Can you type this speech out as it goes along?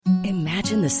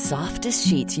Imagine the softest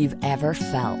sheets you've ever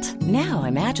felt. Now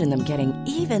imagine them getting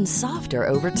even softer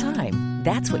over time.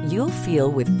 That's what you'll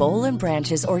feel with Boll &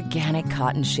 Branch's organic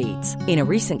cotton sheets. In a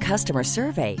recent customer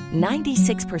survey,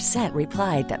 96%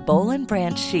 replied that Boll &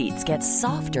 Branch sheets get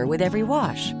softer with every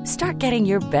wash. Start getting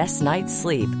your best night's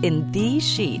sleep in these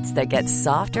sheets that get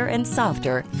softer and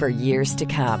softer for years to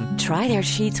come. Try their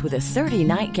sheets with a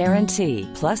 30-night guarantee.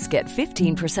 Plus, get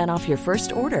 15% off your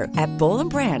first order at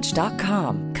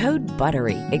bollandbranch.com. Code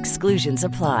BUTTERY. Exclusions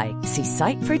apply. See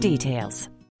site for details.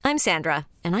 I'm Sandra,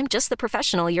 and I'm just the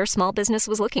professional your small business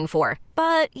was looking for.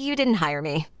 But you didn't hire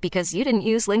me because you didn't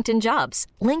use LinkedIn Jobs.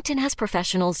 LinkedIn has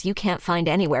professionals you can't find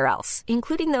anywhere else,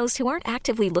 including those who aren't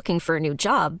actively looking for a new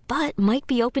job, but might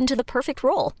be open to the perfect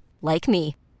role, like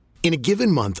me. In a given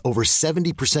month, over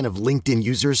 70% of LinkedIn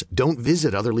users don't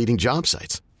visit other leading job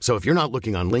sites. So if you're not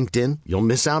looking on LinkedIn, you'll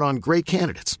miss out on great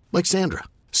candidates like Sandra.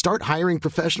 Start hiring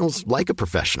professionals like a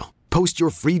professional. Post your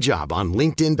free job on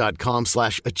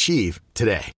linkedin.com/achieve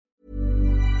today.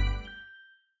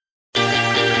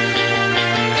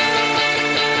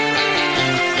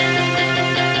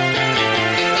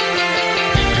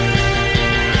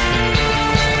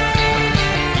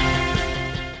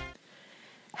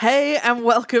 Hey, and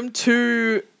welcome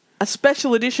to a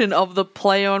special edition of the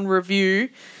Play On Review.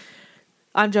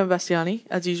 I'm Gemma Bastiani,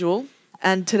 as usual,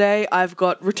 and today I've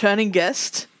got returning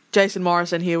guest Jason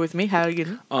Morrison here with me. How are you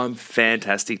getting? I'm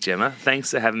fantastic, Gemma.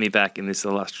 Thanks for having me back in this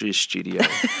illustrious studio.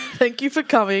 Thank you for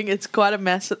coming. It's quite a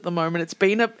mess at the moment. It's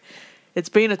been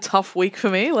a tough week for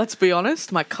me, let's be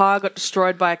honest. My car got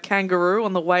destroyed by a kangaroo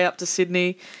on the way up to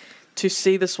Sydney to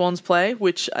see the Swans play,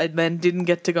 which I then didn't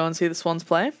get to go and see the Swans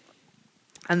play.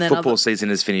 And then football season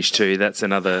has finished too. That's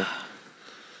another...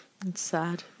 It's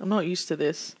sad. I'm not used to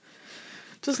this.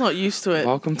 Just not used to it.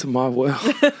 Welcome to my world.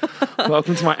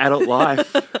 Welcome to my adult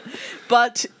life.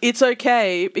 But it's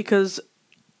okay because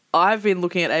I've been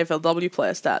looking at AFLW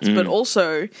player stats, but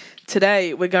also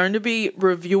today we're going to be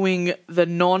reviewing the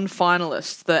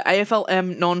non-finalists, the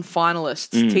AFLM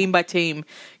non-finalists, team by team,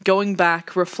 going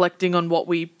back, reflecting on what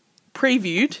we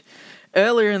previewed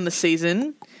earlier in the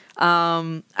season,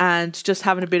 and just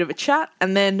having a bit of a chat.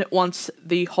 And then once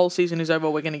the whole season is over,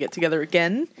 we're going to get together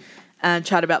again and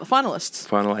chat about the finalists.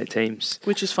 Final 8 teams.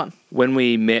 Which is fun. When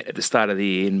we met at the start of the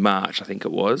year in March, I think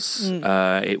it was,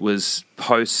 it was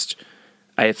post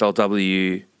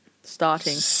AFLW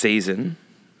starting season.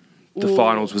 The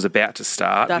finals was about to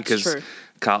start because true.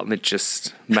 Carlton had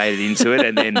just made it into it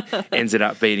and then ended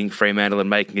up beating Fremantle and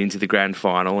making it into the grand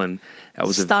final. And that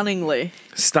was stunningly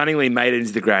made it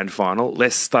into the grand final.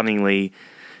 Less stunningly,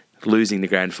 losing the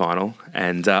grand final.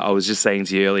 And I was just saying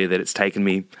to you earlier that it's taken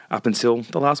me up until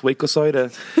the last week or so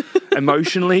to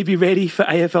emotionally be ready for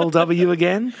AFLW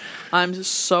again. I'm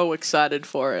so excited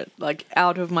for it, like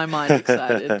out of my mind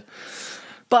excited.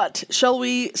 But shall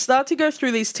we start to go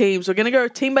through these teams? We're going to go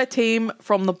team by team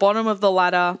from the bottom of the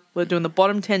ladder. We're doing the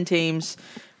bottom 10 teams.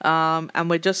 And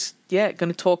we're just, going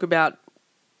to talk about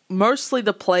mostly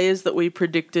the players that we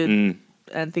predicted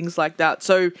and things like that.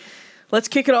 So let's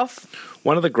kick it off.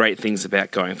 One of the great things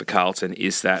about going for Carlton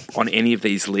is that on any of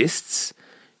these lists,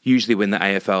 usually when the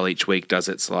AFL each week does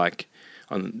its like,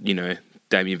 Damien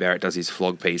Barrett does his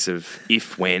flog piece of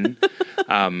if, when,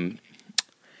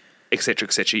 et cetera,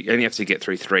 et cetera. You only have to get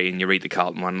through 3 and you read the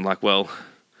Carlton one. Like, well,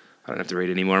 I don't have to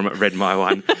read anymore. I've read my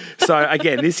one. So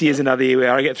again, this year's another year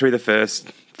where I get through the first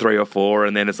 3 or 4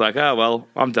 and then it's like, oh, well,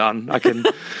 I'm done. I can,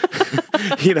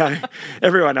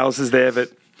 everyone else is there,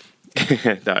 but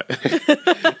no,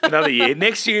 another year.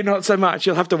 Next year, not so much.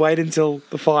 You'll have to wait until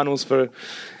the finals for.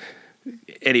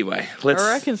 Anyway, I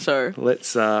reckon so.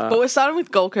 But we're starting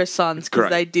with Gold Coast Suns because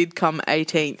they did come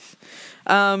 18th.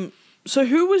 So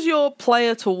who was your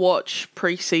player to watch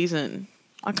pre-season?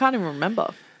 I can't even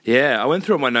remember. Yeah, I went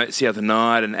through my notes the other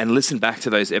night and listened back to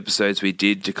those episodes we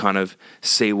did to kind of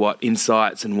see what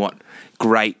insights and what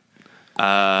great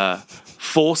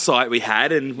foresight we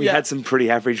had, and we had some pretty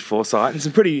average foresight and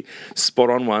some pretty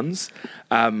spot-on ones.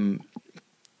 My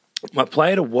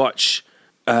player to watch,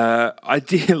 I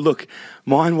did look.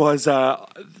 Mine was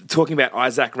talking about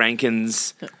Isaac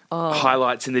Rankin's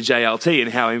highlights in the JLT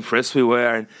and how impressed we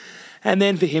were, and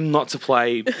then for him not to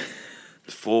play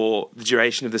for the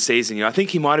duration of the season. I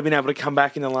think he might have been able to come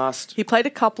back in the last. He played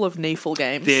a couple of NEFL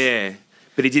games. Yeah,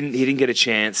 but he didn't get a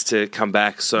chance to come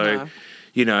back. So,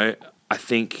 I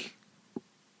think.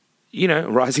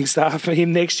 Rising star for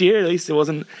him next year. At least it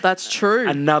wasn't. That's true.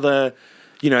 Another,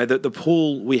 the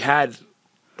pool we had,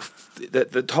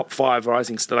 the top 5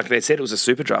 rising star. Like they said, it was a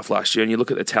super draft last year, and you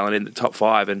look at the talent in the top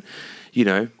 5, and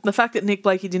the fact that Nick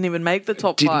Blakey didn't even make the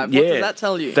top 5. What does that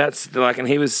tell you? That's and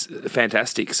he was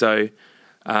fantastic. So,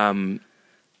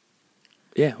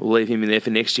 Yeah, we'll leave him in there for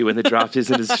next year when the draft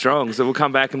isn't as strong. So we'll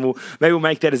come back and we'll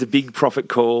make that as a big profit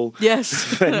call. Yes,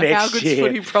 for next How Good's year.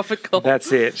 Footy profit call.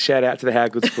 That's it. Shout out to the How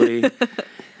Good's Footy.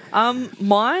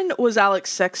 Mine was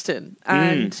Alex Sexton,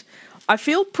 and I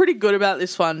feel pretty good about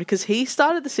this one because he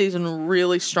started the season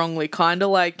really strongly, kind of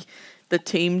like the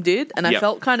team did, and I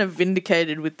felt kind of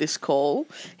vindicated with this call.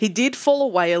 He did fall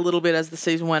away a little bit as the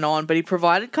season went on, but he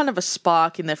provided kind of a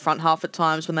spark in their front half at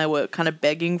times when they were kind of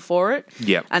begging for it.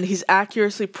 Yep. And his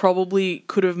accuracy probably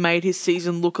could have made his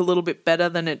season look a little bit better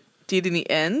than it did in the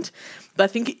end. But I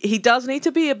think he does need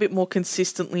to be a bit more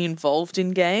consistently involved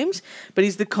in games, but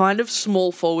he's the kind of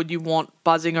small forward you want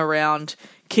buzzing around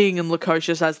King and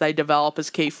Lukosius as they develop as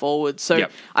key forwards. So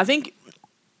I think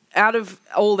out of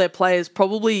all their players,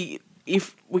 probably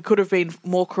if we could have been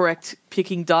more correct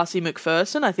picking Darcy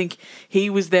McPherson, I think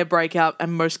he was their breakout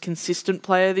and most consistent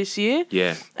player this year.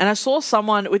 Yeah. And I saw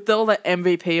someone with all the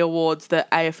MVP awards, the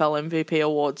AFL MVP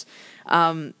awards,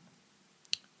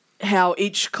 how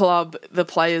each club, the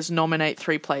players nominate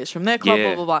 3 players from their club,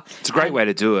 blah, blah, blah. It's a great way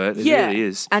to do it. It really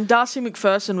is. And Darcy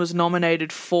McPherson was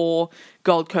nominated for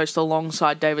Gold Coast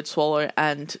alongside David Swallow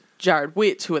and Jared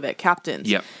Witts, who are their captains.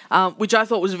 Yep. Which I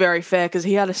thought was very fair because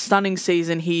he had a stunning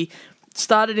season. He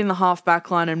started in the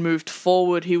half-back line and moved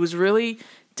forward. He was really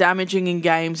damaging in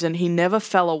games and he never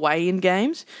fell away in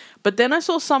games. But then I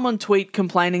saw someone tweet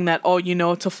complaining that,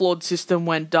 it's a flawed system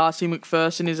when Darcy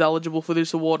McPherson is eligible for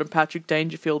this award and Patrick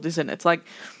Dangerfield isn't. It's like,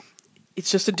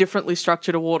 it's just a differently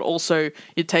structured award. Also,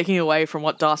 you're taking away from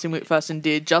what Darcy McPherson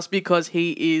did just because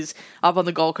he is up on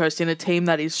the Gold Coast in a team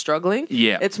that is struggling.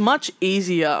 Yeah. It's much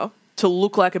easier to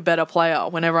look like a better player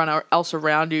when everyone else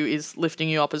around you is lifting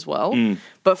you up as well.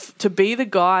 But to be the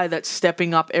guy that's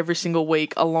stepping up every single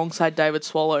week alongside David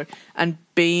Swallow and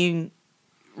being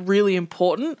really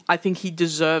important, I think he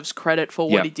deserves credit for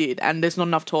what he did. And there's not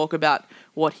enough talk about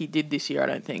what he did this year, I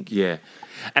don't think. Yeah.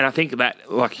 And I think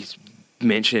that, like you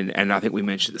mentioned, and I think we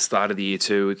mentioned at the start of the year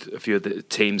too, with a few of the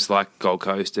teams like Gold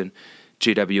Coast and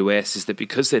GWS, is that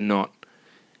because they're not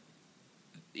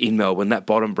in Melbourne, that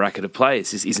bottom bracket of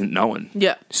players isn't known.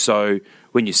 Yeah. So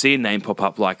when you see a name pop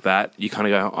up like that, you kind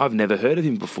of go, I've never heard of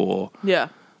him before. Yeah.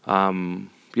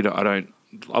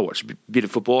 I watch a bit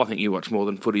of football. I think you watch more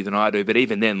than footy than I do. But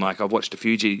even then, like, I've watched a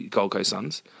few Gold Coast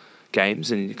Suns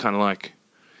games and you're kind of like,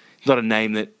 not a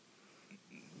name that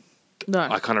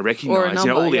I kind of recognise.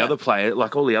 All the other players,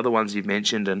 like all the other ones you've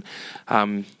mentioned, and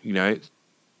I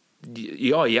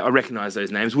recognise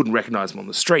those names. Wouldn't recognise them on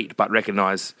the street, but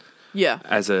recognise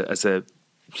as a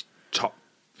top.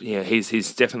 Yeah,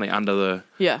 he's definitely under the.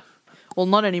 Yeah. Well,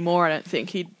 not anymore. I don't think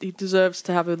he deserves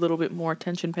to have a little bit more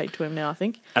attention paid to him now. I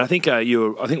think. And I think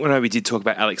when we did talk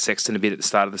about Alex Sexton a bit at the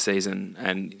start of the season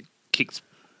and kicked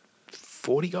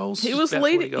 40 goals. He was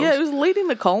leading. Yeah, he was leading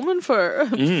the Coleman for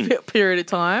a period of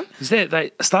time.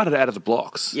 They started out of the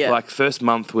blocks. Yeah. Like first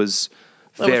month was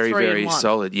very, very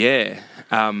solid. Yeah.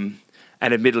 And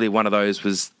admittedly, one of those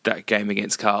was that game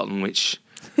against Carlton, which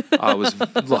I was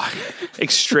like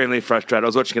extremely frustrated. I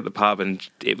was watching at the pub and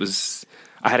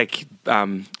I had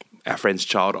our friend's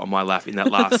child on my lap in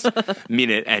that last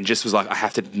minute and just was like, I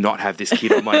have to not have this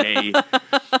kid on my knee.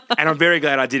 And I'm very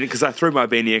glad I didn't because I threw my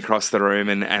beanie across the room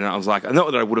and I was like,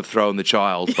 not that I would have thrown the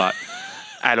child but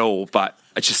at all, but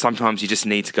it's just sometimes you just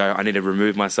need to go, I need to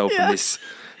remove myself from this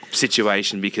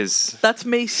situation because... That's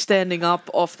me standing up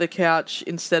off the couch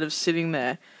instead of sitting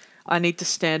there. I need to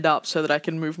stand up so that I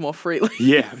can move more freely.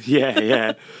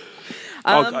 Yeah.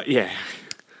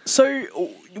 So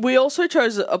we also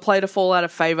chose a player to fall out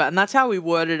of favour, and that's how we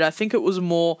worded it. I think it was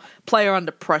more player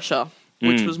under pressure,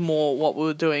 which was more what we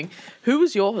were doing. Who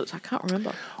was yours? I can't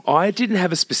remember. I didn't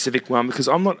have a specific one because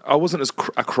I wasn't as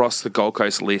across the Gold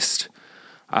Coast list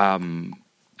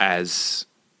as,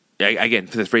 again,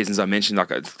 for the reasons I mentioned. Like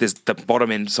there's the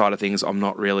bottom end side of things. I'm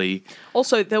not really.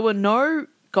 Also, there were no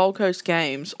Gold Coast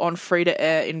games on free to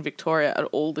air in Victoria at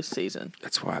all this season.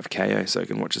 That's why I have KO so I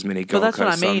can watch as many Gold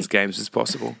Coast Suns games as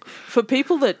possible. For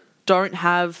people that don't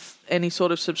have any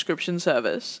sort of subscription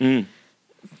service, you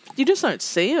just don't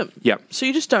see them. Yep. So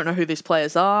you just don't know who these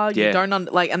players are. You don't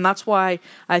and that's why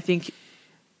I think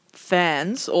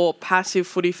fans or passive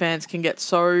footy fans can get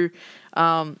so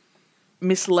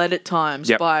misled at times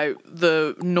by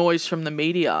the noise from the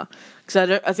media.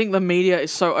 Because I think the media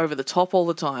is so over the top all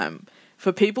the time.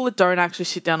 For people that don't actually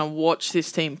sit down and watch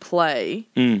this team play,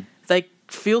 they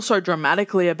feel so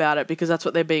dramatically about it because that's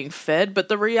what they're being fed. But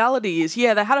the reality is, they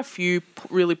had a few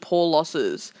really poor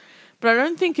losses. But I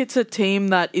don't think it's a team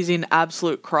that is in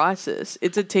absolute crisis.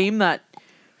 It's a team that...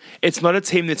 It's not a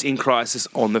team that's in crisis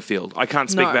on the field. I can't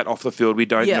speak about off the field. We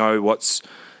don't know what's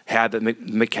how the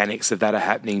mechanics of that are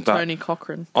happening. But Tony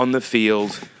Cochrane. on the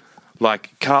field,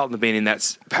 like Carlton have been in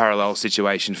that parallel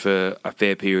situation for a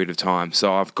fair period of time.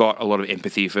 So I've got a lot of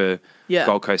empathy for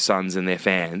Gold Coast Suns and their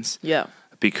fans. Yeah.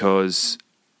 Because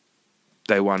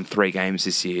they won 3 games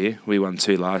this year. We won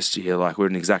 2 last year. Like, we're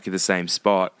in exactly the same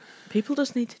spot. People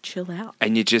just need to chill out.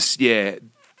 And you just,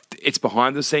 it's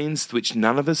behind the scenes, which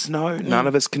none of us know. None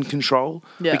of us can control.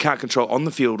 Yeah. We can't control on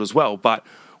the field as well, but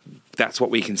that's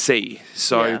what we can see.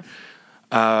 So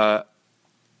I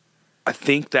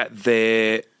think that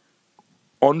their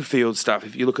on-field stuff,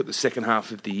 if you look at the second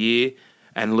half of the year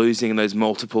and losing those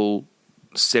multiple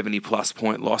 70-plus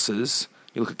point losses,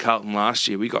 you look at Carlton last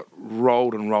year, we got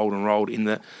rolled and rolled and rolled in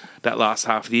that last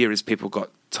half of the year as people got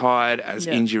tired, as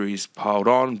injuries piled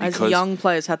on. Because as young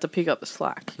players had to pick up the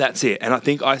slack. That's it. And I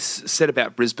think I said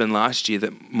about Brisbane last year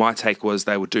that my take was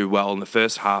they would do well in the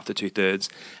first half to 2/3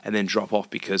 and then drop off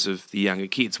because of the younger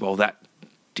kids. Well, that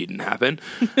didn't happen.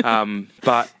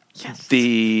 But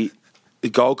the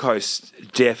Gold Coast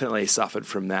definitely suffered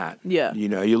from that. Yeah. You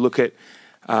know, you look at,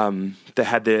 they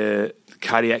had the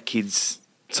Cardiac Kids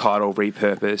title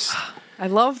repurposed. I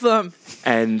love them.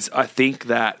 And I think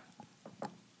that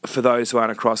for those who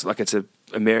aren't across, like it's a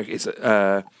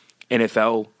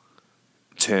NFL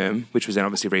term, which was then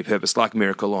obviously repurposed, like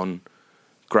Miracle on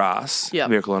Grass,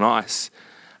 Miracle on Ice.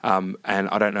 And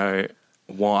I don't know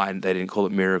why they didn't call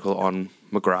it Miracle on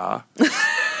McGrath.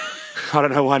 I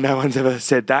don't know why no one's ever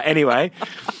said that. Anyway.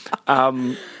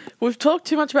 We've talked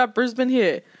too much about Brisbane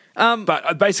here.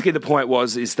 But basically the point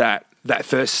is that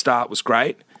first start was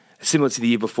great, similar to the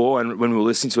year before. And when we were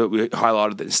listening to it, we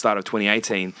highlighted that the start of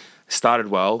 2018 started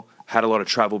well, had a lot of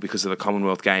trouble because of the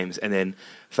Commonwealth Games, and then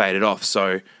faded off.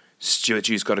 So Stuart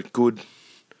Dew's got a good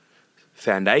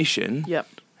foundation. Yep.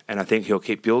 And I think he'll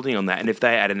keep building on that. And if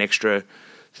they add an extra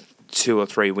 2 or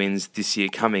 3 wins this year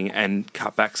coming and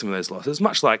cut back some of those losses,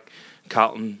 much like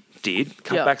Carlton did,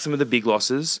 cut back some of the big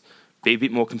losses, be a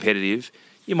bit more competitive,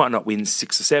 you might not win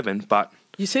 6 or 7, but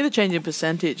you see the change in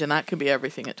percentage, and that can be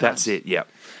everything at times. That's it, yeah.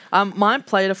 My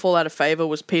player to fall out of favour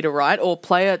was Peter Wright, or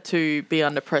player to be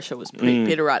under pressure was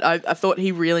Peter Wright. I thought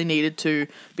he really needed to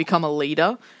become a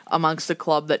leader amongst a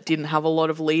club that didn't have a lot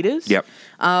of leaders. Yep.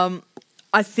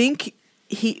 I think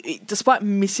he, despite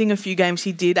missing a few games,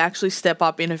 he did actually step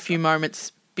up in a few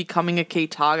moments, becoming a key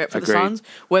target for the Suns,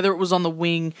 whether it was on the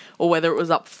wing or whether it was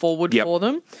up forward for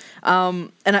them.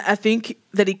 And I think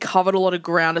that he covered a lot of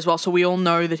ground as well. So we all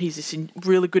know that he's this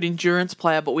really good endurance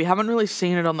player, but we haven't really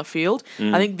seen it on the field.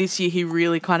 I think this year he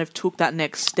really kind of took that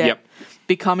next step,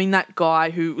 becoming that guy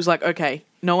who was like, okay,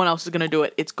 no one else is going to do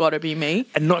it. It's got to be me.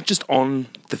 And not just on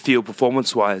the field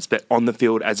performance-wise, but on the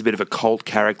field as a bit of a cult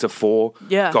character for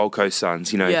Gold Coast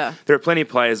Suns. You know, there are plenty of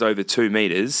players over 2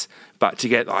 metres, but to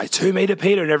get 2 metre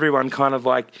Peter and everyone kind of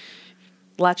like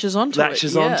latches onto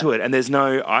it. And there's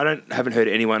haven't heard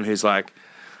anyone who's like,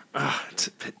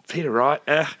 Peter Wright,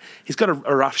 he's got a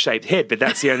rough-shaped head, but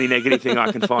that's the only negative thing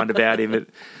I can find about him.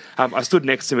 I stood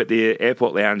next to him at the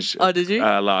airport lounge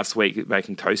last week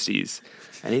making toasties,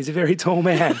 and he's a very tall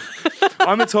man.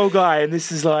 I'm a tall guy, and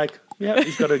this is like,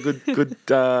 he's got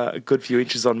a good few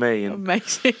inches on me.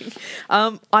 Amazing.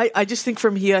 I just think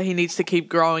from here he needs to keep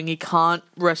growing. He can't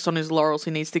rest on his laurels.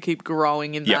 He needs to keep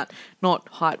growing in that, not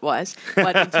height-wise,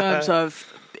 but in terms of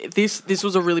this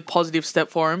was a really positive step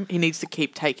for him. He needs to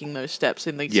keep taking those steps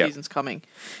in the seasons coming.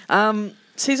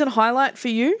 Season highlight for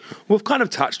you? We've kind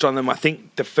of touched on them. I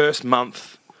think the first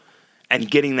month and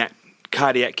getting that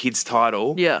Cardiac Kids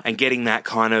title and getting that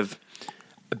kind of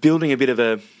building a bit of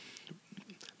a,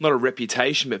 not a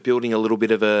reputation, but building a little bit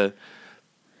of a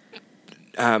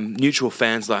neutral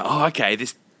fans like, okay,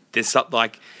 there's something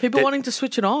like people wanting to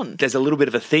switch it on. There's a little bit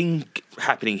of a thing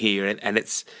happening here, and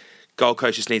it's Gold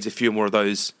Coast just needs a few more of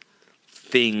those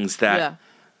things that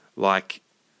like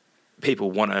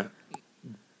people want to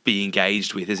be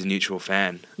engaged with as a neutral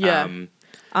fan. We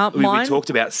talked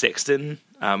about Sexton.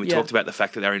 We talked about the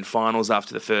fact that they're in finals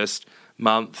after the first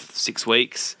month, 6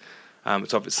 weeks.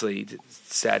 It's obviously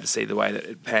sad to see the way that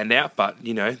it panned out, but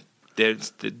you know,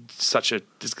 there's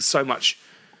so much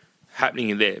happening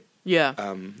in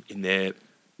their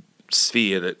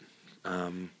sphere that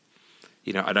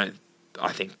you know,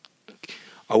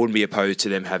 I wouldn't be opposed to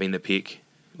them having the pick.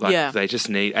 They just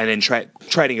need, and then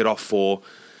trading it off for,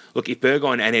 look, if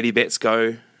Burgoyne and Eddie Betts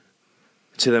go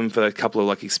to them for a couple of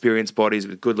like experienced bodies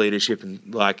with good leadership and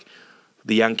like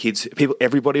the young kids,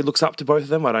 everybody looks up to both of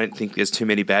them. I don't think there's too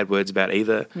many bad words about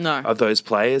either of those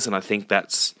players, and I think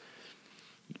that's,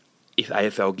 if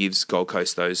AFL gives Gold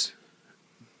Coast those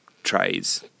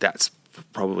trades, that's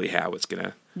probably how it's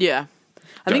gonna. Yeah.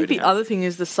 I think the other thing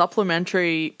is the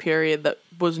supplementary period that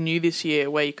was new this year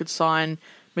where you could sign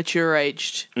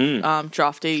mature-aged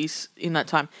draftees in that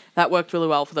time. That worked really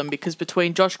well for them because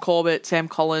between Josh Corbett, Sam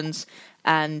Collins,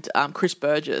 and Chris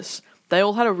Burgess, they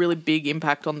all had a really big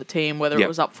impact on the team, whether it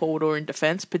was up forward or in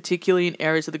defence, particularly in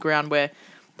areas of the ground where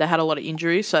they had a lot of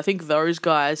injuries. So I think those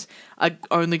guys are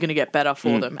only going to get better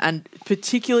for them. And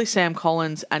particularly Sam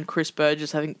Collins and Chris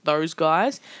Burgess, I think those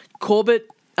guys. Corbett,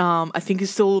 I think,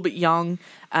 is still a little bit young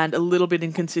and a little bit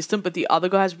inconsistent, but the other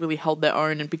guys really held their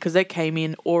own. And because they came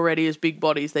in already as big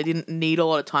bodies, they didn't need a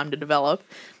lot of time to develop.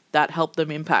 That helped them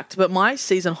impact. But my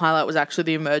season highlight was actually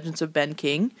the emergence of Ben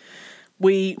King.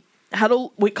 We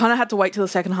kind of had to wait till the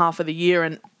second half of the year,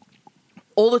 and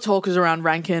all the talk is around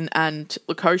Rankin and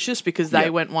Lukosius because they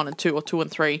went 1 and 2 or 2 and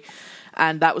 3,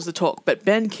 and that was the talk. But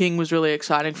Ben King was really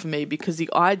exciting for me because the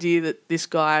idea that this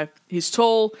guy, he's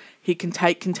tall, he can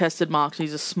take contested marks,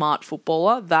 he's a smart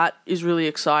footballer, that is really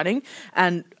exciting.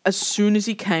 And as soon as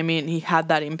he came in, he had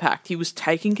that impact. He was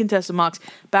taking contested marks,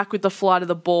 back with the flight of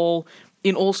the ball,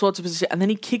 in all sorts of positions, and then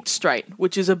he kicked straight,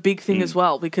 which is a big thing as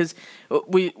well, because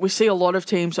we see a lot of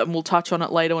teams, and we'll touch on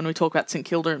it later when we talk about St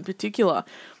Kilda in particular,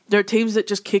 there are teams that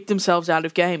just kick themselves out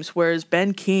of games, whereas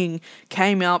Ben King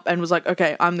came out and was like,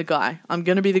 okay, I'm the guy. I'm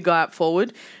going to be the guy up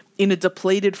forward. In a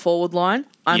depleted forward line,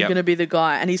 I'm going to be the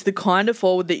guy. And he's the kind of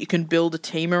forward that you can build a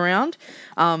team around.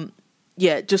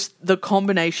 Just the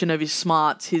combination of his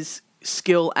smarts, his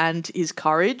skill, and his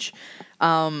courage,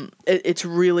 it's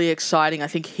really exciting. I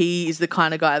think he is the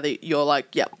kind of guy that you're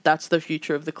like, yep, that's the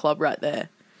future of the club right there.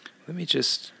 Let me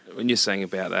just, when you're saying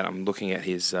about that, I'm looking at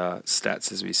his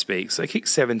stats as we speak. So he kicked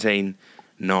 17-9.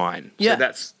 Yeah. So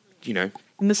that's,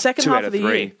 in the second half of the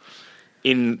year.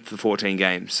 In the 14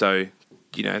 games. So,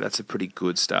 that's a pretty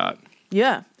good start.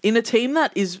 Yeah. In a team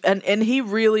that is, and he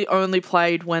really only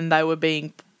played when they were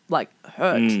being,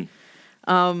 hurt.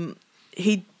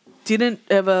 He didn't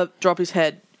ever drop his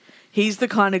head. He's the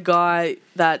kind of guy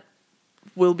that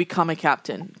will become a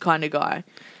captain kind of guy.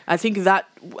 I think that,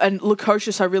 and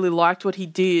Lukosius, I really liked what he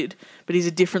did, but he's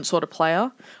a different sort of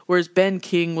player. Whereas Ben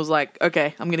King was like,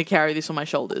 okay, I'm going to carry this on my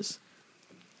shoulders.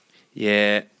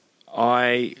 Yeah,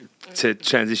 to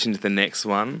transition to the next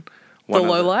one. The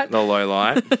low light? The low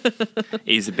light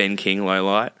is a Ben King low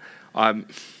light.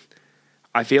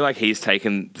 I feel like he's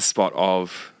taken the spot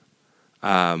of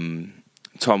Tom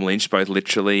Lynch, both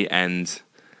literally and...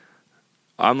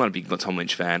 I'm not a big Tom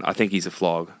Lynch fan. I think he's a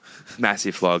flog,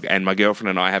 massive flog. And my girlfriend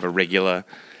and I have a regular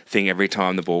thing every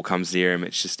time the ball comes near him.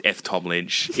 It's just F Tom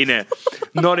Lynch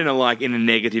not in a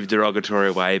negative derogatory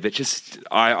way, but just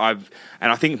I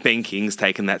think Ben King's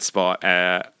taken that spot.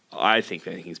 I think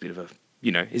Ben King's a bit of a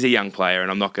he's a young player,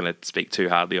 and I'm not going to speak too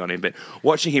hardly on him. But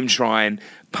watching him try and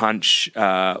punch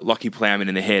Lockie Plowman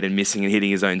in the head and missing and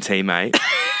hitting his own teammate.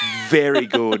 Very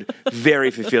good, very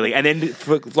fulfilling. And then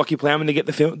for Lockie Plowman to get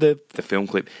the film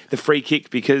clip, the free kick,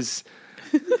 because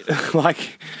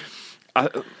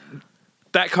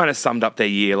that kind of summed up their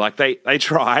year. Like they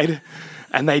tried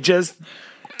and they just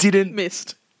didn't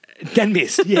missed.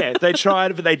 Yeah, they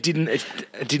tried, but they didn't. It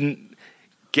didn't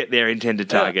get their intended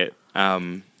target.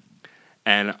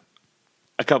 And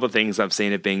a couple of things I've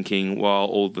seen of Ben King, while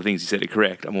all the things you said are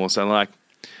correct, I'm also like,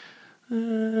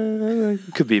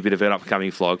 could be a bit of an upcoming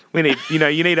flog. We need,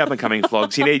 you need up and coming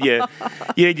flogs. You need your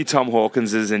Tom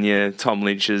Hawkinses and your Tom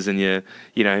Lynches and your,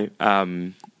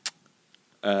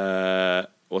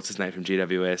 what's his name from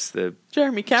GWS?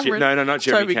 Jeremy Cameron. No, not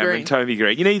Jeremy Cameron. Green. Toby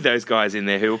Green. You need those guys in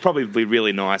there who will probably be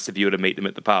really nice if you were to meet them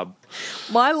at the pub.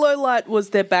 My low light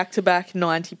was their back-to-back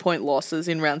 90-point losses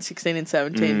in round 16 and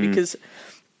 17 because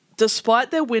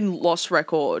despite their win-loss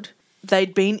record,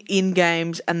 they'd been in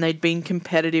games and they'd been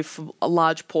competitive for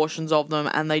large portions of them,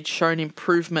 and they'd shown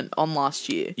improvement on last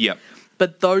year. Yep.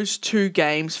 But those two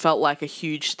games felt like a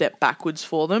huge step backwards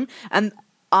for them. And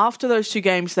after those two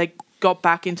games, they got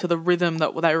back into the rhythm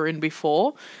that they were in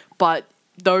before. But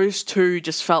those two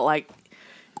just felt like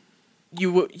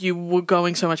you were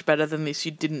going so much better than this.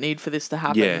 You didn't need for this to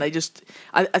happen. Yeah. They just,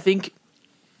 I think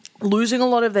losing a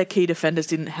lot of their key defenders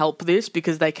didn't help this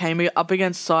because they came up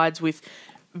against sides with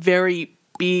very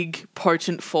big,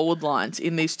 potent forward lines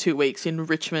in these 2 weeks in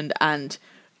Richmond and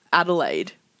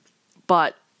Adelaide.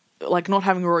 But not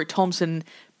having Rory Thompson,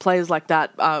 players like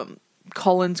that,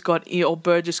 Collins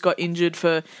Burgess got injured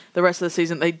for the rest of the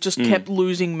season. They just kept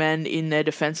losing men in their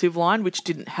defensive line, which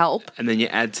didn't help. And then you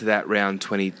add to that round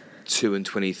 22 and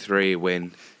 23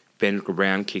 when Ben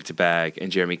Brown kicked a bag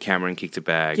and Jeremy Cameron kicked a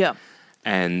bag. Yeah.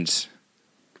 And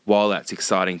while that's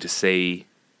exciting to see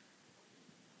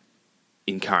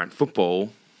in current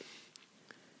football,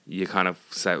 you kind of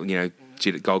say,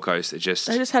 Gold Coast. They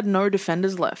just had no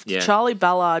defenders left. Yeah. Charlie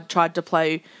Ballard tried to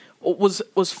play,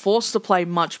 was forced to play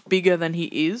much bigger than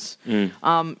he is,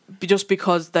 just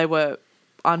because they were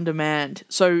undermanned.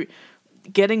 So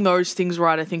getting those things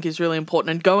right, I think, is really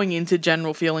important. And going into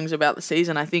general feelings about the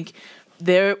season, I think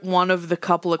they're one of the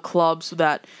couple of clubs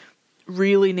that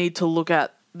really need to look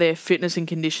at their fitness and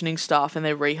conditioning staff and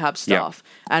their rehab staff.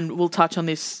 Yep. And we'll touch on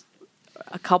this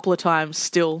a couple of times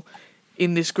still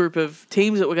in this group of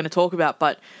teams that we're going to talk about.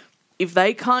 But if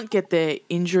they can't get their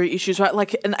injury issues right,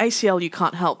 like an ACL you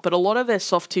can't help, but a lot of their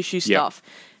soft tissue stuff,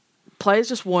 players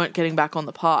just weren't getting back on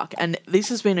the park. And this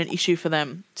has been an issue for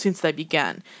them since they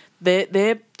began.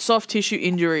 Their soft tissue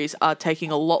injuries are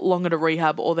taking a lot longer to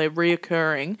rehab, or they're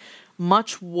reoccurring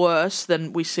much worse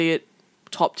than we see at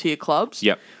top-tier clubs.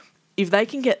 Yep. If they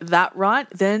can get that right,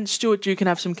 then Stuart Dew can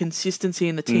have some consistency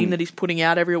in the team that he's putting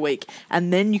out every week,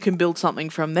 and then you can build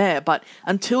something from there. But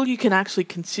until you can actually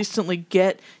consistently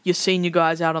get your senior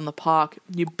guys out on the park,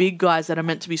 your big guys that are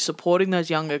meant to be supporting those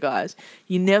younger guys,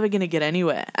 you're never going to get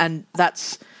anywhere. And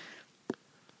that's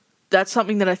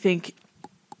something that I think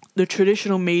the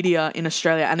traditional media in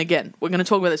Australia, and again, we're going to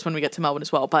talk about this when we get to Melbourne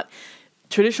as well, but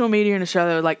traditional media in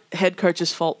Australia are like, head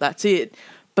coach's fault, that's it.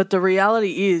 But the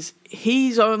reality is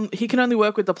he can only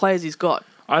work with the players he's got.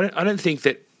 I don't think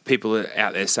that people are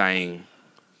out there saying,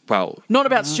 well, not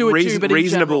about Stuart Dew, but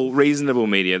reasonable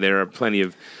media. There are plenty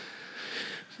of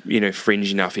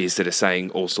fringe nuffies that are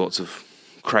saying all sorts of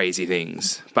crazy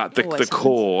things. But the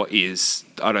core is,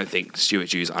 I don't think Stuart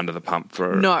Dew's under the pump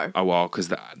for a while,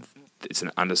 because it's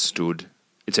an understood,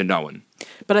 it's a known.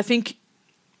 But I think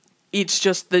it's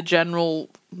just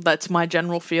that's my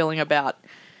general feeling about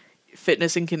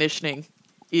fitness and conditioning,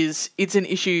 is it's an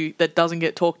issue that doesn't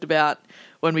get talked about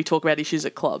when we talk about issues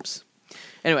at clubs.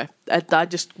 Anyway, I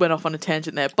just went off on a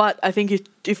tangent there. But I think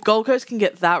if Gold Coast can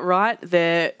get that right,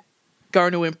 they're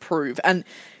going to improve. And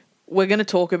we're going to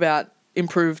talk about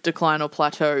improved decline or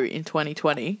plateau in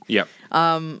 2020. Yep.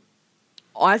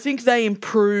 I think they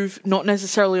improve not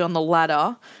necessarily on the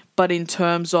ladder, but in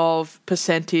terms of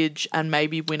percentage and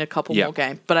maybe win a couple more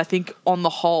games. But I think on the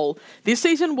whole, this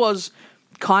season was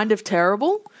kind of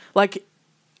terrible. Like,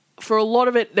 for a lot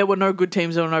of it, there were no good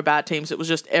teams, there were no bad teams. It was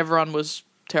just everyone was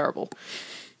terrible.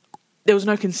 There was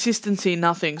no consistency,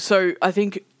 nothing. So I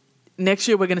think next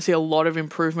year we're going to see a lot of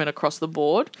improvement across the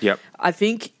board. Yep. I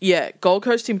think, Gold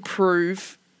Coast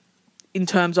improve in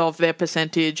terms of their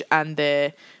percentage and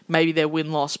maybe their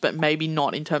win-loss, but maybe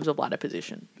not in terms of ladder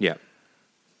position. Yeah.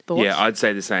 Thoughts? Yeah, I'd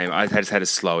say the same. I just had a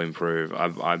slow improve.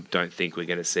 I don't think we're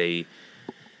going to see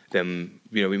them,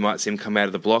 we might see them come out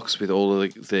of the blocks with all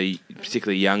of the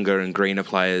particularly younger and greener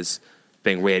players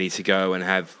being ready to go and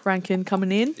have Rankin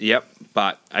coming in. Yep,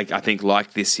 but I think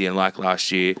like this year and like last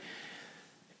year,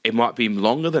 it might be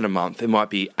longer than a month. It might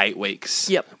be 8 weeks.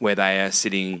 Yep. Where they are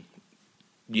sitting,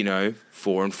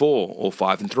 4-4 or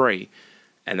 5-3,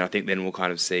 and I think then we'll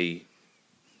kind of see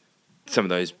some of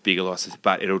those bigger losses.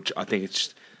 But I think it's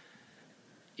just,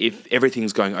 if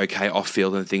everything's going okay off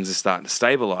field and things are starting to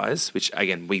stabilise, which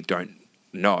again we don't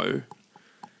know,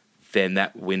 then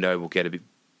that window will get a bit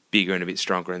bigger and a bit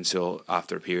stronger until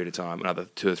after a period of time, another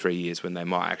 2 or 3 years, when they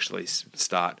might actually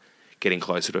start getting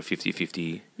closer to a 50-50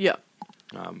 thing.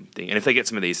 And if they get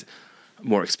some of these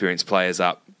more experienced players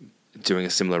up doing a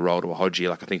similar role to a Hodgie,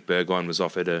 like I think Burgoyne was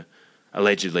offered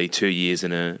allegedly 2 years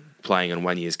playing and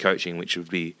 1 year's coaching, which would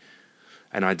be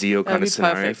an ideal kind of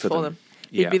scenario for them.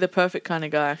 He'd be the perfect kind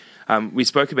of guy. We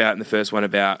spoke about in the first one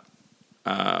about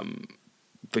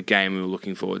the game we were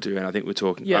looking forward to, and I think we're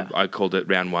talking. Yeah. I called it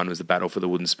round one was the battle for the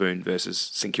wooden spoon versus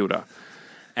St Kilda,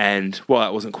 and while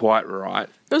that wasn't quite right,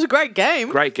 it was a great game.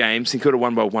 Great game. St Kilda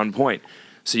won by 1 point.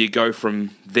 So you go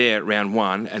from there, round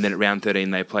one, and then at round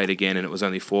 13 they played again, and it was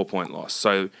only 4-point loss.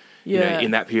 So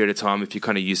in that period of time, if you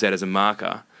kind of use that as a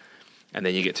marker, and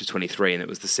then you get to 23, and it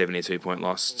was the 72-point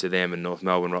loss to them and North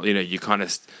Melbourne. You kind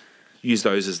of use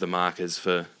those as the markers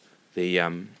for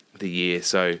the year.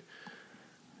 So,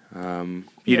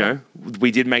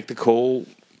 we did make the call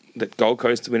that Gold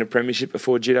Coast to win a premiership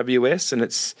before GWS, and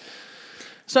it's...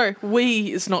 Sorry,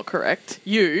 we is not correct.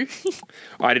 You.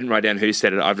 I didn't write down who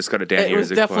said it. I've just got it down here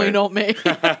as a quote. It was definitely not me.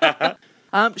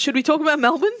 Should we talk about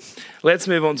Melbourne? Let's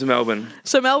move on to Melbourne.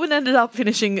 So Melbourne ended up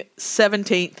finishing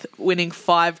 17th, winning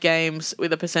 5 games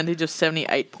with a percentage of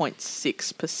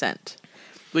 78.6%,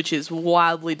 which is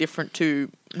wildly different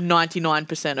to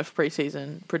 99% of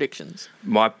preseason predictions.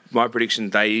 My prediction,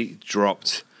 they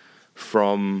dropped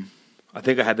from... I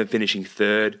think I had them finishing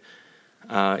 3rd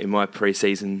in my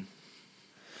preseason...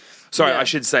 Sorry, I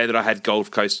should say that I had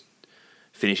Gold Coast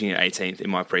finishing at 18th in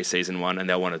my preseason one, and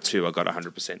their 1 or 2 I got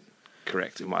 100%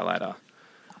 correct in my ladder.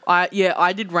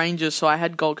 I did Rangers, so I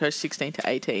had Gold Coast 16 to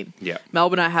 18. Yeah.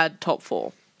 Melbourne, I had top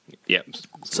 4. Yeah.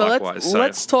 So likewise.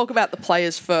 let's talk about the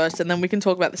players first, and then we can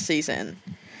talk about the season.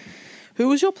 Who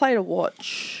was your player to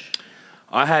watch?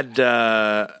 I had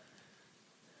down.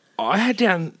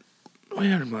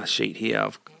 Where did my sheet here?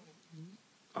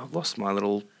 I've lost my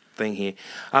little thing here.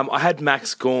 I had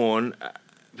Max Gawn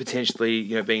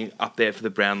potentially, being up there for the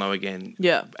Brownlow again.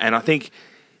 Yeah. And I think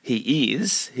he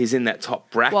is. He's in that top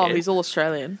bracket. Well, he's all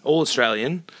Australian. All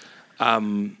Australian.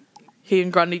 He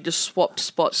and Grundy just swapped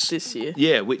spots this year.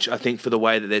 Yeah, which I think for the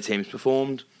way that their team's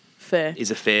performed Fair.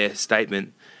 is a fair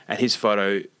statement. And his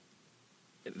photo,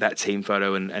 that team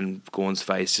photo and Gawn's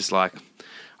face, just like,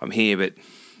 I'm here, but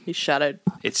He's shadowed.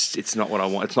 it's not what I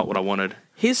want. It's not what I wanted.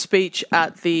 His speech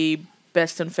at the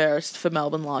Best and Fairest for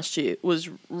Melbourne last year was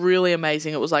really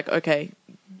amazing. It was like, okay,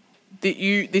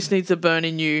 this needs to burn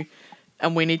in you,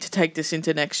 and we need to take this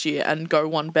into next year and go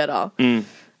one better.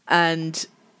 And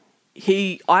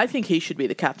I think he should be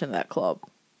the captain of that club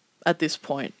at this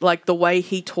point. Like, the way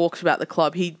he talks about the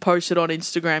club. He posted on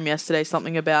Instagram yesterday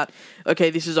something about,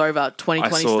 okay, this is over,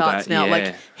 2020 starts now. Yeah.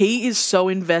 Like, he is so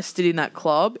invested in that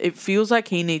club. It feels like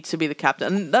he needs to be the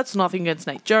captain. And that's nothing against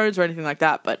Nate Jones or anything like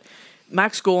that, but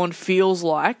Max Gawn feels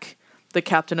like the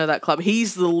captain of that club.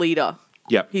 He's the leader.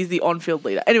 Yep. He's the on-field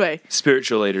leader. Anyway.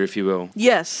 Spiritual leader, if you will.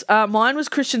 Yes. Mine was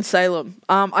Christian Salem.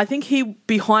 I think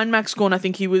behind Max Gawn, I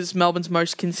think he was Melbourne's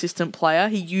most consistent player.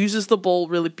 He uses the ball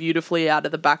really beautifully out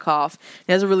of the back half.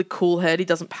 He has a really cool head. He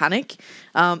doesn't panic.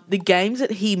 The games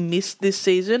that he missed this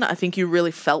season, I think you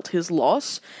really felt his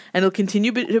loss. And he'll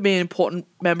continue to be an important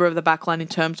member of the backline in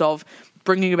terms of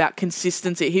bringing about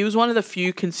consistency. He was one of the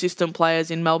few consistent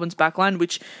players in Melbourne's backline,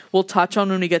 which we'll touch on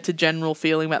when we get to general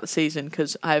feeling about the season,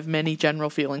 because I have many general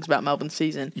feelings about Melbourne's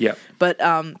season. Yep. But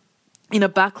in a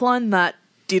backline that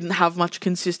didn't have much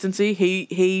consistency,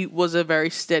 he was a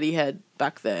very steady head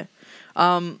back there.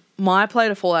 My player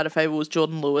to fall out of favour was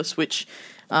Jordan Lewis, which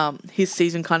his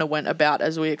season kind of went about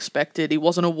as we expected. He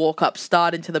wasn't a walk-up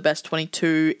start into the best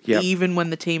 22, even when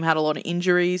the team had a lot of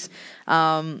injuries.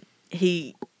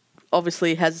 He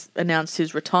obviously has announced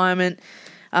his retirement.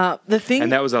 And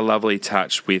that was a lovely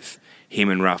touch with him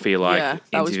and Ruffy,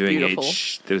 interviewing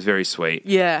each. That was very sweet.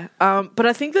 Yeah. But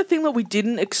I think the thing that we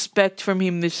didn't expect from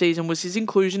him this season was his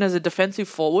inclusion as a defensive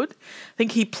forward. I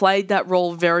think he played that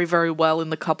role very, very well in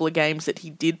the couple of games that he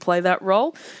did play that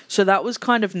role. So that was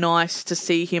kind of nice to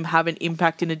see him have an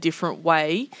impact in a different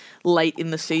way late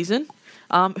in the season.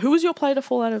 Who was your player to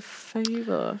fall out of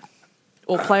favour?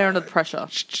 Or player under the pressure?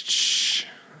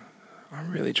 I'm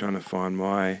really trying to find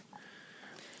my...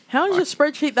 How is your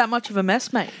spreadsheet that much of a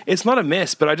mess, mate? It's not a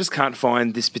mess, but I just can't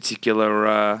find this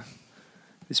particular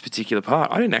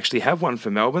part. I didn't actually have one for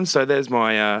Melbourne, so there's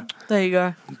my... there you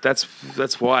go. That's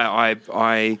why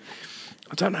I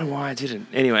don't know why I didn't.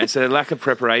 Anyway, so lack of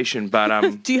preparation,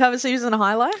 but... Do you have a season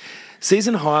highlight?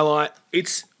 Season highlight,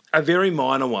 it's a very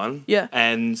minor one. Yeah.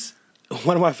 And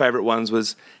one of my favourite ones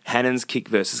was Hannon's kick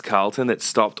versus Carlton that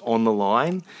stopped on the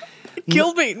line.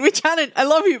 Killed me, Mitch Hannon. I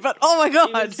love you, but oh my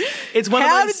god, it's one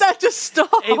How of those, did that just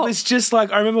stop? It was just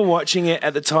like, I remember watching it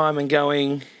at the time and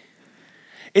going,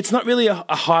 it's not really a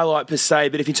highlight per se,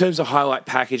 but if in terms of highlight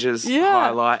packages,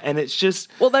 highlight, and it's just...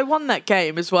 Well, they won that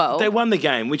game as well. They won the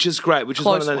game, which is great, which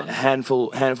Close is one of the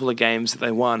handful of games that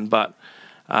they won, but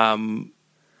I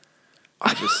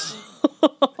just...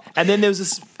 And then there was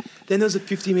a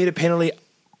 50-metre penalty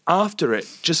after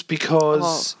it, just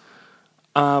because...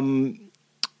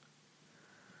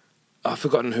 I've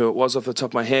forgotten who it was off the top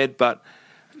of my head, but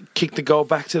kicked the goal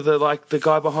back to the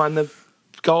guy behind the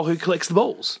goal who collects the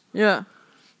balls. Yeah.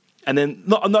 And then,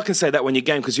 I'm not going to say that when you're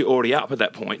game because you're already up at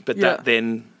that point, but that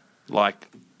then,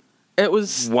 it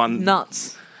was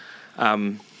nuts.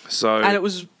 And it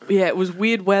was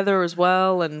weird weather as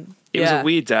well, and it was a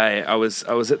weird day. I was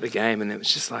at the game, and it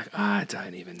was just like, I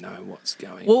don't even know what's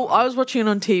going on. Well, I was watching it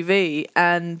on TV,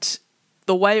 and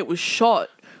the way it was shot,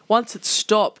 once it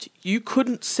stopped, you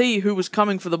couldn't see who was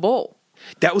coming for the ball.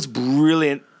 That was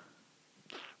brilliant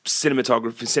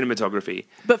cinematography.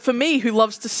 But for me, who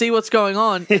loves to see what's going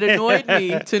on, it annoyed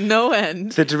me to no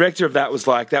end. The director of that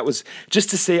was just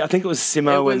to see, I think it was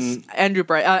Simo it was and... Andrew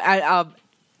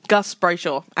Angus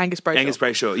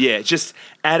Brayshaw. Yeah, just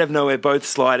out of nowhere, both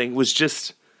sliding, was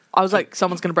just... I was like,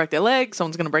 someone's going to break their leg,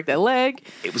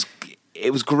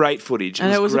 It was great footage.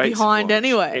 And it was behind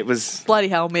anyway. It was... Bloody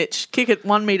hell, Mitch. Kick it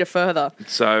 1 metre further.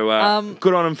 So,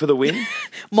 good on him for the win.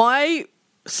 My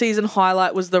season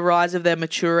highlight was the rise of their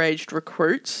mature-aged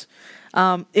recruits.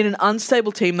 in an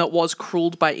unstable team that was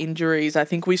cruelled by injuries. I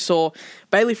think we saw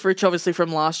Bailey Fritsch, obviously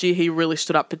from last year, he really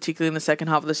stood up, particularly in the second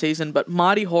half of the season, but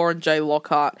Marty Hoare and Jay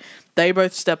Lockhart, they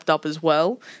both stepped up as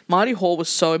well. Marty Hoare was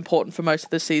so important for most of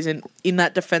the season in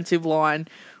that defensive line,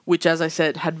 which, as I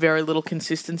said, had very little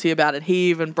consistency about it. He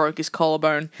even broke his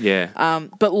collarbone. Yeah.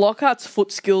 But Lockhart's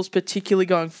foot skills, particularly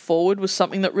going forward, was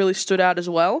something that really stood out as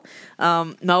well.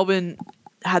 Melbourne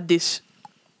had this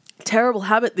terrible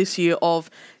habit this year of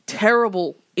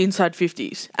terrible inside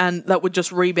 50s, and that would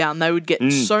just rebound. They would get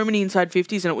so many inside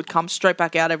 50s and it would come straight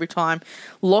back out every time.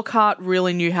 Lockhart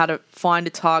really knew how to find a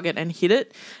target and hit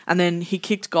it, and then he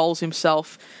kicked goals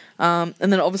himself. And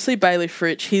then obviously Bailey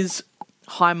Fritsch, his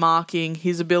high marking,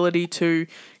 his ability to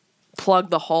plug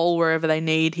the hole wherever they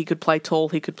need. He could play tall,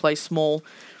 he could play small.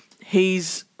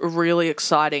 He's really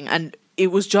exciting, and it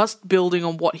was just building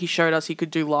on what he showed us he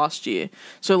could do last year.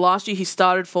 So last year he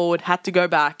started forward, had to go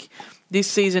back. This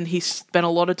season he spent a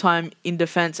lot of time in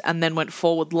defence and then went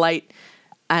forward late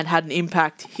and had an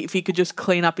impact. If he could just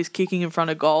clean up his kicking in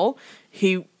front of goal,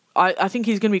 I think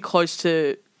he's going to be close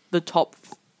to the top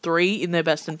 3 in their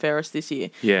best and fairest this year.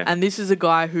 Yeah. And this is a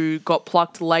guy who got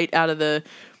plucked late out of the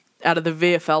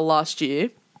VFL last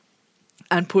year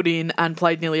and put in and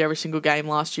played nearly every single game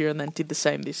last year and then did the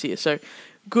same this year. So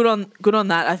good on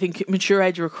that. I think mature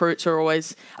age recruits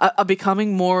are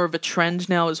becoming more of a trend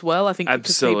now as well. I think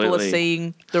because people are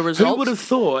seeing the results. Who would have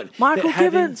thought Michael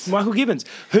Gibbons.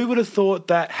 Who would have thought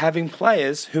that having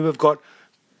players who have got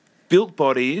built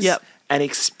bodies and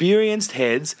experienced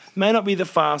heads, may not be the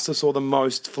fastest or the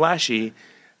most flashy,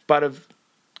 but have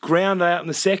ground out in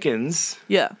the seconds,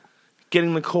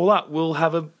 getting the call up will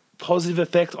have a positive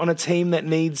effect on a team that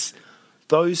needs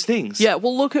those things. Yeah,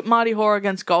 well, look at Marty Hoare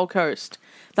against Gold Coast.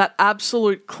 That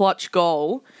absolute clutch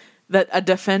goal that a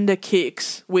defender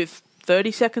kicks with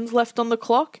 30 seconds left on the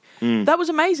clock, that was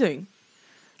amazing.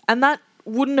 And that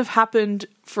wouldn't have happened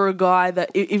for a guy that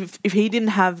if he didn't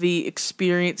have the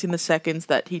experience in the seconds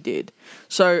that he did.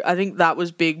 So I think that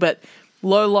was big. But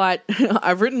low light,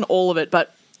 I've written all of it,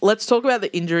 but let's talk about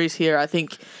the injuries here. I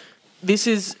think this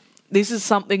is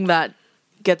something that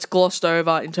gets glossed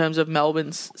over in terms of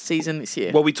Melbourne's season this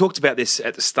year. Well, we talked about this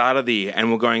at the start of the year,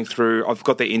 and we're going through, I've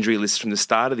got the injury list from the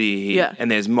start of the year here,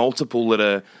 and there's multiple that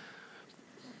are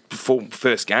before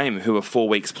first game who are 4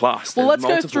 weeks plus. Well, let's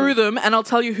go through them, and I'll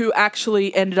tell you who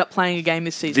actually ended up playing a game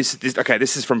this season.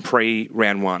 This is from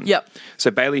pre-round 1. Yep. So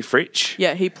Bailey Fritsch.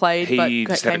 Yeah, he played,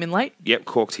 but came in late. Yep,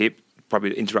 corked hip,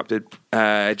 probably interrupted.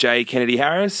 Jay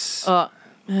Kennedy-Harris.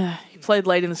 He played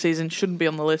late in the season, shouldn't be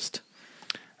on the list.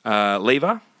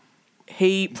 Lever.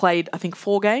 He played, I think,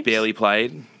 4 games. Barely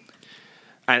played.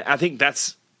 And I think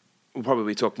we'll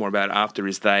probably talk more about it after,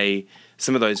 is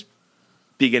some of those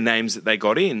bigger names that they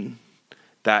got in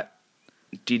that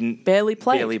didn't... Barely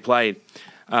played.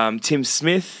 Tim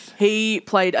Smith. He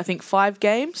played, I think, 5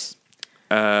 games.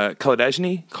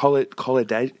 Kolodjasny.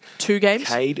 2 games.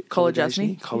 Cade.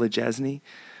 Kolodjasny.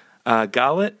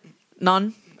 Garlett.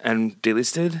 None. And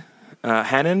delisted.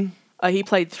 Hannon. He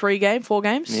played 4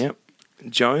 games. Yep.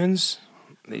 Jones.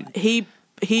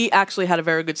 He actually had a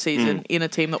very good season in a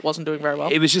team that wasn't doing very well.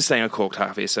 It was just saying a corked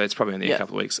half here, so it's probably only a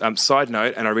couple of weeks. Side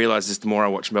note, and I realised this the more I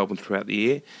watch Melbourne throughout the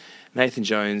year, Nathan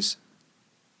Jones...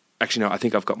 Actually, no, I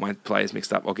think I've got my players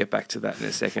mixed up. I'll get back to that in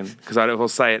a second, because I'll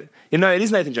say it. It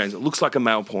is Nathan Jones. It looks like a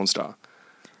male porn star.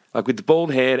 Like with the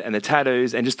bald head and the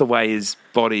tattoos and just the way his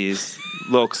body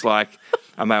looks like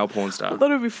a male porn star. I thought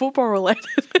it would be football related.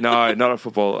 No, not a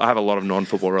football. I have a lot of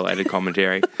non-football related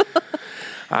commentary.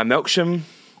 Melksham.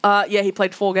 He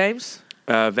played 4 games.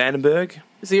 Vandenberg.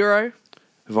 0.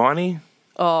 Viney.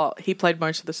 Oh, he played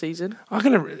most of the season.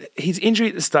 His injury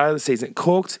at the start of the season,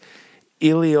 corked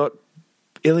Elliot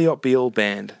Beale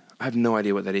band. I have no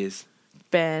idea what that is.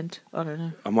 Band. I don't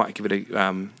know. I might give it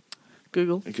a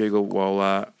Google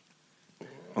while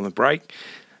on the break.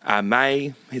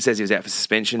 May, he says he was out for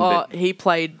suspension. But he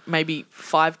played maybe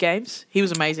 5 games. He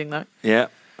was amazing, though. Yeah.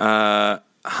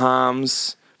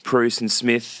 Harms, Bruce and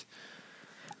Smith.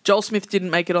 Joel Smith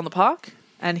didn't make it on the park,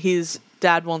 and his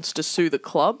dad wants to sue the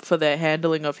club for their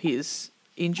handling of his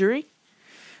injury.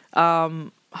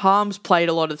 Harms played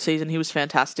a lot of the season. He was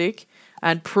fantastic.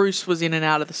 And Bruce was in and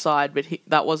out of the side, but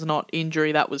that was not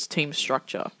injury. That was team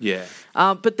structure. Yeah.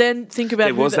 But then think about...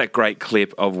 There was that great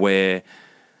clip of where,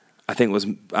 I think it was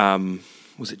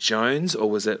it Jones or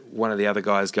was it one of the other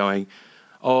guys going,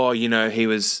 he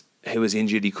was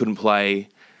injured, he couldn't play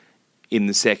in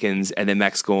the seconds, and then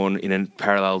Max Gawn in a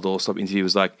parallel doorstop interview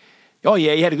was like, oh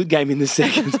yeah, he had a good game in the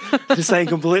seconds. Just saying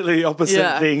completely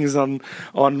opposite things on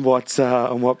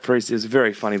what Bruce is. A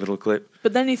very funny little clip.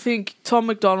 But then you think Tom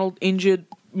McDonald injured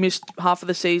missed half of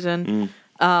the season.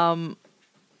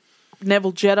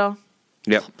 Neville Jetta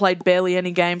played barely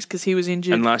any games because he was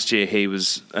injured. And last year he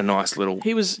was a nice little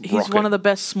He's rocket. one of the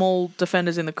best small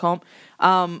defenders in the comp.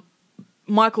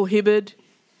 Michael Hibberd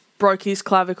broke his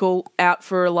clavicle, out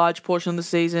for a large portion of the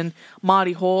season.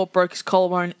 Marty Hoare broke his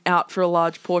collarbone, out for a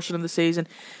large portion of the season.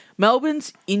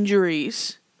 Melbourne's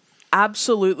injuries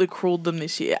absolutely cruelled them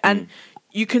this year. And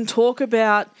you can talk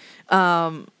about,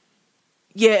 everyone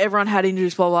had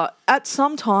injuries, blah, blah. At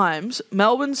some times,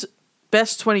 Melbourne's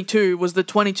best 22 was the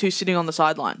 22 sitting on the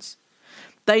sidelines.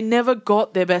 They never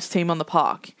got their best team on the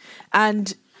park.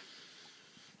 And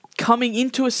coming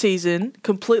into a season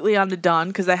completely underdone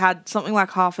because they had something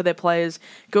like half of their players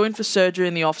go in for surgery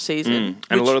in the off-season.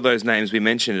 And a lot of those names we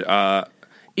mentioned,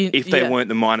 if they weren't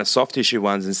the minor soft tissue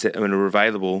ones and were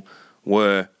available,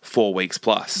 were 4 weeks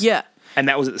plus. Yeah. And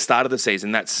that was at the start of the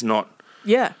season. That's not...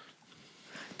 Yeah.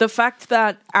 The fact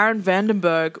that Aaron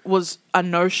Vandenberg was a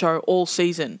no-show all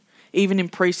season, even in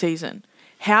pre-season,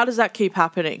 how does that keep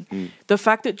happening? The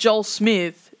fact that Joel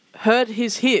Smith hurt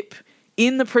his hip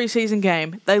in the preseason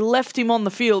game, they left him on the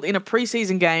field in a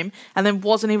preseason game and then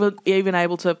wasn't even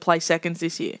able to play seconds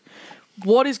this year.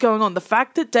 What is going on? The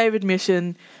fact that David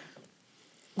Mission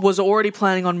was already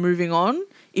planning on moving on,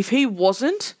 if he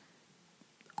wasn't,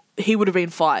 he would have been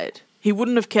fired. He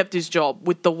wouldn't have kept his job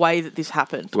with the way that this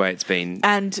happened. The way it's been.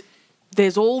 And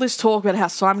there's all this talk about how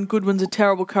Simon Goodwin's a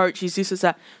terrible coach, he's this, is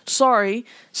that. Sorry,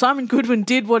 Simon Goodwin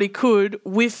did what he could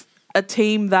with a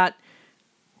team that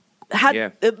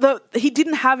had he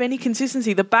didn't have any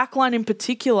consistency. The backline in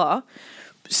particular,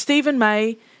 Stephen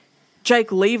May,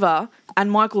 Jake Lever, and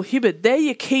Michael Hibberd, they're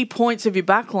your key points of your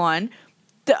backline.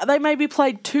 They maybe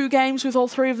played 2 games with all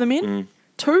 3 of them in.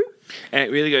 2? And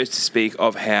it really goes to speak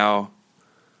of how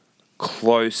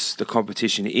close the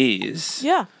competition is.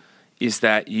 Yeah. Is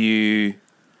that you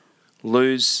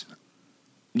lose,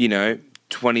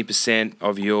 20%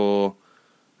 of your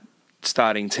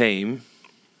starting team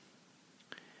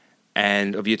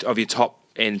and of your top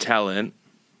end talent,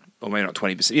 or maybe not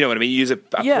 20%. You know what I mean? You use a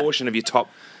portion of your top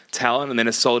talent and then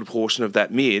a solid portion of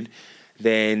that mid,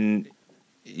 then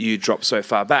you drop so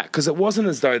far back. Because it wasn't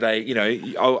as though they,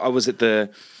 I was at the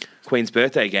Queen's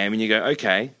birthday game and you go,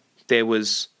 okay, there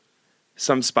was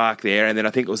some spark there, and then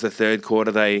I think it was the third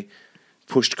quarter they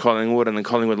pushed Collingwood, and then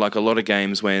Collingwood, like a lot of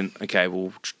games, went, okay,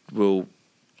 we'll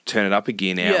turn it up a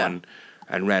gear now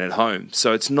and ran it home.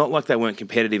 So it's not like they weren't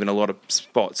competitive in a lot of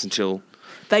spots until...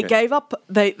 They gave up...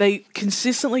 They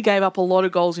consistently gave up a lot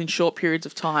of goals in short periods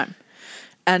of time.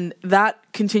 And that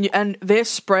continued... And their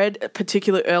spread,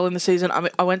 particularly early in the season,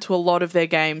 I went to a lot of their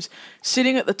games,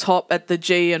 sitting at the top at the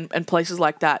G and places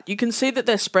like that. You can see that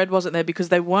their spread wasn't there because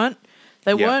they weren't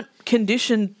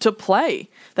conditioned to play.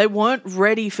 They weren't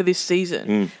ready for this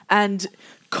season. And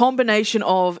combination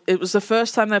of... It was the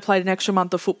first time they played an extra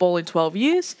month of football in 12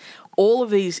 years... all of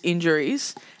these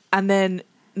injuries, and then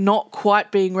not quite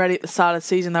being ready at the start of the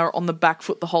season. They were on the back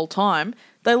foot the whole time.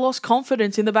 They lost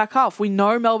confidence in the back half. We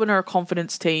know Melbourne are a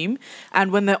confidence team,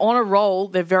 and when they're on a roll,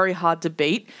 they're very hard to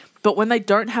beat. But when they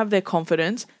don't have their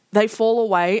confidence, they fall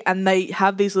away, and they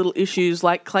have these little issues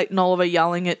like Clayton Oliver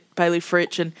yelling at Bailey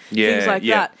Fritsch and things like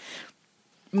that.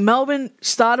 Melbourne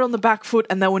started on the back foot,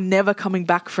 and they were never coming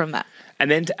back from that. And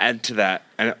then to add to that,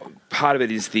 and part of it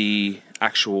is the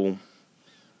actual...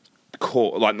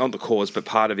 like not the cause, but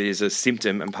part of it is a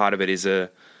symptom and part of it is a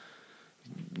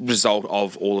result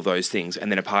of all of those things.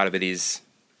 And then a part of it is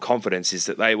confidence, is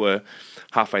that they were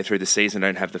halfway through the season,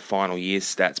 don't have the final year's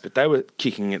stats, but they were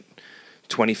kicking at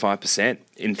 25%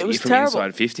 from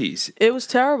inside 50s. It was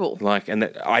terrible.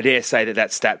 And I dare say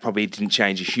that stat probably didn't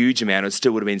change a huge amount. It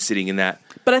still would have been sitting in that.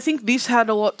 But I think this had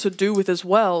a lot to do with as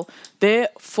well, their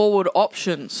forward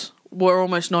options were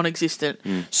almost non-existent.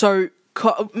 So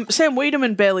Sam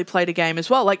Wiedemann barely played a game as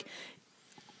well.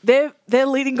 Their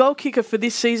leading goal kicker for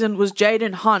this season was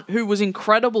Jaden Hunt, who was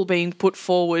incredible being put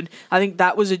forward. I think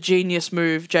that was a genius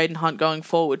move, Jaden Hunt going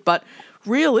forward. But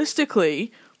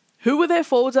realistically, who were their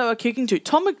forwards they were kicking to?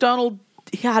 Tom McDonald,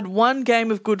 he had 1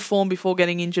 game of good form before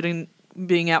getting injured and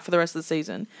being out for the rest of the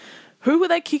season. Who were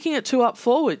they kicking it to up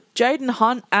forward? Jaden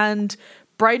Hunt and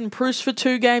Braden Preuss for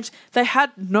 2 games. They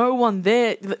had no one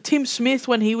there. Tim Smith,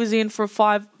 when he was in for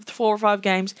 4 or 5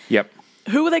 games. Yep.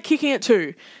 Who were they kicking it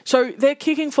to? So their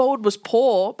kicking forward was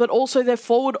poor, but also their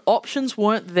forward options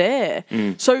weren't there.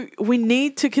 So we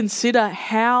need to consider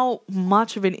how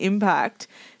much of an impact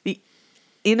the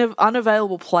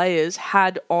unavailable players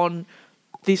had on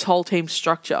this whole team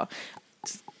structure.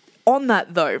 On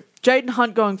that, though, Jaden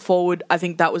Hunt going forward, I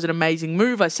think that was an amazing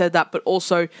move. I said that, but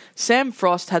also Sam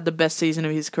Frost had the best season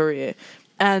of his career.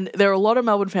 And there are a lot of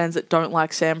Melbourne fans that don't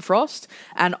like Sam Frost,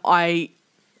 and I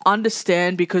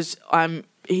understand because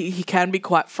he can be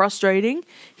quite frustrating.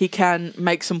 He can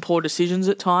make some poor decisions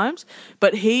at times,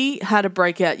 but he had a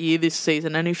breakout year this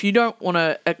season, and if you don't want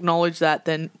to acknowledge that,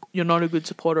 then you're not a good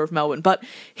supporter of Melbourne. But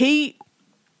he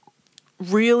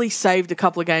really saved a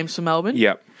couple of games for Melbourne.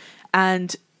 Yep.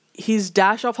 And his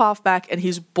dash off halfback and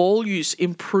his ball use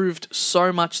improved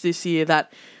so much this year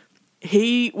that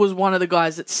he was one of the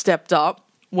guys that stepped up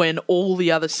when all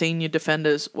the other senior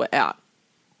defenders were out.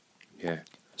 Yeah.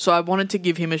 So I wanted to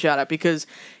give him a shout out because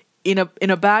in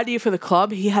a bad year for the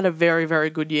club, he had a very, very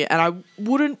good year. And I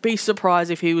wouldn't be surprised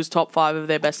if he was top 5 of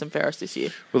their best and fairest this year.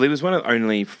 Well, he was one of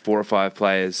only 4 or 5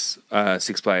 players,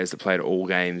 6 players that played all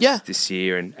games this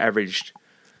year and averaged,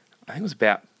 I think it was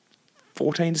about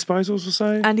 14 disposals or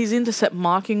so. And his intercept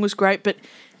marking was great, but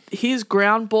his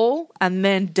ground ball and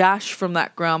then dash from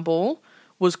that ground ball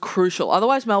was crucial.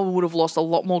 Otherwise, Melbourne would have lost a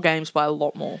lot more games by a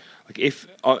lot more. Like if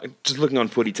just looking on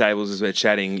footy tables as we're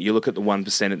chatting, you look at the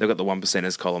 1%. They've got the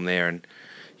 1%ers column there, and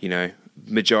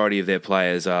majority of their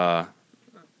players are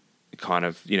kind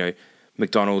of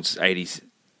McDonald's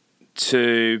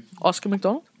 82, Oscar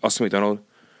McDonald,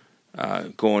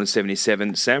 Gawn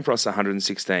 77, Sam Frost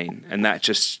 116, and that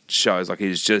just shows like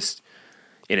he's just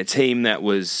in a team that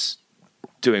was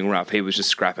doing rough. He was just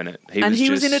scrapping it. He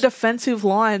was in a defensive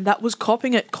line that was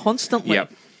copping it constantly.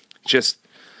 Yep.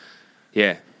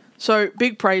 So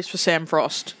big praise for Sam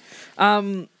Frost.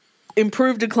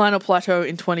 Improved decline or plateau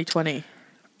in 2020.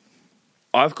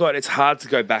 It's hard to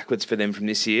go backwards for them from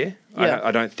this year. Yeah.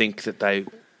 I don't think that they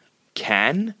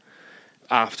can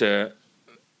after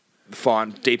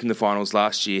deep in the finals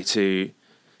last year to,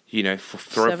 for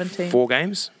 4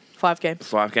 games. 5 games.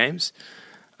 5 games.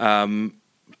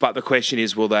 But the question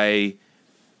is, will they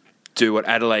do what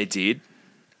Adelaide did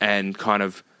and kind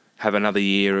of have another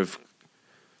year of,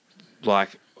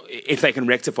 like, if they can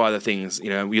rectify the things,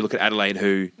 you look at Adelaide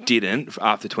who didn't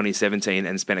after 2017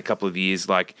 and spent a couple of years,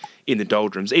 like, in the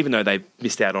doldrums, even though they barely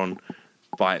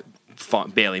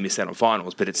missed out on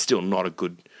finals, but it's still not a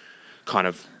good kind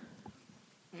of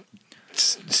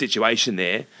situation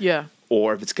there. Yeah.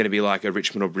 Or if it's going to be like a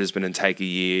Richmond or Brisbane and take a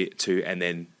year to and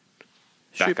then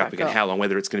back up again. How long?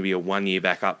 Whether it's going to be a 1 year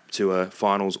back up to a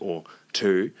finals or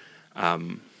 2.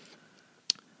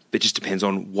 It just depends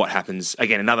on what happens.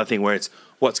 Again, another thing where it's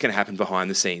what's going to happen behind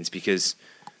the scenes, because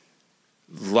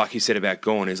like you said about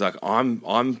Gawn, is like I'm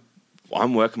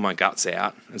working my guts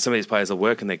out, and some of these players are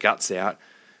working their guts out.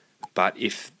 But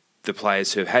if the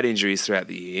players who have had injuries throughout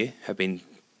the year have been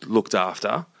looked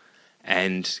after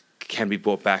and can be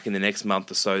brought back in the next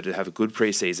month or so to have a good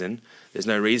preseason, there's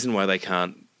no reason why they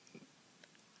can't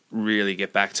really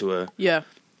get back to a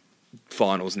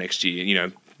finals next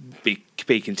year,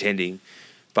 be contending.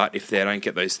 But if they don't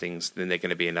get those things, then they're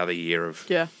going to be another year of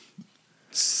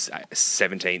 17th,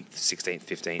 16th,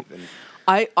 15th. And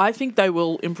I think they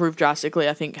will improve drastically.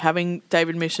 I think having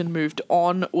David Mission moved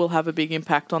on will have a big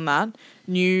impact on that.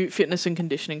 New fitness and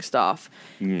conditioning staff.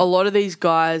 A lot of these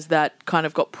guys that kind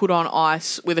of got put on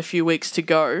ice with a few weeks to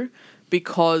go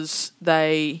because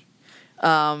they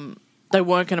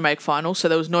weren't going to make finals, so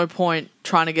there was no point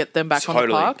trying to get them back on the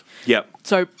park. Yep.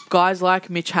 So guys like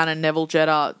Mitch Hannon, Neville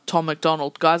Jetta, Tom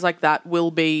McDonald, guys like that will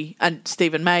be, and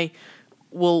Stephen May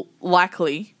will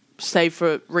likely, save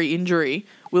for re-injury,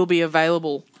 will be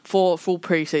available for full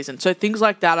preseason. So things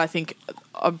like that I think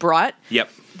are bright. Yep.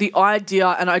 The idea,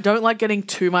 and I don't like getting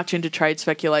too much into trade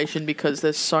speculation because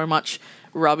there's so much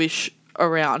rubbish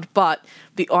around, but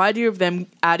the idea of them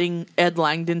adding Ed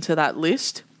Langdon to that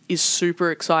list is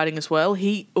super exciting as well.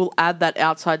 He will add that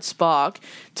outside spark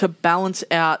to balance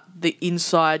out the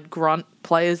inside grunt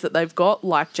players that they've got,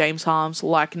 like James Harms,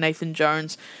 like Nathan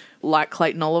Jones, like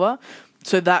Clayton Oliver.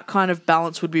 So that kind of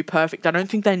balance would be perfect. I don't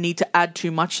think they need to add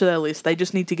too much to their list. They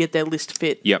just need to get their list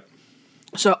fit. Yep.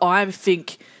 So I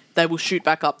think they will shoot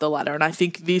back up the ladder, and I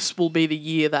think this will be the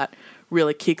year that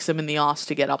really kicks them in the arse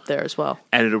to get up there as well.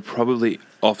 And it'll probably,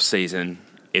 off-season,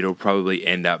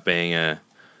 end up being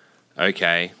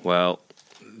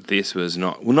this was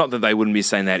not that they wouldn't be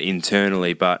saying that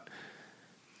internally, but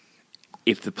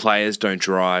if the players don't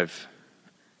drive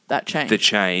that change, the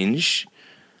change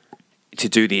to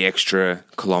do the extra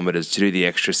kilometres, to do the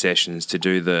extra sessions, to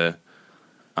do the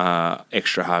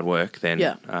extra hard work, then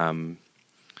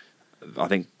I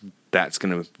think that's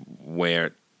going to where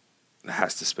it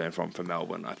has to spend from for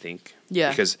Melbourne, I think. Yeah.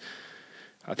 Because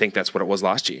I think that's what it was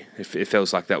last year. It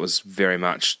feels like that was very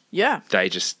much... Yeah. They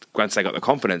just... Once they got the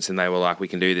confidence and they were like, we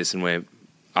can do this and we're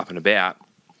up and about.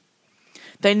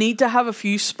 They need to have a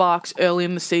few sparks early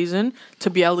in the season to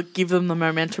be able to give them the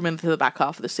momentum into the back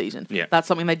half of the season. Yeah. That's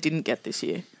something they didn't get this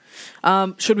year.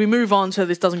 Should we move on so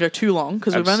this doesn't go too long?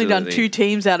 Because we've only done 2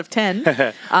 teams out of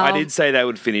 10. I did say they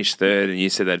would finish third, and you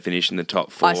said they'd finish in the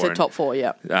top 4. I said top 4,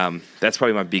 yeah. That's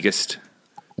probably my biggest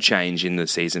change in the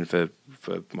season for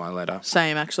my letter.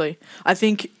 Same, actually. I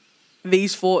think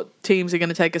these 4 teams are going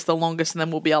to take us the longest, and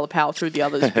then we'll be able to power through the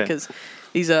others because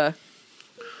these are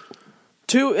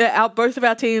both of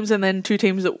our teams and then 2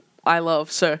 teams that I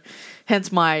love. So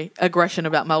hence my aggression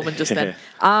about Melbourne just then.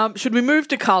 Should we move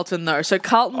to Carlton, though? So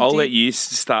Carlton... I'll let you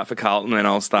start for Carlton, and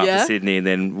I'll start for Sydney, and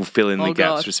then we'll fill in the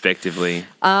gaps respectively.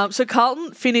 So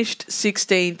Carlton finished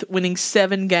 16th, winning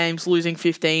 7 games, losing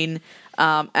 15,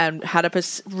 and had a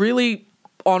really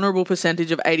honourable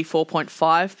percentage of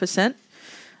 84.5%.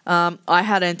 I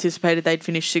had anticipated they'd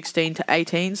finish 16 to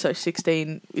 18, so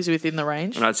 16 is within the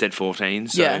range. And I'd said 14.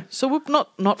 So. Yeah, so we're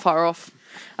not far off.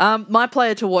 My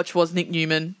player to watch was Nick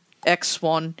Newman,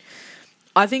 ex-Swan.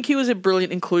 I think he was a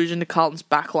brilliant inclusion to Carlton's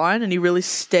backline, and he really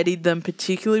steadied them,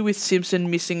 particularly with Simpson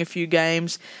missing a few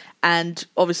games and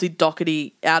obviously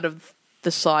Doherty out of the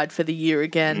side for the year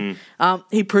again.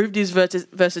 He proved his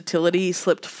versatility. He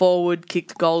slipped forward,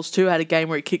 kicked goals too, had a game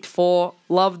where he kicked 4.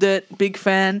 Loved it. Big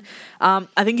fan.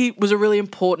 I think he was a really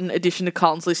important addition to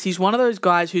Carlton's list. He's one of those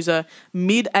guys who's a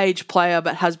mid-age player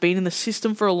but has been in the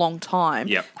system for a long time,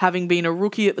 having been a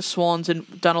rookie at the Swans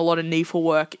and done a lot of NEFL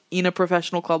work in a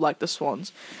professional club like the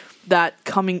Swans, that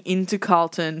coming into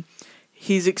Carlton,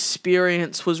 his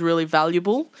experience was really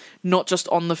valuable, not just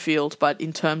on the field, but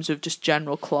in terms of just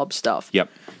general club stuff. Yep.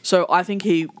 So I think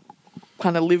he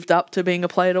kind of lived up to being a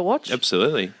player to watch.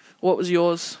 Absolutely. What was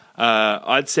yours?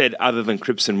 I'd said other than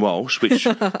Cripps and Walsh, which,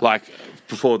 like,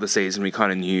 before the season, we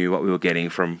kind of knew what we were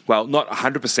getting from, well, not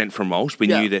 100% from Walsh. We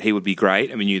knew that he would be great,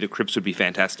 and we knew that Cripps would be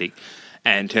fantastic.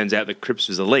 And turns out that Cripps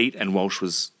was elite, and Walsh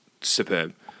was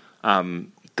superb.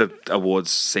 The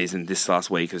awards season this last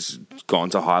week has gone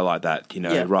to highlight that,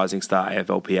 Rising Star,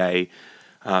 AFLPA,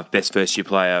 best first year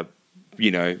player,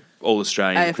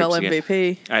 All-Australian. AFL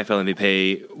MVP. AFL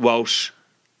MVP. Walsh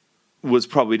was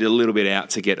probably a little bit out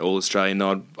to get All-Australian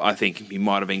nod. I think he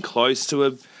might have been close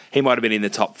to he might have been in the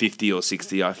top 50 or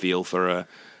 60, I feel, for an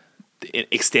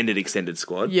extended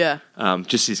squad. Yeah.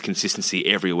 Just his consistency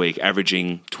every week,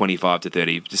 averaging 25 to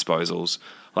 30 disposals.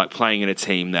 Like playing in a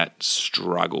team that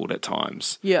struggled at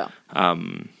times. Yeah. I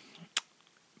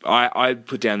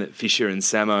put down that Fisher and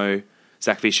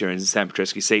Zach Fisher and Sam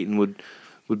Petrescu-Seaton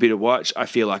would be to watch. I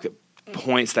feel like at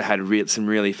points they had some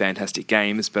really fantastic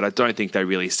games, but I don't think they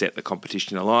really set the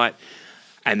competition alight.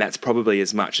 And that's probably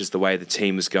as much as the way the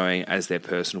team was going as their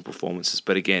personal performances.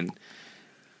 But again,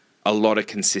 a lot of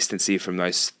consistency from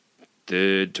those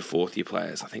 3rd to 4th year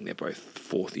players. I think they're both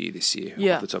 4th year this year,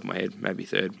 off the top of my head, maybe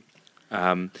 3rd.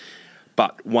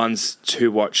 But ones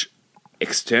to watch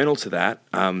external to that,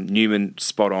 Newman,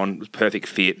 spot on, perfect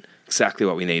fit, exactly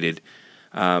what we needed.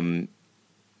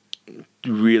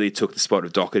 Really took the spot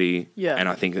of Doherty, and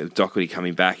I think that Doherty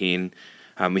coming back in,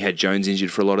 we had Jones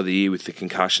injured for a lot of the year with the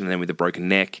concussion and then with the broken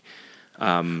neck.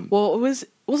 Well,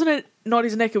 wasn't it not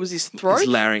his neck, it was his throat? His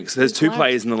larynx. There's 2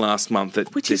 players in the last month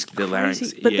that which is the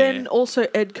larynx. But then also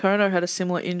Ed Kerno had a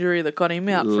similar injury that got him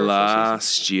out for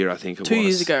last year, I think it was. 2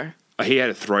 years ago. He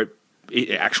had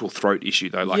actual throat issue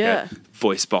though, like a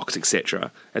voice box,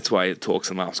 etc. That's why he talks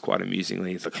and laughs quite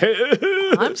amusingly. It's like,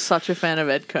 I'm such a fan of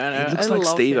Ed Kerno. He looks like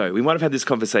Steve-O. We might have had this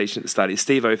conversation at the start. It's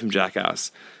Steve-O from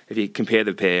Jackass. If you compare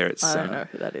the pair, it's... I don't know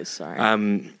who that is, sorry.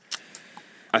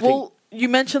 I think... You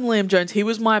mentioned Liam Jones. He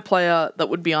was my player that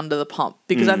would be under the pump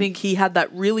because I think he had that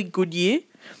really good year.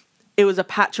 It was a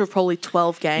patch of probably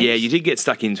 12 games. Yeah, you did get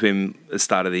stuck into him at the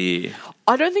start of the year.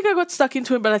 I don't think I got stuck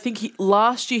into him, but I think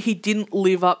last year he didn't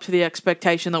live up to the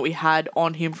expectation that we had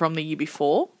on him from the year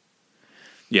before.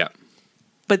 Yeah.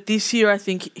 But this year I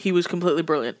think he was completely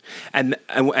brilliant.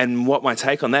 And what my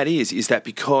take on that is that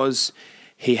because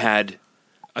he had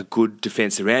a good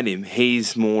defence around him,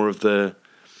 he's more of the...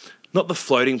 Not the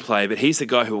floating play, but he's the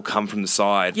guy who will come from the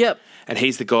side. Yep. And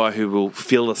he's the guy who will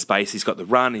fill the space. He's got the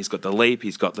run, he's got the leap,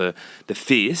 he's got the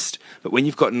fist. But when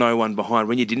you've got no one behind,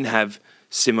 when you didn't have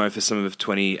Simo for some of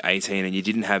 2018 and you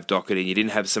didn't have Doherty and you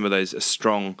didn't have some of those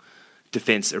strong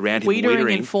defence around him.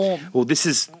 Wiedering in form. Well,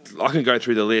 I can go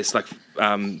through the list. Like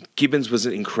Gibbons was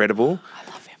incredible.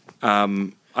 I love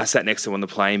him. I sat next to him on the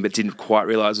plane but didn't quite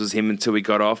realise it was him until we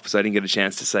got off, so I didn't get a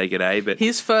chance to say g'day. But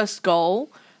his first goal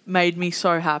made me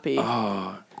so happy.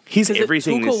 Oh, he's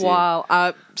everything. It took a while.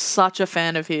 I'm such a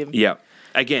fan of him. Yeah.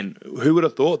 Again, who would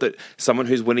have thought that someone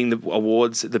who's winning the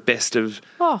awards, the best of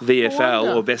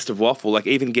VFL or best of Waffle, like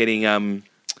even getting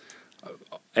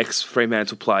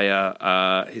ex-Fremantle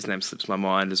player. His name slips my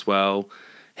mind as well.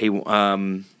 He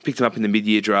picked him up in the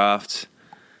mid-year draft.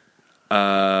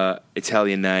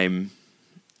 Italian name.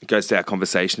 It goes to our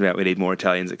conversation about we need more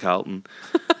Italians at Carlton.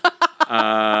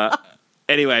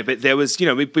 Anyway, but there was,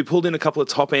 we pulled in a couple of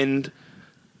top-end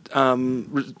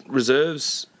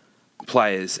reserves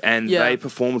players, and they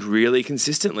performed really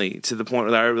consistently to the point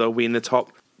where they'll be in the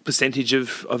top percentage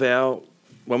of our...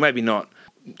 Well, maybe not.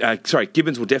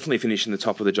 Gibbons will definitely finish in the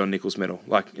top of the John Nichols medal,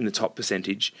 like in the top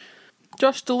percentage.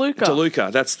 Josh DeLuca.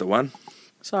 DeLuca, that's the one.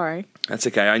 Sorry. That's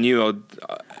okay. I knew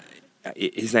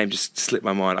his name just slipped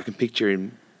my mind. I can picture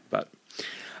him. But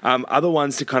other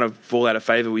ones to kind of fall out of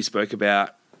favour we spoke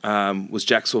about was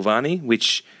Jack Silvani,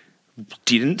 which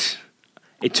didn't.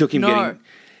 It took him getting...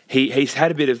 He's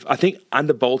had a bit of... I think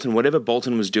under Bolton, whatever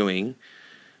Bolton was doing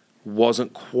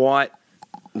wasn't quite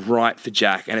right for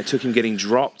Jack, and it took him getting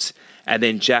dropped, and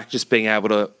then Jack just being able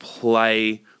to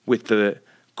play with the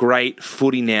great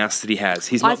footy nous that he has.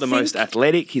 He's not the most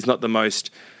athletic, he's not the most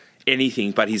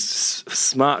anything, but he's a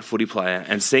smart footy player.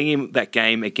 And seeing him that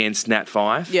game against Nat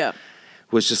 5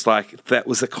 was just like, that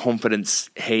was the confidence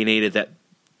he needed, that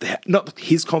not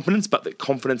his confidence, but the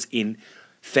confidence in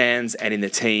fans and in the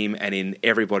team and in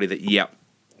everybody that,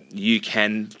 you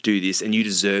can do this and you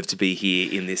deserve to be here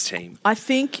in this team. I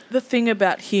think the thing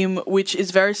about him, which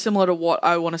is very similar to what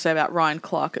I want to say about Ryan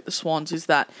Clark at the Swans, is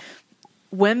that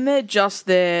when they're just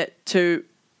there to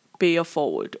be a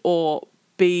forward or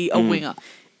be a winger,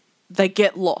 they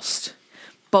get lost.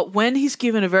 But when he's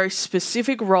given a very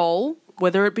specific role,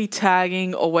 whether it be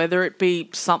tagging or whether it be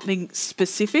something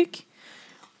specific,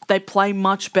 they play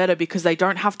much better because they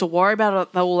don't have to worry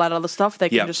about all that other stuff. They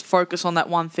can just focus on that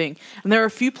one thing. And there are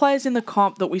a few players in the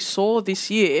comp that we saw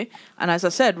this year, and as I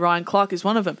said, Ryan Clark is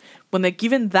one of them. When they're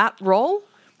given that role,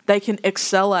 they can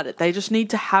excel at it. They just need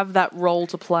to have that role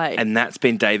to play. And that's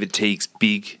been David Teague's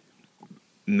big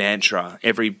mantra.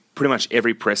 Pretty much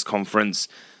every press conference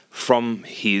from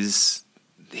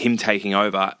him taking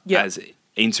over as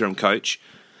interim coach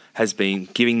has been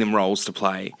giving them roles to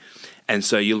play. And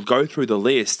so you'll go through the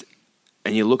list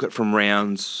and you look at from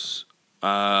rounds 9,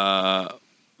 I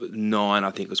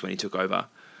think was when he took over.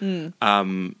 It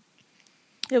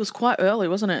was quite early,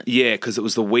 wasn't it? Yeah, because it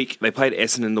was the week. They played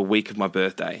Essendon the week of my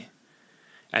birthday.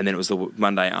 And then it was the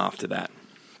Monday after that.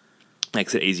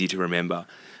 Makes it easy to remember.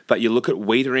 But you look at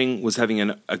Wiedering was having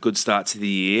a good start to the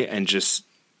year and just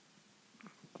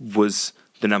was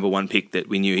the number one pick that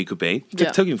we knew he could be.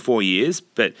 It took him 4 years,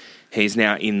 but he's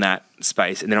now in that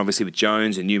space. And then obviously with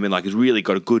Jones and Newman, he's really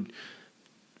got a good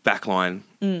backline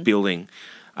building.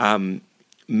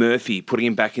 Murphy, putting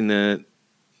him back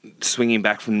swinging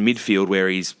back from midfield where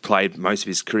he's played most of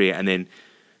his career and then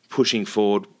pushing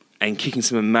forward and kicking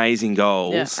some amazing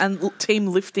goals. Yeah, and team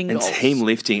lifting goals. And team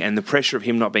lifting, and the pressure of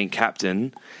him not being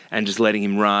captain and just letting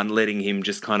him run, letting him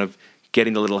just kind of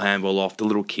getting the little handball off, the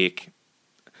little kick.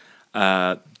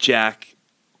 Jack,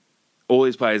 all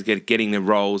these players getting the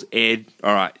roles. Ed,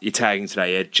 all right, you're tagging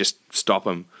today, Ed, just stop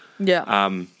him. Yeah.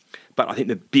 But I think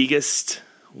the biggest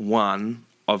one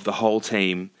of the whole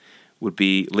team would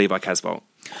be Levi Casbolt.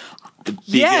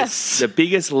 The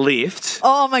biggest lift.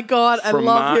 Oh my God, I love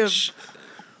March him.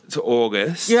 To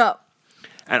August. Yeah.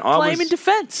 And Play him in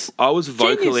defence. I was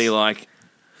vocally like,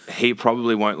 he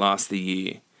probably won't last the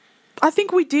year. I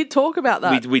think we did talk about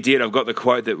that. We did. I've got the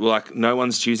quote that no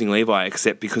one's choosing Levi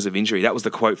except because of injury. That was the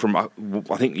quote from, I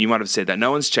think you might have said that.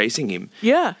 No one's chasing him.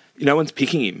 Yeah. No one's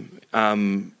picking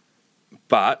him.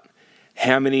 But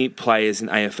how many players in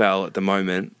AFL at the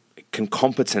moment can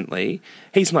competently,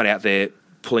 he's not out there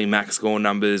pulling max score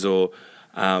numbers or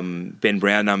Ben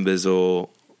Brown numbers or,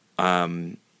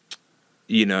 whatever,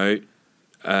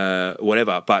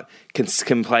 but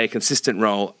can play a consistent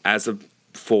role as a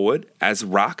forward, as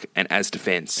ruck, and as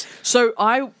defence. So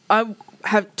I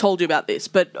have told you about this,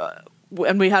 but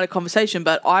and we had a conversation,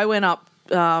 but I went up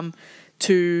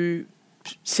to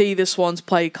see the Swans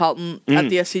play Carlton at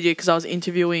the SCG because I was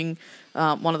interviewing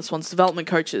one of the Swans development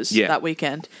coaches that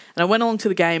weekend. And I went along to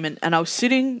the game and I was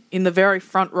sitting in the very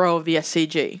front row of the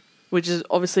SCG, which is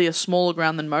obviously a smaller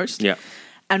ground than most. Yeah.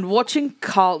 And watching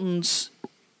Carlton's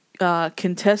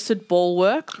contested ball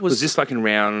work was this like in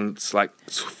rounds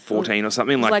 14 or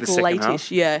something, like the second late-ish,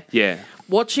 half? Yeah.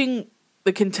 Watching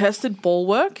the contested ball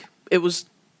work, it was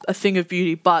a thing of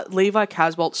beauty. But Levi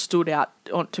Casbolt stood out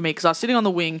to me because I was sitting on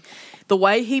the wing. The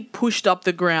way he pushed up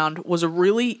the ground was a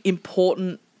really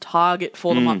important target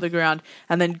for them up the ground,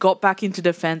 and then got back into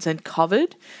defence and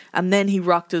covered, and then he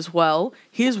rucked as well.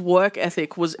 His work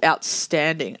ethic was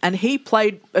outstanding, and he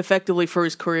played effectively for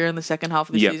his career in the second half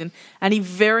of the season, and he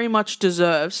very much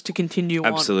deserves to continue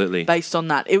on based on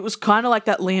that. It was kind of like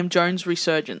that Liam Jones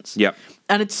resurgence. Yep.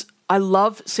 And I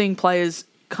love seeing players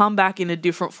come back in a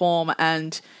different form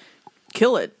and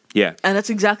kill it. Yeah. And that's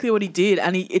exactly what he did.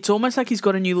 And it's almost like he's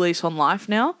got a new lease on life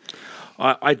now.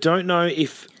 I don't know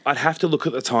if... I'd have to look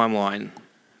at the timeline,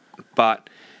 but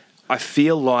I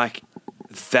feel like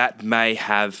that may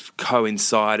have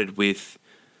coincided with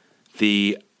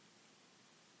the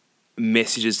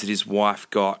messages that his wife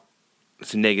got,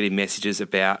 some negative messages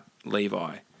about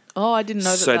Levi. Oh, I didn't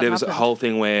know that. So there was happened. a whole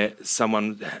thing where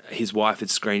his wife had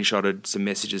screenshotted some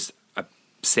messages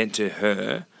sent to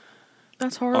her.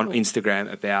 That's horrible. On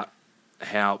Instagram about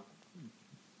how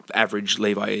average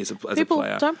Levi is as a player. People,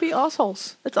 don't be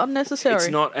assholes. It's unnecessary. It's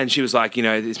not, and she was like,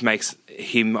 this makes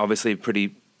him obviously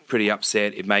pretty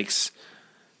upset. It makes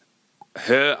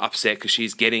her upset because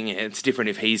she's getting it. It's different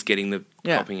if he's getting the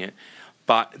copying it.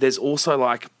 But there's also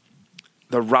like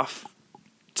the rough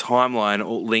timeline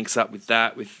all links up with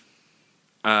that,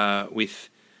 with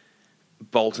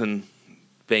Bolton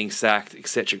being sacked,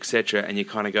 etc., and you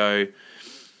kind of go,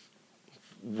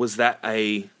 was that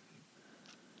a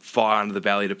fire under the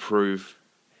belly to prove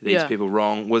these people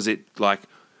wrong? Was it like,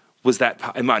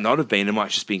 it might not have been, it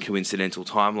might just been coincidental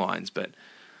timelines, but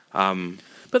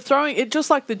throwing it, just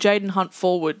like the Jaden Hunt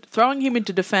forward, throwing him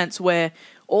into defence where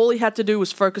all he had to do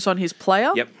was focus on his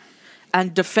player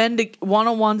and defend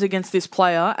one-on-ones against this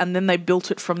player, and then they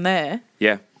built it from there.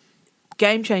 Yeah.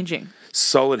 Game-changing.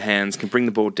 Solid hands, can bring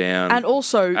the ball down. And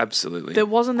also, absolutely, there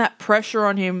wasn't that pressure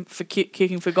on him for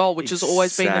kicking for goal, which has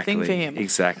always been the thing for him.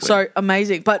 Exactly. So,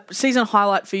 amazing. But season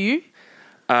highlight for you?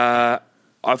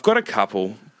 I've got a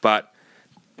couple, but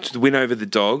to win over the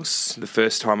Dogs, the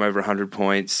first time over 100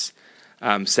 points,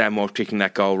 Sam Moore kicking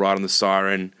that goal right on the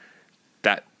siren,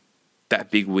 that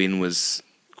big win was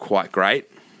quite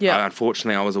great. Yeah.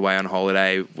 Unfortunately, I was away on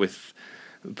holiday with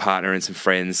a partner and some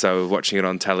friends, so watching it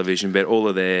on television. But all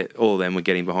of them were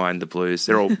getting behind the Blues.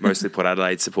 They're all mostly Port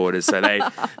Adelaide supporters, so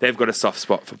they've got a soft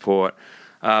spot for Port.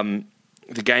 The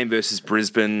game versus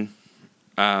Brisbane,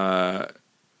 again,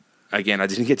 I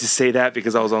didn't get to see that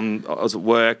because I was at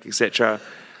work, etc.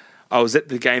 I was at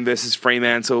the game versus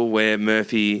Fremantle where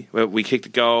we kicked a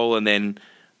goal, and then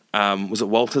was it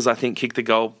Walters, I think, kicked the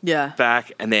goal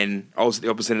back, and then I was at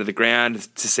the opposite end of the ground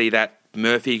to see that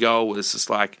Murphy goal was just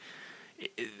like,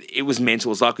 it was mental.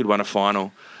 It was like we'd won a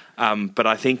final. But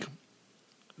I think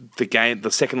the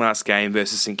second last game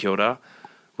versus St Kilda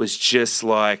was just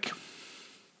like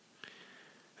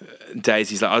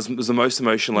Daisy's. Like, it was the most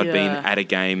emotional I'd been at a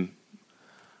game.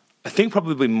 I think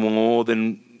probably more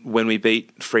than when we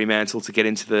beat Fremantle to get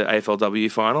into the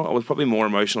AFLW final. I was probably more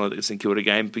emotional at the St Kilda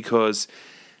game because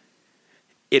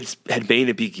it had been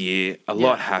a big year. A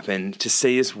lot happened. To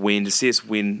see us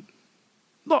win,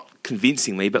 not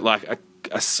convincingly, but like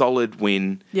a solid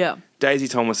win. Yeah. Daisy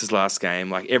Thomas's last game,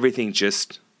 like everything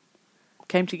just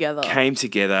came together.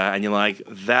 And you're like,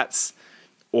 that's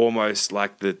almost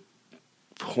like the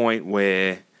point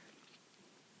where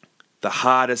the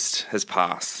hardest has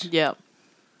passed. Yeah.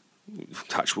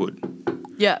 Touch wood.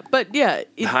 Yeah, but yeah.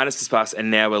 The hardest has passed,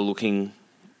 and now we're looking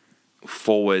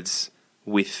forwards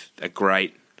with a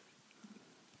great,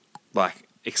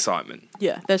 excitement.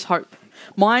 Yeah, there's hope.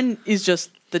 Mine is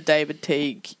just the David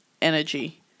Teague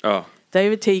energy. Oh.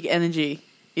 David Teague energy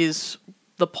is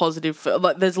the positive.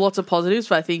 There's lots of positives,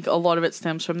 but I think a lot of it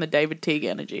stems from the David Teague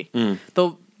energy. Mm.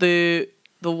 The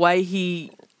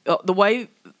way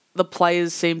the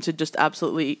players seem to just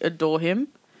absolutely adore him.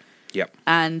 Yep.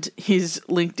 And his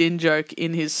LinkedIn joke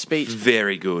in his speech.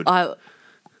 Very good.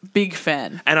 Big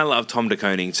fan. And I love Tom de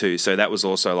Koning too, so that was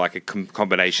also like a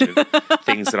combination of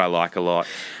things that I like a lot.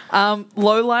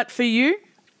 Low light for you?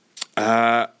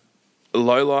 Low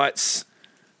lights,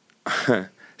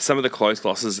 some of the close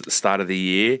losses at the start of the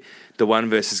year. The one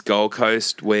versus Gold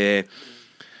Coast where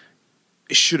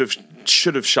should have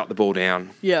shut the ball down.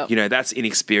 Yeah. That's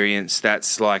inexperience.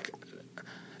 That's like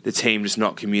the team just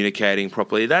not communicating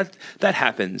properly. That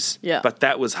happens. Yeah. But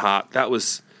that was hard. That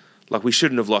was like we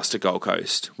shouldn't have lost to Gold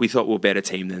Coast. We thought we were a better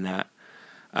team than that.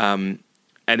 And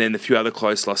then the few other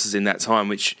close losses in that time,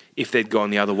 which if they'd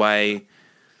gone the other way,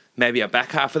 maybe our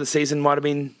back half of the season might have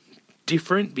been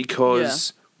different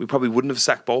because we probably wouldn't have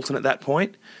sacked Bolton at that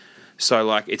point. So,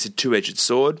 it's a two-edged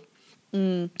sword.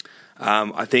 Mm.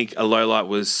 I think a low light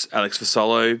was Alex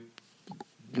Fasolo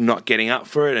not getting up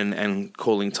for it and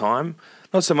calling time.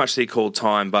 Not so much that he called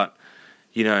time, but,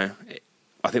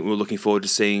 I think we were looking forward to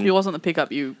seeing. He wasn't the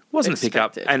pickup you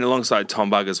expected. And alongside Tom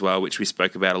Bug as well, which we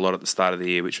spoke about a lot at the start of the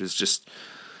year, which was just.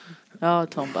 Oh,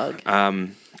 Tom Bug.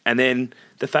 And then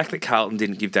the fact that Carlton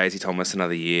didn't give Daisy Thomas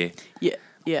another year.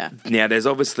 Yeah. Now, there's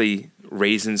obviously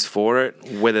reasons for it,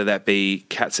 whether that be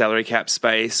salary cap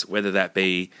space, whether that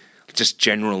be just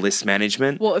general list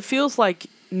management. Well, it feels like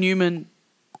Newman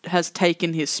has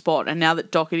taken his spot, and now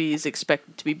that Doherty is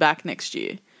expected to be back next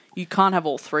year, you can't have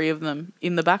all three of them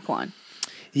in the back line.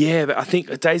 Yeah, but I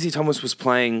think Daisy Thomas was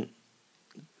playing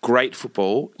great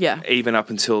football. Yeah. Even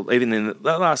in the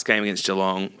last game against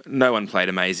Geelong, no one played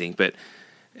amazing, but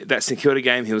that St Kilda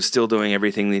game, he was still doing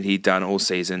everything that he'd done all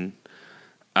season.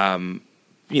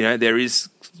 There is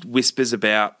whispers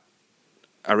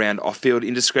around off-field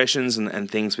indiscretions and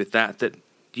things with that,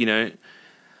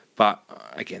 but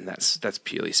again, that's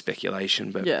purely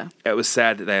speculation. But It was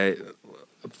sad that they,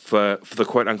 for the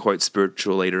quote-unquote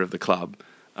spiritual leader of the club,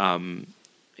 to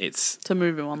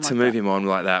move him on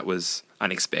like that was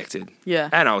unexpected. Yeah.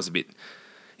 And I was a bit,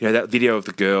 that video of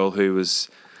the girl who was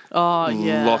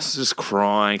lost, just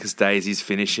crying because Daisy's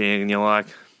finishing, and you're like,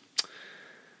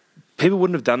 people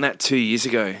wouldn't have done that 2 years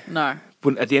ago. No.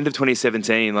 At the end of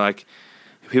 2017,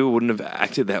 people wouldn't have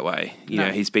acted that way.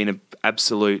 He's been an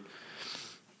absolute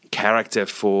character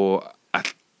for a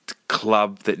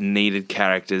club that needed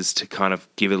characters to kind of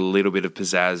give it a little bit of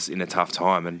pizzazz in a tough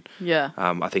time. And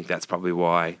I think that's probably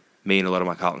why me and a lot of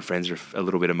my Carlton friends are a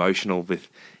little bit emotional with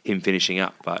him finishing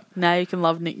up. But now you can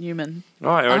love Nick Newman. Oh,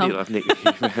 I already love Nick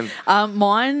Newman.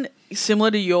 Mine, similar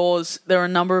to yours, there are a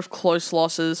number of close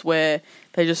losses where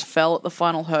they just fell at the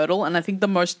final hurdle. And I think the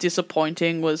most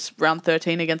disappointing was round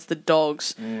 13 against the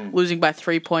Dogs, losing by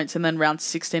 3 points, and then round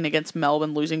 16 against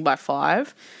Melbourne, losing by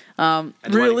 5. And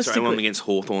one against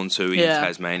Hawthorn too in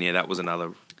Tasmania. That was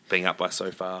another being up by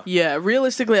so far. Yeah,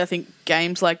 realistically, I think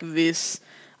games like this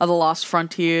are the last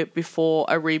frontier before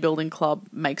a rebuilding club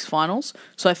makes finals.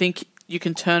 So I think you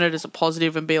can turn it as a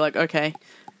positive and be like, okay,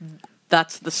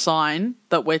 that's the sign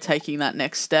that we're taking that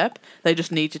next step. They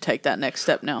just need to take that next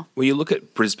step now. Well, you look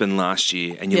at Brisbane last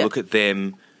year and you look at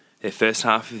them, their first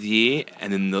half of the year,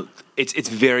 and then it's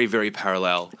very, very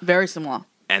parallel. Very similar.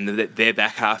 And their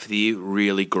back half of the year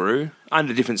really grew,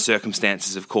 under different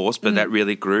circumstances, of course, but that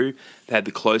really grew. They had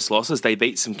the close losses. They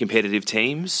beat some competitive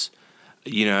teams,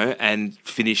 and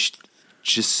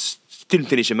didn't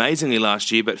finish amazingly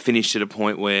last year, but finished at a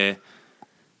point where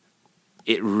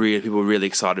people were really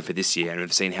excited for this year, and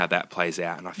we've seen how that plays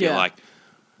out. And I feel like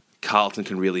Carlton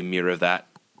can really mirror that,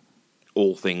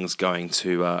 all things going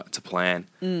to plan.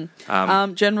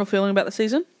 General feeling about the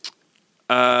season?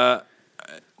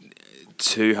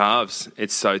 Two halves.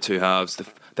 It's so two halves.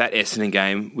 That Essendon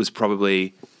game was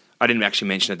probably, I didn't actually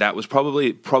mention it, that was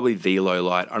probably the low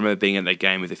light. I remember being at that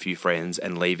game with a few friends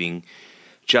and leaving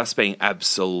just being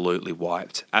absolutely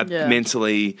wiped.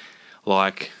 Mentally,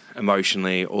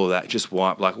 emotionally, all that, just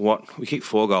wiped. We kicked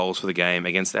 4 goals for the game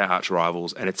against our arch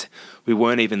rivals, and we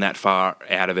weren't even that far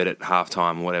out of it at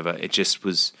halftime or whatever. It just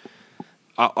was.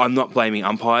 I'm not blaming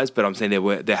umpires, but I'm saying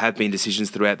there have been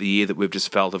decisions throughout the year that we've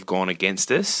just felt have gone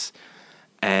against us.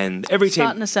 And every team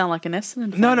starting to sound like an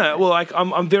Essendon fan. No. Well,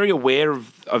 I'm very aware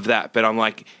of that, but I'm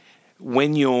like,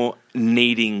 when you're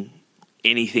needing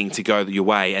anything to go your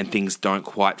way and things don't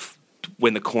quite,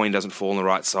 when the coin doesn't fall on the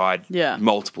right side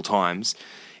multiple times,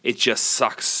 it just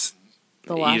sucks.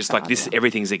 You're just like, this.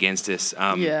 Everything's against us.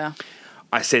 I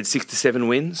said 6 to 7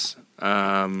 wins. You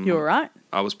were right.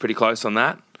 I was pretty close on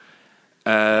that.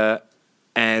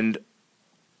 And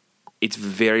it's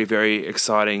very, very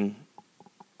exciting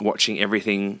watching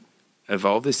everything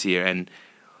evolve this year. And,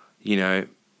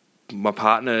 my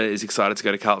partner is excited to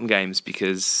go to Carlton games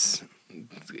because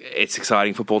it's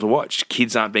exciting football to watch.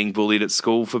 Kids aren't being bullied at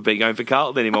school for going for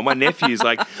Carlton anymore. My nephew's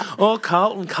like, oh,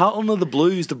 Carlton are the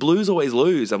Blues. The Blues always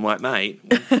lose. I'm like, mate,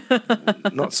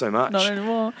 not so much. Not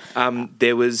anymore.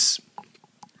 There was...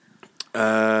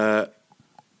 I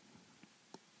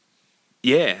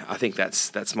think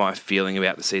that's my feeling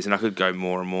about the season. I could go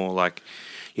more and more.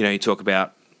 You talk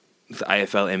about the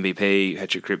AFL MVP,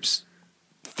 Patrick Cripps,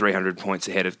 300 points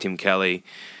ahead of Tim Kelly.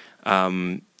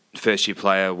 First-year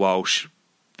player, Walsh,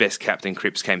 best captain,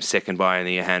 Cripps came second by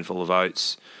only a handful of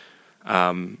votes.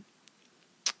 Didn't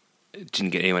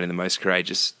get anyone in the most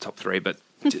courageous top 3, but...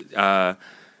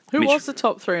 Who was the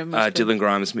top 3? Dylan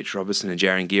Grimes, Mitch Robinson and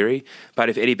Jaren Geary. But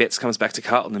if Eddie Betts comes back to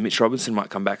Carlton, then Mitch Robinson might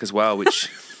come back as well, which...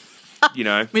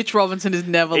 Mitch Robinson is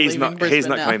never leaving Brisbane. He's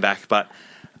not coming back. But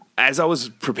as I was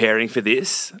preparing for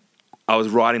this, I was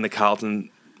writing the Carlton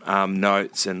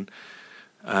notes, and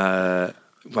my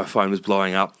phone was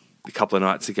blowing up a couple of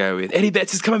nights ago with Eddie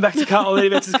Betts is coming back to Carlton. Eddie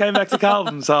Betts is coming back to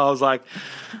Carlton. So I was like,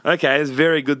 okay, it's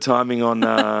very good timing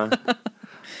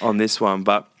on this one.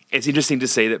 But it's interesting to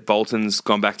see that Bolton's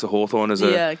gone back to Hawthorn as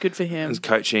good for him. As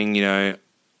coaching. You know,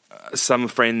 some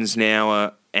friends now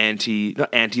are not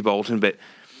anti-Bolton, but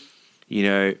you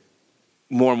know,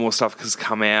 more and more stuff has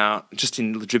come out just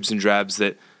in the dribs and drabs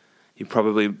that you're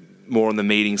probably more on the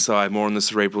meeting side, more on the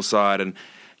cerebral side, and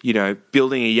you know,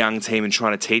 building a young team and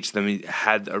trying to teach them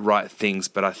had the right things,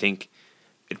 but I think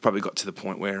it probably got to the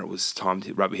point where it was time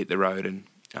to rubber hit the road. And,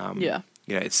 you know,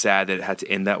 it's sad that it had to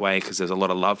end that way because there's a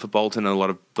lot of love for Bolton and a lot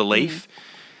of belief.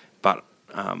 But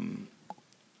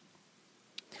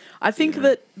I think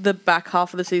that the back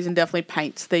half of the season definitely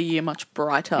paints the year much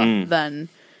brighter than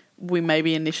we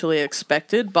maybe initially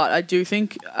expected. But I do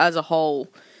think as a whole,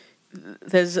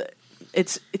 it's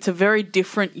a very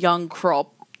different young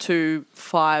crop to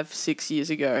 5-6 years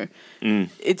ago.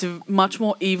 It's much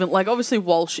more even. Like, obviously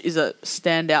Walsh is a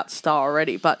standout star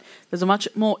already, but there's a much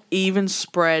more even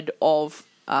spread of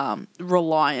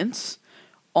reliance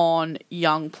on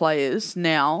young players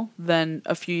now than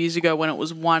a few years ago when it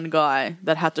was one guy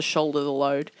that had to shoulder the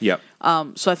load. Yep.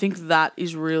 So I think that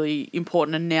is really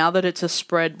important. And now that it's a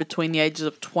spread between the ages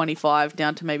of 25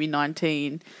 down to maybe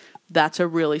 19, that's a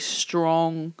really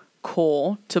strong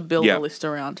core to build a list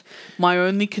around. My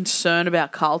only concern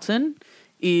about Carlton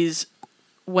is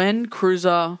when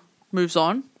Cruiser moves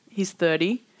on, he's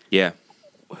 30. Yeah.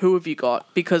 Who have you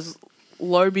got? Because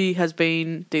Lobie has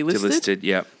been delisted.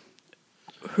 Yeah.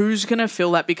 Who's going to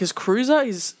fill that? Because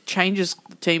Cruiser changes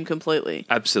the team completely.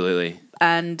 Absolutely.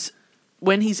 And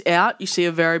when he's out, you see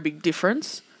a very big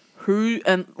difference.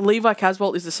 And Levi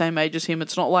Casbolt is the same age as him.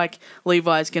 It's not like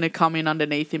Levi is going to come in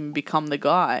underneath him and become the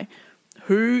guy.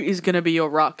 Who is going to be your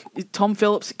ruck? Tom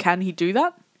Phillips, can he do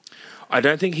that? I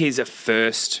don't think he's a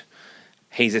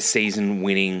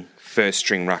season-winning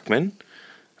first-string ruckman.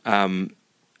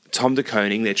 Tom De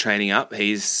Koning, they're training up.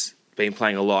 He's been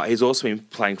playing a lot. He's also been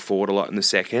playing forward a lot in the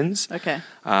seconds. Okay.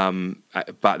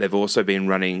 But they've also been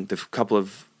running the couple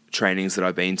of trainings that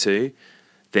I've been to.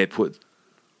 They're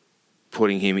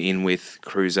putting him in with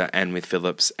Cruiser and with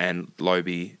Phillips and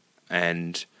Lobie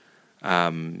and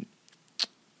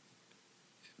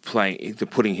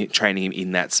training him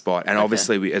in that spot. And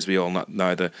obviously, as we all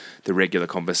know, the regular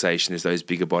conversation is those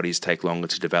bigger bodies take longer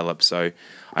to develop. So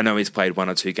I know he's played 1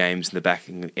 or 2 games in the back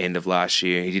end of last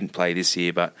year. He didn't play this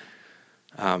year, but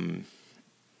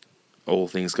all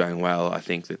things going well, I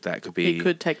think that could be... He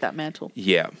could take that mantle.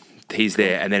 Yeah, he's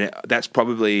there. And then that's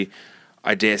probably,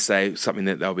 I dare say, something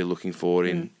that they'll be looking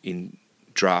forward in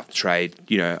draft trade.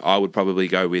 You know, I would probably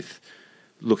go with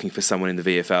looking for someone in the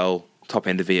VFL, top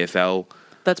end of VFL.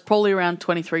 That's probably around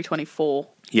 23, 24.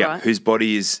 Yeah, right? Whose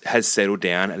body has settled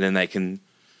down, and then they can,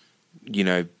 you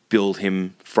know, build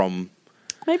him from...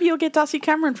 Maybe you'll get Darcy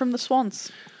Cameron from the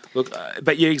Swans. Look,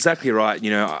 but you're exactly right.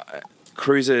 You know,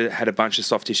 Cruiser had a bunch of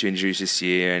soft tissue injuries this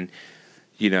year, and,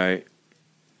 you know...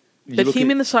 But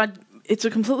him in the side, it's a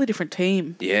completely different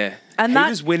team. Yeah. And he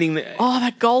was winning the... Oh,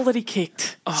 that goal that he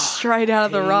kicked straight out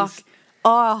of the ruck.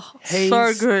 Oh,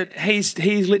 so good. He's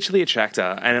literally a tractor.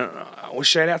 And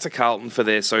shout out to Carlton for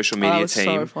their social media team.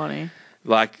 So funny.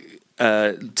 Like,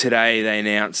 today they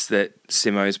announced that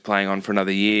Simo's playing on for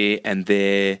another year, and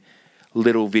their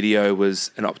little video was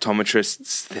an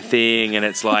optometrist's thing, and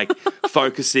it's like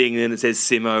focusing, and it says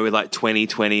Simo with like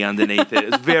 2020 underneath it.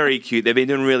 It's very cute. They've been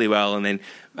doing really well. And then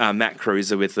Matt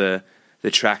Cruiser with the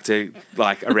tractor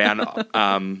like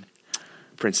around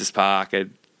Princess Park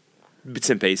and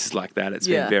bits and pieces like that. It's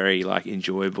been very like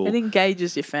enjoyable. It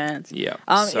engages your fans. Yeah.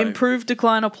 Improved,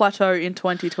 decline, or plateau in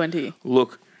 2020?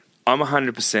 Look, I'm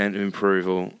 100%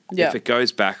 approval. Yeah. If it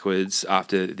goes backwards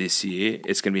after this year,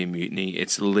 it's going to be a mutiny.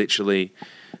 It's literally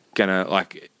going to,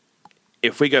 like,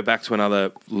 if we go back to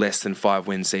another less than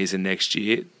 5-win season next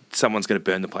year, someone's going to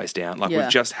burn the place down. Like, we've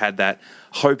just had that.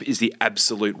 Hope is the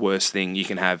absolute worst thing you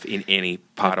can have in any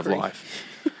part of life.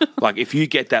 Like, if you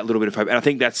get that little bit of hope, and I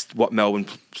think that's what Melbourne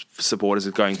supporters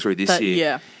are going through this year.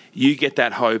 Yeah. You get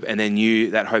that hope, and then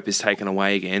that hope is taken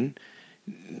away again.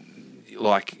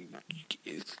 Like,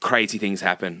 crazy things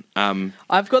happen.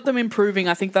 I've got them improving.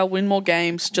 I think they'll win more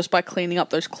games just by cleaning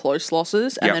up those close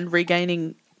losses and then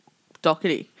regaining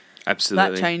Doherty.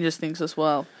 Absolutely. That changes things as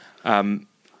well.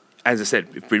 As I said,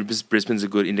 if Brisbane's a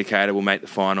good indicator, we'll make the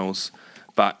finals.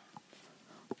 But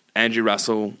Andrew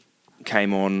Russell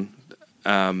came on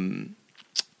in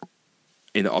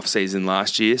the off-season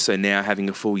last year, so now having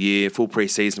a full year, full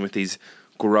pre-season with these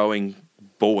growing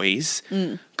boys.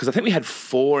 Because I think we had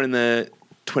 4 in the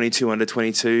 22 under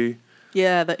 22.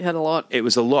 Yeah, that had a lot. It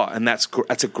was a lot, and that's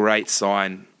a great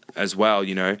sign. as well.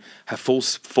 You know, have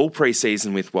full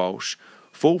pre-season with Walsh,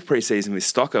 full pre-season with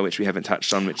Stocker, which we haven't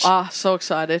touched on. Which so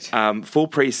excited. Full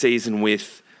pre-season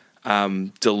with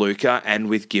DeLuca and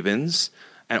with Gibbons,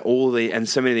 and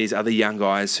so many of these other young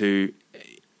guys who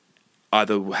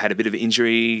either had a bit of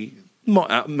injury.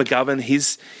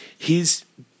 McGovern,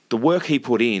 the work he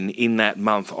put in that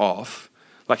month off,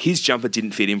 like his jumper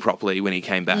didn't fit in properly when he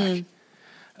came back.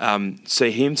 So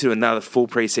him to another full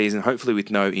pre-season, hopefully with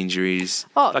no injuries.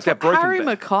 Like that Harry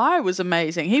Mackay was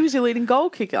amazing. He was your leading goal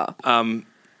kicker.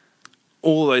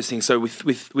 All those things. So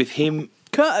with him,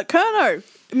 Curnow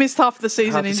missed half the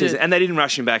season injured. And they didn't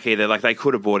rush him back either. Like they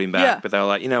could have brought him back, but they were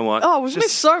like, you know what? We've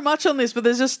missed so much on this, but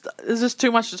there's just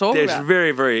too much to talk about. It's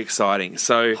very, very exciting.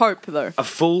 So hope though.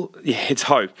 It's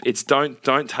hope. It's don't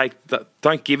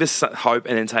give us hope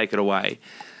and then take it away.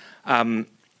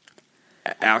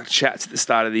 Our chats at the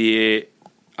start of the year,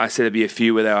 I said there'd be a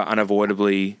few where they were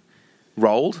unavoidably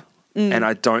rolled, and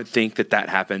I don't think that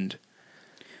happened.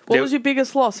 What was your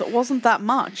biggest loss? It wasn't that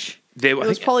much. It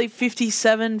was probably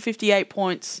 57, 58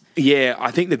 points. Yeah, I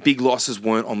think the big losses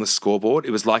weren't on the scoreboard.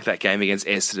 It was like that game against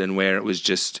Essendon where it was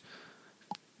just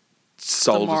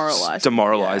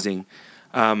demoralising.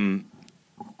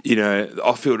 You know, the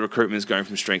off-field recruitment is going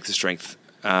from strength to strength.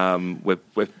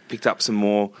 We've picked up some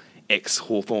more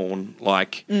ex-Hawthorn,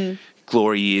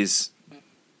 glory years.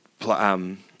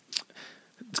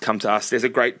 It's come to us. There's a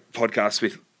great podcast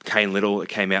with Kane Little that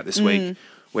came out this week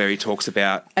where he talks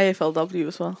about AFLW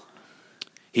as well.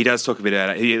 He does talk a bit about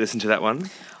it. Have you listened to that one?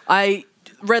 I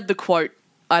read the quote.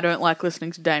 I don't like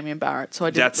listening to Damien Barrett, so I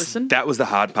didn't listen. That was the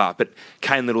hard part. But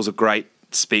Kane Little's a great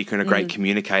speaker and a great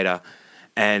communicator,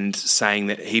 and saying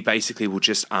that he basically will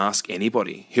just ask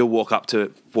anybody. He'll walk up.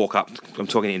 I'm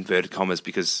talking in inverted commas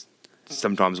because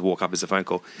sometimes walk up is a phone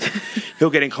call. He'll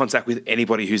get in contact with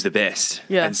anybody who's the best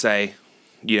and say,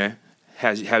 you know,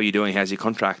 how are you doing? How's your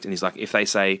contract? And he's like, if they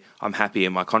say, I'm happy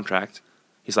in my contract,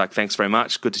 he's like, thanks very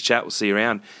much. Good to chat. We'll see you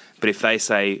around. But if they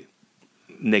say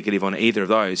negative on either of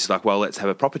those, he's like, well, let's have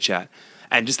a proper chat.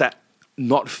 And just that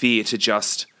not fear to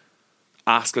just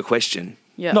ask a question,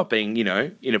 not being, you know,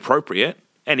 inappropriate.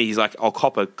 And he's like, I'll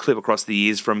cop a clip across the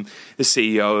ears from the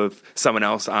CEO of someone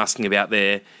else asking about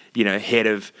their, you know, head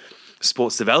of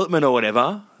sports development or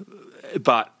whatever.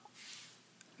 But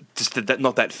just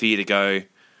not that fear to go,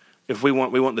 if we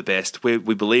want the best, we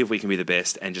believe we can be the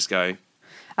best, and just go.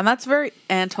 And that's very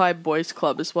anti-boys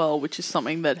club as well, which is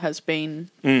something that has been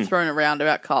thrown around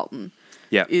about Carlton.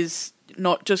 Yeah. Is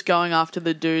not just going after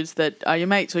the dudes that are your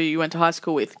mates or you went to high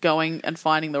school with, going and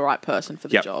finding the right person for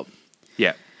the job.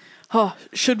 Yeah. Oh,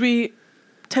 should we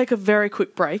take a very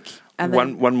quick break? And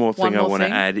one more thing I want to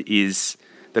add is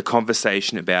the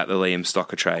conversation about the Liam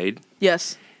Stocker trade.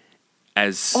 Yes.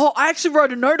 I actually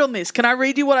wrote a note on this. Can I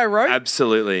read you what I wrote?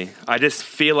 Absolutely. I just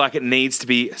feel like it needs to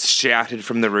be shouted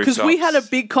from the rooftops. Because we had a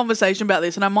big conversation about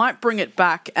this, and I might bring it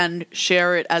back and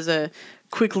share it as a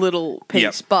quick little piece.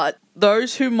 Yep. But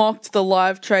those who mocked the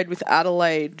live trade with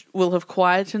Adelaide will have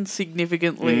quietened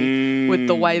significantly with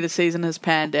the way the season has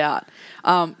panned out.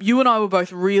 You and I were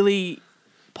both really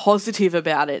positive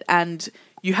about it, and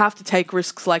you have to take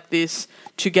risks like this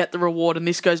to get the reward, and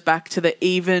this goes back to the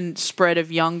even spread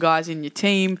of young guys in your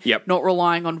team, not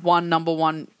relying on one number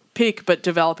one pick, but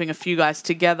developing a few guys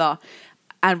together.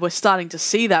 And we're starting to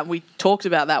see that. We talked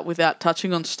about that without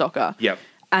touching on Stocker. Yep.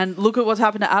 And look at what's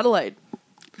happened to Adelaide.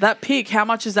 That pick, how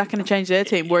much is that going to change their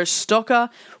team? Whereas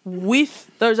Stocker, with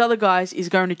those other guys, is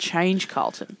going to change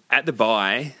Carlton. At the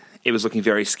bye, it was looking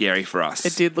very scary for us.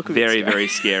 It did look a very, bit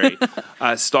scary. very scary.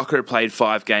 Stocker had played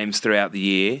 5 games throughout the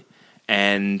year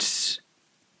and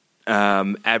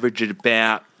averaged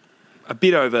about a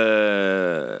bit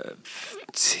over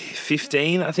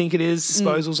 15, I think it is,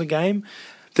 disposals a game.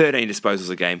 13 disposals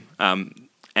a game.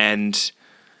 And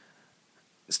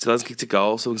still hasn't kicked a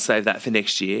goal, so we'll save that for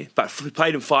next year. But we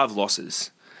played in 5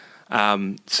 losses.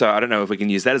 So I don't know if we can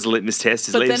use that as a litmus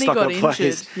test. But then he got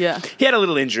injured. Yeah. He had a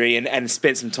little injury and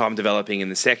spent some time developing in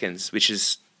the seconds, which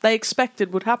is... They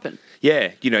expected would happen.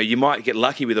 Yeah. You know, you might get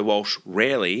lucky with a Walsh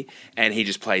rarely, and he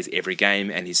just plays every game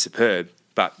and he's superb.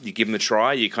 But you give him a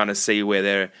try, you kind of see where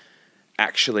they're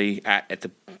actually at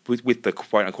the with the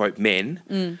quote-unquote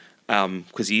men,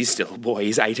 because he is still a boy.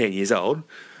 He's 18 years old.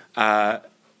 And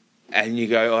you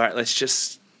go, all right, let's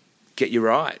just get you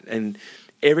right. And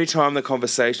every time the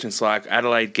conversation, it's like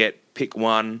Adelaide get pick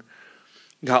 1,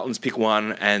 Carlton's pick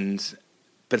 1,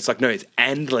 but it's like, no, it's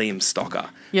and Liam Stocker.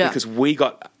 Yeah. Because we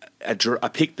got a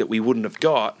pick that we wouldn't have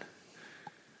got,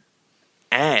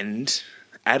 and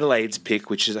Adelaide's pick,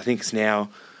 which is, I think, is now...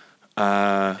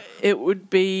 it would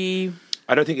be...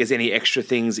 I don't think there's any extra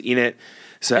things in it.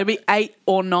 So It'll be 8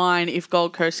 or 9 if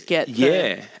Gold Coast get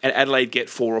and Adelaide get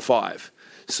 4 or 5.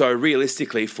 So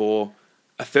realistically, for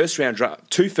two first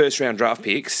round draft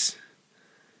picks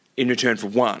in return for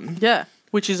 1. Yeah,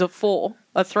 which is a 3.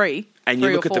 And you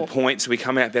look at the points, we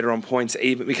come out better on points.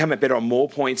 Even we come out better on more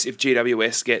points if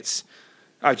GWS gets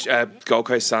Gold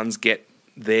Coast Suns get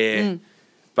their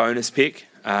bonus pick.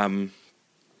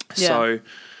 So,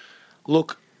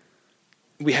 look,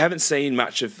 we haven't seen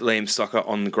much of Liam Stocker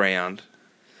on the ground,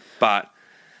 but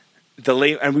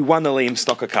and we won the Liam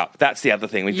Stocker Cup. That's the other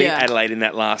thing. We beat Adelaide in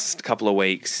that last couple of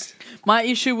weeks. My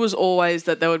issue was always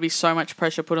that there would be so much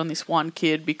pressure put on this one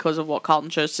kid because of what Carlton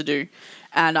chose to do.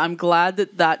 And I'm glad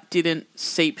that didn't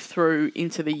seep through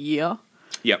into the year.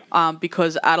 Yep.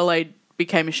 Because Adelaide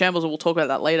became a shambles, and we'll talk about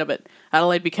that later, but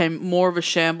Adelaide became more of a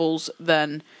shambles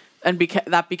that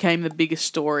became the biggest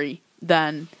story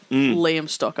than Liam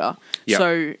Stocker. Yep.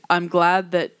 So I'm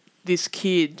glad that this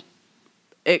kid,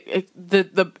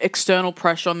 the external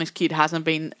pressure on this kid hasn't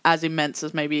been as immense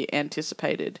as maybe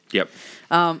anticipated. Yep.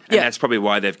 And that's probably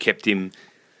why they've kept him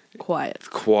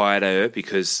quieter,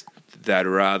 because they'd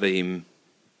rather him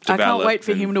develop. I can't wait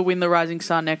for him to win the Rising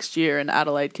Star next year and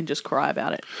Adelaide can just cry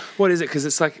about it. What is it? Because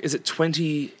it's like, is it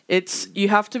 20? You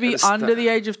have to be under the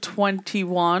age of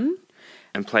 21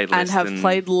 and played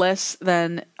less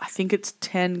than, I think it's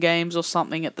 10 games or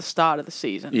something at the start of the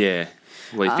season. Yeah.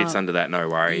 Well, he fits under that, no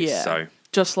worries. Yeah. So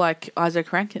just like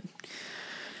Isaac Rankin.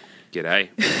 G'day.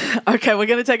 Okay, we're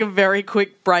going to take a very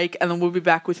quick break and then we'll be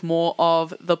back with more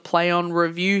of the Play On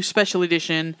Review Special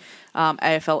Edition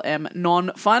AFLM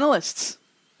non-finalists.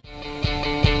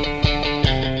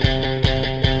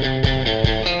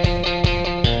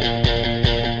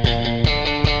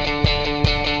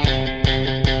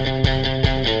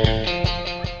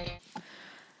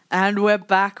 And we're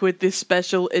back with this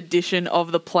special edition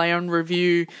of the Play On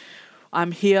Review.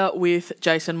 I'm here with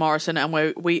Jason Morrison and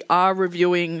we are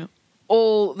reviewing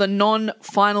all the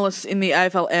non-finalists in the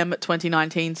AFLM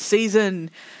 2019 season.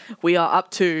 We are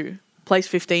up to place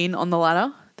 15 on the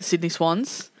ladder, the Sydney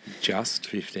Swans. Just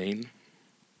 15.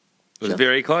 It was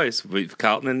very close.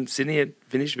 Carlton and Sydney had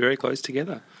finished very close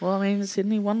together. Well, I mean,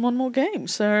 Sydney won one more game.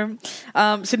 So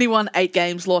Sydney won 8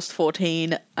 games, lost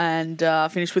 14, and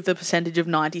finished with a percentage of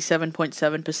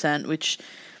 97.7%, which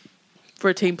for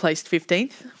a team placed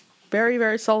 15th, very,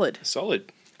 very solid.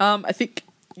 Solid. I think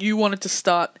you wanted to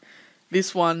start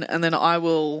this one, and then I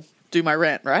will do my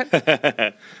rant,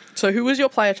 right? So who was your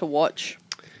player to watch?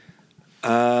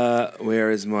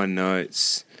 Where is my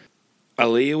notes?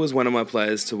 Aaliyah was one of my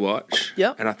players to watch.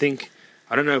 Yep. And I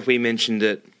don't know if we mentioned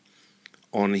it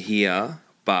on here,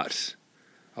 but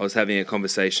I was having a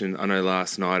conversation, I know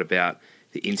last night, about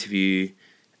the interview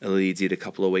Aaliyah did a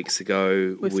couple of weeks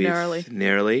ago with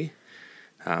Nerily.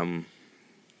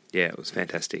 Yeah, it was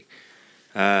fantastic.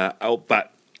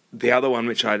 But the other one,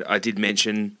 which I did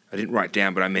mention, I didn't write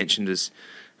down, but I mentioned, is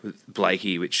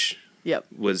Blakey, which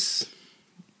was,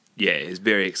 is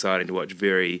very exciting to watch.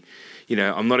 Very,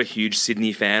 I'm not a huge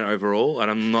Sydney fan overall, and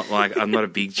I'm not a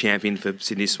big champion for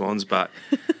Sydney Swans, but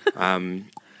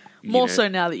more so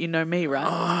now that you know me,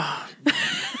 right?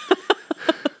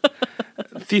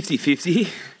 50-50.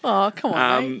 Oh, come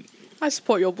on, mate. I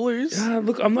support your Blues.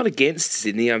 Look, I'm not against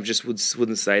Sydney. I just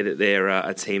wouldn't say that they're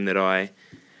a team that I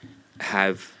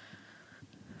have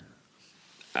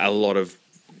a lot of.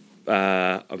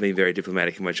 I've been very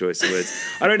diplomatic in my choice of words.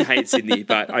 I don't hate Sydney,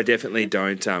 but I definitely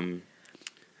don't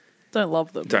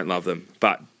love them. Don't love them.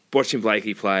 But watching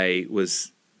Blakey play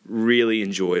was really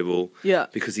enjoyable. Yeah.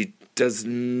 Because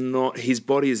his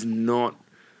body is not.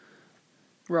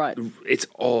 Right. It's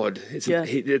odd.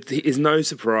 It's no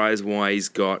surprise why he's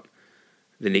got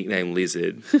the nickname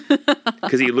Lizard.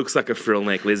 Because he looks like a frill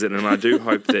neck lizard. And I do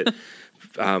hope that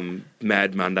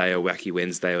Mad Monday or Wacky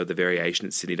Wednesday or the variation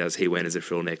that Sydney does, he went as a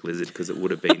frill neck lizard, because it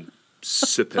would have been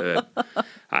superb.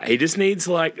 He just needs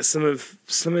some of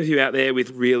you out there with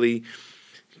really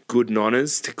good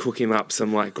nonners to cook him up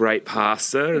some great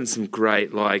pasta and some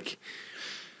great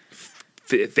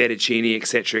fettuccine,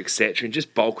 etc., and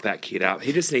just bulk that kid up.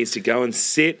 He just needs to go and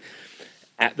sit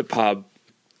at the pub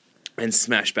and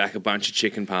smash back a bunch of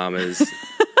chicken parmas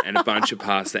and a bunch of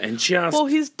pasta and just... Well,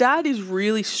 his dad is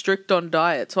really strict on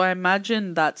diet, so I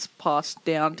imagine that's passed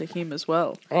down to him as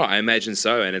well. Oh, I imagine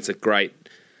so, and it's a great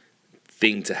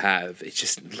thing to have. He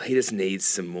just needs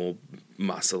some more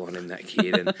muscle on him, that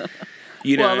kid. And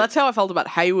well, that's how I felt about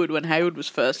Hayward when Hayward was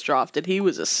first drafted. He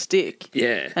was a stick.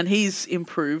 Yeah. And he's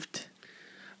improved.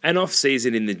 An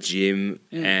off-season in the gym,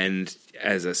 and,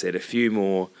 as I said, a few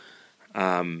more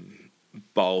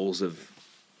bowls of,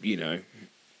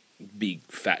 big,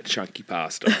 fat, chunky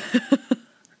pasta.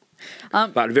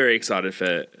 But very excited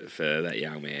for that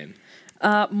young man.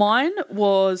 Mine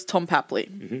was Tom Papley.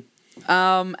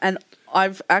 Mm-hmm. And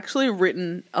I've actually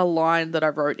written a line that I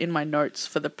wrote in my notes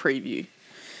for the preview.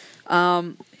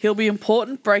 He'll be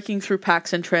important breaking through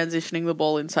packs and transitioning the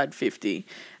ball inside 50.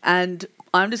 And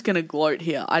I'm just going to gloat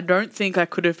here. I don't think I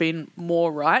could have been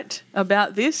more right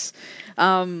about this.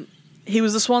 He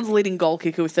was the Swans' leading goal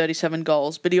kicker with 37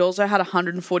 goals, but he also had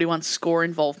 141 score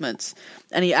involvements,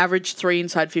 and he averaged 3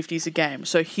 inside 50s a game.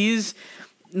 So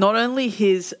not only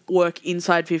his work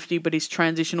inside 50, but his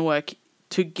transition work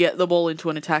to get the ball into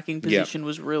an attacking position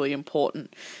was really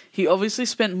important. He obviously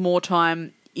spent more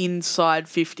time inside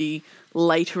 50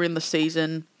 later in the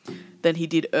season than he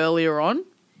did earlier on.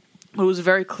 It was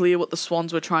very clear what the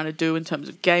Swans were trying to do in terms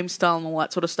of game style and all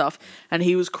that sort of stuff, and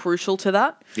he was crucial to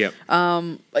that. Yep.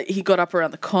 He got up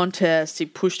around the contest. He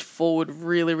pushed forward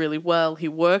really, really well. He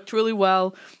worked really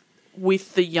well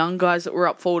with the young guys that were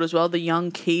up forward as well, the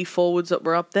young key forwards that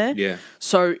were up there. Yeah.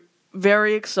 So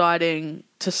very exciting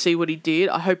to see what he did.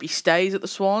 I hope he stays at the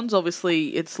Swans.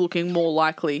 Obviously, it's looking more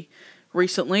likely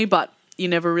recently, but you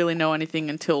never really know anything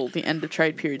until the end of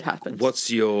trade period happens. What's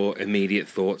your immediate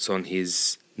thoughts on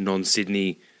his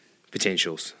non-Sydney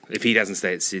potentials? If he doesn't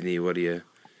stay at Sydney, what do you...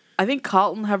 I think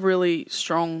Carlton have really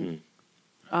strong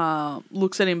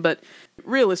looks at him, but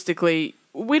realistically,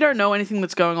 we don't know anything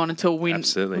that's going on until we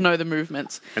know the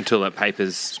movements. Until that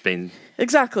paper's been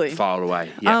exactly filed away.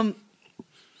 Yep.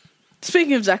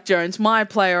 Speaking of Zach Jones, my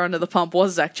player under the pump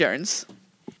was Zach Jones.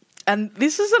 And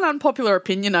this is an unpopular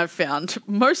opinion I've found,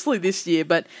 mostly this year,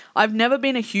 but I've never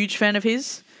been a huge fan of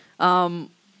his.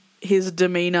 His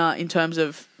demeanour in terms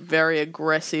of very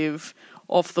aggressive,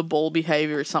 off-the-ball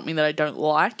behaviour is something that I don't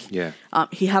like. Yeah.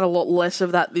 He had a lot less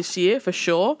of that this year, for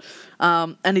sure.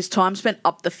 And his time spent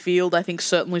up the field, I think,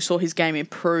 certainly saw his game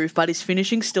improve, but his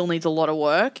finishing still needs a lot of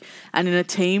work. And in a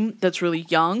team that's really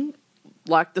young,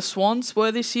 like the Swans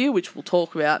were this year, which we'll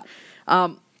talk about,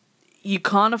 you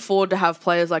can't afford to have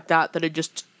players like that are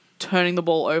just turning the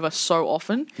ball over so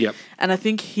often. Yep. And I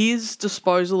think his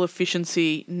disposal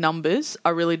efficiency numbers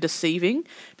are really deceiving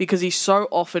because he so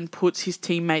often puts his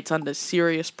teammates under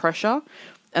serious pressure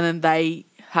and then they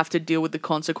have to deal with the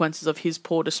consequences of his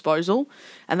poor disposal.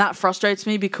 And that frustrates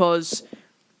me because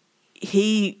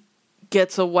he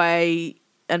gets away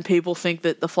and people think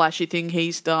that the flashy thing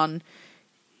he's done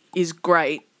is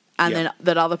great and then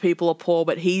that other people are poor,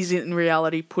 but he's in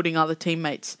reality putting other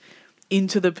teammates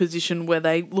into the position where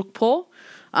they look poor.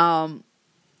 I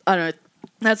don't know.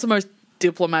 That's the most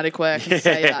diplomatic way I can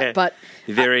say that. But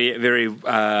very,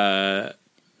 played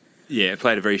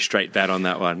a very straight bat on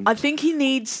that one. I think he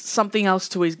needs something else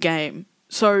to his game.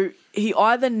 So he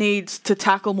either needs to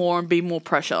tackle more and be more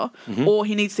pressure, or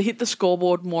he needs to hit the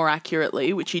scoreboard more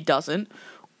accurately, which he doesn't,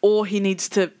 or he needs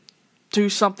to do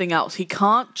something else. He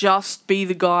can't just be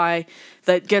the guy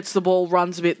that gets the ball,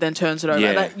 runs a bit, then turns it over.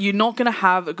 Yeah. You're not going to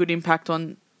have a good impact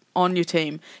on your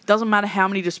team. It doesn't matter how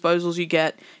many disposals you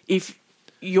get. If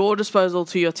your disposal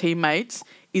to your teammates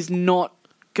is not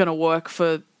going to work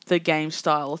for the game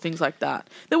style or things like that.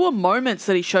 There were moments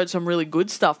that he showed some really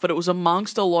good stuff, but it was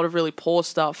amongst a lot of really poor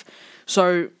stuff.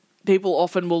 So people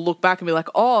often will look back and be like,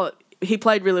 oh, he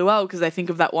played really well because they think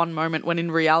of that one moment when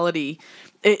in reality...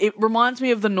 It reminds me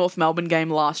of the North Melbourne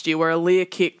game last year where Aaliyah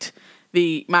kicked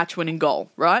the match-winning goal,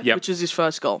 right? Yep. Which is his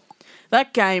first goal.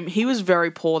 That game, he was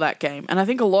very poor that game. And I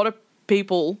think a lot of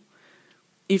people,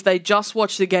 if they just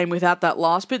watch the game without that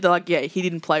last bit, they're like, yeah, he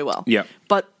didn't play well. Yep.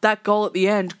 But that goal at the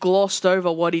end glossed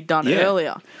over what he'd done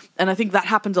earlier. And I think that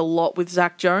happens a lot with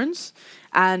Zach Jones.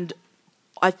 And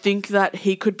I think that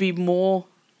he could be more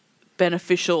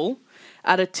beneficial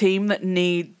at a team that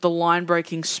need the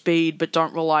line-breaking speed but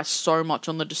don't rely so much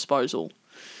on the disposal.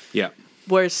 Yeah.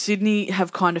 Whereas Sydney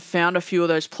have kind of found a few of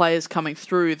those players coming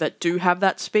through that do have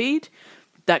that speed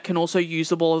that can also use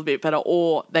the ball a bit better,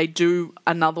 or they do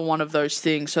another one of those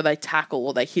things, so they tackle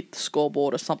or they hit the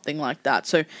scoreboard or something like that.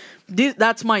 So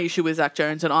that's my issue with Zach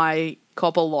Jones, and I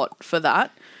cop a lot for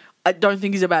that. I don't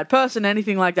think he's a bad person,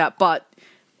 anything like that, but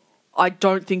I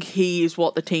don't think he is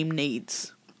what the team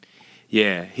needs.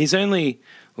 Yeah, he's only,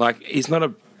 he's not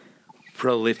a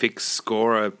prolific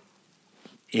scorer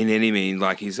in any means.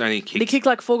 He's only kicked... He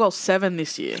kicked 4 goals, 7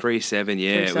 this year. 3-7,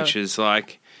 yeah, 3-7. Which is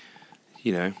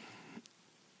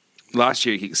last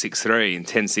year he kicked 6-3 and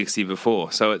 10-60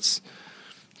 before. So it's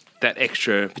that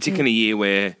extra, particularly a year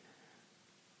where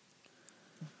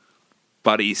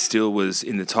Buddy still was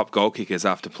in the top goal kickers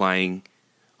after playing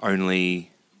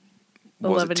only,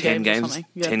 10 games?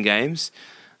 10 games.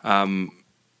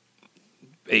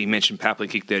 You mentioned Papley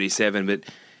kicked 37, but,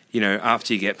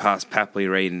 after you get past Papley,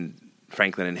 Reid, and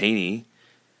Franklin and Heaney,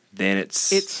 then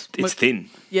it's thin.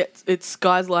 Yeah, it's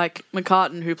guys like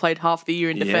McCartan who played half the year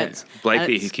in defence.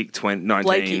 Blakey who kicked 19.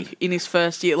 Blakey in his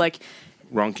first year.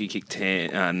 Ronke kicked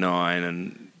 9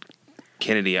 and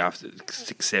Kennedy after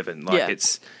 6, 7.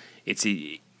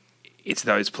 It's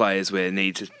those players where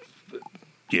need to,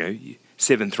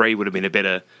 7-3 would have been a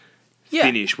better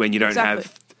finish when you don't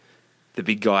have the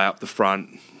big guy up the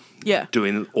front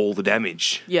doing all the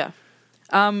damage. Yeah.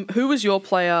 Who was your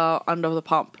player under the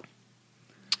pump?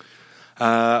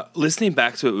 Listening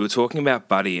back to it, we were talking about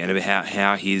Buddy and about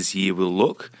how his year will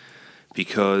look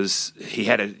because he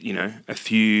had a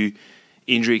few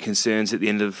injury concerns at the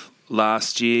end of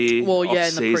last year. Well, in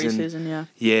the pre-season, yeah.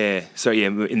 Yeah, so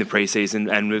in the pre-season,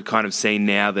 and we've kind of seen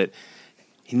now that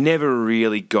he never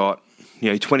really got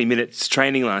 20 minutes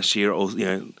training last year, or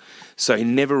so he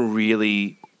never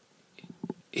really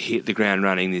hit the ground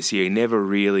running this year. He never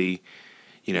really,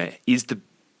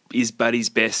 is Buddy's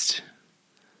best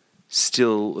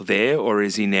still there, or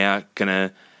is he now going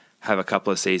to have a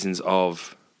couple of seasons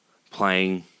of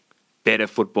playing better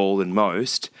football than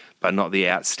most, but not the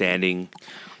outstanding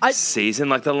season?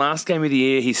 Like the last game of the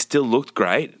year, he still looked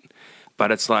great,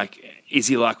 but it's like, is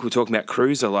he like we're talking about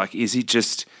Cruiser? Like, is he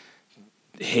just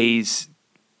his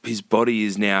body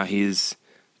is now his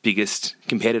biggest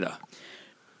competitor?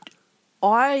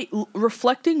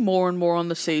 Reflecting more and more on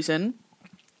the season,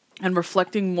 and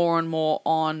reflecting more and more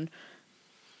on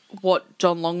what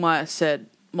John Longmire said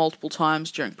multiple times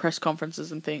during press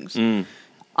conferences and things.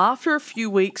 After a few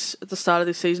weeks at the start of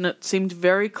the season, it seemed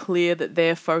very clear that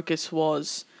their focus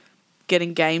was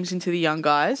getting games into the young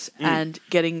guys and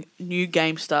getting new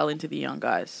game style into the young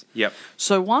guys. Yep.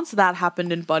 So once that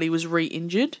happened and Buddy was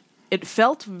re-injured, it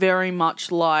felt very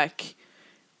much like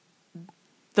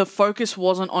the focus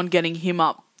wasn't on getting him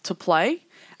up to play,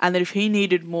 and that if he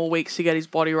needed more weeks to get his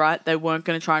body right, they weren't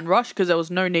going to try and rush because there was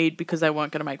no need because they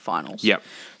weren't going to make finals. Yep.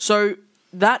 So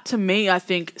that, to me, I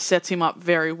think sets him up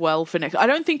very well for next. I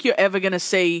don't think you're ever going to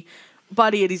see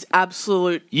Buddy at his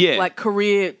absolute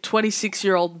career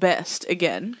 26-year-old best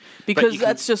again because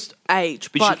that's just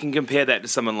age. But you can compare that to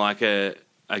someone like a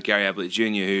Gary Ablett Jr.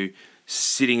 who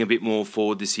sitting a bit more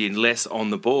forward this year, less on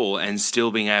the ball, and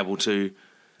still being able to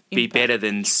be better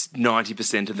than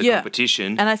 90% of the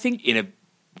competition. And I think in a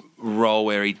role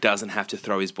where he doesn't have to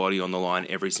throw his body on the line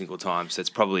every single time. So it's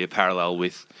probably a parallel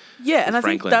with and I Franklin.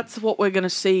 think that's what we're going to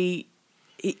see.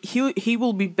 He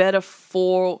will be better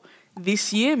for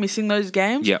this year, missing those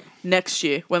games, next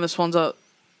year when the Swans are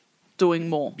doing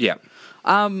more. Yeah.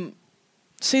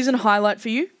 Season highlight for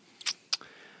you?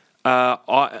 The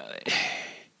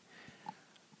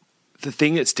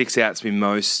thing that sticks out to me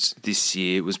most this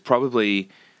year was probably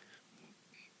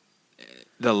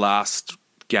the last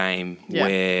game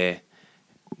where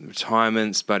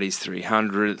retirements, Buddy's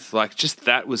 300th, like just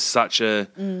that was such a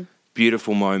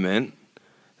beautiful moment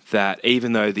that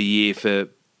even though the year for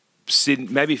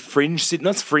maybe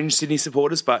not fringe Sydney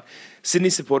supporters, but Sydney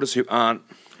supporters who are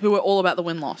all about the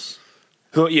win-loss.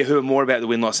 Who are more about the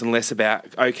win-loss and less about,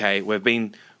 okay,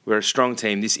 we're a strong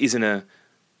team. This isn't a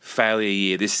failure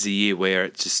year. This is a year where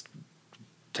it just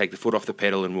take the foot off the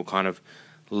pedal and we'll kind of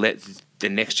let the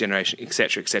next generation, et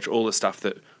cetera, all the stuff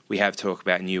that we have to talk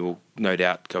about, and you will no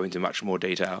doubt go into much more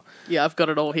detail. Yeah, I've got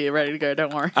it all here ready to go,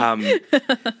 don't worry.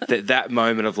 That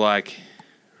moment of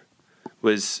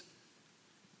was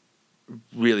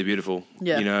really beautiful.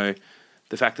 Yeah.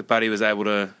 The fact that Buddy was able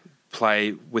to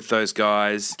play with those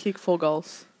guys. Kick 4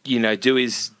 goals.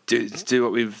 Do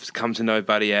what we've come to know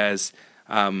Buddy as.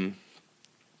 Everyone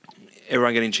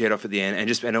getting cheered off at the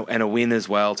end, and a win as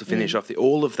well to finish off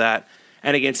all of that.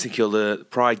 And against St Kilda,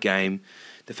 Pride game,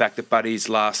 the fact that Buddy's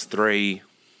last 3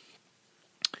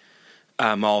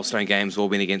 milestone games all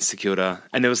been against St Kilda.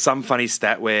 And there was some funny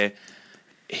stat where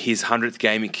his 100th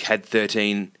game he had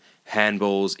 13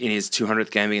 handballs. In his 200th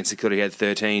game against St Kilda, he had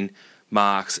 13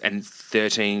 marks and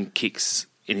 13 kicks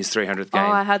in his 300th game.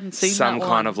 Oh, I hadn't seen that one. Some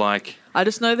kind of I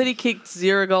just know that he kicked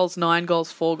 0 goals, 9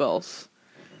 goals, 4 goals.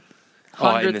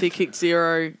 100th he kicked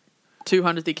 0,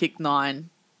 200th he kicked 9,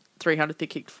 300th he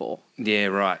kicked 4. Yeah,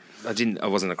 right. I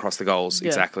wasn't across the goals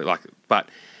exactly but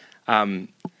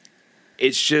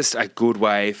it's just a good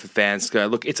way for fans to go,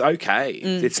 look, it's okay.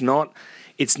 It's not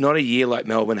a year like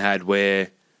Melbourne had where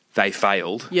they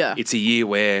failed. Yeah. It's a year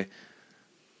where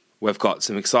we've got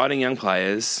some exciting young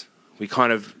players. We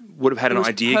kind of would have had an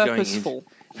idea purposeful.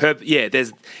 Going in.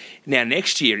 There's now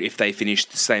next year if they finish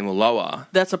the same or lower.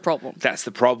 That's a problem. That's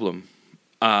the problem.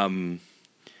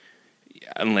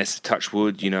 Unless, touch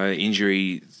wood, the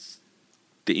injury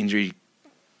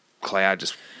cloud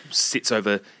just sits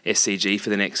over SCG for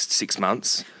the next 6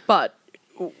 months. But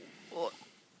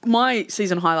my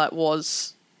season highlight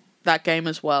was that game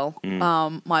as well.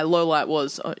 My low light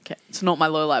was, it's not my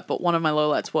low light, but one of my low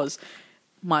lights was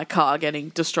my car getting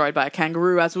destroyed by a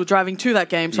kangaroo as we were driving to that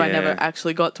game, so I never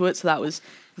actually got to it, so that was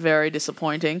very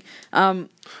disappointing.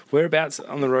 Whereabouts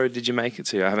on the road did you make it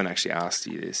to? I haven't actually asked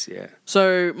you this yet.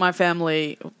 So my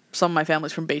family, some of my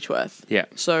family's from Beechworth. Yeah.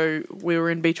 So we were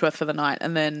in Beechworth for the night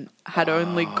and then had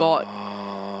only got...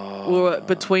 We were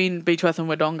between Beechworth and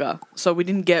Wodonga, so we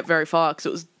didn't get very far because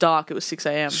it was dark. It was 6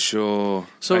 a.m. Sure.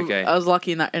 So okay. I was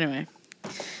lucky in that. Anyway,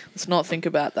 let's not think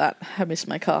about that. I missed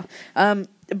my car.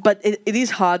 But it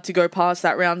is hard to go past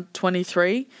that round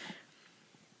 23.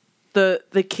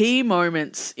 The key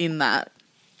moments in that,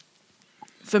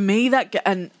 for me,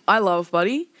 and I love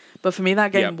Buddy, but for me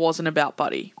that game wasn't about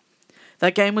Buddy.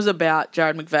 That game was about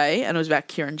Jared McVeigh and it was about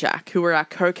Kieran Jack, who were our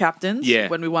co-captains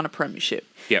when we won a premiership.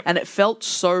 Yep. And it felt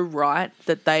so right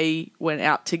that they went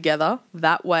out together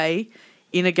that way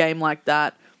in a game like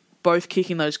that, both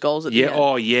kicking those goals at the end.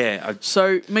 Oh, yeah.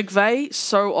 So McVeigh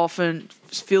so often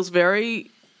feels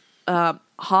very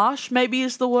harsh, maybe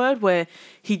is the word, where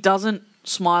he doesn't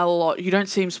smile a lot. You don't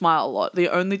see him smile a lot. The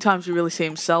only times you really see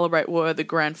him celebrate were the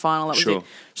grand final. That was it.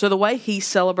 So the way he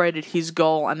celebrated his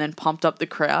goal and then pumped up the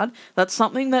crowd, that's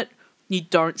something that you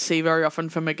don't see very often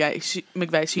from McVeigh.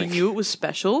 So you knew it was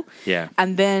special. Yeah.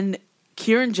 And then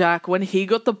Kieran Jack, when he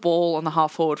got the ball on the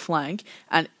half-forward flank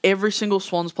and every single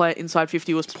Swans player inside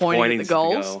 50 was pointing at the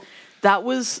goals, that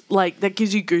was like, that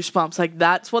gives you goosebumps. Like,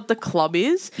 that's what the club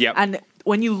is. Yep. And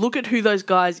when you look at who those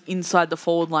guys inside the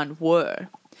forward line were,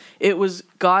 it was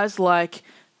guys like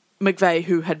McVeigh,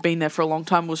 who had been there for a long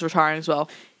time, was retiring as well,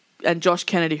 and Josh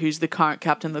Kennedy, who's the current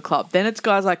captain of the club. Then it's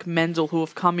guys like Menzel, who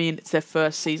have come in, it's their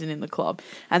first season in the club.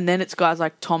 And then it's guys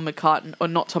like Tom McCartan, or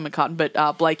not Tom McCartan,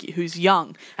 but Blakey, who's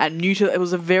young and new to it. It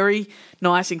was a very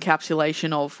nice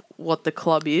encapsulation of what the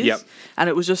club is. Yep. And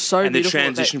it was just so beautiful. And the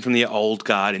transition from the old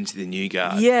guard into the new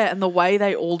guard. Yeah, and the way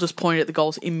they all just pointed at the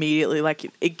goals immediately,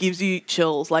 like it gives you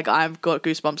chills. Like, I've got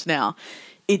goosebumps now.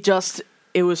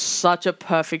 It was such a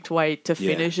perfect way to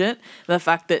finish it. The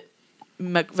fact that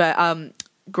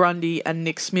Grundy and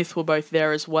Nick Smith were both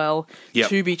there as well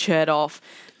to be chaired off.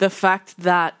 The fact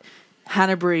that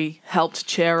Hanbury helped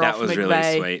chair off McVeigh.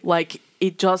 Really sweet. Like,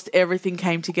 it just, everything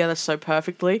came together so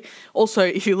perfectly. Also,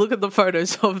 if you look at the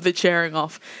photos of the chairing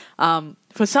off,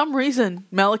 for some reason,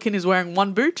 Melican is wearing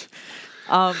one boot.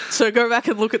 So go back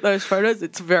and look at those photos.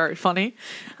 It's very funny.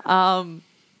 And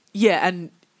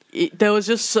there were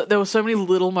so many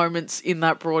little moments in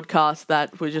that broadcast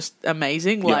that were just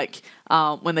amazing. Like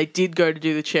when they did go to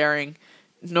do the chairing,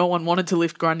 no one wanted to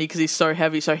lift Grundy because he's so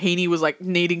heavy. So Heaney was like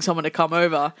needing someone to come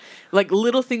over. Like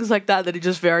little things like that are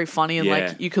just very funny and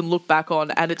like you can look back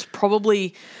on. And it's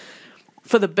probably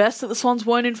for the best that the Swans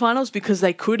weren't in finals because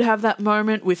they could have that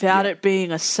moment without it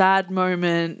being a sad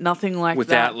moment, nothing like that.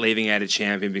 Without leaving out a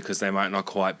champion because they might not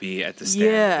quite be at the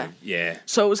standard. Yeah.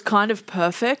 So it was kind of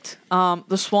perfect.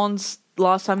 The Swans,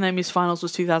 last time they missed finals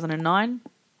was 2009.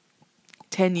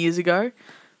 10 years ago.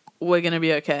 We're going to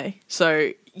be okay.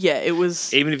 So, yeah, it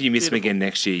was... Even if you miss them again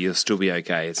next year, you'll still be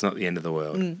okay. It's not the end of the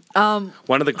world.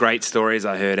 One of the great stories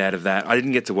I heard out of that, I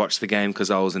didn't get to watch the game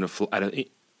because I was in a flight,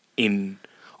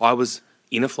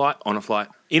 on a flight,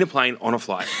 in a plane, on a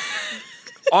flight.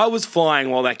 I was flying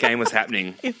while that game was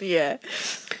happening. Yeah.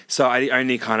 So I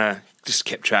only kind of just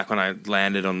kept track when I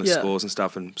landed on the scores and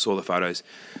stuff and saw the photos.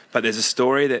 But there's a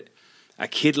story that a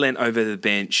kid leant over the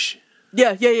bench...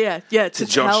 To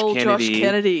tell Josh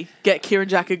Kennedy, get Kieran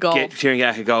Jack a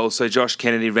goal. So Josh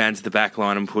Kennedy ran to the back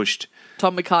line and pushed...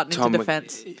 Tom McCartan into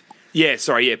defence.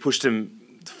 Pushed him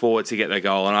forward to get the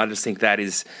goal. And I just think that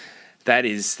is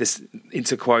this,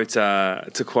 to quote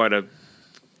a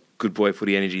good boy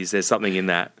footy energies, there's something in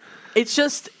that. It's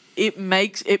just, it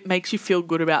makes you feel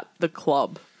good about the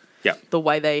club. Yeah. The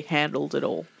way they handled it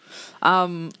all.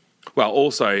 Well,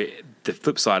 also, the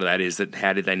flip side of that is that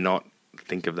how did they not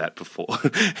think of that before?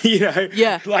 Like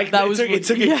that it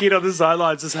took a kid on the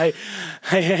sidelines to say,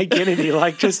 hey Kennedy,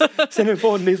 like just send him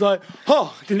forward, and he's like,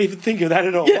 didn't even think of that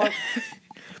at all. Like,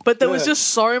 but there was just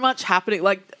so much happening.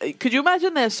 Like, could you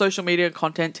imagine their social media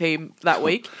content team that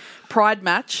week? Pride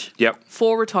match,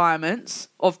 4 retirements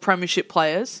of premiership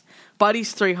players,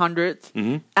 Buddy's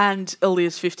 300th, and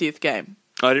Aaliyah's 50th game.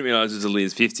 I didn't realise it was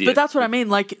Aaliyah's 50th. But that's what I mean.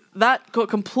 Like, that got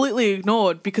completely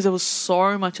ignored because there was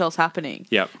so much else happening.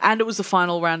 Yep. And it was the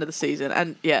final round of the season.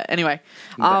 And, anyway.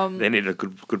 They needed a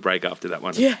good break after that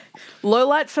one. Yeah. Low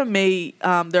light for me,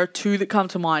 there are 2 that come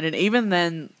to mind. And even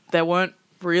then, they weren't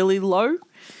really low.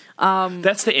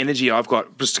 That's the energy I've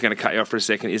got. Just going to cut you off for a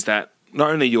second. Is that not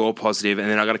only you're positive, and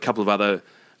then I've got a couple of other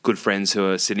good friends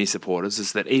who are Sydney supporters,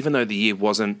 is that even though the year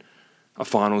wasn't a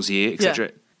finals year,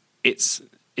 etc., it's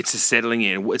it's a settling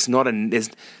in. It's not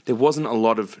there wasn't a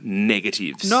lot of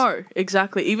negatives. No,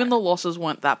 exactly. Even the losses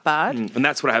weren't that bad. And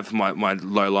that's what I have for my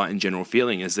low light and general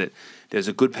feeling is that there's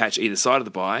a good patch either side of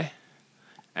the bye,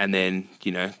 and then,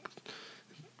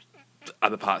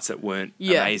 other parts that weren't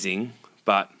amazing,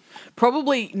 but...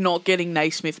 Probably not getting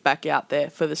Naismith back out there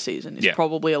for the season is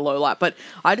probably a low light. But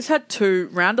I just had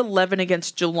round 11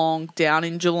 against Geelong, down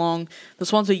in Geelong. The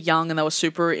Swans are young and they were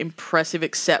super impressive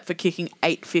except for kicking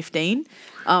 8-15.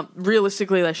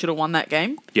 Realistically, they should have won that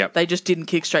game. Yep. They just didn't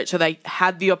kick straight. So they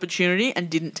had the opportunity and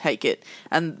didn't take it.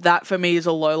 And that, for me, is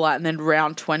a low light. And then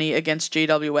round 20 against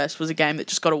GWS was a game that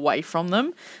just got away from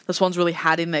them. The Swans really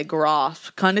had in their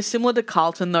grasp. Kind of similar to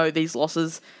Carlton, though, these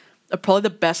losses are probably the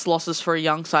best losses for a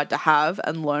young side to have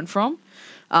and learn from,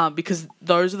 because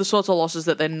those are the sorts of losses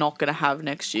that they're not going to have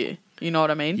next year. You know what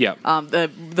I mean? Yeah.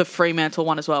 The Fremantle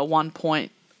one as well, 1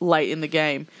 point late in the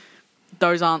game.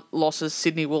 Those aren't losses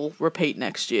Sydney will repeat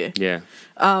next year. Yeah.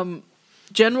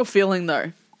 General feeling,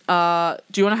 though.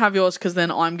 Do you want to have yours? Because then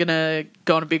I'm going to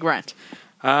go on a big rant.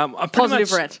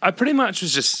 Positive rant. I pretty much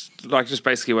was just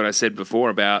basically what I said before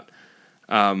about...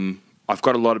 I've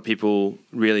got a lot of people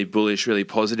really bullish, really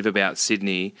positive about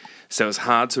Sydney. So it's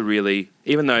hard to really,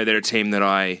 even though they're a team that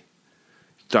I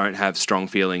don't have strong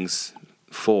feelings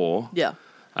for, that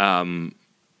I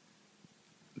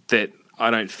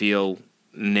don't feel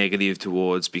negative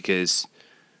towards, because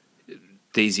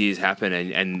these years happen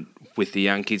and with the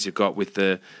young kids you've got, with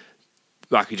the,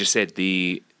 like you just said,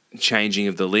 the changing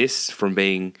of the list from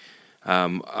being,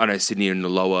 I know Sydney are in the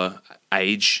lower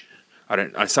age.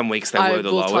 Some weeks they were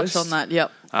the lowest. I will touch on that.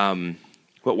 Yep.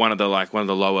 But one of the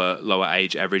lower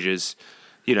age averages,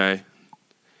 there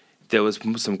was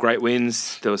some great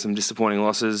wins. There were some disappointing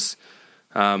losses.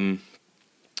 I'm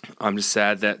just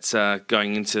sad that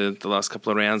going into the last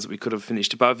couple of rounds that we could have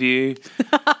finished above you,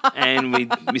 and we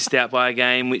missed out by a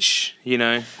game, which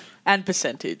and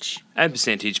percentage, but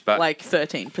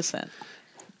 13%.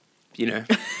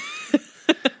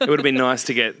 It would have been nice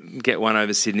to get one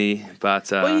over Sydney,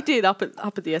 but... well, you did up at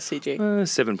the SCG.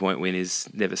 7-point win is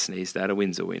never sneezed at. A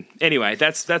win's a win. Anyway,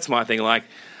 that's my thing. Like,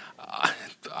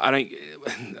 I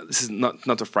don't... This is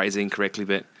not to phrase it incorrectly,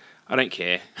 but I don't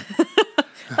care.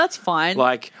 That's fine.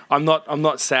 Like, I'm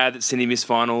not sad that Sydney missed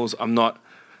finals. I'm not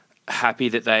happy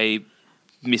that they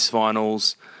missed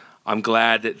finals. I'm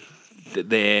glad that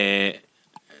they're...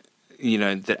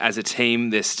 that as a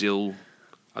team, they're still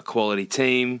a quality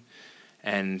team.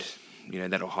 And,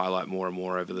 that'll highlight more and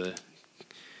more over the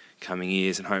coming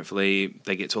years, and hopefully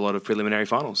they get to a lot of preliminary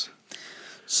finals.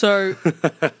 So,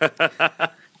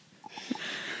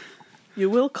 you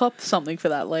will cop something for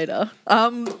that later.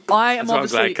 I'm glad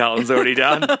Carlton's already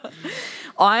done.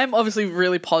 I am obviously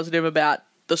really positive about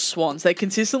the Swans. They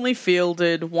consistently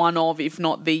fielded one of, if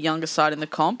not the youngest side in the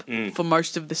comp for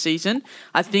most of the season.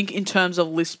 I think in terms of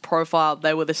list profile,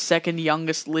 they were the second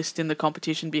youngest list in the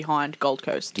competition behind Gold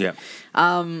Coast. Yeah.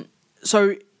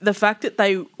 So the fact that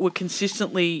they were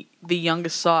consistently the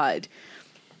youngest side,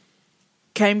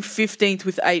 came 15th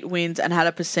with 8 wins and had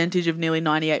a percentage of nearly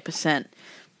 98%.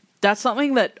 That's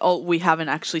something that we haven't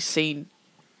actually seen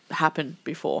happen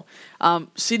before.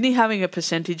 Sydney having a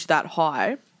percentage that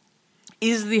high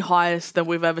is the highest that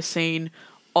we've ever seen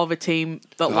of a team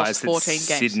that lost 14 games.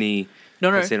 Sydney, no,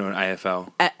 on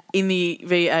AFL. In the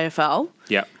VAFL.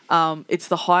 Yeah. It's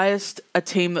the highest a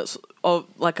team that's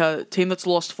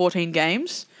lost 14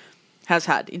 games has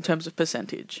had in terms of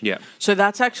percentage. Yeah. So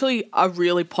that's actually a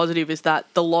really positive, is that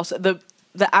the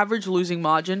average losing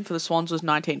margin for the Swans was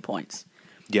 19 points.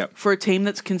 Yeah. For a team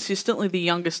that's consistently the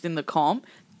youngest in the comp,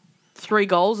 3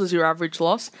 goals is your average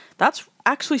loss. That's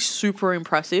actually super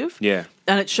impressive. Yeah.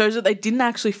 And it shows that they didn't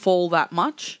actually fall that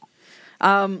much.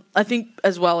 I think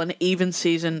as well, an even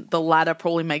season, the ladder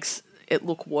probably makes it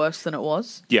look worse than it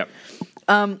was. Yeah.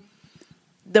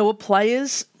 There were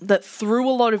players that, through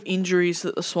a lot of injuries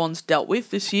that the Swans dealt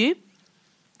with this year,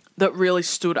 that really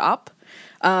stood up.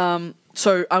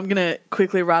 So I'm going to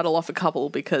quickly rattle off a couple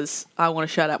because I want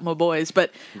to shout out my boys.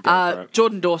 But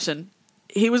Jordan Dawson,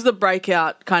 he was the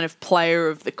breakout kind of player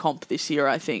of the comp this year,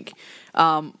 I think.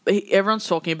 Everyone's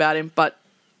talking about him, but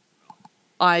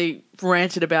I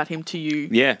ranted about him to you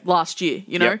last year,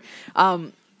 Yep.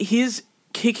 His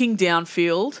kicking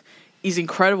downfield is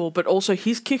incredible, but also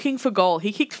his kicking for goal.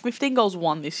 He kicked 15 goals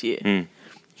won this year.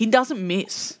 He doesn't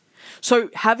miss. So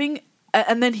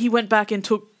and then he went back and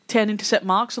took 10 intercept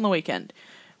marks on the weekend.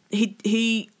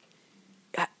 He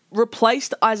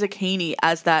replaced Isaac Heaney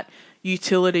as that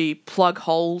utility plug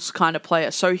holes kind of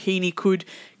player, so Heaney could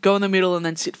go in the middle and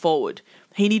then sit forward.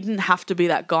 Heaney didn't have to be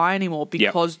that guy anymore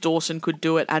because Dawson could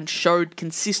do it and showed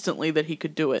consistently that he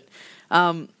could do it.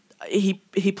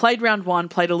 he played round 1,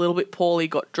 played a little bit poorly,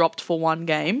 got dropped for one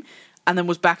game, and then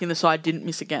was back in the side, didn't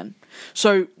miss again.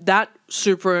 So that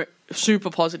super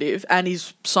positive, and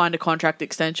he's signed a contract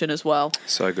extension as well.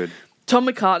 So good. Tom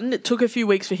McCartan, it took a few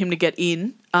weeks for him to get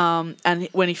in, and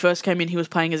when he first came in, he was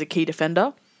playing as a key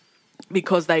defender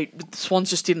because the Swans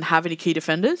just didn't have any key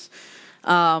defenders.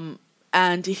 And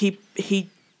he's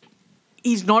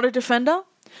not a defender,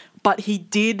 but he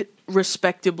did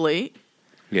respectably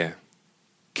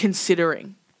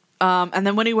considering. And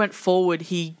then when he went forward,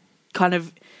 he kind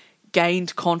of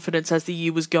gained confidence as the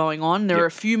year was going on. There are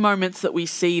a few moments that we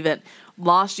see that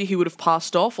last year he would have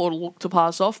passed off or looked to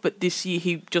pass off, but this year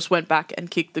he just went back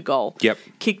and kicked the goal.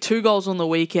 Kicked 2 goals on the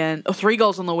weekend, or 3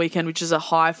 goals on the weekend, which is a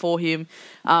high for him.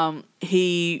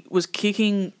 He was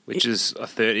kicking... Which is a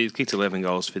third. He's kicked 11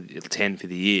 goals for 10 for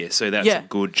the year, so that's a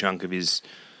good chunk of his...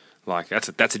 Like, that's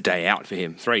a day out for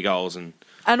him. 3 goals and...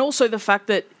 And also the fact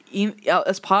that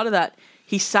as part of that,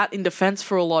 he sat in defence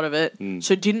for a lot of it,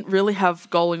 so didn't really have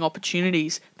goaling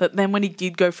opportunities. But then when he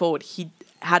did go forward, he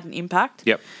had an impact.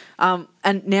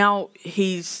 And now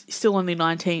he's still only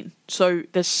 19, so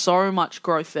there's so much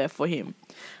growth there for him.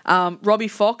 Robbie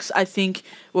Fox, I think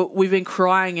we've been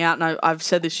crying out, and I've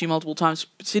said this to you multiple times,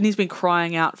 Sydney's been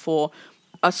crying out for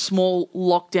a small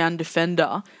lockdown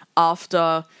defender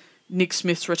after Nick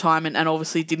Smith's retirement, and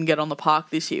obviously didn't get on the park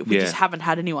this year. We just haven't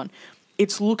had anyone.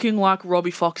 It's looking like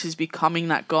Robbie Fox is becoming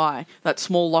that guy, that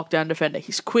small lockdown defender.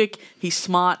 He's quick, he's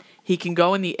smart, he can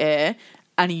go in the air,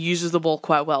 and he uses the ball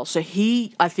quite well. So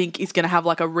he, I think, is going to have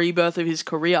like a rebirth of his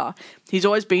career. He's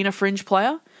always been a fringe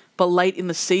player, but late in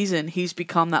the season, he's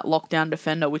become that lockdown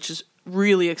defender, which is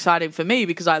really exciting for me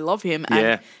because I love him.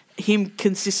 And him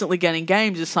consistently getting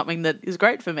games is something that is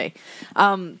great for me.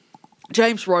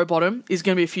 James Rowbottom is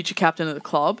going to be a future captain of the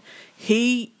club.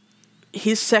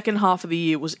 His second half of the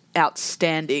year was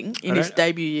outstanding in his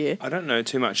debut year. I don't know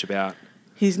too much about...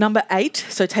 He's number 8,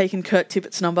 so taking Kurt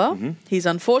Tippett's number. Mm-hmm. He's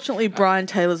unfortunately Brian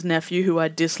Taylor's nephew, who I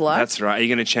dislike. That's right. Are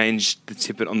you going to change the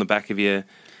Tippett on the back of your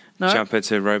jumper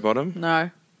to Rowbottom?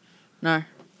 No.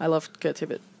 I love Kurt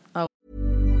Tippett.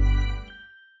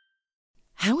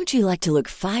 How would you like to look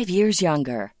 5 years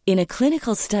younger? In a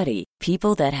clinical study,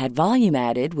 people that had volume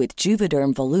added with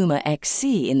Juvederm Voluma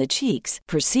XC in the cheeks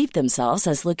perceived themselves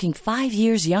as looking 5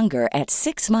 years younger at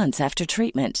 6 months after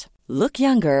treatment. Look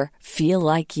younger, feel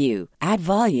like you. Add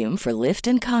volume for lift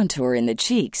and contour in the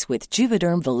cheeks with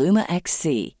Juvederm Voluma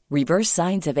XC. Reverse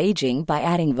signs of aging by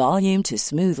adding volume to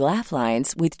smooth laugh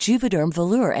lines with Juvederm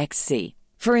Volure XC.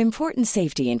 For important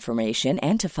safety information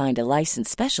and to find a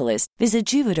licensed specialist, visit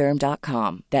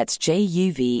Juvederm.com. That's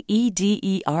JUVEDERM.com.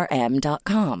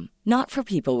 Not for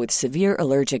people with severe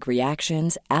allergic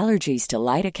reactions, allergies to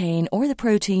lidocaine, or the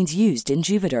proteins used in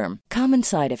Juvederm. Common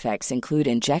side effects include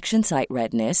injection site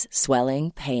redness,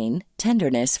 swelling, pain,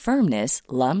 tenderness, firmness,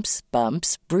 lumps,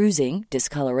 bumps, bruising,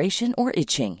 discoloration, or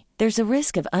itching. There's a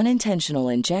risk of unintentional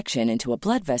injection into a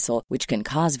blood vessel, which can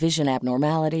cause vision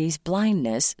abnormalities,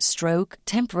 blindness, stroke,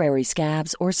 temporary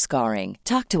scabs, or scarring.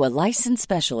 Talk to a licensed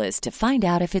specialist to find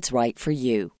out if it's right for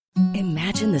you.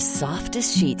 Imagine the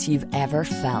softest sheets you've ever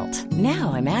felt.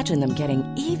 Now imagine them getting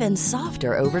even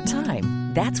softer over time.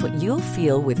 That's what you'll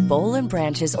feel with Boll &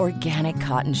 Branch's organic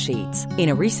cotton sheets. In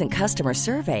a recent customer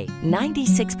survey,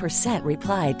 96%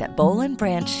 replied that Boll &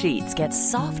 Branch sheets get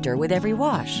softer with every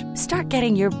wash. Start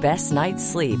getting your best night's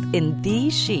sleep in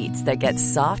these sheets that get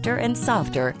softer and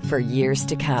softer for years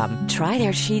to come. Try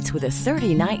their sheets with a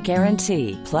 30-night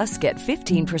guarantee. Plus, get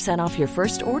 15% off your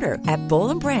first order at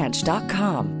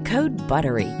bollandbranch.com. Code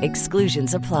BUTTERY.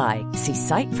 Exclusions apply. See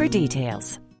site for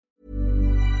details.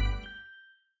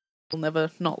 Will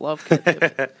never not love Kurt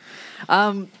Tippett.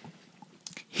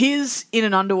 His in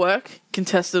and under work,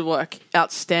 contested work,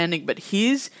 outstanding. But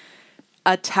his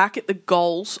attack at the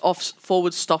goals off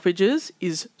forward stoppages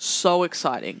is so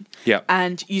exciting. Yeah.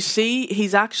 And you see,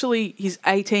 he's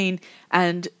 18,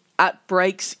 and at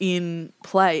breaks in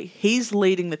play, he's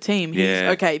leading the team. He's,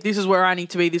 okay, this is where I need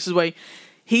to be. This is where...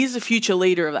 He's the future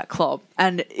leader of that club,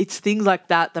 and it's things like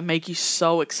that that make you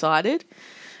so excited.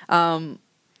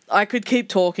 I could keep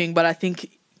talking, but I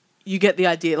think you get the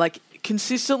idea. Like,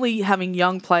 consistently having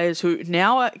young players who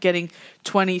now are getting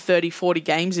 20, 30, 40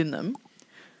 games in them,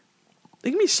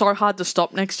 they're going to be so hard to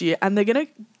stop next year, and they're going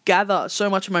to gather so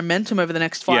much momentum over the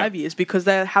next 5 years because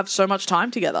they have so much time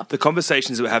together. The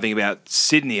conversations we're having about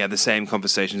Sydney are the same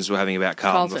conversations we're having about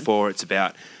Carlton before. It's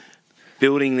about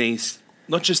building these...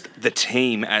 Not just the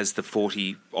team as the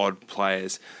 40-odd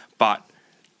players, but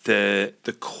the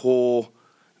core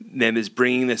members,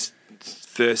 bringing this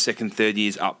first, second, third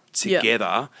years up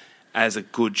together as a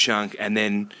good chunk, and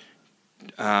then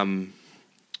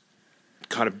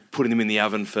kind of putting them in the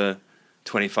oven for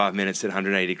 25 minutes at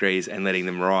 180 degrees and letting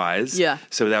them rise. Yeah.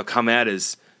 So they'll come out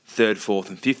as third, fourth,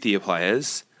 and fifth year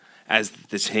players as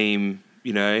the team,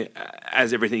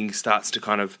 as everything starts to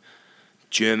kind of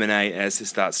germinate, as it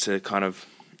starts to kind of,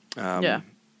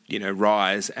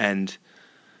 rise, and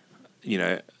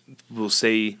we'll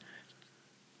see.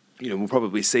 We'll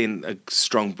probably see a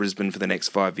strong Brisbane for the next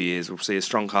 5 years. We'll see a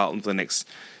strong Carlton for the next,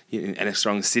 and a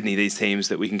strong Sydney. These teams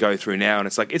that we can go through now, and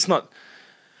it's not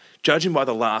judging by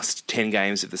the last 10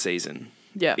 games of the season.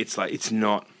 Yeah, it's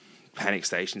not panic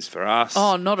stations for us.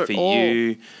 Oh, not at all. For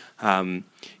you,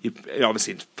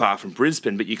 obviously it's far from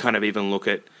Brisbane, but you kind of even look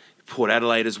at Port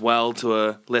Adelaide as well to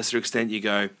a lesser extent. You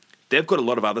go, they've got a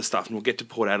lot of other stuff, and we'll get to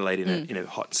Port Adelaide in a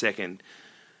hot second.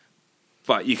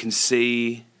 But you can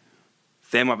see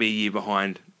they might be a year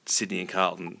behind Sydney and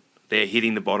Carlton. They're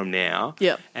hitting the bottom now,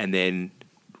 and then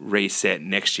reset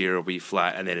next year. It'll be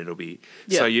flat, and then it'll be.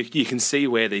 Yep. So you can see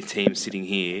where the teams sitting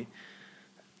here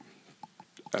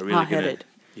are really hard-headed.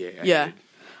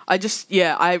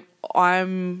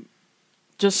 I'm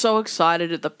just so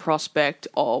excited at the prospect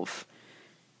of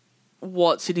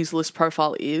what Sydney's list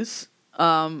profile is.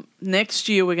 Next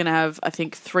year we're going to have, I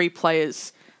think, 3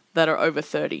 players that are over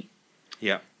 30.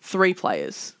 Yeah. 3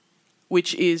 players,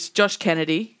 which is Josh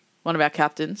Kennedy, one of our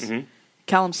captains,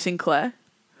 Callum Sinclair,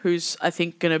 who's, I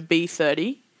think, going to be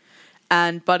 30,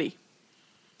 and Buddy.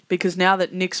 Because now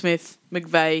that Nick Smith,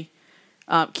 McVeigh,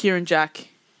 Kieran Jack,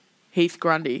 Heath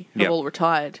Grundy have all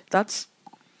retired, that's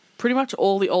pretty much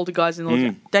all the older guys in the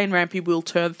league. Dane Rampy will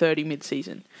turn 30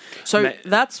 mid-season. So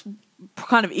that's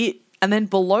kind of it. And then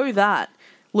below that,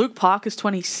 Luke Parker's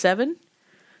 27,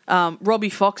 Robbie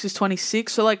Fox is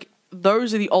 26. So,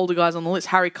 those are the older guys on the list.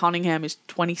 Harry Cunningham is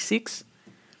 26,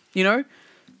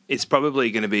 It's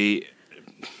probably going to be...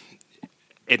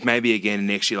 It may be again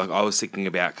next year, I was thinking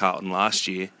about Carlton last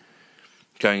year,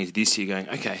 going into this year going,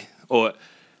 okay. Or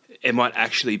it might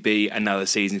actually be another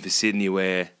season for Sydney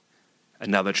where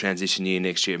another transition year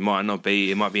next year. It might not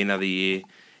be. It might be another year.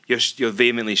 You're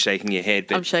vehemently shaking your head.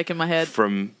 But I'm shaking my head.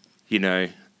 From,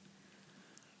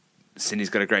 Sydney's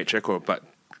got a great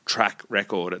track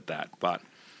record at that. But,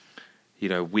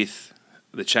 with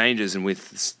the changes and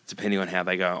with depending on how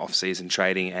they go off-season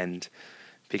trading and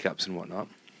pickups and whatnot.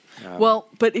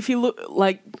 But if you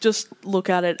look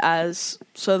at it as...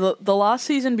 So the last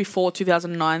season before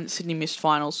 2009, Sydney missed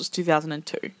finals was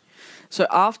 2002. So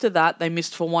after that, they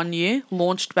missed for 1 year,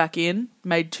 launched back in,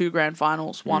 made 2 grand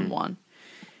finals, won 1.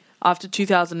 After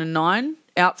 2009,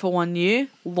 out for 1 year,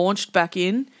 launched back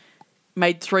in,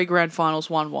 made 3 grand finals,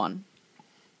 won 1.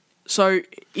 So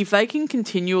if they can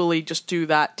continually just do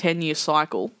that 10-year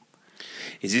cycle...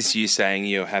 Is this you saying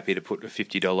you're happy to put a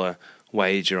 $50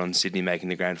 wager on Sydney making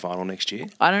the grand final next year?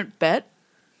 I don't bet,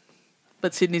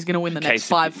 but Sydney's going to win the next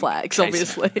 5 flags,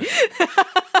 obviously.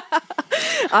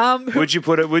 Would you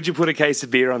put a case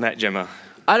of beer on that, Gemma?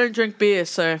 I don't drink beer,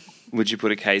 so... Would you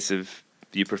put a case of...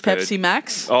 You prefer Pepsi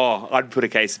Max? Oh, I'd put a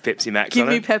case of Pepsi Max on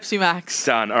it. Give me Pepsi Max.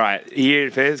 Done. All right. Here,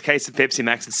 there's a case of Pepsi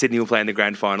Max and Sydney will play in the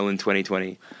grand final in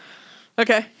 2020.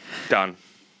 Okay. Done.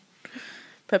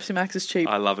 Pepsi Max is cheap.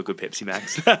 I love a good Pepsi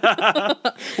Max.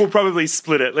 We'll probably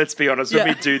split it, let's be honest. When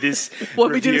we do this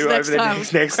review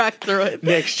over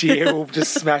next year, we'll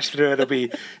just smash through it.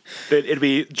 It'll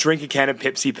be drink a can of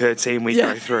Pepsi per team we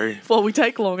go through. Well, we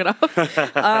take long enough.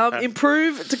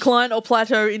 Improve, decline, or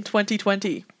plateau in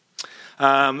 2020?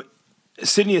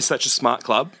 Sydney is such a smart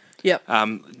club. Yep.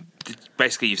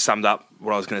 Basically, you've summed up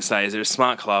what I was going to say. Is they're a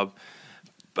smart club,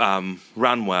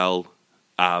 run well.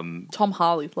 Tom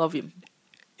Harley, love him.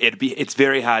 It's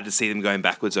very hard to see them going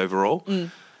backwards overall.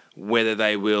 Whether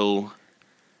they will,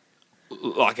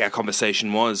 like our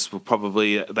conversation was, will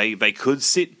probably they could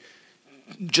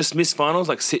just miss finals,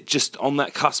 sit just on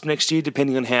that cusp next year,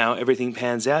 depending on how everything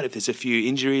pans out. If there's a few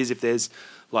injuries, if there's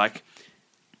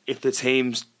if the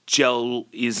team's gel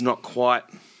is not quite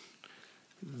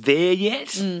there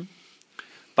yet.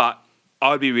 But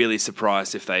I'd be really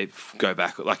surprised if they go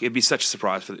back. It'd be such a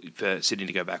surprise for Sydney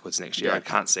to go backwards next year. Yeah. I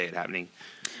can't see it happening.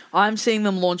 I'm seeing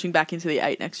them launching back into the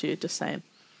 8 next year, just saying.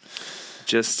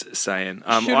 Just saying.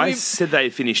 I said they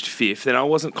finished 5th, and I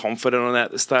wasn't confident on that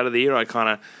at the start of the year. I kind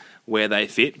of where they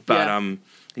fit. But and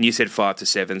you said 5 to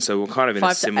 7, so we're kind of in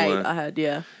a similar... 5 to 8 I had,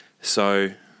 yeah.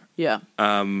 So... Yeah.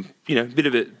 Bit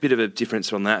of a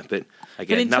difference on that, but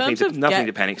again, nothing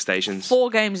to panic stations. 4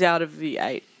 games out of the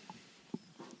 8.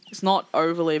 It's not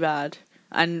overly bad.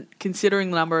 And considering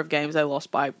the number of games they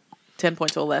lost by 10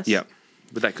 points or less. Yeah.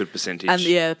 With that good percentage. And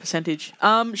the percentage.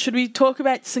 Should we talk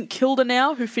about St Kilda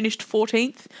now, who finished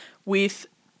 14th with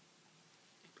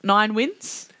 9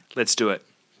 wins? Let's do it.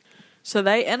 So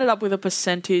they ended up with a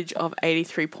percentage of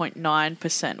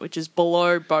 83.9%, which is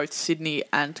below both Sydney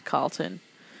and Carlton.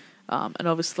 And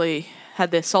obviously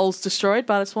had their souls destroyed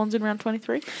by the Swans in round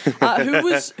 23.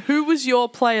 Who was your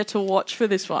player to watch for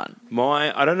this one?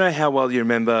 I don't know how well you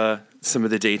remember some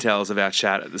of the details of our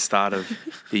chat at the start of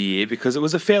the year, because it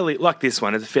was it's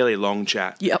a fairly long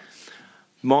chat. Yep.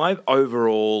 My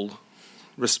overall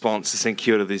response to St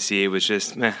Kilda this year was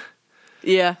just meh.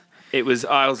 Yeah.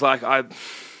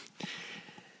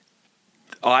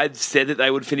 I'd said that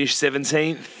they would finish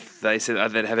 17th. They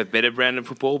said they'd have a better brand of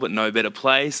football, but no better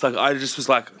place. I just was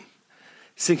like,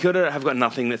 St Kilda have got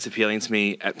nothing that's appealing to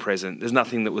me at present. There's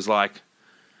nothing that was like,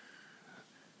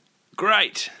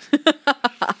 great.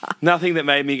 Nothing that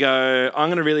made me go, I'm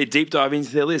going to really deep dive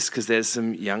into their list, because there's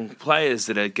some young players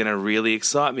that are going to really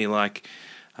excite me.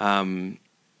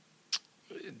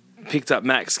 Picked up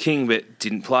Max King but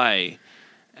didn't play,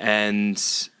 and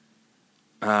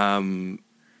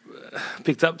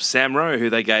picked up Sam Rowe, who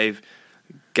they gave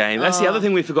game. That's the other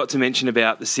thing we forgot to mention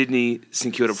about the Sydney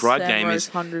St Kilda Pride game is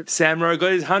 100th. Sam Rowe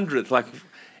got his 100th.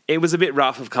 It was a bit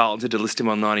rough of Carlton to delist him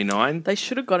on 99. They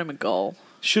should have got him a goal.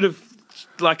 Should have,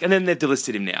 and then they've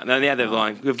delisted him now. Now they're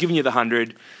like, we've given you the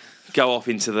 100, go off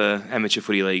into the amateur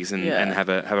footy leagues and have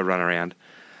a run around.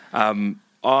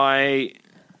 I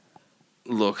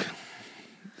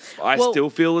still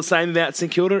feel the same about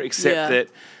St Kilda,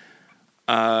 except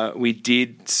that we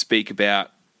did speak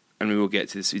about, and we will get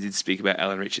to this, we did speak about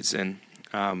Alan Richardson.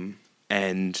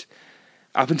 And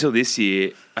up until this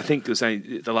year, I think it was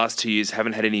only the last 2 years,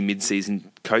 haven't had any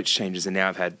mid-season coach changes, and now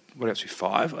I've had,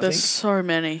 five, I think? There's so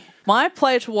many. My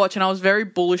player to watch, and I was very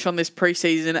bullish on this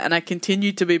preseason, and I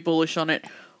continued to be bullish on it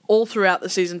all throughout the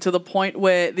season, to the point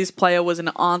where this player was an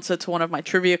answer to one of my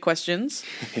trivia questions.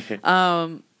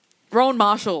 Rowan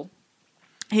Marshall.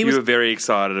 You were very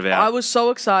excited about. I was so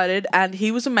excited, and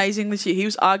he was amazing this year. He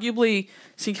was arguably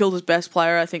St Kilda's best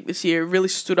player, I think, this year. Really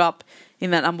stood up in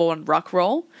that number one ruck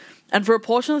role. And for a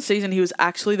portion of the season, he was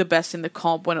actually the best in the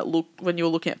comp when you were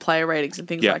looking at player ratings and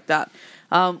things like that,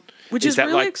 which is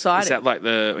really exciting. Is that like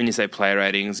when you say player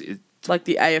ratings? Like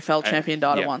the AFL champion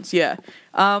data ones, yeah.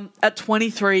 At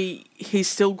 23, he's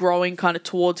still growing kind of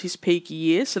towards his peak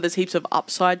year, so there's heaps of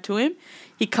upside to him.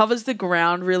 He covers the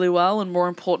ground really well, and more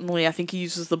importantly, I think he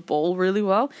uses the ball really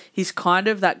well. He's kind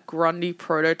of that Grundy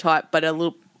prototype, but a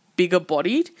little bigger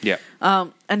bodied. Yeah.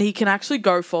 And he can actually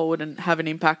go forward and have an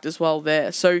impact as well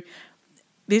there. So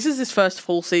this is his first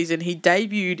full season. He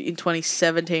debuted in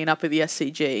 2017 up at the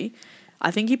SCG.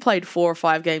 I think he played 4 or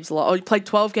 5 games. He played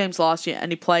 12 games last year,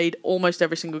 and he played almost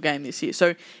every single game this year.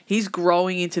 So he's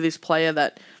growing into this player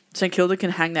that St Kilda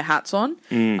can hang their hats on.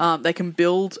 They can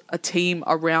build a team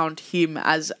around him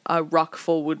as a ruck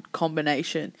forward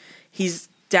combination. He's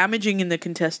damaging in the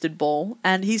contested ball,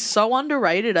 and he's so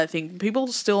underrated, I think. People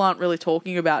still aren't really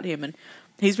talking about him, and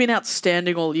he's been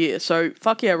outstanding all year. So,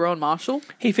 fuck yeah, Rowan Marshall.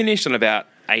 He finished on about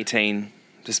 18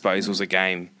 disposals a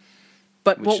game.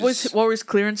 But what were his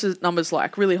clearances numbers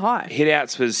like? Really high?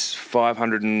 Hitouts was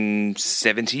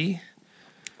 570.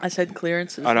 I said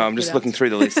clearances. I know, I'm just looking through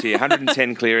the list here.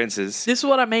 110 clearances. This is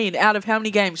what I mean. Out of how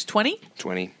many games? 20?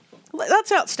 20.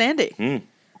 That's outstanding.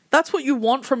 That's what you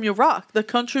want from your ruck, the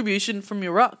contribution from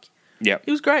your ruck. Yep.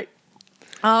 He was great.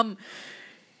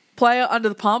 Player under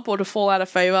the pump or to fall out of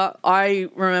favour. I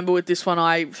remember with this one,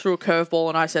 I threw a curveball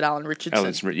and I said Alan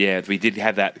Richardson. Yeah, we did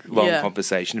have that long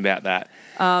conversation about that.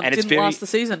 And didn't last the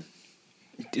season.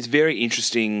 It's very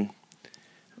interesting,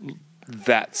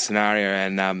 that scenario,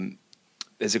 and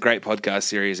there's a great podcast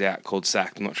series out called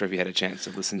Sacked. I'm not sure if you had a chance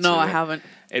to listen to it. No, I haven't.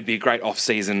 It'd be a great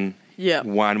off-season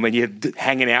one when you're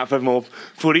hanging out for more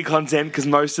footy content, because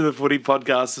most of the footy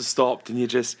podcasts have stopped and you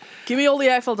just... Give me all the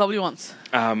AFLW ones.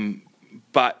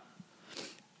 But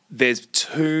there's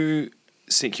 2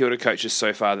 St Kilda coaches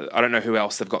so far that I don't know who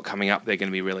else they've got coming up they're going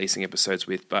to be releasing episodes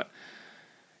with, but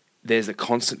there's a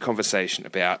constant conversation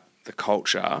about the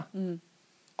culture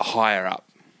higher up,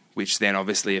 which then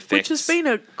obviously affects... Which has been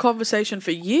a conversation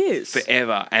for years.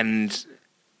 Forever. And,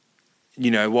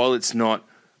 while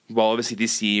obviously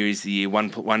this year is the year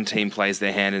one team plays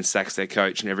their hand and sacks their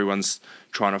coach, and everyone's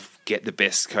trying to get the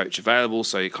best coach available,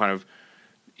 so it kind of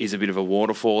is a bit of a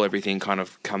waterfall. Everything kind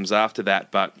of comes after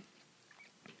that, but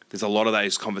there's a lot of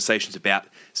those conversations about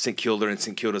St Kilda and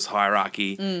St Kilda's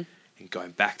hierarchy and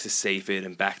going back to Seaford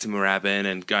and back to Moorabbin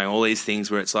and going all these things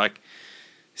where it's like,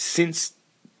 since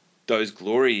those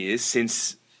glory years,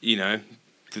 since, the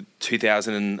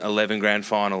 2011 grand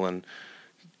final, and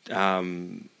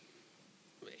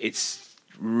it's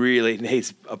really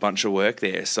needs a bunch of work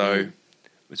there. So I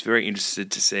was very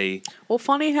interested to see. Well,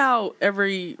 funny how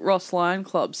every Ross Lyon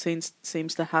club seems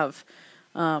to have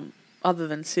other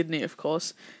than Sydney, of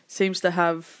course, seems to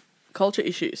have culture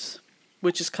issues,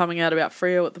 which is coming out about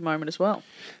Freo at the moment as well.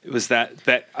 It was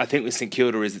that I think with St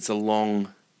Kilda it's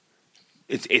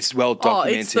well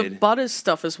documented. It's the Butters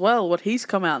stuff as well, what he's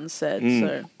come out and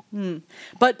said.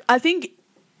 But I think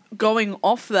going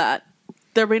off that,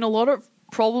 there have been a lot of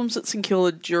problems at St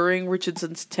Kilda during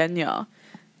Richardson's tenure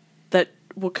that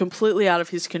were completely out of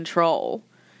his control.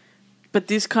 But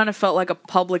this kind of felt like a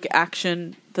public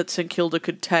action that St Kilda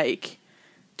could take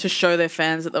to show their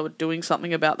fans that they were doing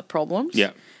something about the problems.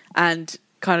 Yeah. And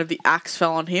kind of the axe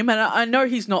fell on him. And I know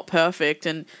he's not perfect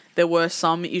and there were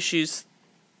some issues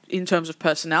in terms of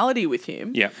personality with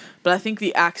him. Yeah. But I think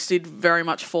the axe did very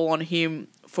much fall on him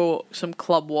for some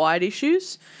club-wide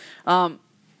issues.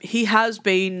 He has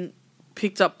been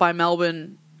picked up by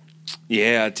Melbourne.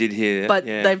 Yeah, I did hear that. But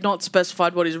they've not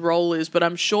specified what his role is. But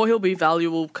I'm sure he'll be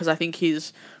valuable because I think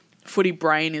his footy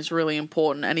brain is really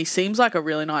important. And he seems like a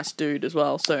really nice dude as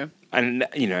well. So, and,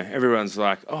 everyone's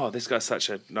like, oh, this guy's such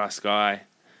a nice guy.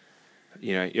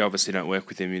 You obviously don't work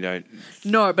with him. You don't.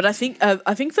 No, but I think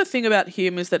the thing about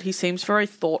him is that he seems very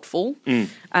thoughtful,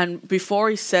 and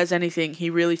before he says anything, he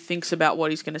really thinks about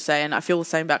what he's going to say. And I feel the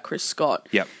same about Chris Scott.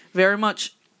 Yep. Very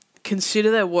much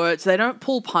consider their words. They don't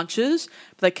pull punches,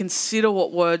 but they consider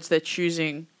what words they're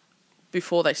choosing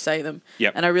before they say them.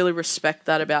 Yep. And I really respect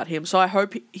that about him. So I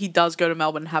hope he does go to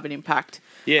Melbourne and have an impact.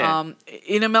 Yeah.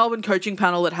 In a Melbourne coaching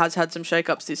panel that has had some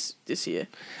shake-ups this year.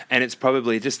 And it's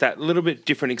probably just that little bit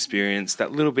different experience,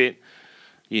 that little bit,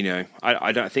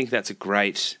 I don't think that's a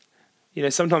great,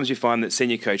 sometimes you find that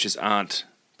senior coaches aren't,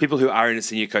 people who are in a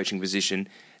senior coaching position,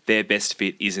 their best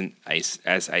fit isn't as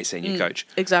a senior coach.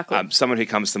 Exactly. Someone who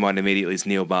comes to mind immediately is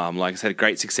Neil Baum. Like, he's had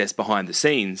great success behind the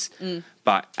scenes,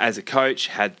 but as a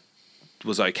coach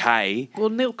was okay. Well,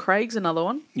 Neil Craig's another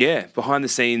one. Yeah, behind the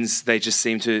scenes, they just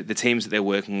seem to, the teams that they're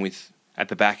working with at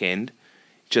the back end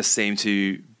just seem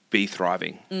to be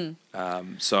thriving.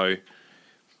 So,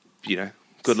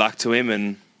 good luck to him.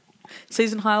 And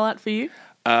season highlight for you?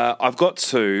 I've got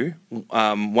two.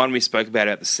 One we spoke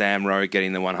about the Sam Rowe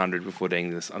getting the 100 before doing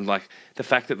this. I'm like, the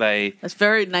fact that That's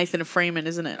very Nathan Freeman,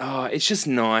 isn't it? Oh, it's just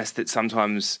nice that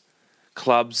sometimes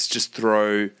clubs just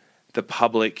throw the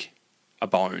public a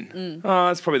bone. Oh,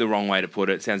 that's probably the wrong way to put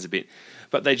it. It sounds a bit...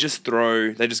 But they just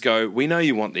go, we know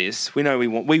you want this. We know we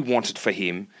want it for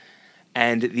him.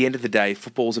 And at the end of the day,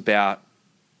 football's about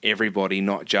everybody,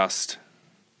 not just...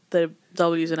 the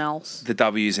W's and L's. The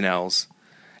W's and L's.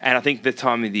 And I think the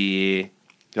time of the year,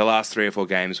 the last 3 or 4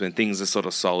 games when things are sort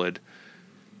of solid,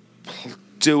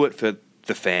 do it for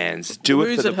the fans. Do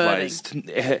it for the players.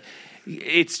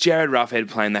 It's Jared Roughhead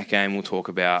playing that game we'll talk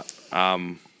about.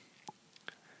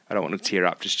 I don't want to tear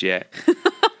up just yet.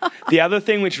 The other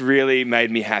thing which really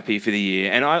made me happy for the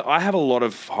year, and I have a lot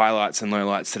of highlights and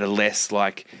lowlights that are less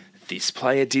like, this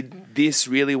player did this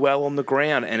really well on the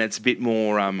ground, and it's a bit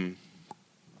more...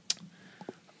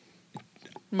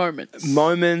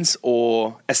 moments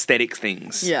or aesthetic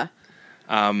things. Yeah.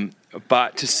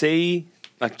 But to see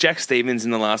like Jack Stevens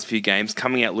in the last few games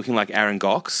coming out looking like Aaron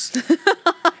Gox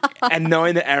and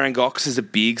knowing that Aaron Gox is a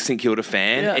big St Kilda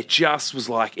fan, it just feels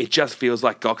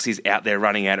like Gox is out there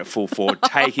running out at full forward,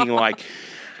 taking like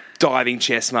diving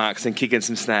chest marks and kicking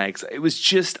some snags. It was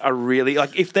just a really,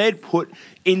 like, if they'd put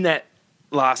in that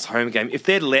last home game, if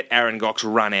they'd let Aaron Gox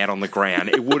run out on the ground,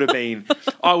 it would have been,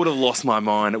 I would have lost my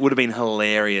mind. It would have been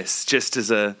hilarious, just as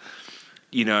a,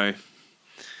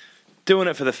 doing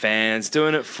it for the fans,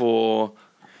 doing it for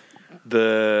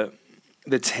the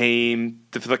team,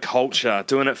 for the culture,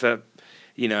 doing it for,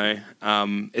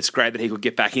 it's great that he could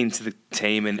get back into the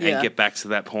team and get back to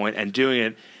that point, and doing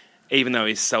it, even though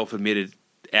he's self-admitted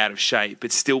out of shape,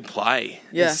 but still play.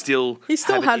 Yeah. He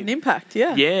still had an impact,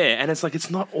 yeah. Yeah, and it's like, it's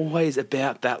not always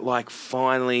about that, like,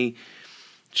 finely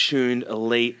tuned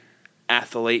elite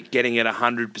athlete getting it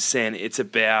 100%. It's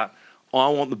about, I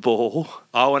want the ball,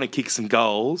 I want to kick some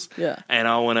goals, and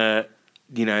I want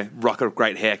to, rock a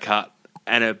great haircut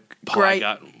and a pie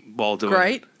gut while doing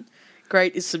it.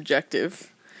 Great is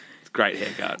subjective. Great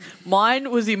haircut.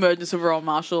 Mine was the emergence of Rowan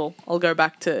Marshall. I'll go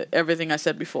back to everything I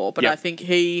said before, but I think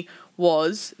he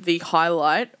was the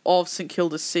highlight of St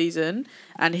Kilda's season,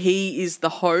 and he is the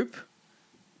hope,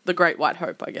 the great white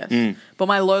hope, I guess. But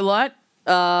my low light,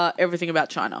 everything about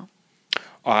China.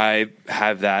 I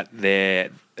have that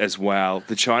there as well.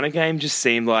 The China game just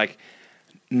seemed like,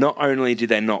 not only did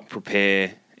they not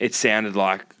prepare, it sounded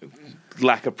like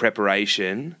lack of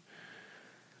preparation,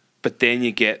 but then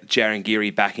you get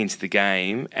Jarrangiri back into the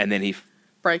game, and then he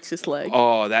breaks his leg.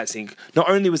 Oh, not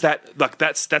only was that, like,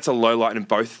 that's a low light on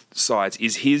both sides,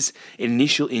 is his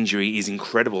initial injury is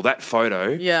incredible. That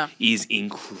photo is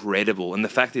incredible. And the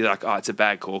fact that you're like, oh, it's a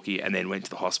bad corky, and then went to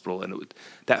the hospital, and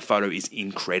that photo is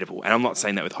incredible. And I'm not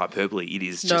saying that with hyperbole. It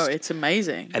is just... No, it's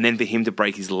amazing. And then for him to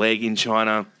break his leg in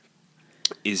China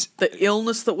is... The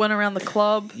illness that went around the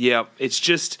club. Yeah, it's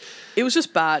just... It was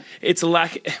just bad. It's a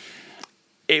lack...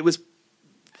 It was...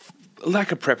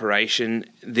 lack of preparation.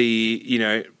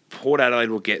 Port Adelaide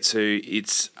will get to.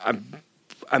 It's an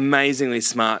amazingly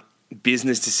smart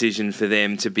business decision for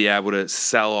them to be able to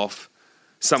sell off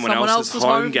someone else's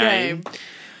home game.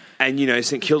 And,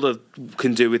 St Kilda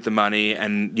can do with the money.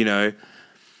 And,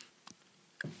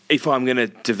 if I'm going to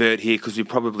divert here, because we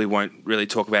probably won't really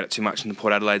talk about it too much in the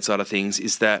Port Adelaide side of things,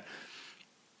 is that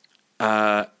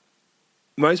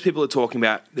most people are talking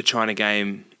about the China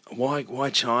game. Why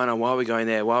China? Why are we going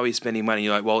there? Why are we spending money?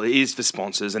 You're like, well, it is for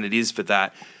sponsors and it is for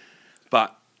that.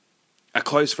 But a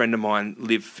close friend of mine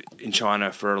lived in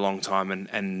China for a long time,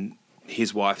 and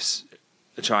his wife's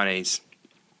a Chinese.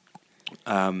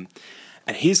 And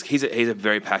he's a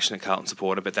very passionate Carlton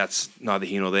supporter, but that's neither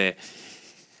here nor there.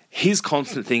 His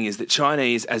constant thing is that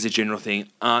Chinese, as a general thing,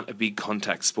 aren't a big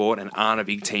contact sport and aren't a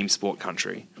big team sport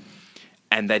country.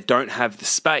 And they don't have the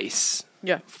space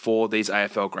for these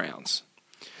AFL grounds.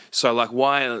 So, like,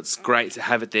 while it's great to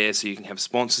have it there so you can have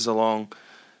sponsors along,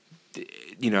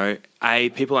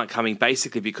 people aren't coming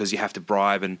basically because you have to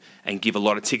bribe and give a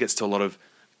lot of tickets to a lot of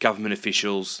government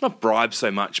officials. Not bribe so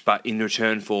much, but in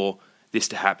return for this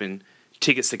to happen,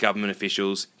 tickets to government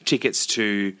officials, tickets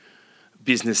to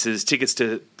businesses, tickets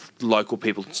to local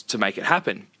people to make it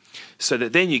happen. So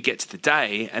that then you get to the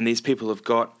day and these people have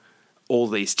got all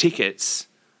these tickets,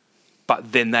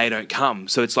 but then they don't come.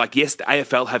 So it's like, yes, the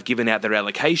AFL have given out their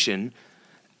allocation,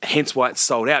 hence why it's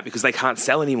sold out, because they can't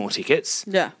sell any more tickets.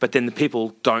 Yeah. But then the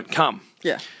people don't come.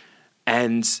 Yeah.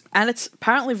 And it's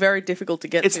apparently very difficult to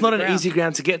get to. It's not an easy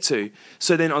ground to get to.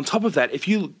 So then on top of that, if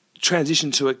you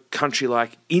transition to a country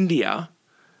like India,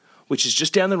 which is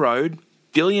just down the road,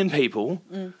 billion people,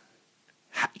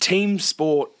 team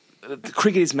sport, the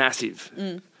cricket is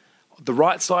massive. The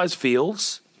right size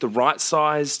fields, the right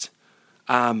sized...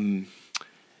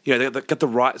 they've got the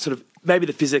right sort of, maybe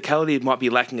the physicality might be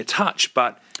lacking a touch,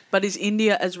 but... But is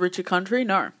India as rich a country?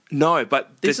 No. No,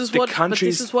 but this is what it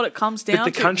comes down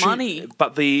to, money.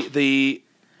 But the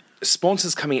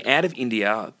sponsors coming out of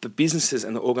India, the businesses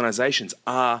and the organisations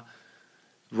are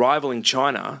rivaling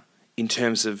China in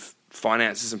terms of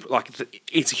finances. And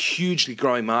it's a hugely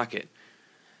growing market.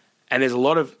 And there's a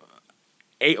lot of...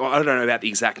 I don't know about the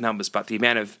exact numbers, but the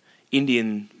amount of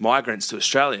Indian migrants to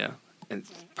Australia... and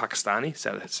Pakistani,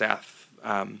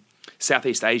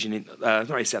 Southeast Asian, not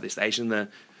really Southeast Asian,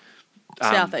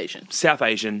 South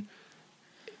Asian.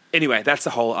 Anyway, that's a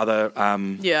whole other...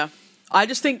 I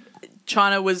just think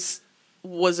China was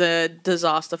a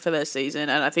disaster for their season,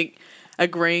 and I think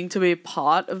agreeing to be a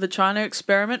part of the China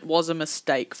experiment was a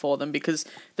mistake for them, because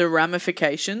the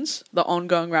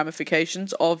ongoing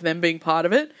ramifications of them being part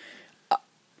of it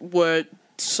were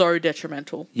so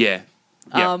detrimental. Yeah.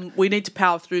 Yep. We need to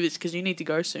power through this because you need to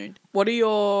go soon. What are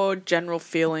your general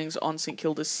feelings on St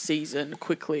Kilda's season,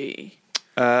 quickly?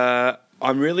 I'm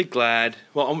really glad.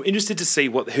 Well, I'm interested to see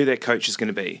who their coach is going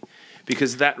to be,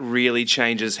 because that really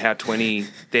changes how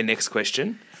their next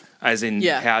question, as in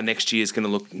how next year is going to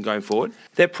look going forward.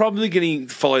 They're probably going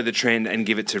to follow the trend and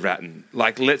give it to Ratton.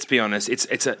 Like, let's be honest,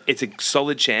 it's a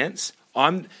solid chance.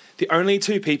 I'm the only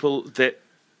two people that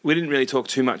we didn't really talk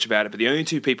too much about it, but the only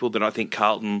two people that I think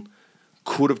Carlton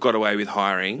could have got away with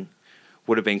hiring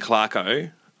would have been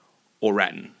Clarko or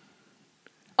Ratton.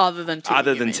 Other than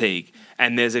Teague.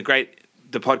 And there's the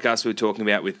podcast we were talking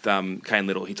about with Kane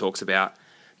Little, he talks about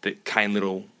that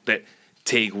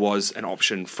Teague was an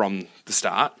option from the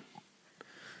start.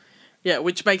 Yeah,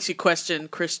 which makes you question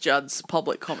Chris Judd's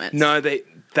public comments. No,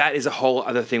 that is a whole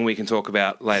other thing we can talk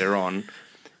about later on.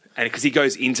 And because he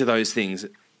goes into those things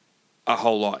a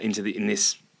whole lot in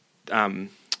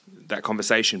that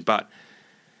conversation. But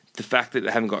the fact that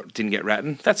they didn't get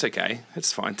Ratton, that's okay.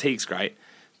 That's fine. Teague's great.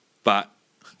 But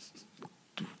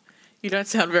you don't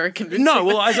sound very convincing. No,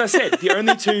 well, as I said, the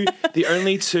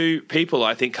only two people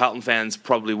I think Carlton fans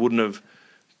probably wouldn't have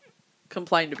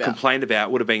complained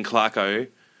about would have been Clarko,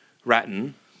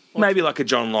 Ratton, maybe like a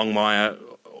John Longmire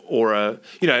or a,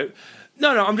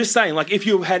 No, I'm just saying, like, if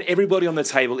you had everybody on the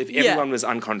table, if everyone was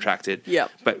uncontracted,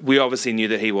 but we obviously knew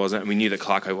that he wasn't, and we knew that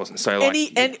Clarko wasn't. So,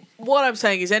 and what I'm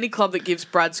saying is, any club that gives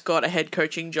Brad Scott a head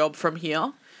coaching job from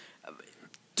here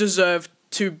deserve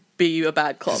to be a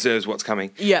bad club. Deserves what's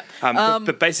coming. Yeah.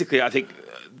 But basically, I think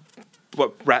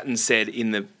what Ratton said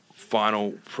in the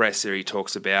final presser, he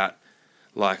talks about,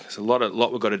 like, there's a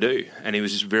lot we've got to do. And he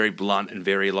was just very blunt and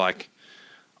very, like,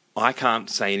 I can't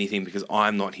say anything because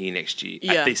I'm not here next year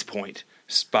at this point.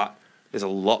 But there's a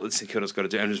lot that St Kilda's got to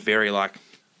do. And it was very, like,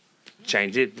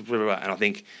 change it, blah, blah, blah. And I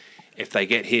think if they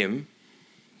get him,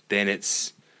 then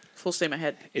it's... full steam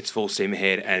ahead. It's full steam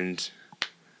ahead, and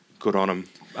good on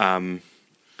them.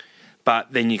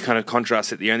 But then you kind of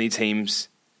contrast it. The only teams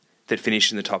that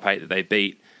finished in the top 8 that they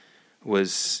beat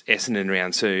was Essendon in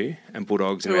round 2 and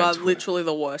Bulldogs in round 2. Who are literally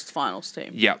the worst finals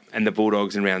team. Yep, and the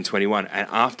Bulldogs in round 21. And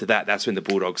after that, that's when the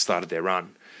Bulldogs started their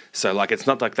run. So, like, it's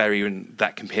not like they were even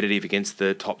that competitive against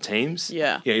the top teams.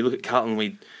 Yeah. You know, you look at Carlton,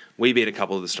 we beat a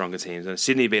couple of the stronger teams, and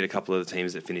Sydney beat a couple of the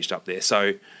teams that finished up there.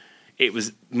 So it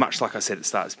was, much like I said at the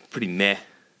start, it's pretty meh.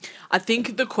 I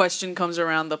think the question comes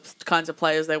around the kinds of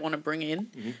players they want to bring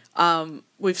in. Mm-hmm.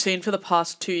 We've seen for the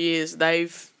past 2 years,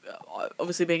 they've,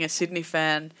 obviously being a Sydney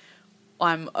fan,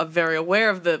 I'm very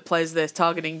aware of the players they're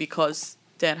targeting because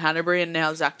Dan Hanbury and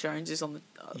now Zach Jones is on the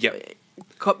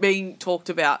being talked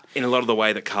about. In a lot of the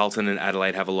way that Carlton and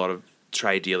Adelaide have a lot of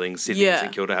trade dealings, Sydney and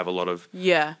St Kilda have a lot of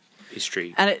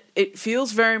history. And it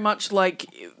feels very much like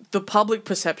the public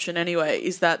perception anyway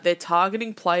is that they're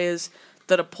targeting players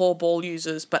that are poor ball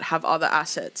users but have other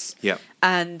assets. Yeah.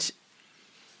 And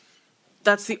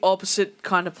that's the opposite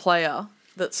kind of player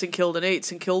that St Kilda needs.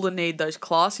 St Kilda need those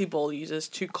classy ball users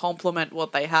to complement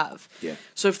what they have. Yeah.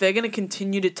 So if they're going to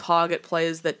continue to target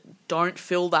players that don't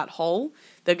fill that hole,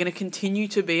 they're going to continue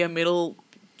to be a middle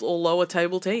or lower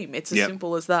table team. It's as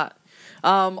simple as that.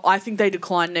 I think they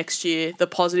decline next year. The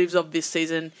positives of this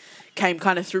season came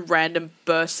kind of through random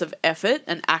bursts of effort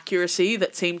and accuracy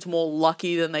that seemed more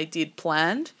lucky than they did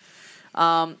planned.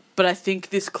 But I think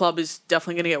this club is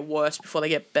definitely going to get worse before they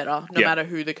get better, no matter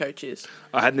who the coach is.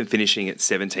 I had them finishing at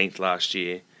 17th last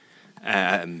year.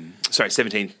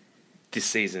 17th this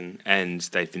season, and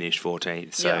they finished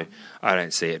 14th. So I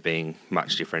don't see it being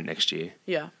much different next year.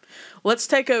 Yeah. Let's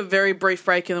take a very brief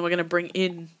break, and then we're going to bring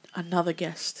in another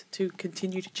guest to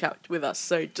continue to chat with us.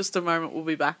 So just a moment, we'll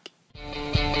be back.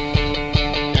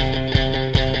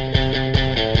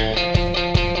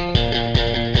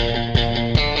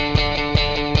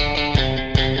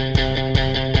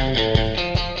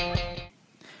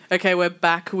 Okay, we're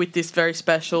back with this very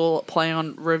special Play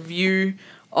On review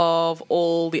of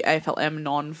all the AFLM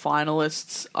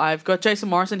non-finalists. I've got Jason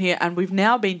Morrison here, and we've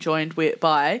now been joined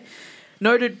by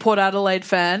noted Port Adelaide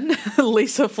fan,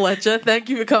 Lisa Fletcher. Thank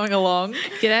you for coming along.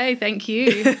 G'day, thank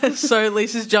you. So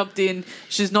Lisa's jumped in.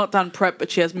 She's not done prep, but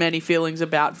she has many feelings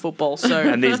about football. So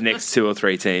and these next 2 or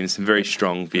 3 teams, some very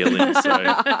strong feelings. So. You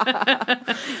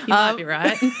might be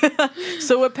right.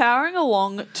 So we're powering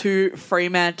along to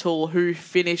Fremantle, who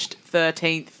finished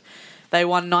 13th. They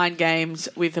won 9 games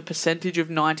with a percentage of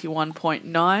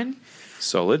 91.9.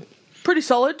 Solid. Pretty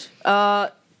solid.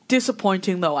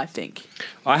 Disappointing, though, I think.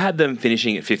 I had them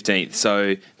finishing at 15th,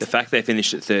 so the fact they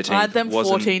finished at 13th I had them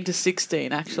 14 to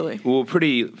 16, actually. We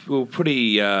were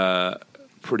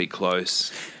pretty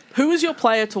close. Who was your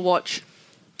player to watch?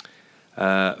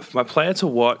 My player to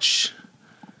watch...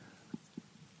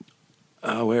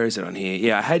 where is it on here?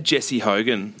 Yeah, I had Jesse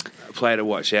Hogan, a player to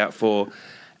watch out for.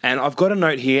 And I've got a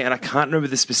note here, and I can't remember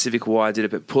the specific why I did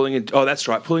it, but pulling a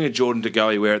Jordan De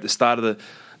Goey, where at the start of the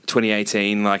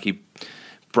 2018, like, he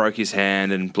broke his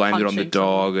hand and blamed it on the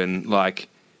dog, and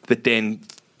but then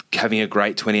having a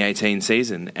great 2018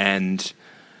 season. And,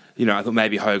 I thought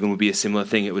maybe Hogan would be a similar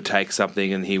thing. It would take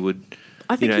something and he would...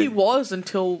 I think he was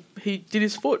until he did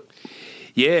his foot.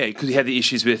 Yeah, because he had the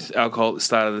issues with alcohol at the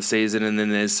start of the season, and then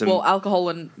there's some... Well, alcohol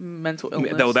and mental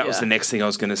illness. That was the next thing I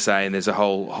was going to say, and there's a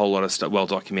whole lot of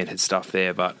well-documented stuff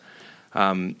there, but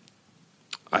I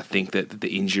think that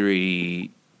the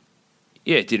injury,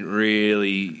 didn't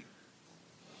really,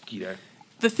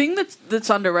 The thing that's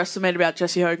underestimated about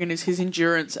Jesse Hogan is his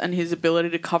endurance and his ability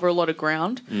to cover a lot of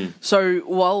ground. Mm. So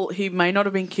while he may not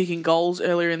have been kicking goals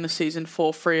earlier in the season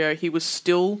for Freo, he was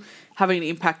still having an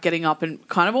impact getting up and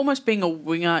kind of almost being a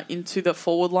winger into the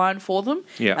forward line for them.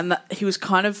 Yeah. And that he was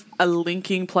kind of a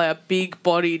linking player,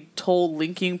 big-bodied, tall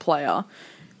linking player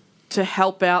to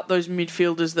help out those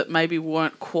midfielders that maybe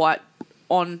weren't quite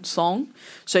on song.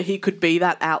 So he could be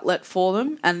that outlet for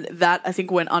them. And that, I think,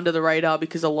 went under the radar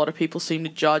because a lot of people seem to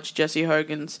judge Jesse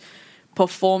Hogan's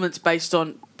performance based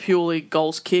on purely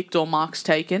goals kicked or marks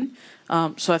taken.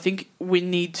 So I think we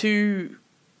need to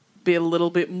be a little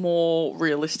bit more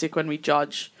realistic when we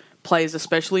judge players,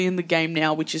 especially in the game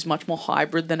now, which is much more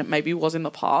hybrid than it maybe was in the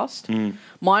past. Mm.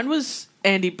 Mine was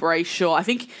Andy Brayshaw. I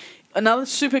think another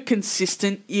super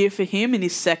consistent year for him in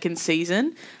his second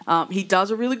season. He does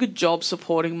a really good job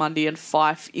supporting Mundy and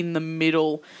Fife in the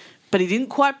middle, but he didn't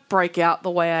quite break out the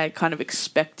way I kind of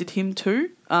expected him to.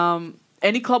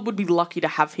 Any club would be lucky to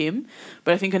have him,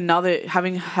 but I think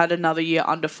having had another year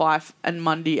under Fife and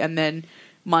Mundy, and then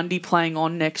Mundy playing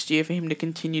on next year for him to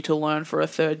continue to learn for a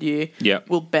third year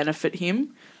will benefit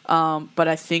him. But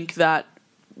I think that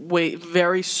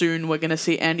very soon we're going to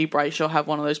see Andy Brayshaw have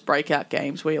one of those breakout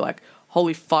games where you're like,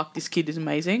 holy fuck, this kid is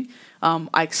amazing.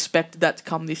 I expected that to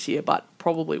come this year, but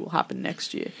probably will happen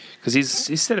next year. Because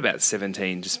he's said about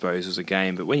 17 disposals a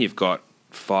game, but when you've got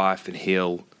Fife and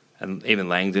Hill and even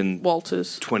Langdon...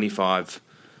 Walters. 25...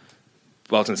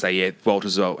 Well, I was going to say,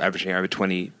 Walters are averaging over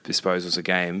 20 disposals a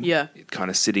game. Yeah.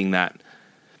 Kind of sitting that...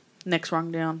 Next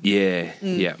rung down. Yeah,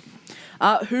 yeah.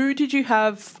 Who did you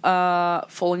have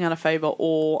falling out of favour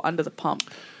or under the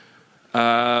pump?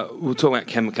 We'll talk about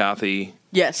Ken McCarthy.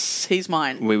 Yes, he's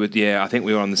mine. I think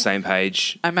we were on the same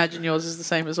page. I imagine yours is the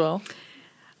same as well.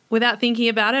 Without thinking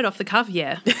about it, off the cuff,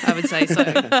 yeah, I would say so.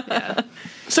 Yeah.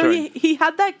 So he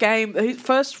had that game, his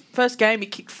first game, he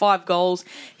kicked 5 goals.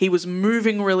 He was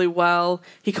moving really well.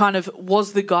 He kind of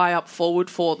was the guy up forward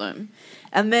for them.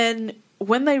 And then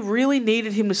when they really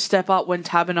needed him to step up when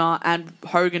Taberner and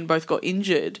Hogan both got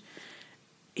injured,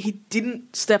 he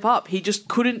didn't step up. He just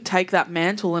couldn't take that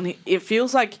mantle. And it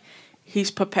feels like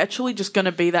he's perpetually just going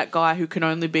to be that guy who can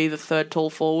only be the third tall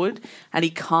forward, and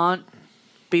he can't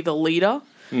be the leader.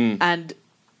 And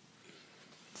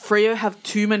Freo have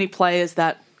too many players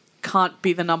that can't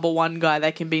be the number one guy.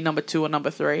 They can be number 2 or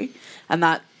number 3. And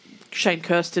that Shane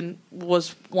Kirsten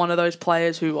was one of those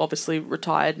players who obviously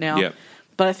retired now. Yep.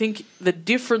 But I think the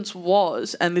difference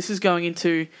was, and this is going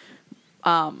into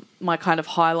my kind of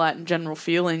highlight and general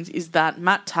feelings, is that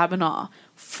Matt Taberner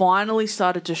finally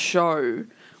started to show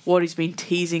what he's been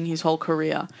teasing his whole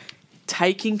career.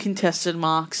 Taking contested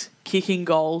marks, kicking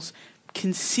goals,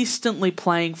 consistently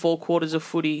playing 4 quarters of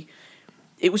footy.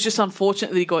 It was just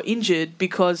unfortunate that he got injured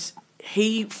because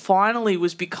he finally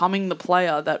was becoming the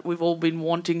player that we've all been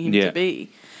wanting him to be.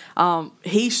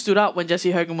 He stood up when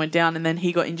Jesse Hogan went down, and then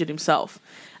he got injured himself.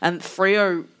 And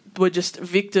Freo were just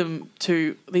victim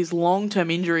to these long-term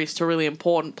injuries to really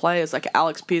important players like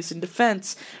Alex Pearce in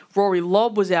defence. Rory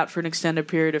Lobb was out for an extended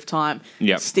period of time.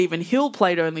 Yep. Stephen Hill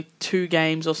played only 2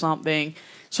 games or something.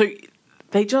 So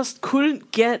they just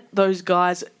couldn't get those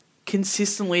guys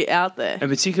consistently out there. And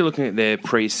particularly looking at their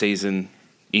pre-season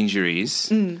injuries,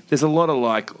 there's a lot of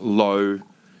low,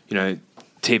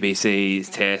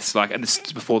 TBCs,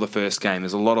 tests, before the first game.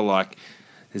 There's not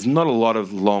a lot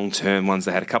of long-term ones.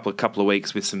 They had a couple of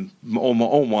weeks with some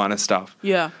all minor stuff.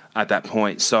 Yeah. At that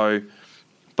point. So,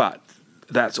 but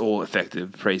that's all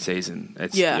effective pre-season.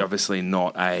 It's obviously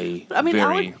not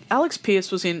Alex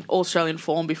Pearce was in All-Australian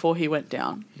form before he went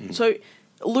down. So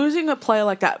losing a player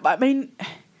like that,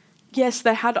 yes,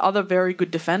 they had other very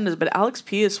good defenders, but Alex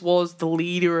Pearce was the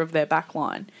leader of their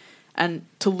backline. And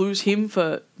to lose him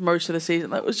for most of the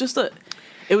season, it was just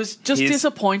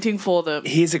disappointing for them.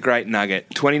 Here's a great nugget.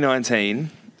 2019,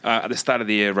 at the start of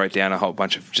the year, wrote down a whole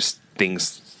bunch of just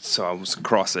things, so I was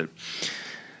across it.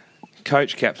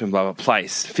 Coach, captain, blah, blah,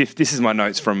 place. This is my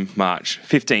notes from March.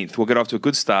 15th, we'll get off to a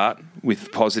good start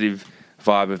with positive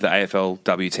vibe of the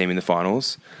AFLW team in the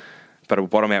finals, but it will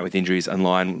bottom out with injuries and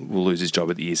Lyon will lose his job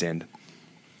at the year's end.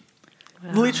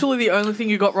 Wow. Literally the only thing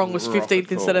you got wrong was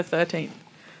 15th instead of 13th.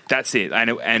 That's it.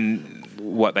 And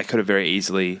what they could have very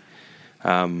easily...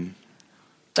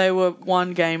 they were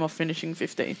 1 game off finishing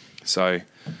 15th. So...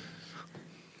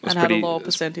 and had a lower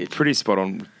percentage. Pretty spot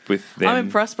on with them. I'm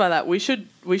impressed by that. We should,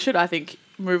 I think,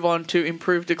 move on to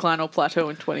improve, decline or plateau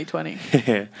in 2020.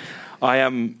 Yeah.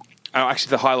 Actually,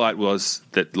 the highlight was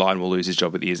that Lyon will lose his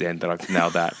job at the year's end, that I've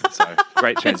nailed that. So,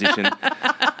 great transition.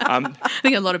 I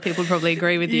think a lot of people probably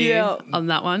agree with you on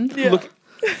that one. Yeah. Look,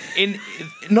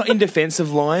 not in defence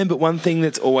of Lyon, but one thing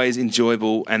that's always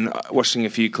enjoyable, and watching a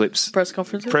few clips... Press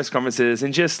conferences,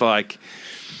 and just not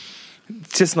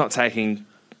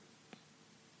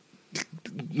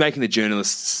making the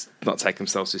journalists not take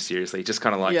themselves too seriously, just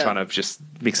kind of trying to just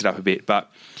mix it up a bit. But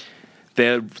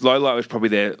their low light was probably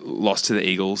their loss to the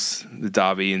Eagles, the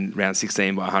derby in round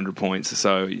 16 by 100 points.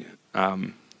 So,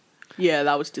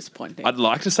 that was disappointing. I'd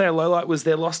like to say a low light was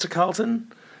their loss to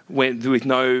Carlton, with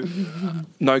no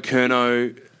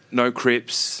Curnow, no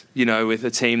Cripps, with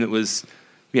a team that was,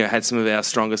 had some of our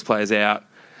strongest players out.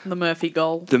 The Murphy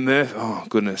goal. Oh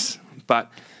goodness! But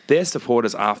their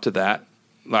supporters after that,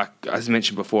 as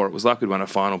mentioned before, it was like we'd won a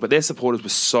final, but their supporters were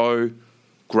so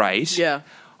great. Yeah.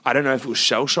 I don't know if it was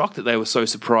shell shock that they were so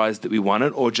surprised that we won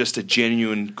it, or just a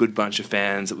genuine good bunch of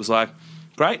fans. It was like,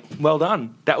 great, well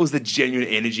done. That was the genuine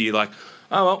energy.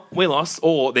 oh, well, we lost.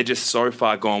 Or they're just so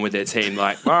far gone with their team.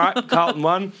 Like, all right, Carlton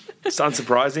won. It's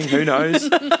unsurprising. Who knows?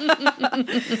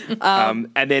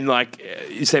 And then, like,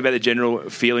 you say about the general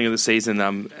feeling of the season,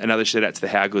 another shout-out to the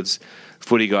How Good's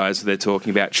footy guys. They're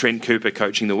talking about Trent Cooper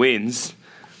coaching the wins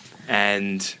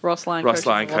and Ross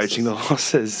Lyon coaching the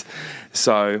losses.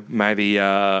 So maybe,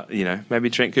 maybe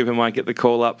Trent Cooper might get the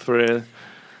call up for a...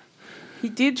 He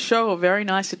did show a very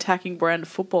nice attacking brand of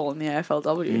football in the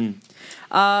AFLW.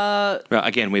 Well,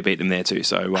 again, we beat them there too,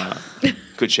 so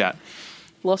good chat.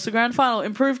 Lost the grand final.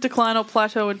 Improved, decline, or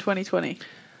plateau in 2020?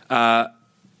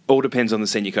 All depends on the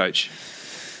senior coach.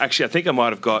 Actually, I think I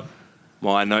might have got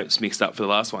my notes mixed up for the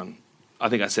last one. I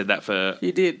think I said that for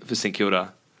St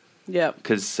Kilda. Yeah.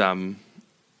 Because,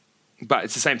 but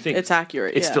it's the same thing. It's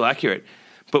accurate. It's still accurate.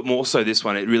 But more so this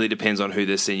one, it really depends on who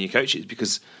their senior coach is,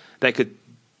 because they could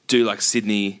do like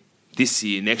Sydney this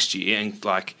year, next year, and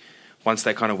like once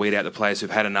they kind of weed out the players who've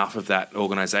had enough of that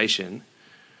organisation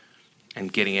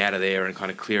and getting out of there and kind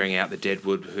of clearing out the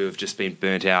deadwood who have just been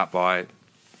burnt out by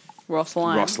Ross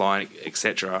Lyon,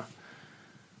 etc.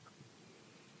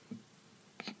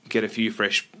 Get a few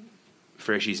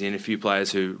freshies in, a few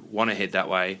players who want to head that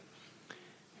way,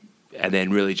 and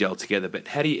then really gel together. But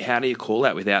how do you call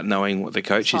that without knowing what the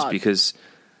coach is? Because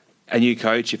a new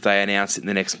coach, if they announce it in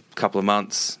the next couple of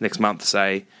months, next month,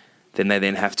 say, then they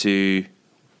then have to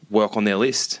work on their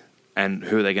list. And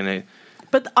who are they going to...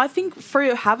 But I think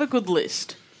Freo have a good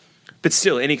list. But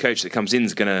still, any coach that comes in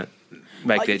is going to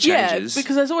make their changes. Yeah,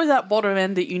 because there's always that bottom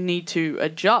end that you need to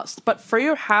adjust. But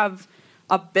Freo have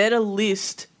a better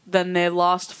list than their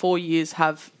last 4 years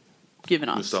have given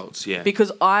us. Results, yeah.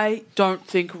 Because I don't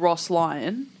think Ross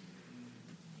Lyon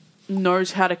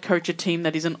knows how to coach a team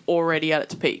that isn't already at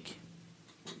its peak.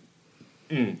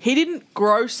 He didn't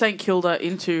grow St Kilda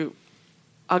into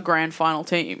a grand final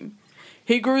team.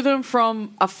 He grew them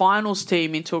from a finals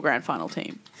team into a grand final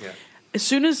team. Yeah. As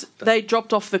soon as they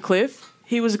dropped off the cliff,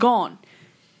 he was gone.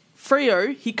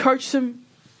 Freo, he coached them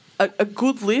a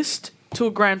good list to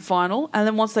a grand final, and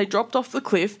then once they dropped off the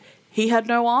cliff, he had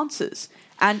no answers.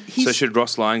 And so should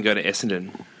Ross Lyon go to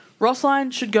Essendon? Ross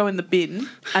Lyon should go in the bin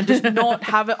and just not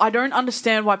have it. I don't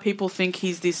understand why people think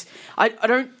he's this... I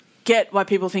don't get why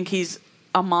people think he's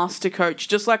a master coach,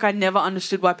 just like I never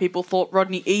understood why people thought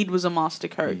Rodney Eade was a master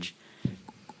coach.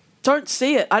 Don't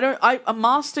see it. A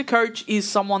master coach is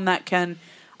someone that can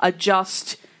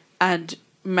adjust and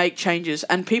make changes,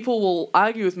 and people will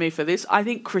argue with me for this. I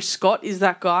think Chris Scott is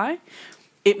that guy.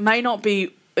 It may not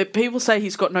be... People say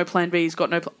he's got no plan B, he's got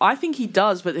no... I think he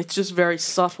does, but it's just very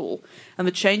subtle. And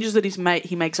the changes that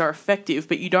he makes are effective,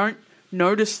 but you don't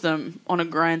notice them on a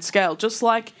grand scale. Just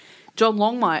like John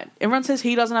Longmire. Everyone says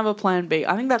he doesn't have a plan B.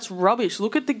 I think that's rubbish.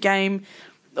 Look at the game...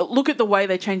 Look at the way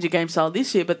they changed the game style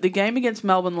this year, but the game against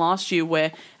Melbourne last year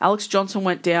where Alex Johnson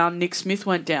went down, Nick Smith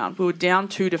went down, we were down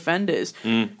 2 defenders.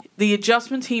 The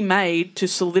adjustments he made to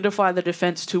solidify the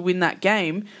defence to win that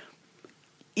game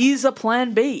is a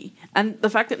plan B. And the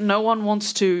fact that no one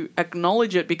wants to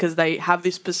acknowledge it because they have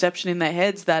this perception in their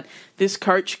heads that this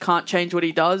coach can't change what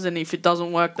he does, and if it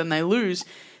doesn't work, then they lose.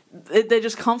 They're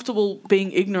just comfortable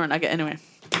being ignorant. Anyway.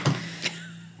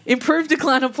 Improved,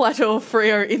 decline, or plateau of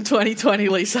Freo in 2020,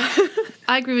 Lisa?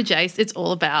 I agree with Jace. It's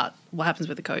all about what happens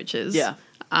with the coaches. Yeah.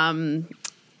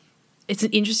 It's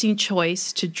an interesting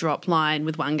choice to drop Lyon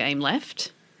with 1 game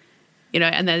left.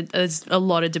 And there's a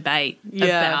lot of debate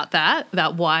about that,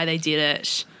 about why they did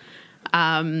it.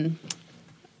 I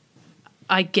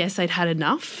guess they'd had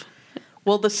enough.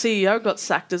 Well, the CEO got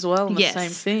sacked as well, and the same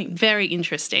thing. Very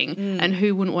interesting. And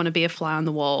who wouldn't want to be a fly on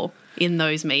the wall in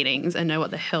those meetings and know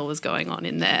what the hell was going on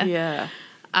in there? Yeah.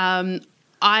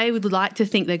 I would like to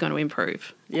think they're going to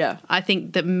improve. Yeah. I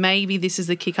think that maybe this is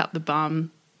the kick up the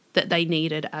bum that they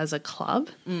needed as a club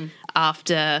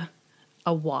after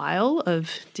a while of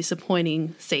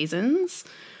disappointing seasons.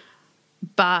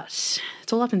 But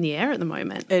it's all up in the air at the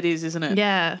moment. It is, isn't it?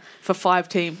 Yeah. For 5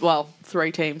 teams,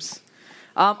 3 teams.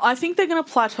 I think they're going to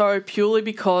plateau purely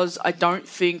because I don't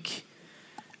think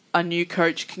a new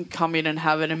coach can come in and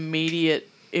have an immediate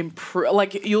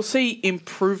you'll see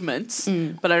improvements,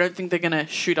 but I don't think they're going to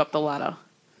shoot up the ladder.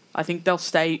 I think they'll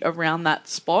stay around that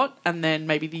spot and then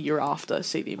maybe the year after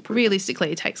see the improvement. Realistically,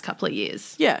 it takes a couple of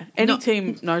years. Yeah, any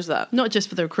team knows that. Not just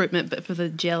for the recruitment, but for the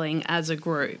gelling as a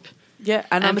group. Yeah,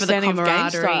 and understanding for the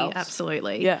of game styles.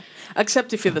 Absolutely. Yeah,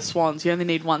 except if you're the Swans, you only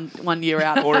need one year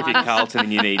out. Or if you're Carlton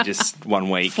and you need just 1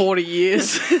 week. 40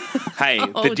 years. Hey,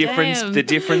 the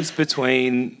difference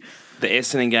between the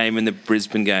Essendon game and the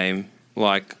Brisbane game,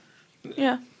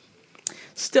 yeah,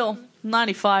 still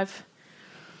 95.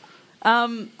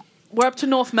 We're up to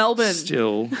North Melbourne.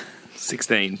 Still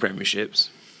 16 premierships.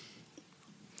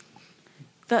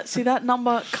 that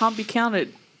number can't be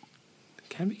counted.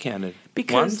 Can be counted.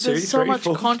 Because 1, 2, there's so 3, much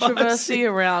 4, 5, controversy 6.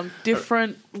 around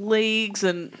different leagues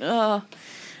and...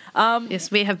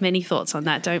 Yes, we have many thoughts on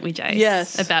that, don't we, Jace?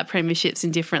 Yes. About premierships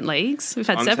in different leagues. We've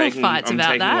had several fights I'm about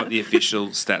taking that. what the official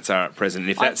stats are at present.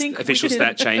 If I that think we official could-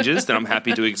 stat changes, then I'm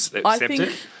happy to accept I think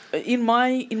it. in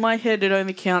my head it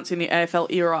only counts in the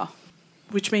AFL era,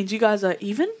 which means you guys are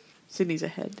even. Sydney's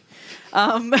ahead.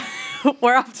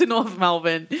 We're up to North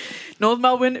Melbourne. North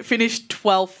Melbourne finished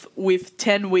 12th with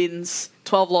 10 wins,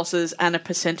 12 losses, and a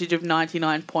percentage of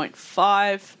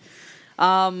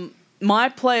 99.5. My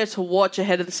player to watch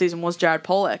ahead of the season was Jared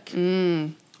Pollock.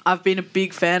 I've been a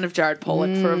big fan of Jared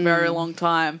Pollock for a very long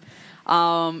time.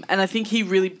 And I think he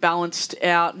really balanced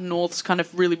out North's kind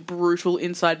of really brutal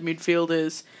inside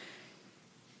midfielders,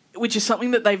 which is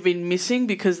something that they've been missing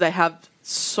because they have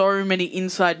so many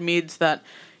inside mids that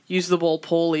use the ball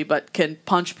poorly but can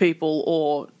punch people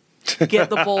or get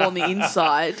the ball on the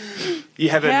inside. You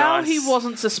have How he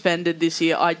wasn't suspended this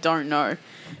year, I don't know.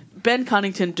 Ben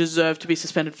Cunnington deserved to be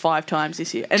suspended 5 times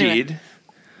this year. Anyway,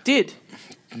 Did.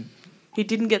 He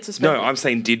didn't get suspended. No, I'm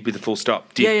saying did with a full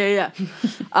stop. Did. Yeah.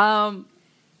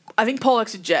 I think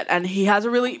Pollock's a jet, and he has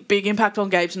a really big impact on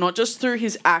games, not just through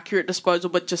his accurate disposal,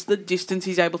 but just the distance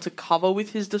he's able to cover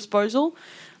with his disposal.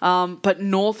 But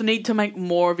North need to make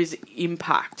more of his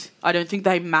impact. I don't think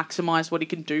they maximise what he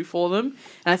can do for them.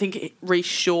 And I think Reece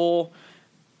Shaw,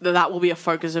 that will be a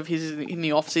focus of his in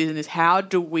the off-season, is how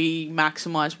do we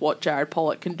maximise what Jared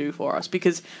Pollock can do for us?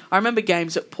 Because I remember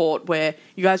games at Port where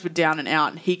you guys were down and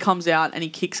out, and he comes out and he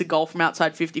kicks a goal from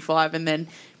outside 55 and then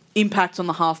impacts on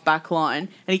the half-back line,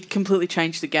 and he completely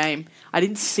changed the game. I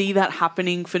didn't see that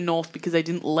happening for North because they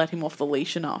didn't let him off the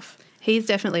leash enough. He's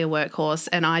definitely a workhorse,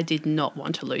 and I did not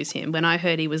want to lose him. When I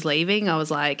heard he was leaving, I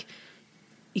was like,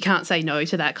 you can't say no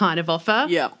to that kind of offer,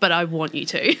 but I want you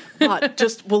to. But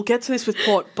we'll get to this with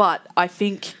Port, but I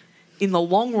think in the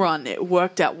long run it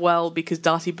worked out well because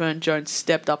Darcy Byrne-Jones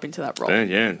stepped up into that role.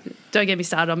 Yeah. Don't get me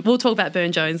started on... We'll talk about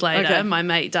Byrne-Jones later, my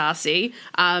mate Darcy.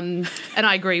 And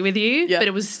I agree with you, but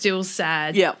it was still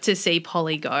sad to see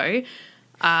Polly go.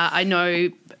 I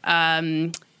know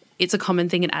it's a common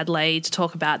thing in Adelaide to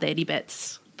talk about the Eddie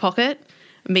Betts pocket.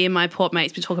 Me and my Port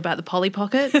mates, we talk about the Polly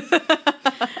pocket.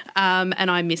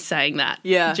 And I miss saying that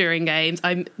during games.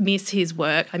 I miss his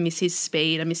work. I miss his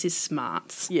speed. I miss his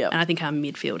smarts. And I think our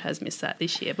midfield has missed that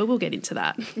this year, but we'll get into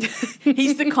that.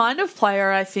 He's the kind of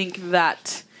player, I think,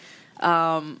 that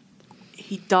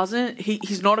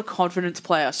he's not a confidence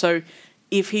player. So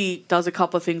if he does a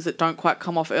couple of things that don't quite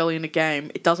come off early in the game,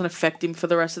 it doesn't affect him for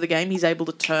the rest of the game. He's able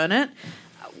to turn it.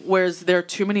 Whereas there are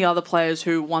too many other players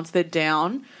who, once they're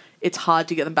down, it's hard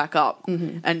to get them back up.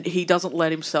 And he doesn't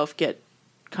let himself get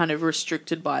kind of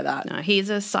restricted by that. No,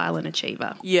 he's a silent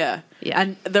achiever. Yeah.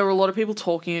 And there were a lot of people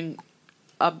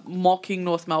mocking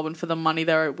North Melbourne for the money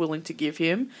they're willing to give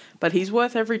him, but he's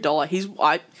worth every dollar.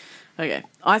 I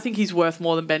think he's worth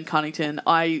more than Ben Cunnington.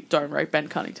 I don't rate Ben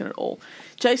Cunnington at all.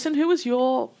 Jason, who was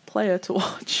your player to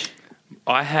watch?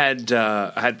 I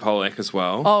had Pollock as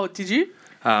well. Oh, did you?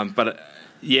 And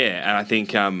I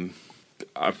think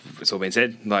it's all been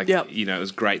said. It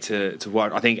was great to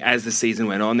watch. I think as the season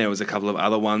went on, there was a couple of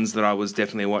other ones that I was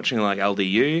definitely watching, like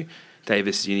LDU,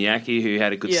 Davis Uniacke, who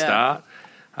had a good start.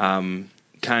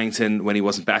 Cunnington, when he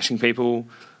wasn't bashing people.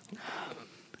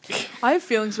 I have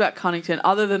feelings about Cunnington,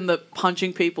 other than the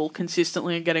punching people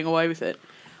consistently and getting away with it.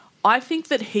 I think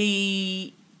that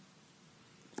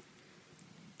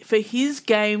for his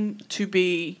game to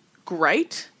be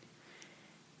great,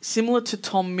 similar to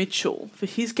Tom Mitchell, for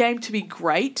his game to be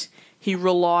great, he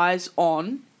relies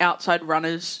on outside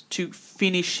runners to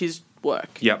finish his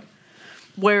work. Yep.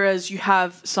 Whereas you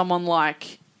have someone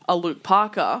like a Luke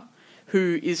Parker,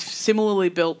 who is similarly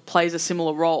built, plays a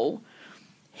similar role.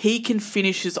 He can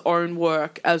finish his own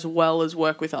work as well as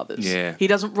work with others. Yeah. He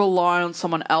doesn't rely on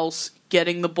someone else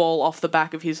getting the ball off the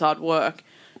back of his hard work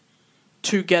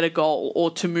to get a goal or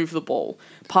to move the ball.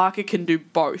 Parker can do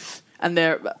both. And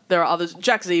there are others.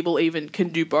 Jack Zeeble even can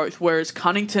do both. Whereas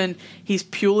Cunnington, he's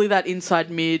purely that inside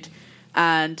mid.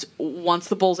 And once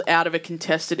the ball's out of a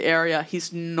contested area,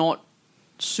 he's not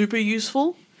super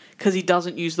useful because he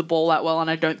doesn't use the ball that well. And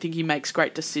I don't think he makes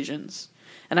great decisions.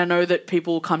 And I know that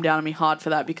people will come down on me hard for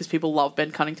that because people love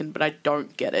Ben Cunnington, but I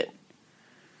don't get it.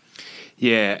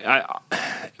 Yeah.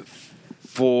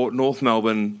 For North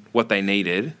Melbourne, what they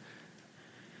needed,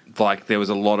 there was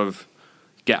a lot of...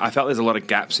 I felt there's a lot of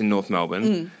gaps in North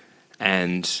Melbourne.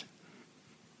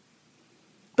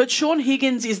 But Sean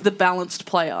Higgins is the balanced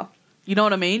player. You know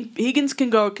what I mean? Higgins can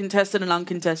go contested and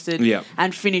uncontested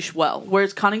and finish well,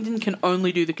 whereas Cunnington can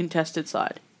only do the contested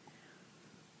side.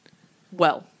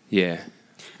 well. Yeah.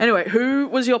 Anyway, who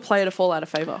was your player to fall out of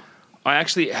favour? I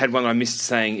actually had one I missed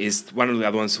saying is one of the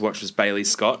other ones to watch was Bailey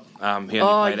Scott. He only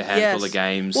played a handful of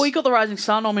games. Well, he got the Rising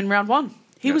Star nom in round 1.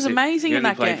 He was amazing in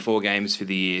that game. He only played 4 games for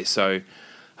the year, so...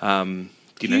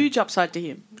 Huge upside to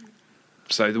him.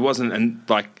 So there wasn't... And,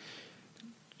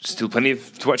 still plenty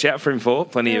to watch out for him for.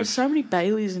 There are so many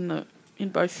Baileys in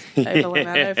both AFL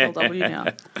and AFLW now.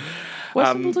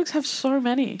 Western Bulldogs have so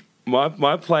many.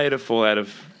 My player to fall out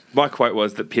of... My quote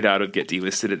was that Pittard would get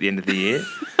delisted at the end of the year.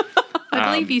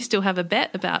 I believe you still have a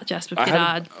bet about Jasper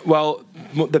Pittard.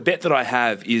 The bet that I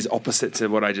have is opposite to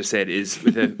what I just said. Is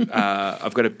with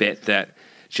I've got a bet that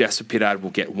Jasper Pittard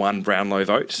will get 1 Brownlow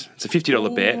vote. It's a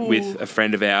 $50 bet with a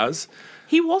friend of ours.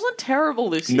 He wasn't terrible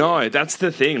this year. No, that's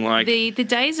the thing. The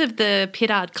days of the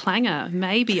Pittard clanger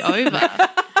may be over,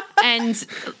 and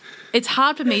it's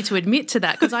hard for me to admit to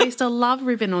that because I used to love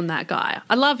ribbon on that guy.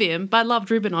 I love him, but I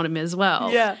loved ribbon on him as well.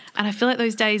 Yeah. And I feel like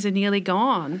those days are nearly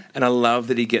gone. And I love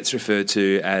that he gets referred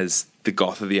to as the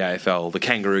goth of the AFL, the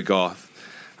kangaroo goth.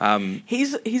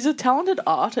 He's a talented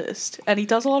artist, and he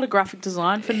does a lot of graphic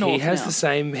design for North. He has the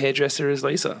same hairdresser as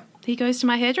Lisa. He goes to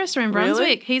my hairdresser in Brunswick.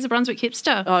 Really? He's a Brunswick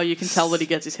hipster. Oh, you can tell that he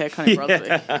gets his hair cut in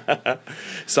Brunswick.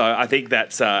 So I think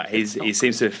that's he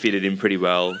seems to have fitted in pretty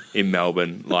well in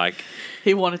Melbourne.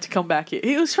 He wanted to come back here.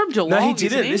 He was from Geelong. No, he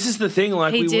didn't. Isn't he? This is the thing.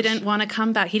 He didn't want to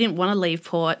come back. He didn't want to leave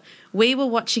Port. We were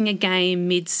watching a game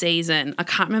mid-season. I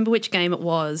can't remember which game it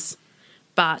was,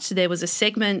 but there was a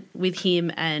segment with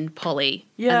him and Polly,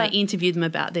 and they interviewed them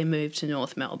about their move to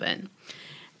North Melbourne.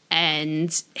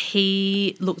 And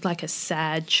he looked like a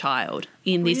sad child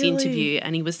in this interview,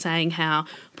 and he was saying how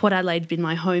Port Adelaide had been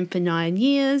my home for 9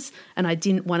 years and I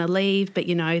didn't want to leave, but,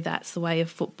 that's the way of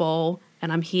football,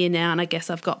 and I'm here now and I guess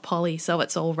I've got Polly, so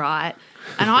it's all right.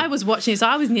 And I was watching this,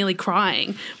 I was nearly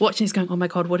crying, watching this going, oh, my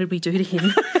God, what did we do to him?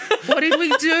 What did we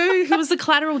do? He was the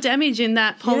collateral damage in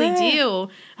that Polly deal.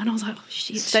 And I was like, oh,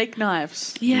 shit. Steak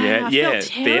knives. Yeah, I felt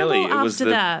terrible barely. It after was the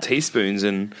that. teaspoons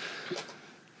and...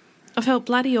 I felt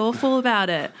bloody awful about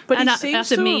it. But he seems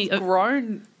to have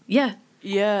grown. Yeah.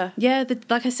 Yeah. Yeah,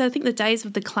 like I said, I think the days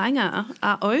of the clanger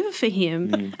are over for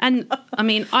him. And, I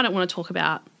mean, I don't want to talk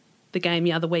about the game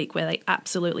the other week where they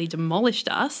absolutely demolished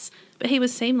us, but he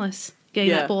was seamless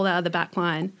getting that ball out of the back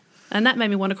line. And that made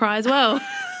me want to cry as well.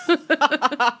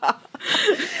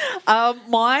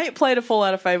 My player to fall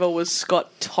out of favour was Scott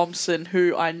Thompson,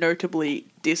 who I notably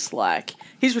dislike.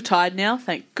 He's retired now,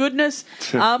 thank goodness.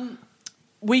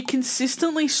 We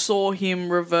consistently saw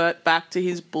him revert back to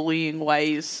his bullying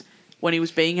ways when he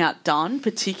was being outdone,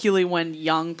 particularly when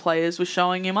young players were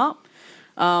showing him up.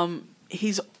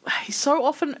 He's so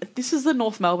often... This is the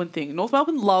North Melbourne thing. North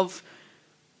Melbourne love,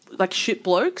 shit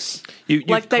blokes. You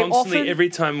constantly, every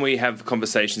time we have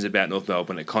conversations about North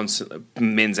Melbourne, it constantly,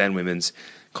 men's and women's,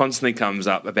 constantly comes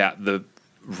up about the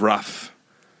rough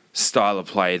style of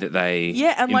play that they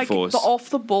enforce. The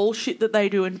off-the-ball shit that they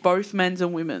do in both men's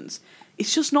and women's.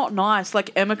 It's just not nice.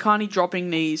 Like Emma Carney dropping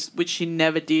knees, which she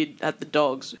never did at the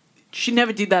Dogs. She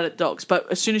never did that at Dogs, but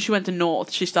as soon as she went to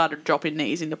North, she started dropping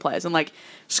knees into players. And,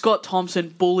 Scott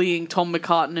Thompson bullying Tom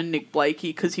McCartan and Nick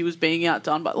Blakey because he was being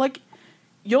outdone. But,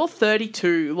 you're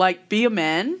 32. Be a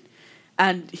man.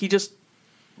 And he just...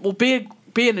 Well, be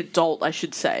an adult, I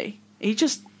should say. He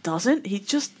just doesn't. He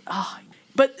just...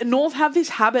 But North have this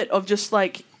habit of just,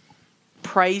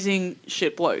 praising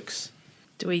shit blokes.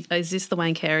 Is this the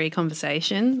Wayne Carey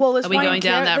conversation? Well, are we going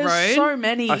down that road? There's so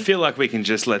many. I feel like we can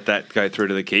just let that go through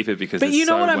to the keeper because but it's you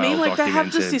know so what I mean? well They have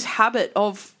just documented. this habit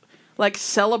of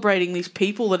celebrating these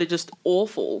people that are just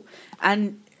awful.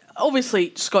 And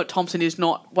obviously Scott Thompson is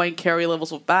not Wayne Carey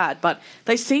levels of bad, but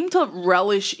they seem to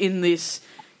relish in this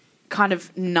kind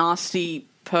of nasty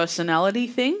personality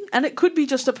thing. And it could be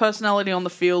just a personality on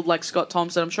the field like Scott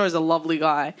Thompson. I'm sure he's a lovely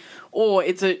guy. Or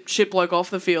it's a shit bloke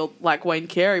off the field like Wayne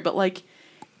Carey. But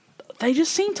they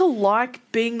just seem to like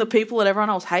being the people that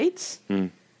everyone else hates.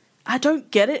 I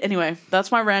don't get it. Anyway,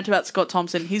 that's my rant about Scott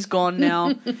Thompson. He's gone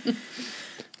now.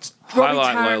 Robbie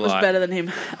Tarrant was better than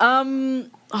him.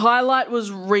 Highlight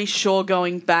was Reece Shaw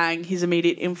going bang. His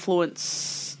immediate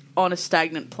influence on a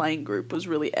stagnant playing group was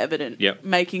really evident. Yep.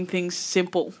 Making things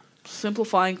simple.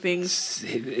 Simplifying things.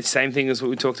 Same thing as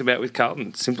what we talked about with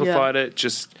Carlton. Simplified it,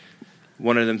 just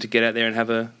wanted them to get out there and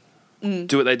have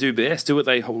do what they do best, do what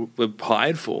they were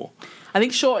hired for. I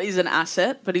think Shaw is an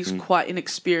asset, but he's quite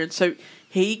inexperienced. So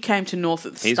he came to North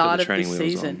at the start of this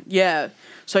season. Yeah.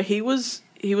 So he was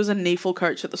a NEFL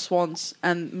coach at the Swans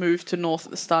and moved to North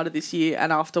at the start of this year.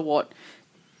 And after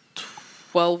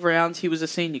 12 rounds, he was a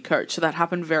senior coach. So that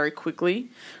happened very quickly.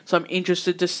 So I'm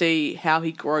interested to see how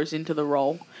he grows into the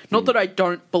role. Not that I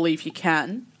don't believe he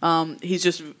can. He's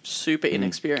just super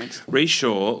inexperienced. Reece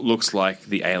Shaw looks like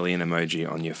the alien emoji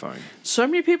on your phone. So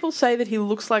many people say that he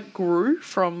looks like Gru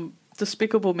from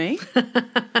Despicable Me,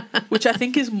 which I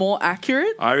think is more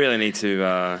accurate. I really need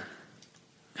to...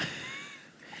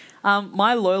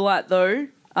 My low light, though,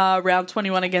 round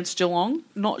 21 against Geelong.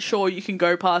 Not sure you can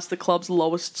go past the club's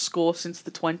lowest score since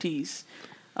the 20s.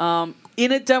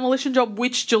 In a demolition job,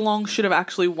 which Geelong should have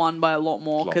actually won by a lot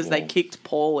more because they kicked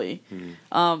poorly.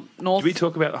 North. Did we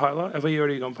talk about the highlight? Have we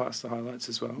already gone past the highlights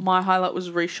as well? My highlight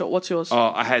was Reece Shaw. What's yours?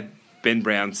 Oh, I had Ben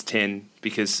Brown's 10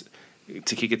 because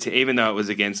to kick it, even though it was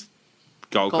against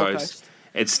Gold Coast,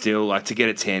 it's still like to get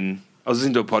a 10. I was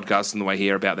listening to a podcast on the way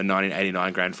here about the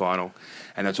 1989 grand final,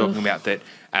 and they're talking about that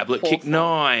Ablett kicked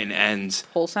 9 and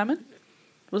Paul Salmon.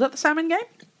 Was that the Salmon game?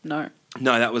 No,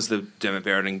 that was the Dermot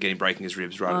Berridon breaking his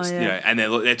ribs, right? Oh, yeah. And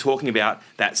they're talking about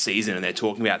that season, and they're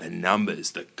talking about the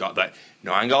numbers that got that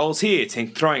 9 goals here, 10,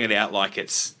 throwing it out like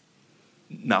it's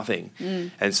nothing,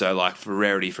 and so like for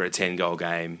rarity for a 10-goal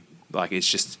game, like it's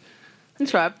just.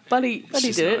 That's right. Buddy did nice.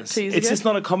 it 2 years ago. It's just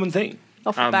not a common thing.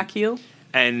 Off the back heel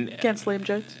and against Liam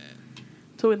Jones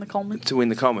to win the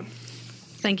Coleman.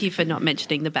 Thank you for not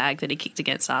mentioning the bag that he kicked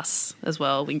against us as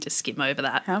well. We can just skim over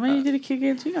that. How many did he kick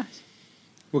against you guys?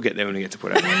 We'll get there when we get to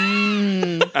put it.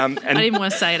 I didn't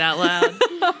want to say it out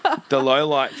loud. The low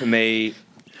light for me,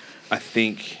 I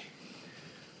think,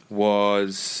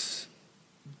 was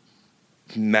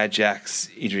Madjax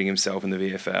injuring himself in the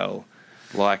VFL,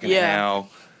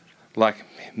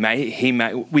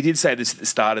 we did say this at the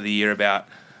start of the year about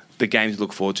the games to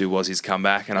look forward to was his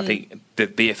comeback, and I think the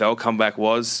VFL comeback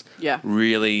was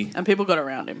really... And people got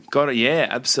around him.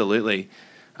 Absolutely.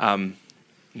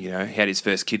 He had his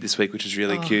first kid this week, which is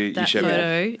really cute. That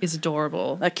photo is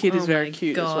adorable. That kid is very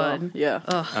cute as well. Yeah.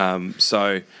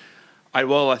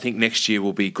 I think next year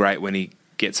will be great when he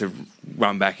gets a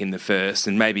run back in the first,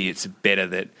 and maybe it's better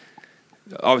that...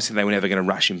 Obviously, they were never going to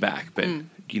rush him back, but,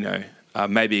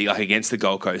 maybe like against the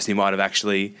Gold Coast, they might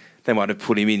have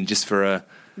put him in just for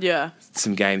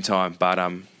some game time. But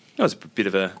it was a bit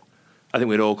of a... I think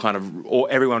we'd all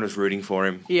everyone was rooting for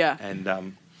him. Yeah.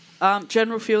 And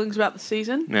general feelings about the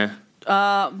season?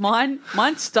 Yeah.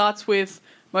 Mine starts with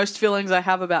most feelings I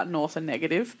have about North are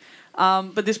negative.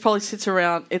 But this probably sits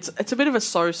around... It's a bit of a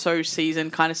so-so season,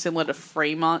 kind of similar to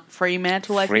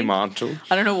Fremantle, I think. Fremantle.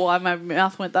 I don't know why my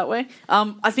mouth went that way.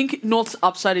 I think North's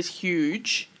upside is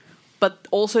huge, but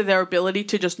also their ability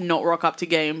to just not rock up to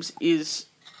games is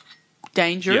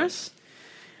dangerous.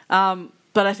 But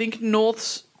I think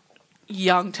North's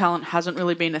young talent hasn't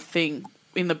really been a thing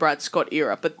in the Brad Scott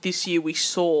era, but this year we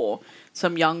saw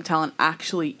some young talent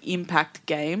actually impact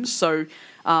games. So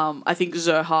I think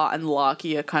Zerha and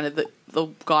Larkey are kind of the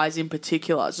guys in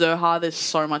particular. Zerha, there's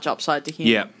so much upside to him.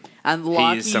 Yeah. And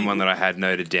Larkey, he is someone that I had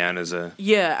noted down as a...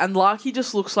 Yeah, and Larkey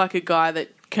just looks like a guy that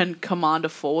can command a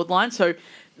forward line. So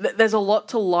there's a lot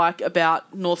to like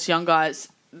about North's young guys.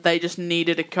 They just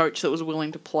needed a coach that was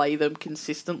willing to play them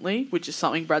consistently, which is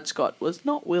something Brad Scott was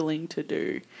not willing to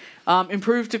do.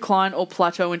 Improve, decline, or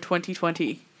plateau in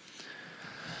 2020?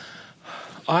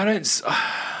 I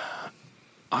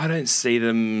don't see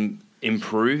them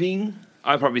improving.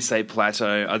 I'd probably say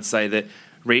plateau. I'd say that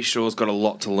Reece Shaw's got a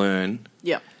lot to learn.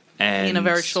 Yeah. And in a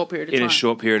very short period of time. In a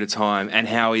short period of time. And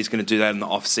how he's going to do that in the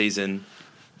off-season.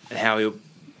 And how he'll...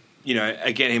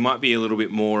 again, he might be a little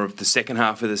bit more of the second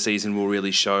half of the season will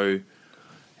really show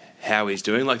how he's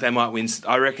doing. Like, they might win...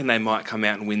 I reckon they might come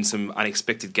out and win some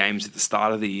unexpected games at the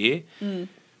start of the year.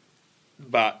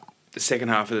 But the second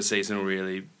half of the season will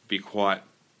really be quite...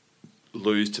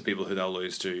 lose to people who they'll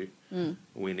lose to,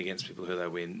 win against people who they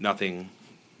win. Nothing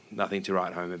to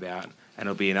write home about. And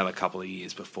it'll be another couple of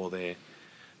years before they're,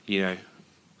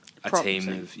 a team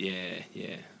of...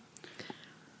 Yeah.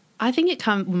 I think it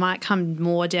might come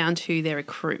more down to their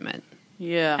recruitment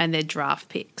and their draft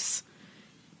picks,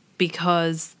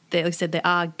 because, like I said, there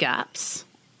are gaps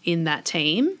in that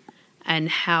team, and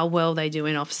how well they do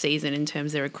in off-season in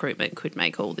terms of their recruitment could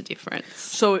make all the difference.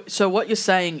 So what you're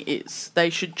saying is they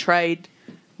should trade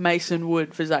Mason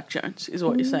Wood for Zach Jones, is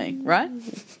what you're saying, right?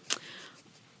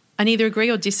 I neither agree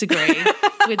or disagree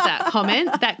with that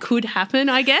comment. That could happen,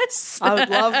 I guess. I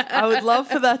would love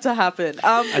for that to happen.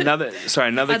 Another I'd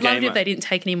game. I'd love it if they didn't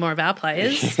take any more of our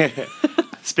players.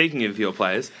 Speaking of your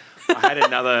players, I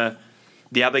had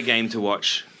the other game to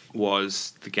watch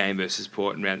was the game versus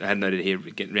Port, and I had noted here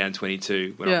round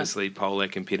 22 when obviously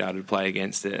Polek and Pittard would play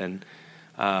against it, and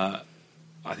I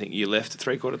think you left at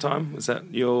 3/4 time. Was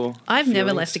that your? I've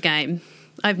never left a game.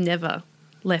 I've never.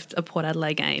 left a Port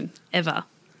Adelaide game ever.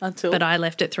 Until. But I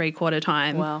left at 3/4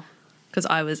 time. Wow. Because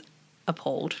I was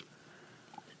appalled.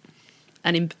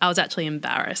 And I was actually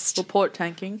embarrassed. Report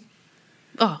tanking.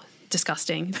 Oh,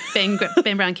 disgusting. Ben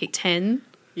Brown kicked 10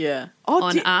 Yeah.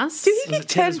 on us. Did he Was kick it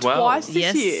 10 10 as well? twice this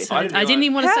Yes. year? I didn't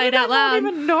even want to How say did it out I not loud.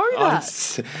 even know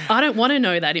that? I don't want to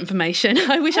know that information.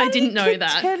 I wish How I did he didn't know kick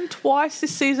that. 10 twice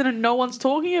this season and no one's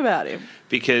talking about him.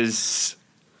 Because,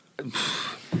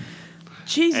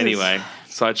 Jesus. anyway,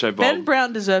 Sideshow Bob. Ben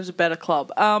Brown deserves a better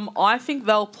club. I think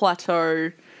they'll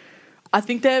plateau. I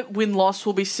think their win-loss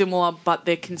will be similar, but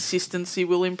their consistency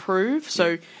will improve.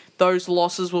 So those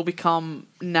losses will become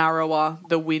narrower.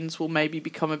 The wins will maybe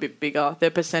become a bit bigger. Their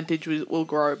percentage will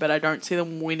grow, but I don't see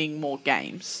them winning more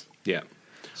games. Yeah.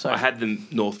 So I had them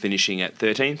North finishing at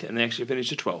 13th, and they actually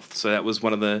finished at 12th. So that was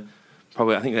one of the,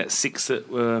 probably, I think that's 6 that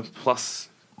were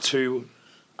 +2.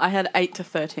 I had 8 to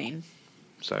 13.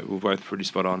 So we're both pretty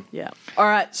spot on. Yeah. All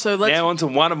right, so let's... Now on to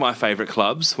one of my favourite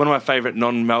clubs, one of my favourite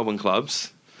non-Melbourne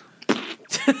clubs.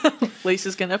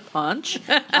 Lisa's going to punch.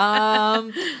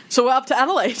 So we're up to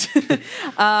Adelaide,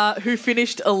 who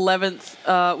finished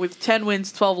 11th with 10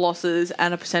 wins, 12 losses,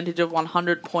 and a percentage of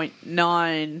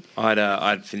 100.9.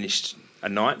 I'd finished a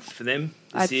 9th for them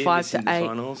I had this year. 5 to in the 8.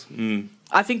 finals.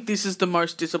 I think this is the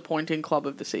most disappointing club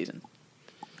of the season.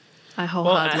 I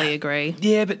wholeheartedly agree.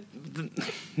 Yeah, but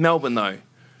Melbourne though.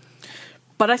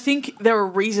 But I think there are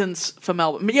reasons for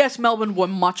Melbourne. Yes, Melbourne were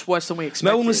much worse than we expected.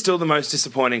 Melbourne was still the most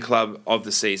disappointing club of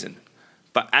the season,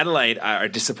 but Adelaide are a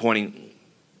disappointing.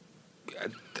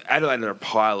 Adelaide are a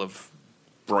pile of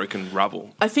broken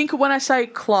rubble. I think when I say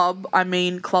club, I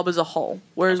mean club as a whole.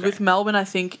 Whereas Okay. with Melbourne, I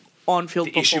think on-field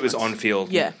The performance. issue was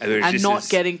on-field. Yeah, and not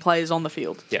getting players on the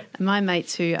field. Yeah. And my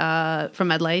mates who are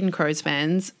from Adelaide and Crows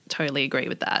fans totally agree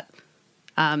with that.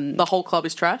 The whole club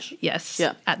is trash. Yes,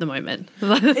 Yeah. at the moment.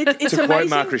 It's To quote amazing.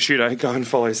 Mark Rasciuto, go and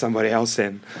follow somebody else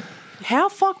then. How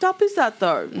fucked up is that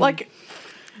though? Like,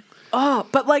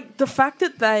 but like the fact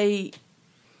that they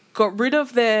got rid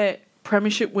of their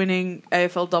premiership winning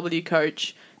AFLW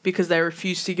coach because they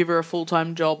refused to give her a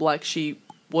full-time job like she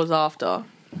was after,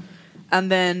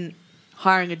 and then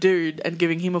hiring a dude and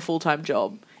giving him a full-time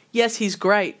job. Yes, he's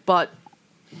great, but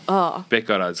Beck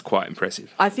Goddard's quite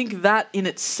impressive. I think that in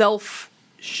itself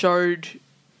showed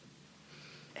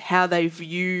how they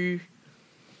view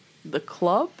the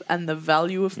club and the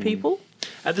value of people.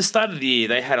 At the start of the year,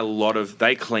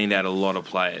 they cleaned out a lot of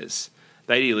players.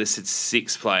 They delisted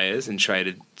 6 players and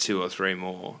traded 2 or 3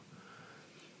 more.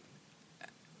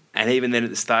 And even then, at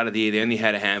the start of the year, they only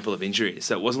had a handful of injuries.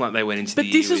 So it wasn't like they went into the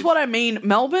year But this is with- what I mean.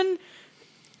 Melbourne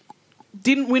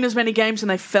didn't win as many games and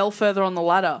they fell further on the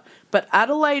ladder. But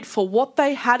Adelaide, for what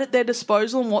they had at their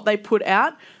disposal and what they put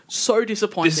out, so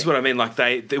disappointing. This is what I mean. Like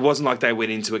it wasn't like they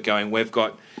went into it going, we've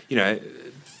got,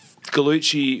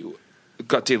 Gallucci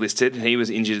got delisted. He was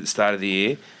injured at the start of the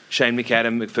year. Shane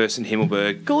McAdam, McPherson,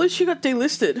 Himmelberg. Gallucci got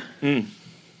delisted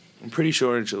I'm pretty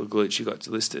sure Gallucci got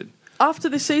delisted. after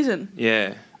this season.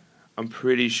 Yeah, I'm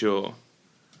pretty sure.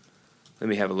 Let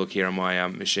me have a look here on my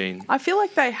machine. I feel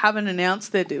like they haven't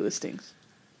announced their delistings.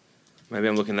 Maybe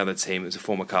I'm looking at another team. It was a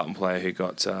former Carlton player who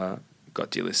got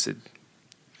delisted.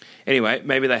 Anyway,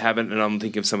 maybe they haven't, and I'm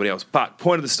thinking of somebody else. But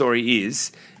point of the story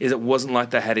is it wasn't like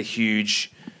they had a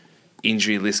huge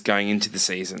injury list going into the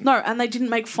season. No, and they didn't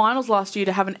make finals last year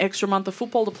to have an extra month of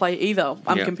football to play either.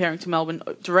 I'm Yeah. comparing to Melbourne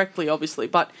directly, obviously.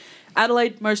 But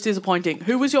Adelaide, most disappointing.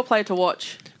 Who was your player to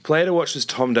watch? Player to watch was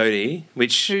Tom Doty,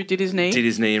 which Who did his knee? did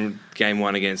his knee in game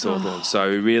 1 against Hawthorn. So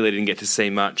we really didn't get to see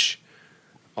much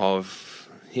of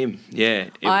him. Yeah.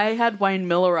 I had Wayne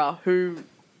Millerer, who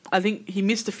I think he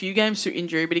missed a few games through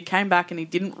injury, but he came back and he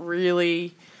didn't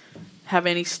really have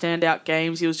any standout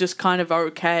games. He was just kind of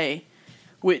okay,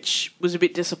 which was a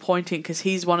bit disappointing because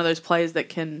he's one of those players that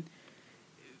can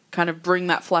kind of bring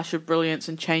that flash of brilliance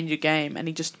and change a game, and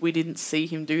we didn't see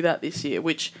him do that this year,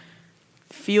 which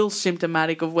feels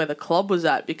symptomatic of where the club was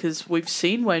at because we've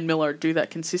seen Wayne Miller do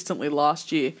that consistently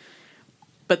last year,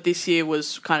 but this year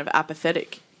was kind of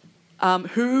apathetic.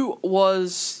 Who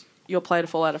was your player to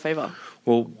fall out of favour?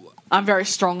 Well, I'm very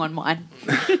strong on mine.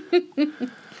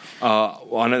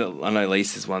 I know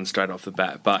Lisa's one straight off the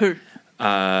bat, but Who?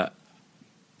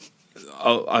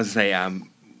 I'll say,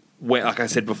 like I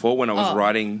said before, when I was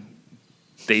writing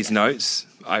these notes,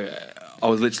 I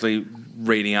was literally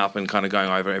reading up and kind of going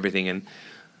over everything and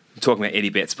talking about Eddie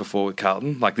Betts before with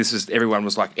Carlton. Like everyone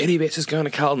was like, Eddie Betts is going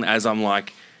to Carlton as I'm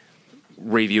like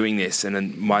reviewing this, and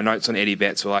then my notes on Eddie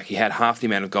Betts were like he had half the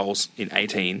amount of goals in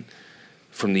 18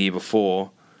 from the year before.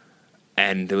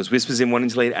 And there was whispers in wanting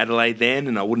to lead Adelaide then,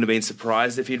 and I wouldn't have been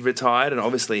surprised if he'd retired. And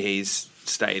obviously he's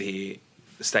stayed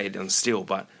on still,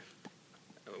 but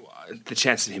the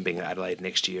chances of him being at Adelaide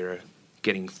next year are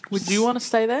getting... Would you want to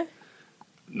stay there?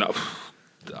 No.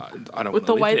 I don't With want to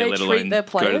the live way there, they let treat alone their go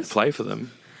to players? play for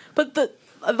them. But the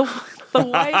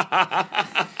way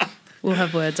We'll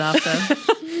have words after.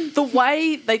 the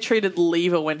way they treated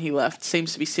Lever when he left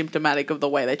seems to be symptomatic of the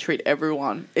way they treat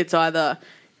everyone. It's either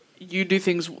you do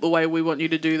things the way we want you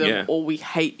to do them, Yeah. or we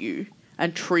hate you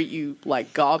and treat you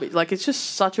like garbage. Like, it's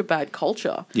just such a bad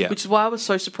culture. Yeah. Which is why I was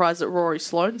so surprised that Rory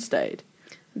Sloane stayed.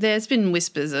 There's been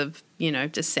whispers of,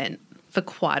 dissent for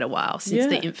quite a while since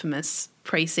the Yeah. infamous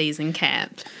pre-season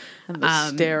camp. And the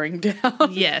staring down.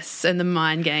 Yes, and the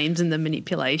mind games and the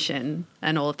manipulation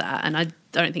and all of that. And I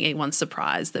don't think anyone's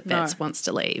surprised that Betts wants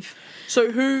to leave.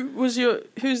 So who's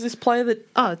this player that...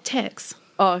 Oh, Tex.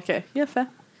 Oh, okay. Yeah, fair.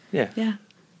 Yeah. Yeah.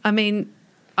 I mean,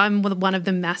 I'm one of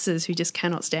the masses who just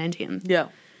cannot stand him. Yeah.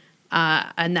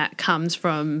 And that comes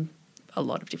from a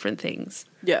lot of different things,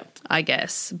 Yeah. I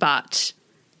guess. But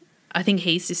I think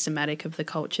he's systematic of the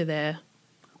culture there.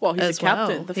 Well, he's as a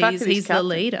captain. well. The fact that he's the captain.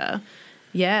 leader.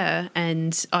 Yeah,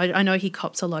 and I know he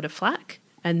cops a lot of flack,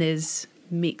 and there's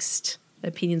mixed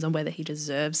opinions on whether he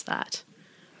deserves that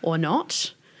or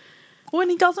not. When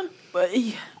he doesn't...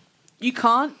 You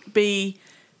can't be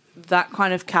that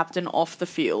kind of captain off the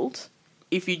field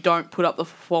if you don't put up the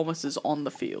performances on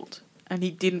the field. And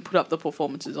he didn't put up the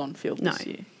performances on field this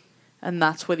year. And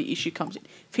that's where the issue comes in.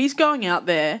 If he's going out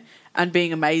there and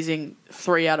being amazing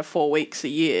 3 out of 4 weeks a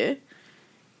year...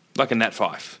 Like a Nat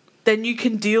Fife. Then you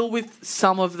can deal with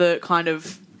some of the kind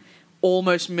of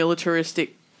almost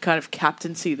militaristic kind of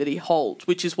captaincy that he holds,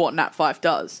 which is what Nat Fife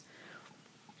does.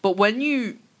 But when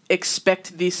you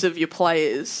expect this of your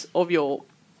players, of your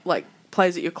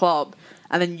players at your club,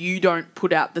 and then you don't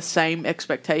put out the same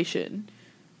expectation,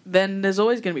 then there's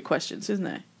always going to be questions, isn't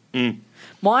there? Mm.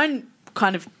 Mine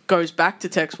kind of goes back to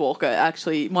Tex Walker,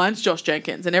 actually. Mine's Josh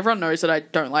Jenkins, and everyone knows that I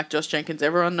don't like Josh Jenkins.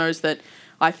 Everyone knows that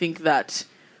I think that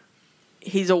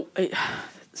it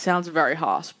sounds very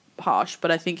harsh,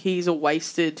 but I think he's a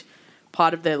wasted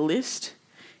part of their list.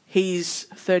 He's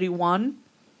 31.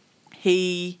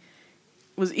 He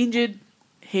was injured.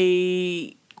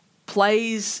 He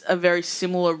plays a very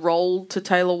similar role to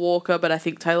Taylor Walker, but I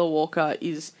think Taylor Walker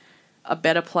is a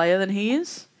better player than he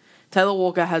is. Taylor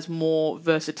Walker has more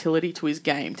versatility to his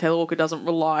game. Taylor Walker doesn't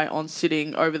rely on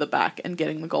sitting over the back and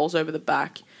getting the goals over the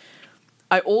back.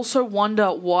 I also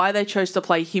wonder why they chose to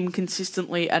play him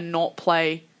consistently and not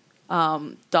play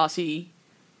Darcy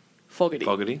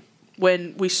Fogarty.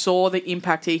 When we saw the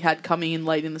impact he had coming in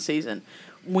late in the season.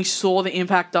 We saw the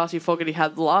impact Darcy Fogarty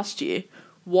had last year.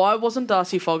 Why wasn't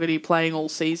Darcy Fogarty playing all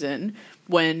season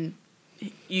when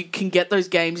you can get those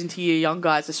games into your young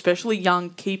guys, especially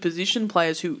young key position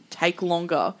players who take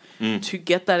longer to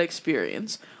get that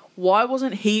experience? Why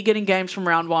wasn't he getting games from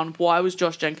round one? Why was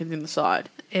Josh Jenkins in the side?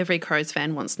 Every Crows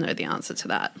fan wants to know the answer to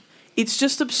that. It's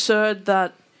just absurd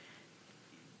that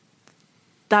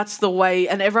that's the way,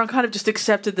 and everyone kind of just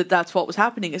accepted that that's what was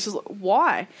happening. It's just like,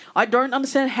 why? I don't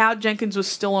understand how Jenkins was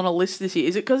still on a list this year.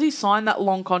 Is it because he signed that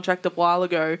long contract a while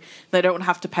ago? They don't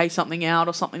have to pay something out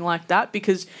or something like that?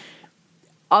 Because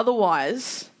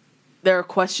otherwise, there are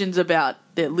questions about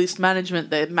their list management,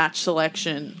 their match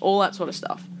selection, all that sort of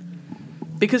stuff.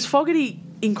 Because Fogarty,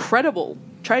 incredible.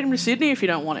 Trade him to Sydney if you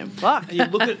don't want him. Fuck. You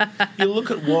look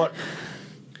at what...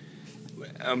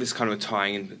 I'm just kind of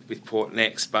tying in with Port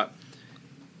next, but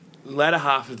latter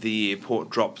half of the year,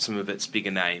 Port dropped some of its bigger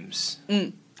names.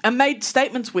 And made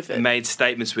statements with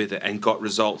it. And got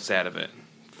results out of it,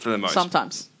 for the most.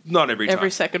 Sometimes. Not every time.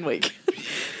 Every second week.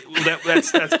 Well,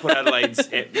 that's Port Adelaide's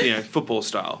football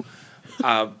style.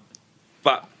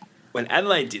 But when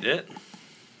Adelaide did it,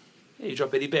 you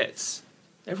drop Eddie Betts.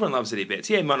 Everyone loves Eddie Betts.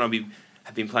 Yeah, he might not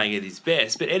have been playing at his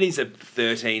best, but Eddie's a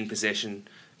 13 possession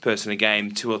person a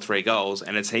game, 2 or 3 goals,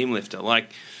 and a team lifter.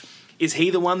 Like, is he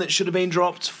the one that should have been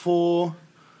dropped for?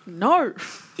 No.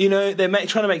 They're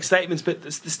trying to make statements, but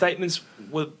the statements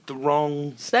were the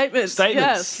wrong Statements.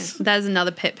 Yes. That's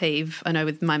another pet peeve I know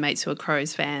with my mates who are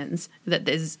Crows fans, that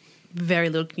there's very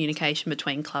little communication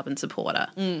between club and supporter.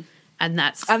 And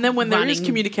then when there is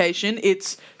communication,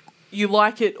 it's you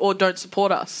like it or don't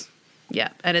support us. Yeah,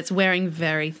 and it's wearing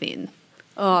very thin.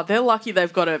 Oh, they're lucky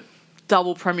they've got a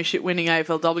double premiership winning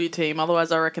AFLW team.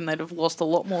 Otherwise, I reckon they'd have lost a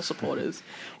lot more supporters.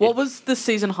 What was the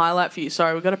season highlight for you?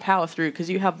 Sorry, we've got to power through because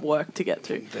you have work to get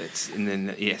to.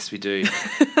 Yes, we do.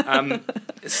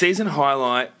 Season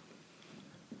highlight,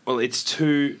 well, it's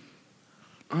two...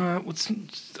 I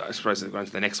suppose they're going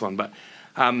to the next one, but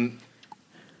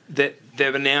that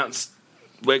they've announced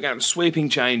we're going to sweeping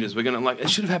changes. We're going to it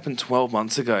should have happened 12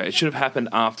 months ago. It should have happened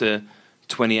after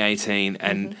 2018,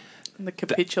 and The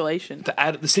capitulation.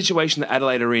 The situation that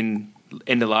Adelaide are in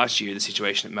end of last year, the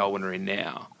situation that Melbourne are in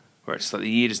now, where it's like the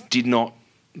year just did not,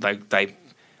 they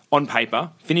on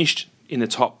paper, finished in the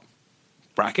top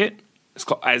bracket,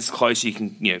 as close you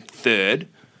can, third,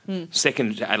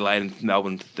 second to Adelaide and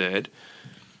Melbourne third,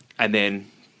 and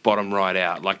then bottom right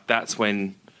out. Like, that's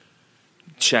when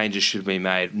changes should be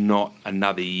made, not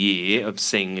another year of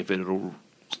seeing if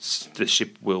the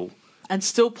ship will... And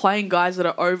still playing guys that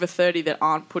are over 30 that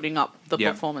aren't putting up the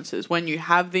performances when you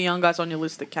have the young guys on your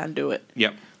list that can do it.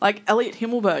 Yep. Like Elliot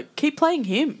Himmelberg, keep playing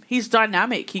him. He's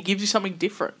dynamic. He gives you something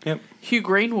different. Yep. Hugh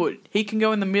Greenwood, he can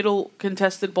go in the middle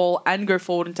contested ball and go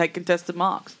forward and take contested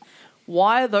marks.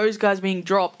 Why are those guys being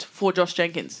dropped for Josh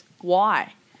Jenkins?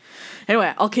 Why?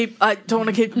 Anyway, I don't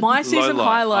want to keep... My season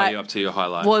highlight... Up to your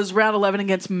highlight. Was round 11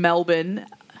 against Melbourne,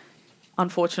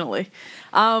 unfortunately.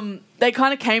 They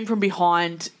kind of came from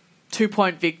behind...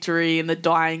 2-point victory in the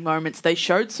dying moments. They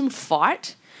showed some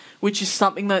fight, which is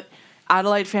something that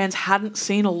Adelaide fans hadn't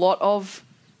seen a lot of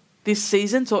this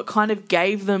season. So it kind of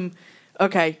gave them,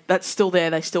 okay, that's still there.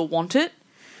 They still want it.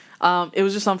 It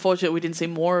was just unfortunate we didn't see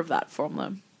more of that from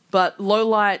them. But low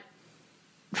light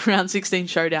round 16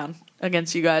 showdown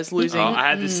against you guys, losing. Oh, I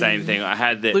had the same thing. I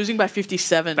had that. Losing by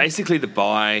 57. Basically,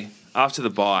 after the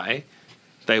bye,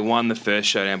 they won the first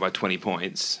showdown by 20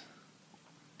 points.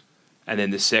 And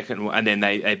then the second one, and then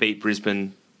they beat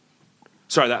Brisbane.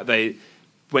 Sorry, they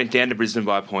went down to Brisbane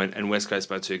by a point and West Coast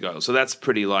by 2 goals. So that's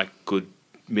pretty good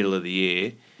middle of the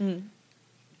year. And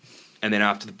then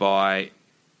after the bye,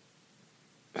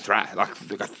 they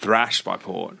got thrashed by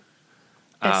Port.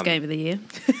 Best game of the year.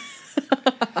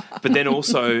 But then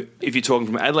also, if you're talking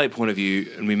from Adelaide point of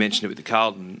view, and we mentioned it with the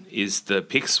Carlton, is the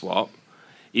pick swap,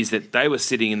 is that they were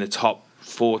sitting in the top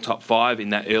 4, top 5 in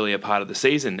that earlier part of the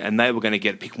season, and they were going to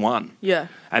get pick 1. Yeah.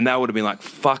 And they would have been like,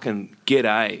 fucking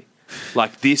g'day.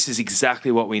 Like, this is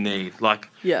exactly what we need. Like,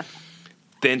 yeah.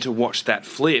 Then to watch that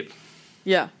flip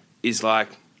is like,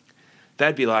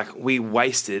 they'd be like, we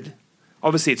wasted.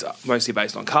 Obviously, it's mostly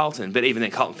based on Carlton, but even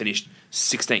then, Carlton finished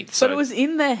 16th. So but it was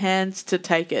in their hands to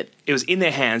take it. It was in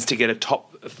their hands to get a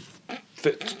top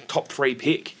 3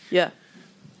 pick. Yeah.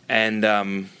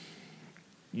 And,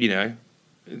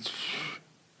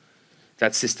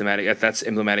 that's systematic. That's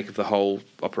emblematic of the whole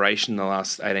operation in the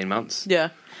last 18 months. Yeah.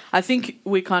 I think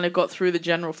we kind of got through the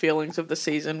general feelings of the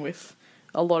season with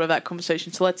a lot of that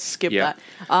conversation. So let's skip that.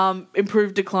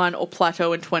 Improved, decline, or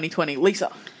plateau in 2020.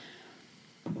 Lisa.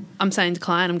 I'm saying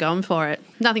decline. I'm going for it.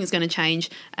 Nothing's going to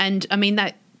change. And, I mean,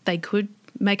 that they could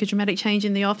make a dramatic change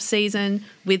in the off-season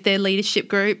with their leadership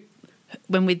group,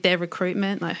 when with their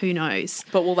recruitment. Like, who knows?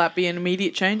 But will that be an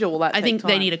immediate change, or will that take think time?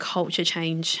 They need a culture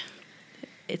change.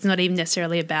 It's not even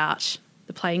necessarily about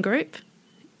the playing group.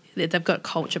 They've got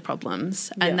culture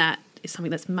problems, and that is something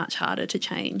that's much harder to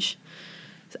change.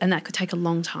 And that could take a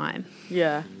long time.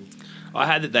 Yeah. I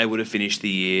had that they would have finished the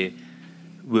year,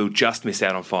 we'll just miss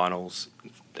out on finals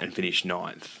and finish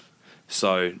 9th.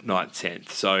 So 9th, 10th.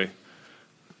 So,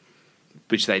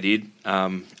 which they did.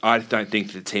 I don't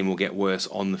think the team will get worse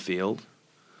on the field,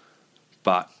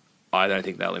 but I don't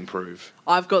think they'll improve.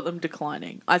 I've got them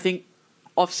declining. I think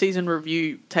off-season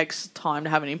review takes time to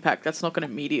have an impact. That's not going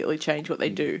to immediately change what they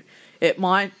do. It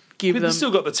might give them... They've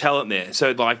still got the talent there.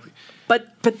 So,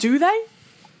 But do they?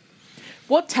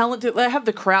 What talent do they have?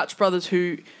 The Crouch brothers,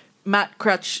 who... Matt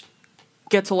Crouch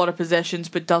gets a lot of possessions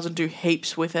but doesn't do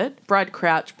heaps with it. Brad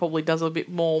Crouch probably does a bit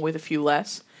more with a few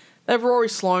less. They have Rory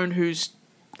Sloane, who's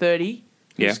 30,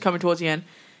 who's coming towards the end.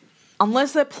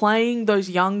 Unless they're playing those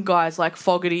young guys like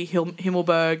Fogarty,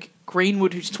 Himmelberg,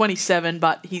 Greenwood, who's 27,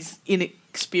 but he's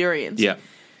inexperienced. Yeah.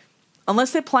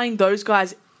 Unless they're playing those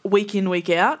guys week in, week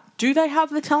out, do they have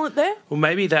the talent there? Well,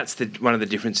 maybe that's one of the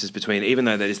differences between, even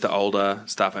though that is the older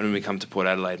stuff, and when we come to Port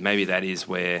Adelaide, maybe that is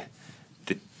where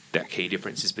that key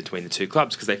difference is between the two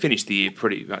clubs, because they finished the year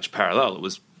pretty much parallel. It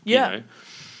was, anyway,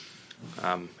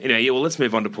 well, let's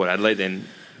move on to Port Adelaide then.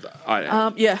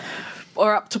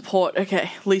 Or up to Port. Okay,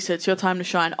 Lisa, it's your time to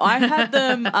shine. I had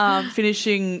them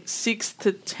finishing 6th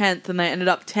to 10th, and they ended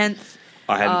up 10th.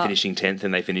 I had them finishing 10th,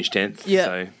 and they finished 10th. Yeah.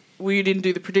 So. We didn't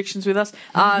do the predictions with us.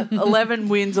 11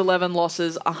 wins, 11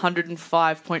 losses,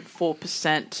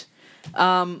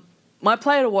 105.4%. My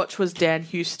player to watch was Dan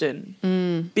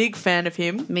Houston. Big fan of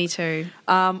him. Me too.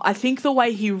 I think the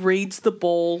way he reads the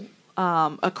ball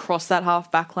across that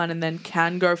half back line and then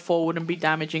can go forward and be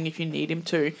damaging if you need him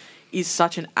to is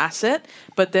such an asset.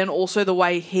 But then also the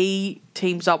way he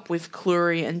teams up with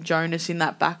Clury and Jonas in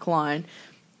that back line,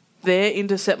 their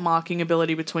intercept marking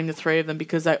ability between the three of them,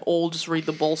 because they all just read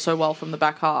the ball so well from the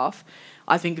back half,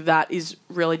 I think that is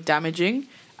really damaging.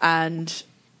 And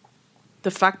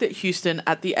the fact that Houston,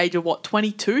 at the age of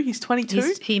 22? He's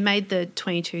 22? He made the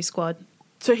 22 squad.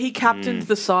 So he captained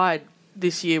the side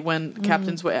this year when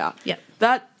captains were out. Yeah.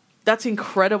 That's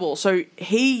incredible. So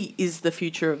he is the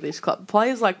future of this club.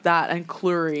 Players like that and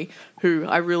Cleary, who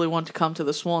I really want to come to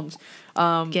the Swans.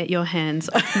 Get your hands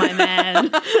off my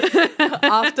man.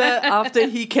 After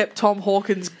he kept Tom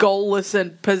Hawkins goalless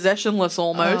and possessionless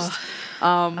almost.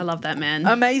 I love that man.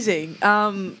 Amazing.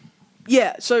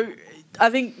 Yeah, so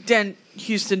I think Dan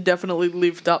Houston definitely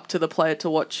lived up to the player to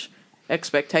watch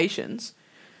expectations.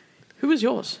 Who was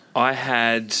yours? I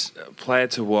had a player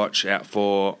to watch out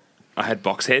for. I had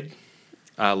Boxhead.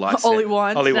 Ollie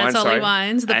Wines. That's sorry. Ollie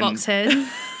Wines, the box head.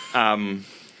 And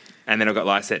then I've got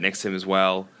Lysette next to him as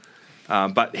well.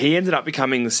 But he ended up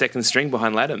becoming the second string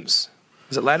behind Laddams.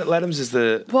 Is it Laddams is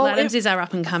the... Well, Laddams is our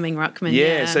up-and-coming ruckman,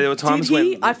 Yeah, so there were times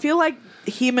when... I feel like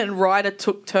him and Ryder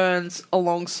took turns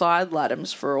alongside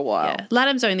Laddams for a while. Yeah.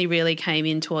 Laddams only really came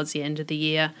in towards the end of the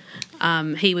year.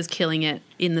 He was killing it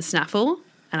in the snaffle,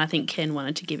 and I think Ken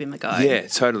wanted to give him a go. Yeah,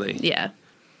 totally. Yeah.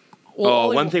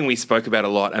 Well, One thing we spoke about a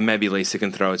lot, and maybe Lisa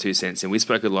can throw her 2 cents in, we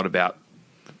spoke a lot about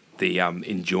the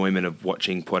enjoyment of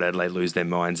watching Port Adelaide lose their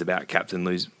minds about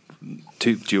lose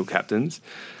 2 dual captains.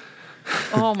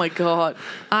 Oh, my God.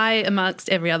 I, amongst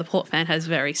every other Port fan, has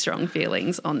very strong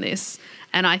feelings on this.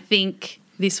 And I think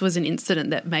this was an incident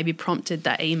that maybe prompted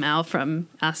that email from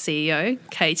our CEO,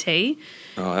 KT.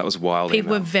 Oh, that was wild.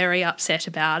 People email. were very upset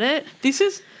about it. This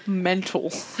is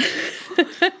mental.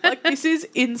 Like, this is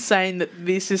insane that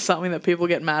this is something that people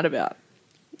get mad about.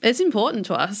 It's important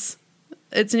to us.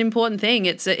 It's an important thing.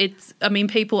 I mean,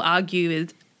 people argue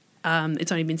with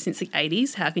it's only been since the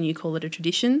 80s. How can you call it a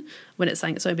tradition when it's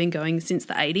saying it's only been going since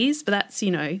the 80s? But that's,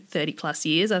 30 plus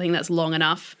years. I think that's long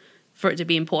enough for it to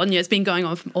be important. It's been going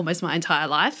on for almost my entire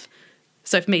life.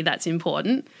 So for me, that's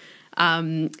important.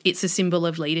 It's a symbol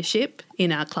of leadership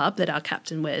in our club that our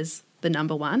captain wears the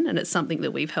number 1, and it's something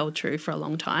that we've held true for a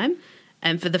long time.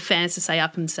 And for the fans to say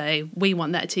up and say, we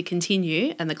want that to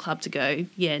continue, and the club to go,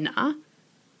 yeah, nah,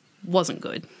 wasn't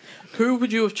good. Who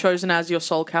would you have chosen as your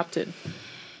sole captain?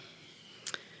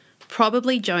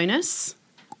 Probably Jonas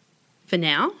for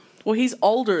now. Well, he's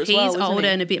older as well, He's isn't older he?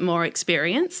 and a bit more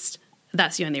experienced.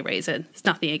 That's the only reason. It's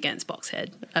nothing against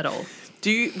Boxhead at all.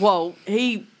 Well,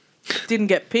 he didn't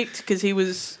get picked because he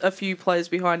was a few players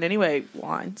behind anyway,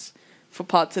 Wines, for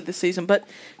parts of the season. But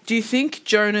do you think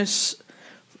Jonas,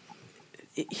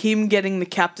 him getting the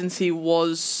captaincy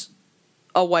was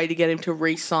a way to get him to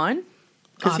re-sign?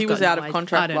 Because he was out of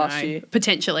contract last year.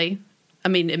 Potentially. I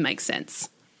mean, it makes sense.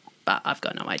 But I've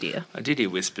got no idea. I did hear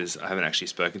whispers. I haven't actually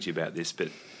spoken to you about this, but,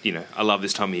 I love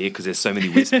this time of year because there's so many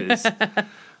whispers.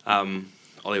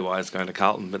 Ollie Wines going to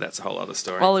Carlton, but that's a whole other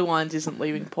story. Ollie Wines isn't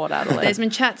leaving Port Adelaide. There's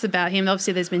been chats about him.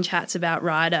 Obviously, there's been chats about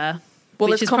Ryder, Well,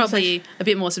 which there's is probably a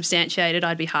bit more substantiated.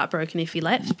 I'd be heartbroken if he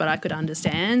left, but I could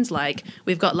understand. Like,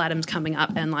 we've got Laddams coming up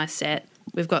and Lysette.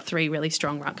 We've got 3 really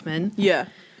strong ruckmen. Yeah.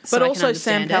 So But I can also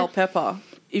Sam understand it. Powell-Pepper.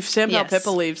 If Sam Powell-Pepper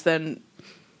leaves, then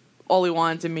Ollie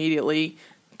Wines immediately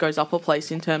goes up a place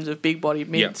in terms of big-bodied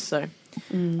mids. Yep. So,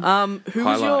 who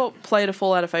was your player to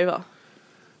fall out of favour?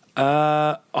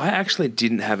 I actually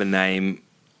didn't have a name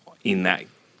in that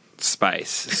space,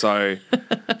 so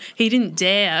He didn't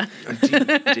dare. I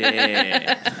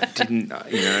didn't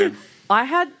dare. I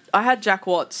had Jack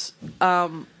Watts,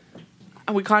 and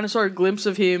we kind of saw a glimpse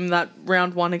of him that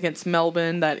round 1 against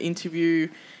Melbourne, that interview,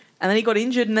 and then he got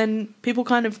injured, and then people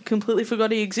kind of completely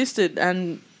forgot he existed,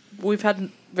 and we've had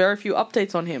very few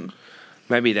updates on him.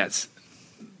 Maybe that's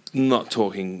not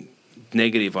talking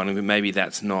negative on him, but maybe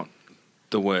that's not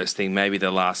the worst thing. Maybe the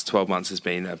last 12 months has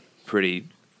been a pretty...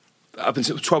 Up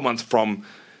until 12 months from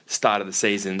start of the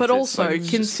season. But also,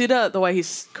 consider the way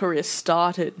his career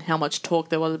started, how much talk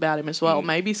there was about him as well.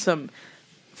 Maybe some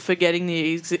forgetting that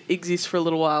he exists for a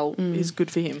little while is good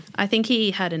for him. I think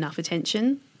he had enough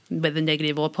attention, whether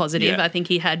negative or positive. Yeah. I think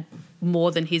he had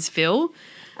more than his fill.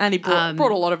 And he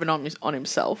brought a lot of it on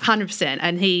himself. 100%.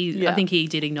 And I think he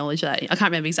did acknowledge that. I can't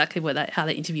remember exactly how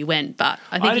that interview went, but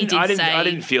I think he did say... I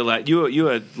didn't feel that. You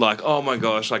were like, oh my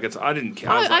gosh, like I didn't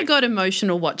care. I got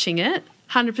emotional watching it,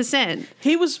 100%.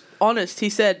 He was honest.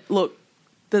 He said, look,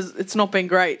 it's not been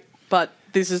great, but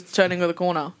this is turning the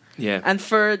corner. Yeah. And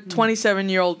for a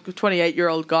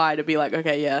 28-year-old guy to be like,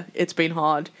 okay, yeah, it's been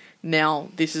hard. Now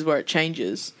this is where it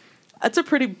changes. That's a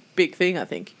pretty big thing, I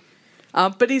think.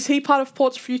 But is he part of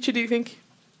Port's future, do you think?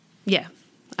 Yeah,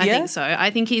 I think so. I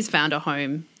think he's found a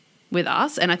home with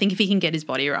us, and I think if he can get his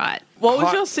body right. What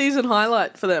was your season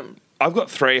highlight for them? I've got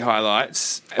 3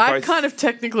 highlights. I kind of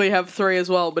technically have 3 as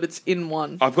well, but it's in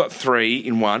one. I've got 3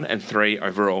 in one and 3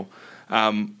 overall.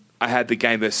 I had the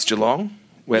game versus Geelong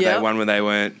where Yeah. they won when they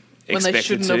weren't When they expected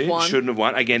shouldn't to. have won. Shouldn't have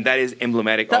won. Again, that is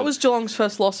emblematic That of... was Geelong's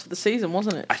first loss for the season,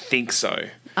 wasn't it? I think so.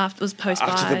 After it was post-bye.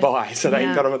 After the bye. So they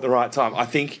Yeah. got them at the right time. I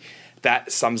think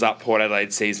that sums up Port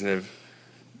Adelaide's season of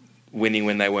winning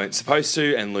when they weren't supposed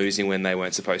to and losing when they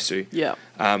weren't supposed to. Yeah.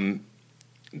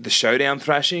 The showdown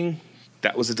thrashing,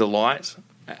 that was a delight.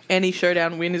 Any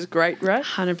showdown win is great, right?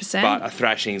 100%. But a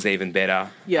thrashing is even better.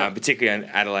 Yeah. Particularly in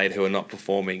Adelaide, who are not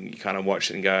performing. You kind of watch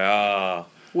it and go,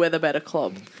 We're the better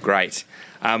club. great.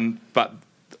 But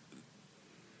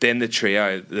then the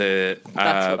trio, That's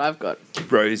what I've got.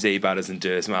 Rosie, Butters and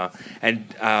Dersma,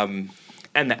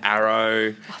 and the arrow,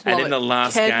 and then it. the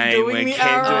last Ken game doing where the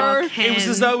Ken arrow. it was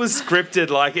as though it was scripted.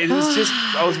 Like, it was just,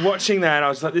 I was watching that and I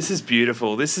was like, this is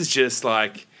beautiful. This is just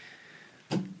like,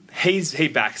 he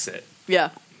backs it. Yeah.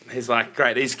 He's like,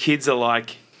 great, these kids are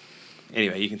like,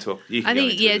 anyway, you can talk. You can I go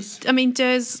think, into yeah, this. I mean,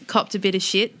 Durs copped a bit of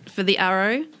shit for the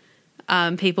arrow.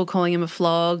 People calling him a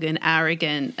flog and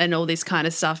arrogant and all this kind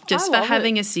of stuff just I for love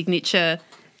having a signature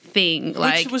thing.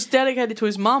 Like, Which was dedicated to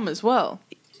his mum as well.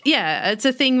 yeah, it's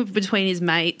a thing between his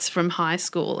mates from high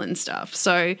school and stuff.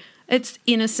 So it's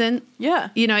innocent. Yeah.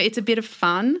 You know, it's a bit of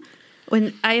fun.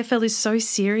 When AFL is so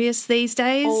serious these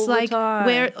days, All the like time.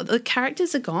 where the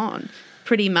characters are gone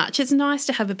pretty much. It's nice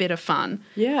to have a bit of fun.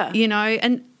 Yeah. You know,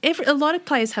 and a lot of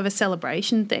players have a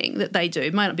celebration thing that they do.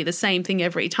 It might not be the same thing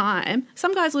every time.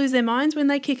 Some guys lose their minds when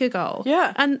they kick a goal.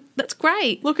 Yeah. And that's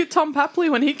great. Look at Tom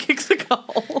Papley when he kicks a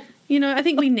goal. You know, I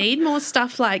think we need more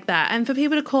stuff like that. And for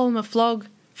people to call him a flog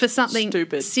for something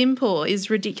Stupid. simple is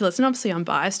ridiculous. And obviously I'm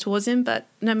biased towards him, but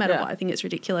no matter Yeah. what, I think it's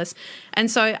ridiculous. And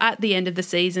so at the end of the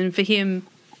season, for him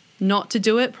not to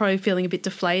do it, probably feeling a bit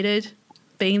deflated,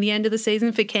 being the end of the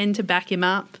season, for Ken to back him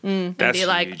up and That's be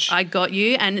like, huge. I got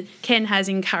you. And Ken has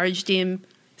encouraged him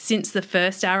since the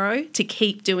first arrow to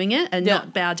keep doing it and Yeah.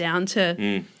 not bow down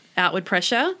to outward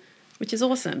pressure, which is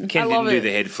awesome. Ken love didn't do it.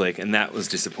 the head flick, and that was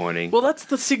disappointing. Well, that's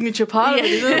the signature part of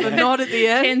it, isn't it? The nod at the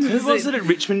end. Ken's Who was it at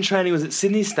Richmond training? Was it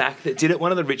Sydney Stack that did it?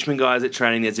 One of the Richmond guys at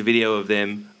training, there's a video of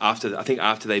them after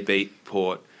they beat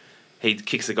Port. He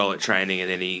kicks a goal at training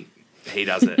and then he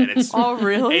does it. And it's Oh,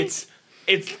 really?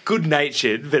 it's good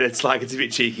natured, but it's like it's a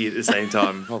bit cheeky at the same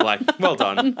time. I'm like, well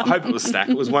done. I hope it was Stack.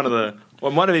 It was one of the,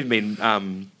 well, it might have even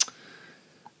been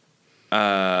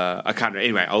I can't remember.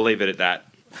 Anyway, I'll leave it at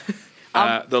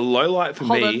that. The low light for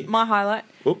Hold me. on, my highlight.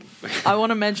 Whoop. I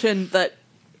want to mention that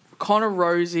Connor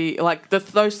Rosie, like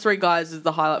those three guys is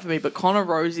the highlight for me, but Connor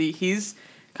Rosie, his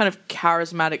kind of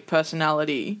charismatic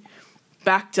personality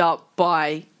backed up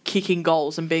by kicking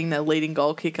goals and being their leading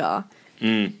goal kicker.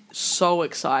 So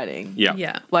exciting. Yeah.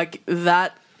 Yeah. Like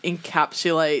that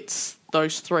encapsulates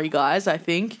those three guys, I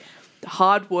think.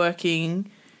 Hardworking,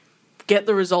 get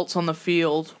the results on the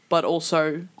field, but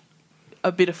also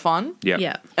a bit of fun. Yeah.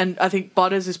 Yeah. And I think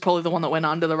Butters is probably the one that went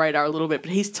under the radar a little bit, but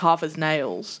he's tough as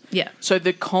nails. Yeah. So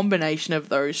the combination of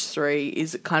those three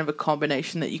is kind of a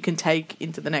combination that you can take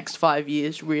into the next 5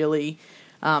 years really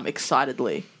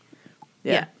excitedly.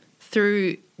 Yeah.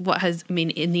 Through what has, I mean,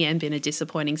 in the end been a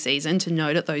disappointing season, to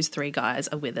know that those three guys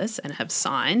are with us and have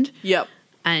signed, Yep.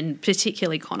 and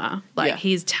particularly Connor, like Yeah.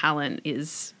 his talent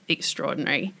is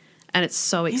extraordinary, and it's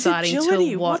so His exciting agility,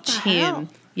 to what watch the hell? him.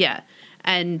 Yeah.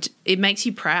 And it makes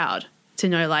you proud to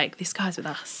know, like, this guy's with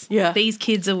us. Yeah. These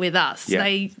kids are with us.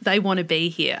 Yeah. They want to be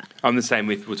here. I'm the same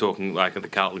with, we're talking like the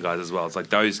Carlton guys as well. It's like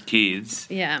those kids,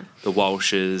 Yeah. the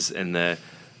Walshes and the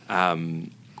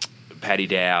Paddy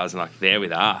Dowes, and like they're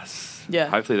with us. Yeah.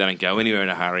 Hopefully they don't go anywhere in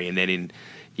a hurry, and then in,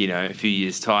 you know, a few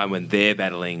years' time when they're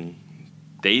battling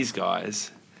these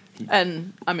guys.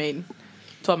 And, I mean,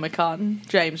 Tom McCartan,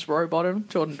 James Rowbottom,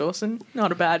 Jordan Dawson,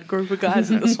 not a bad group of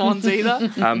guys at the Swans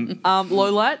either.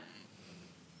 Low light,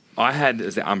 I had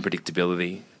as the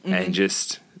unpredictability and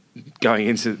just going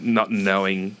into not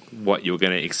knowing what you were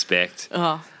going to expect.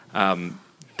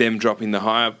 Them dropping the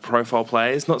higher profile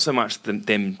players, not so much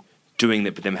them doing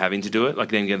it, but them having to do it, like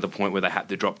them getting to the point where they had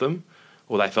to drop them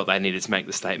or they felt they needed to make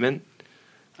the statement.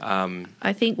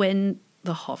 I think when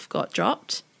the Hoff got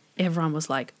dropped, everyone was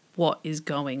like, what is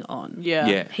going on?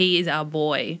 yeah. He is our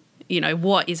boy. You know,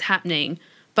 what is happening?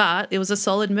 But it was a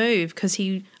solid move because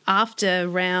he, after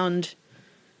round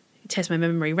 4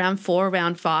 or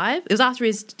round 5, it was after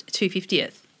his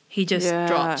 250th, he just Yeah.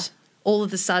 dropped. All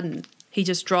of a sudden, he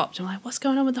just dropped. I'm like, what's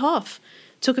going on with Hoff?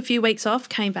 Took a few weeks off,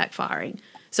 came back firing.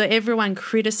 So everyone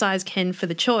criticised Ken for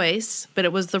the choice, but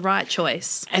it was the right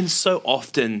choice. And so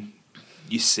often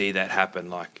you see that happen,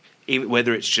 like even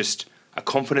whether it's just a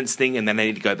confidence thing and then they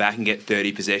need to go back and get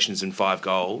 30 possessions and 5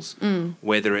 goals,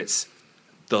 whether it's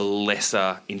the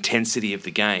lesser intensity of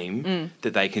the game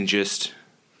that they can just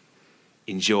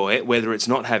enjoy, whether it's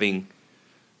not having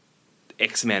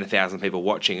X amount of thousand people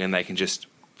watching and they can just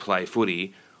play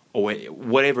footy, or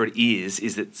whatever it is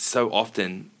that so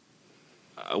often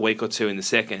a week or two in the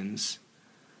seconds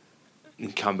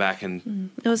and come back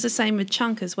and... It was the same with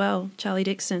Chunk as well, Charlie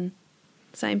Dixon.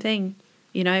 Same thing.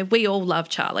 You know, we all love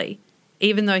Charlie,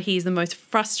 even though he's the most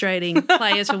frustrating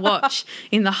player to watch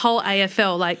in the whole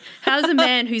AFL. Like, how does a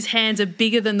man whose hands are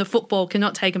bigger than the football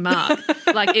cannot take a mark?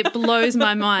 Like, it blows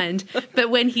my mind.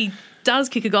 But when he does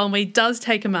kick a goal and when he does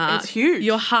take a mark, it's huge.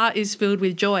 Your heart is filled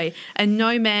with joy. And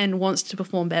no man wants to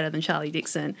perform better than Charlie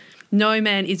Dixon. No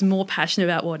man is more passionate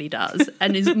about what he does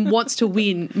and wants to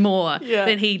win more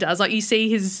than he does. Like, you see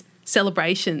his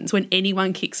celebrations when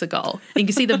anyone kicks a goal. And you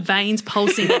can see the veins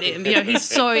pulsing in him. You know, he's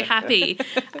so happy.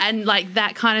 And, like,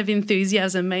 that kind of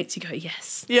enthusiasm makes you go,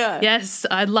 yes. Yeah. Yes,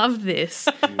 I love this.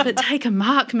 But take a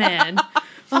mark, man.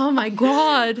 Oh, my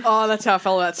God. Oh, that's how I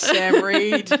felt about Sam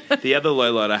Reid. The other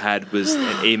low light I had was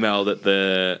an email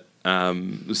that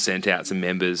was sent out to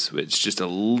members, which just a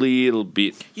little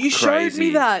bit You crazy. showed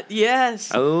me that,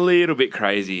 yes. A little bit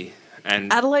crazy.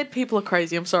 And Adelaide people are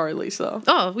crazy. I'm sorry, Lisa.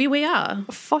 Oh, we are.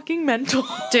 Fucking mental.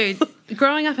 Dude,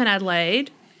 growing up in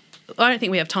Adelaide, I don't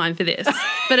think we have time for this,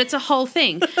 but it's a whole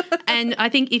thing. And I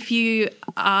think if you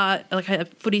are like a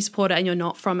footy supporter and you're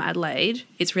not from Adelaide,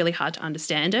 it's really hard to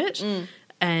understand it.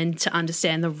 And to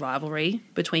understand the rivalry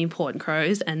between Port and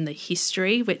Crows and the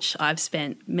history, which I've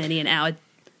spent many an hour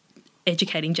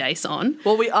educating Jace on.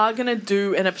 Well, we are going to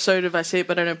do an episode of I See It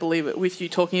But I Don't Believe It with you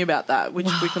talking about that, which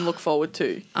we can look forward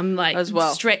to. I'm like as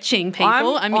well. Stretching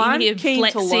people. I'm here keen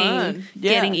to flexing, learn.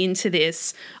 Yeah. getting into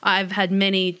this. I've had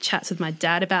many chats with my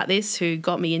dad about this, who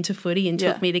got me into footy and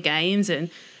took me to games and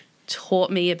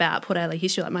taught me about Port Adelaide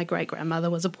history. Like, my great-grandmother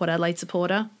was a Port Adelaide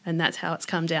supporter, and that's how it's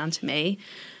come down to me.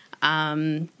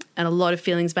 And a lot of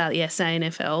feelings about the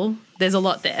SANFL. There's a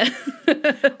lot there.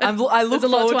 I look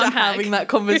forward to having that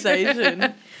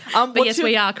conversation. But yes,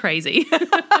 we are crazy.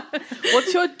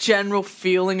 What's your general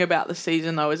feeling about the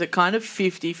season, though? Is it kind of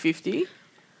 50-50?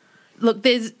 Look,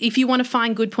 if you want to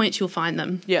find good points, you'll find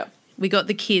them. Yeah. We got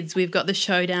the kids. We've got the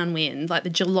showdown win, like the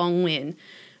Geelong win.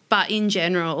 But in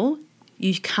general,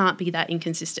 you can't be that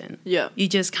inconsistent. Yeah. You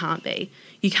just can't be.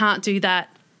 You can't do that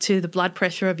to the blood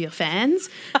pressure of your fans,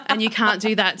 and you can't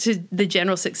do that to the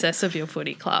general success of your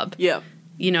footy club. Yeah.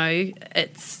 You know,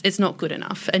 it's not good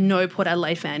enough, and no Port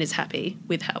Adelaide fan is happy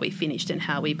with how we finished and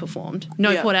how we performed.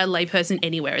 No Port Adelaide person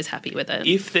anywhere is happy with it.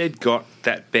 if they'd got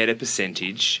that better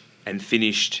percentage and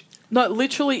finished... No,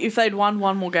 literally, if they'd won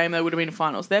one more game, they would have been in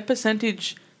finals. Their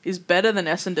percentage is better than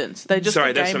Essendon's. They just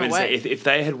Sorry, a that's game what I'm away. going to say. If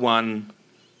they had won...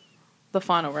 The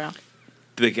final round.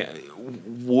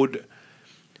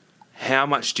 How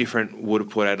much different would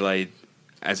Port Adelaide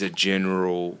as a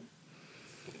general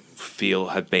feel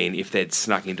have been if they'd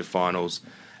snuck into finals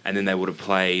and then they would have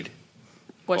played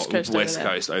West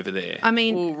Coast over there? I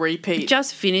mean, we'll repeat.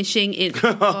 just finishing it.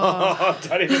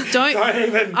 Don't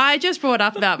even. I just brought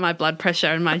up about my blood pressure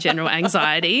and my general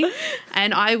anxiety,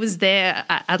 and I was there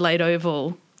at Adelaide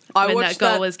Oval when that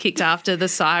goal was kicked after the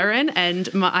siren, and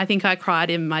I think I cried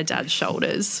in my dad's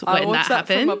shoulders when I watched that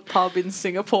happened. from a pub in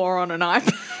Singapore on an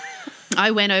iPad.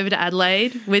 I went over to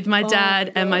Adelaide with my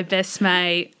dad and my best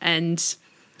mate, and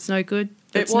it's no good.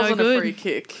 It's it wasn't no good. a free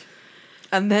kick.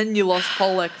 And then you lost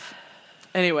Pollock.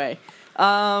 Anyway.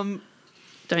 Don't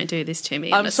do this to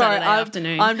me on I'm a sorry, Saturday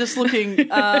afternoon. I'm just looking.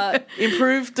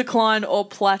 Improved, decline, or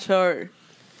plateau?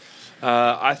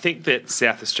 I think that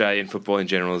South Australian football in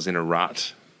general is in a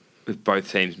rut, with both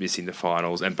teams missing the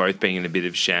finals and both being in a bit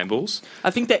of shambles.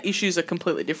 I think their issues are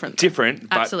completely different. Different,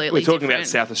 but Absolutely we're talking about different.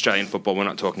 South Australian football. We're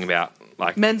not talking about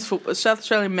like Men's football, South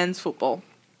Australian men's football.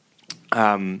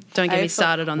 Don't get me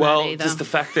started on that either. just the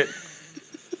fact that.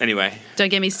 Anyway, Don't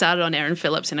get me started on Aaron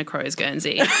Phillips in a Crows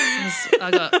Guernsey.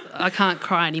 I can't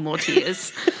cry any more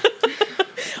tears.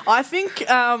 I think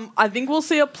we'll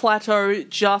see a plateau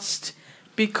just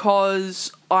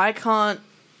because I can't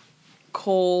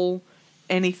call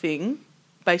anything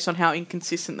based on how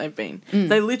inconsistent they've been.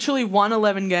 They literally won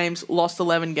 11 games, lost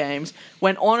 11 games,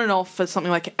 went on and off for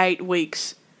something like 8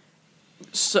 weeks,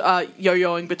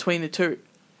 yo-yoing between the two.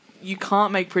 You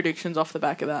can't make predictions off the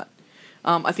back of that.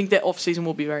 I think their off-season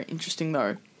will be very interesting,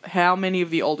 though. How many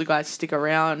of the older guys stick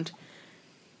around?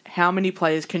 How many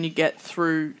players can you get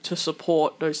through to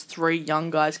support those 3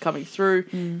 young guys coming through?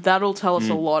 That'll tell us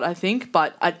a lot, I think.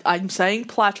 But I'm saying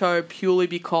plateau purely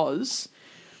because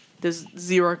there's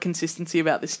zero consistency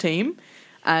about this team,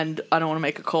 and I don't want to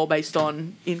make a call based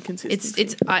on inconsistency.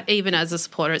 It's even as a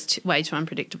supporter, it's way too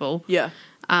unpredictable. Yeah.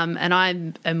 And I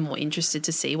am more interested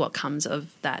to see what comes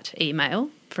of that email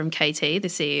from KT, the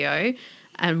CEO,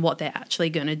 and what they're actually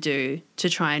going to do to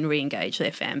try and re-engage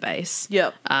their fan base.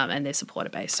 Yep. And their supporter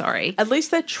base, sorry. At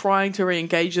least they're trying to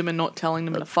re-engage them and not telling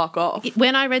them to fuck off.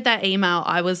 When I read that email,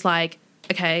 I was like,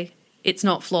 okay, it's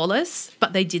not flawless,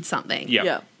 but they did something.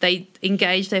 Yeah. They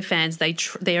engaged their fans.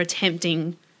 They're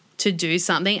attempting to do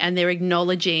something, and they're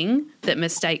acknowledging that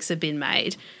mistakes have been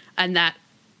made, and that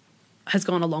has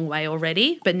gone a long way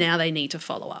already, but now they need to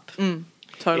follow up.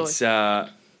 Totally. It's, I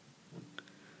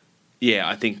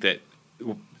think that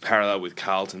parallel with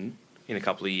Carlton in a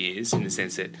couple of years, in the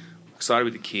sense that excited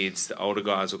with the kids, the older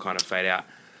guys will kind of fade out.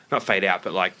 Not fade out,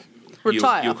 but like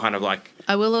retire. You'll kind of like.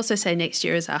 I will also say next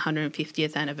year is our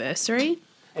 150th anniversary.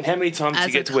 And how many times do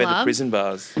you get to wear the prison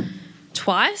bars?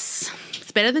 Twice.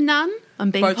 It's better than none.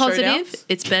 I'm being Both positive. showdowns?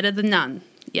 It's better than none.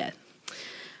 Yeah.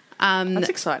 That's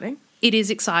exciting. It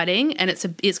is exciting, and it's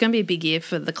going to be a big year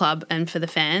for the club and for the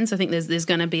fans. I think there's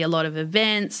going to be a lot of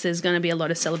events, there's going to be a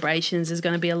lot of celebrations, there's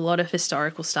going to be a lot of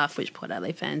historical stuff which Port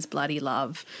Adelaide fans bloody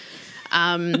love.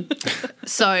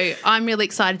 So I'm really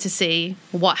excited to see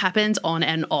what happens on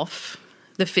and off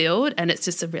the field, and it's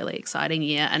just a really exciting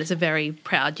year, and it's a very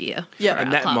proud year. Yeah, for And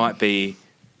our that club. might be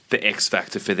the X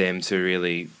factor for them to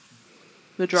really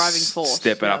The driving force.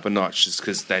 step it up a notch, just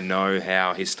because they know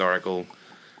how historical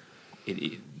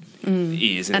it is.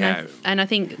 And I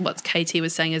think what KT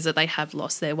was saying is that they have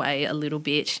lost their way a little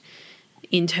bit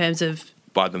in terms of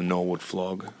by the Norwood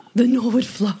flog. the Norwood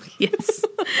flog, yes.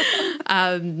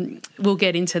 We'll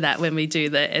get into that when we do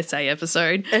the SA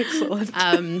episode. Excellent.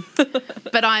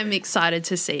 But I'm excited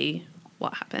to see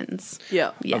what happens.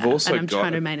 Yeah. Yeah, I've also and I'm got-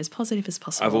 trying to remain as positive as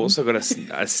possible. I've also got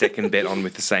a second bet on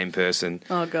with the same person.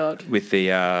 Oh, God. With the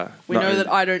We know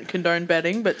that I don't condone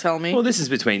betting, but tell me. Well, this is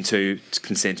between two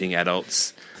consenting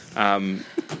adults.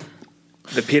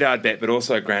 The Pittard bet, but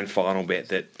also a grand final bet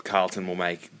that Carlton will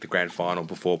make the grand final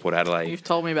before Port Adelaide. You've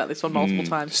told me about this one multiple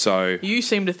times. So, You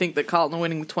seem to think that Carlton are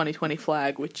winning the 2020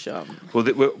 flag, which... well,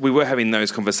 we were having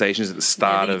those conversations at the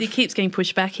start of. It keeps getting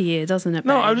pushed back a year, doesn't it?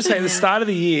 No, babe? I'm just saying,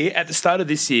 at the start of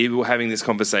this year, we were having this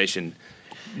conversation.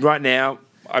 Right now,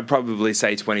 I'd probably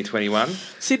say 2021.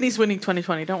 Sydney's winning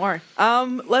 2020, don't worry.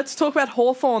 Let's talk about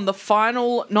Hawthorn, the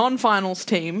final non-finals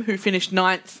team who finished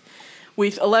 9th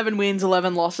with 11 wins,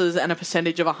 11 losses, and a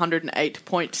percentage of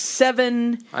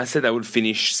 108.7. I said they would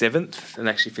finish 7th and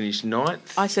actually finish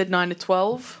 9th. I said 9 to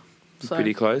 12. So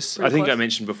Pretty close. pretty I think close. I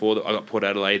mentioned before that I got Port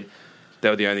Adelaide. They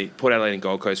were the only Port Adelaide and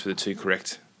Gold Coast were the two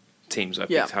correct teams. I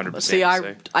Yeah. picked 100%. See,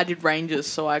 so I did Rangers,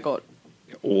 so I got...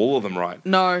 all of them right.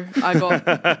 No, I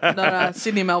got... no,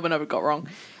 Sydney and Melbourne I got wrong.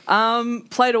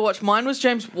 Play to watch. Mine was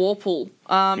James Warple.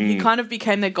 He kind of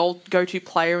became their go-to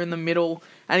player in the middle,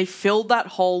 and he filled that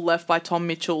hole left by Tom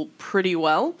Mitchell pretty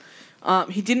well.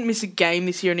 He didn't miss a game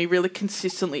this year, and he really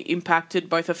consistently impacted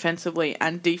both offensively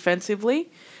and defensively.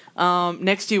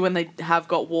 Next year, when they have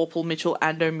got Warple, Mitchell,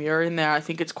 and O'Meara in there, I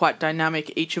think it's quite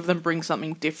dynamic. Each of them brings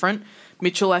something different.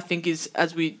 Mitchell, I think, is,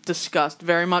 as we discussed,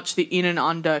 very much the in and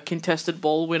under contested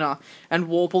ball winner, and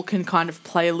Warple can kind of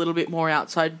play a little bit more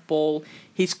outside ball.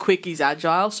 He's quick, he's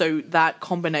agile, so that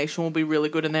combination will be really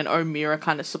good. And then O'Meara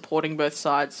kind of supporting both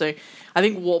sides. So I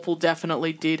think Warple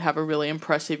definitely did have a really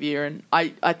impressive year, and I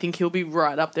think he'll be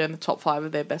right up there in the top 5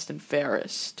 of their best and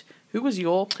fairest. Who was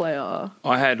your player?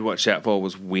 I had watch out for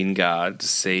was Wingard to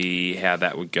see how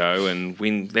that would go, and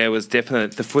there was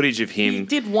definitely the footage of him. He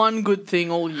did one good thing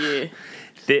all year.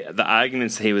 The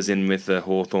arguments he was in with the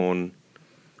Hawthorn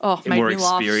Oh, made more me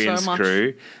laugh experienced so much.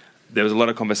 crew. There was a lot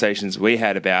of conversations we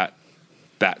had about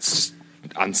that's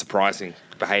unsurprising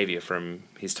behaviour from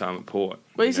his time at Port.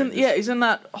 But You know, isn't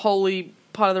that wholly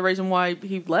part of the reason why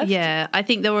he left? Yeah, I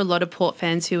think there were a lot of Port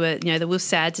fans who were, they were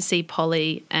sad to see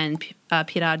Polly and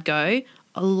Pittard go.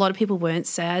 A lot of people weren't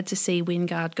sad to see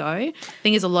Wingard go. I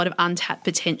think there's a lot of untapped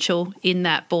potential in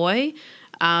that boy,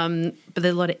 but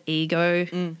there's a lot of ego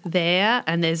there,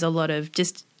 and there's a lot of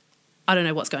just, I don't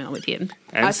know what's going on with him.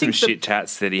 and I some think shit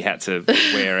tats that he had to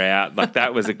wear out. Like,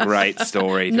 that was a great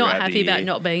story. Not throughout happy the year. about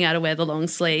not being able to wear the long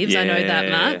sleeves. I know that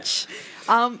Yeah. much.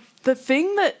 The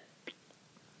thing that,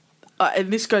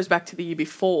 and this goes back to the year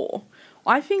before,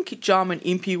 I think Jarman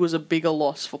Impey was a bigger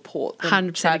loss for Port than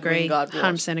 100% Chad agree. Wingard was.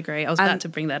 100% agree. I was And- about to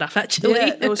bring that up, actually.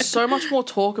 Yeah, there was so much more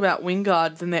talk about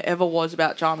Wingard than there ever was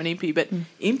about Jarman Impey, but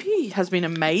Impey has been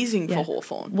amazing for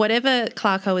Hawthorn. Whatever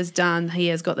Clarko has done, he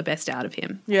has got the best out of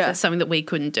him. Yeah. That's something that we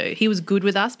couldn't do. He was good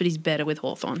with us, but he's better with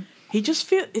Hawthorn. He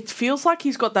just it feels like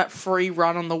he's got that free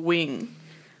run on the wing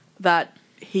that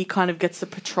he kind of gets to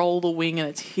patrol the wing and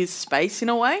it's his space in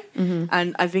a way. Mm-hmm.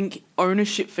 And I think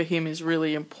ownership for him is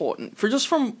really important.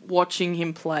 From watching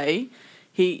him play,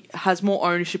 He has more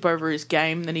ownership over his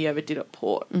game than he ever did at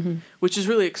Port, which is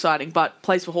really exciting, but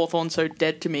plays for Hawthorn, so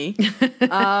dead to me.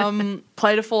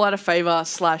 Play to fall out of favour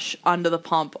 / under the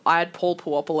pump. I had Paul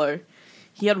Puopolo.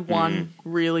 He had one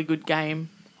really good game.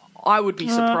 I would be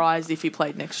surprised if he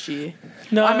played next year.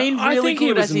 No, I mean, really I think good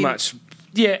he was as in- much,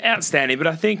 outstanding. But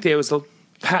I think there was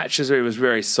patches where he was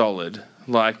very solid.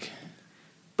 Like,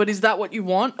 but is that what you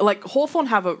want? Like, Hawthorn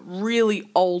have a really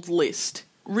old list.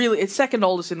 Really, it's second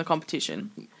oldest in the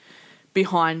competition,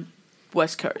 behind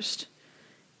West Coast.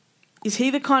 Is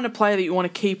he the kind of player that you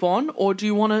want to keep on, or do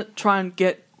you want to try and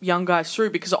get young guys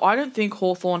through? Because I don't think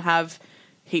Hawthorn have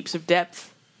heaps of depth.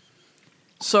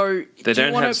 So they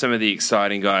don't have some of the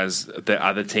exciting guys that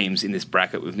other teams in this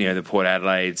bracket with, the Port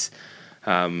Adelaides,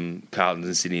 Carltons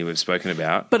and Sydney we've spoken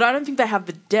about. But I don't think they have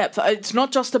the depth. It's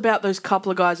not just about those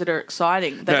couple of guys that are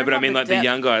exciting. No, but I mean, like the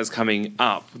young guys coming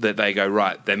up, that they go,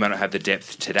 right, they might not have the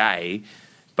depth today,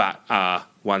 but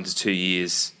 1 to 2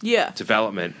 years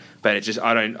development. But it just,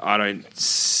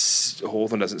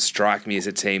 Hawthorn doesn't strike me as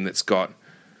a team that's got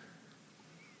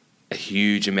a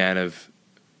huge amount of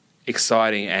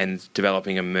exciting and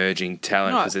developing emerging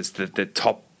talent, because it's the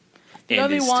top end. The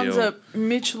only is ones still... are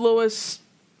Mitch Lewis,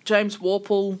 James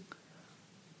Warple,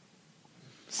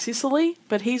 Sicily,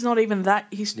 but he's not even that.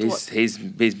 He's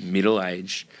middle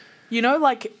age.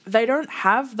 They don't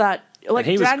have that. Like,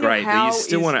 and he was Daniel great, Howe but you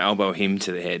still want to elbow him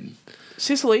to the head.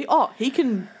 Sicily, he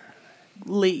can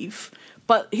leave,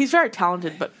 but he's very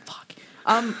talented. But fuck,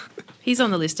 he's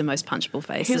on the list of most punchable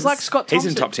faces. He's like Scott Thompson.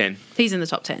 He's in top 10. He's in the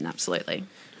top 10, absolutely.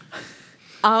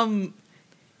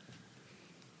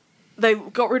 They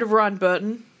got rid of Ryan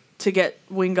Burton to get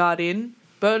Wingard in.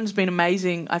 Burton's been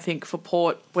amazing, I think, for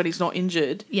Port when he's not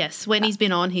injured. Yes, when he's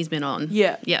been on, he's been on.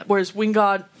 Yeah. Whereas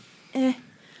Wingard,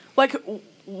 Like,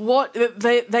 what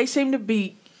they seem to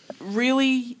be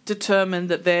really determined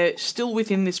that they're still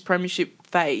within this premiership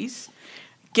phase,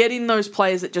 getting those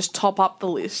players that just top up the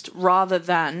list rather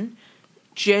than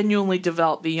genuinely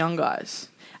develop the young guys.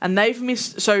 And they've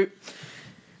missed... So,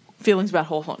 feelings about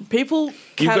Hawthorn. You've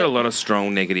got a lot of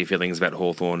strong negative feelings about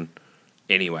Hawthorn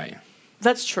anyway.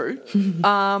 That's true.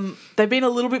 They've been a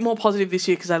little bit more positive this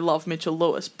year because they love Mitchell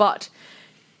Lewis. But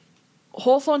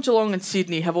Hawthorn, Geelong and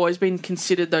Sydney have always been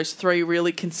considered those three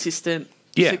really consistent,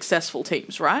 successful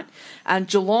teams, right? And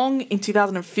Geelong in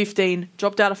 2015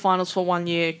 dropped out of finals for 1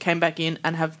 year, came back in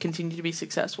and have continued to be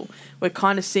successful. We're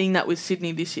kind of seeing that with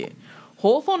Sydney this year.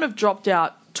 Hawthorn have dropped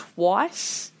out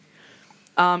twice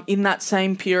in that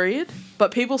same period,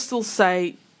 but people still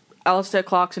say Alistair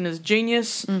Clarkson is a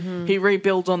genius. Mm-hmm. He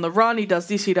rebuilds on the run. He does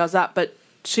this, he does that. But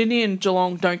Sydney and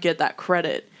Geelong don't get that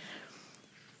credit.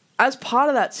 As part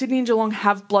of that, Sydney and Geelong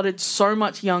have blooded so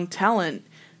much young talent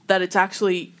that it's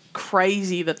actually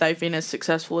crazy that they've been as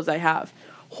successful as they have.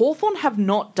 Hawthorn have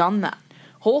not done that.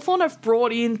 Hawthorn have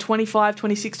brought in 25,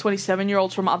 26,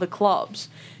 27-year-olds from other clubs,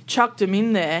 chucked them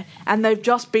in there, and they've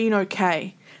just been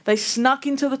okay. They snuck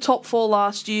into the top four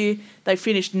last year. They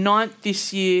finished 9th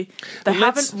this year. They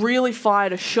haven't really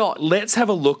fired a shot. Let's have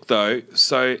a look, though.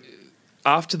 So,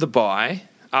 after the bye,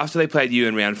 after they played you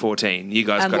in round 14, you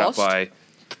guys got up by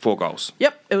 4 goals.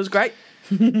 Yep, it was great.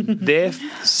 Their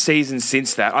season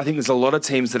since that, I think there's a lot of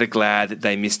teams that are glad that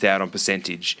they missed out on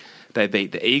percentage. They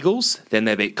beat the Eagles, then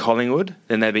they beat Collingwood,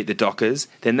 then they beat the Dockers,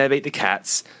 then they beat the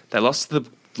Cats. They lost to the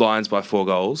Lions by 4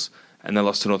 goals. And they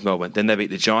lost to North Melbourne. Then they beat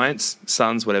the Giants,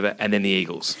 Suns, whatever, and then the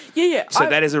Eagles. Yeah. So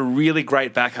that is a really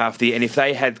great back half of the year. And if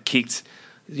they had kicked,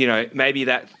 maybe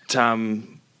that,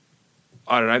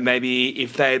 maybe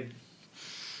if they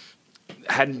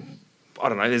hadn't,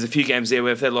 there's a few games there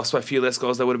where if they lost by a few less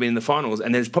goals, they would have been in the finals.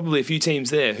 And there's probably a few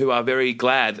teams there who are very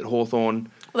glad that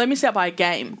Hawthorn... Well, they missed out by a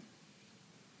game.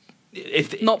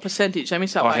 Not percentage, they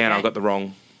missed out by a game. Hang on, I've got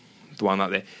the one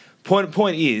up there.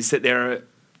 Point is that there are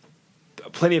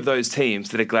plenty of those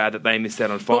teams that are glad that they missed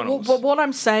out on finals. But what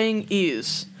I'm saying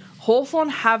is Hawthorn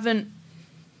haven't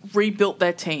rebuilt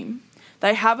their team.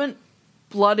 They haven't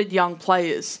blooded young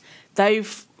players.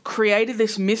 They've created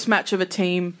this mismatch of a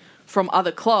team from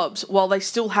other clubs while they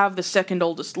still have the second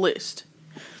oldest list.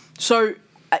 So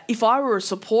if I were a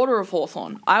supporter of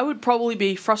Hawthorn, I would probably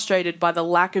be frustrated by the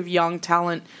lack of young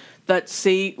talent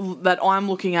that I'm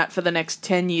looking at for the next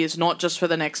 10 years, not just for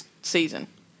the next season.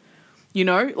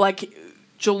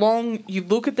 Geelong, you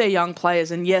look at their young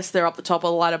players, and yes, they're up the top of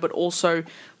the ladder, but also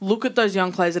look at those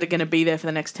young players that are going to be there for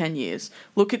the next 10 years.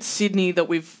 Look at Sydney, that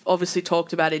we've obviously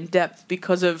talked about in depth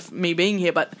because of me being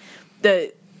here, but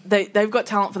they've got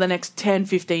talent for the next 10,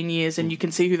 15 years, and you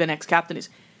can see who their next captain is.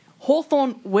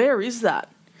 Hawthorn, where is that?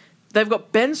 They've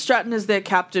got Ben Stratton as their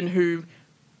captain, who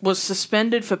was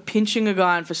suspended for pinching a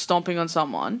guy and for stomping on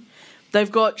someone.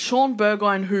 They've got Sean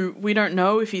Burgoyne, who we don't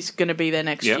know if he's going to be there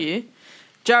next year.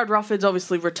 Jared Rufford's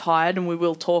obviously retired, and we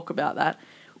will talk about that.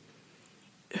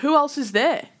 Who else is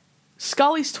there?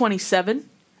 Scully's 27.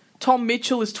 Tom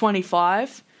Mitchell is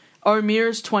 25.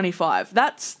 O'Meara's 25.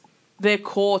 That's their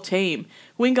core team.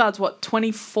 Wingard's,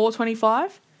 24,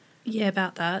 25? Yeah,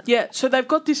 about that. Yeah, so they've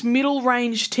got this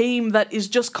middle-range team that is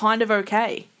just kind of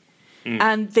okay.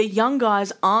 And their young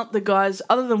guys aren't the guys,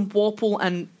 other than Warple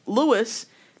and Lewis,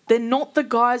 they're not the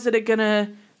guys that are going to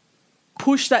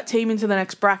push that team into the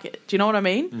next bracket. Do you know what I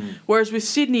mean? Whereas with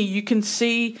Sydney, you can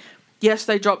see, yes,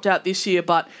 they dropped out this year,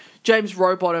 but James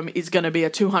Rowbottom is going to be a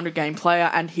 200-game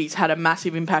player, and he's had a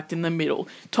massive impact in the middle.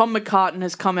 Tom McCartan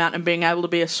has come out and being able to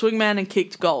be a swingman and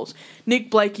kicked goals.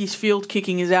 Nick Blakey's field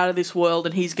kicking is out of this world,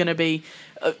 and he's going to be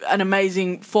an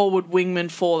amazing forward wingman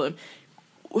for them.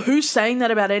 Who's saying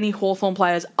that about any Hawthorn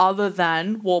players other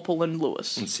than Warple and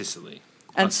Lewis? And Sicily.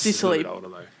 And Sicily. A bit older,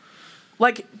 though.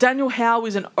 Like, Daniel Howe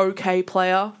is an okay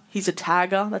player. He's a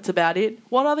tagger. That's about it.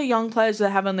 What other young players do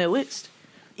they have on their list?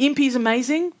 Impey's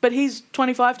amazing, but he's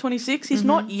 25, 26. He's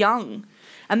not young.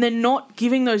 And they're not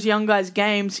giving those young guys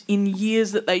games in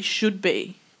years that they should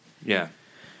be. Yeah.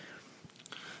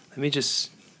 Let me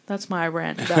just... That's my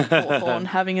rant about Hawthorn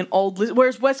having an old list.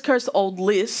 Whereas West Coast's old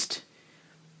list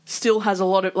still has a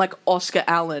lot of, like, Oscar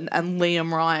Allen and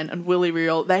Liam Ryan and Willie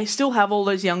Riol. They still have all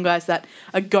those young guys that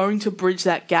are going to bridge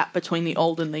that gap between the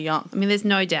old and the young. I mean, there's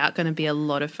no doubt going to be a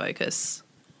lot of focus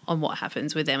on what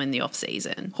happens with them in the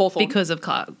off-season. Hawthorn. Because of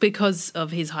Clark, because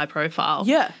of his high profile.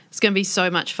 Yeah. It's going to be so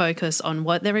much focus on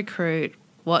what they recruit,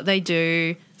 what they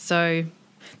do. So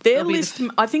their list,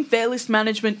 I think their list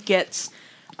management gets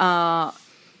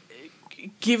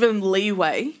given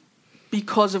leeway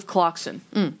because of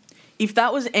Clarkson. If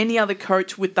that was any other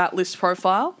coach with that list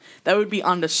profile, they would be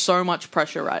under so much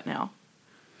pressure right now.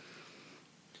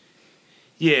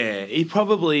 Yeah, he's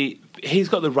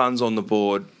got the runs on the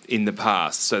board in the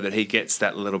past so that he gets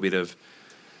that little bit of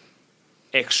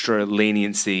extra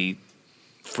leniency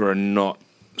for a not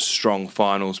strong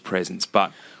finals presence.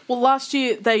 But well, last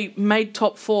year they made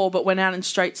top 4 but went out in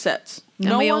straight sets.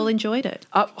 And we all enjoyed it.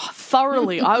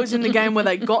 Thoroughly. I was in the game where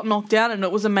they got knocked out and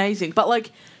it was amazing. But,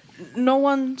 like, no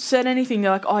one said anything.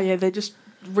 They're like, oh, yeah, they're just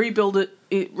rebuilding.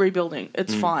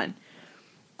 It's fine.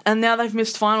 And now they've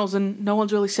missed finals and no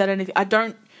one's really said anything.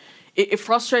 It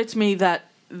frustrates me that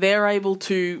they're able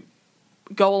to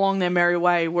go along their merry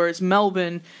way, whereas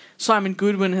Melbourne, Simon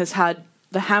Goodwin has had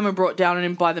the hammer brought down on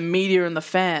him by the media and the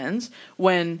fans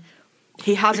when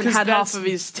he hasn't had half of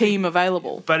his team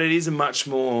available. But it is a much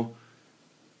more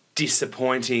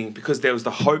disappointing because there was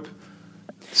the hope.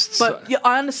 But yeah,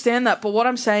 I understand that. But what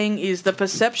I'm saying is the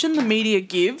perception the media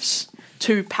gives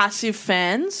to passive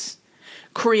fans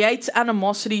creates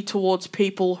animosity towards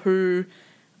people who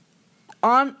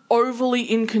aren't overly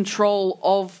in control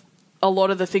of a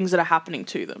lot of the things that are happening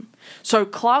to them. So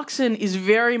Clarkson is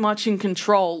very much in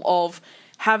control of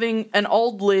having an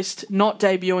old list, not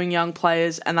debuting young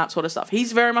players and that sort of stuff.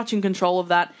 He's very much in control of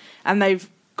that, and they've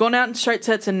gone out in straight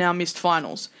sets and now missed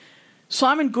finals.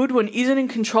 Simon Goodwin isn't in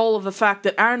control of the fact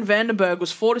that Aaron Vandenberg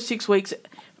was 4 to 6 weeks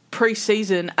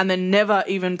pre-season and then never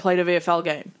even played a VFL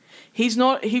game. He's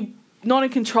not in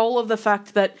control of the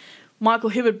fact that Michael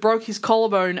Hibberd broke his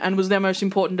collarbone and was their most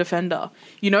important defender.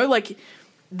 You know, like,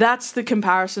 that's the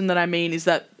comparison that I mean, is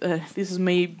that this is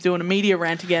me doing a media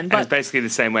rant again. But and it's basically the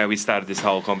same way we started this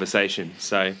whole conversation.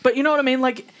 So, but you know what I mean?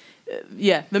 Like,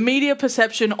 yeah, the media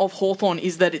perception of Hawthorn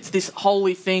is that it's this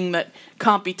holy thing that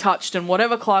can't be touched and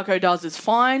whatever Clarko does is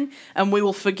fine and we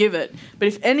will forgive it. But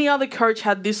if any other coach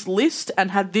had this list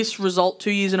and had this result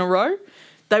 2 years in a row,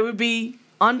 they would be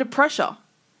under pressure.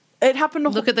 It happened to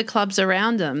Look at the clubs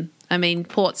around them. I mean,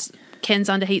 Ken's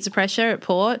under heaps of pressure at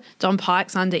Port. Don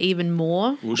Pike's under even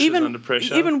more. Woosh is under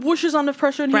pressure. Even Woosh is under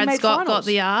pressure and Brad he made Scott finals. got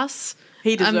the arse.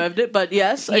 He deserved it, but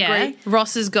yes, agree.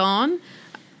 Ross is gone.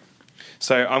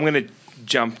 So I'm going to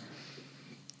jump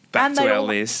back to our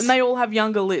list. And they all have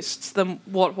younger lists than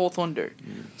what Hawthorn do.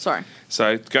 Sorry.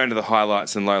 So going to the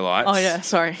highlights and lowlights. Oh, yeah,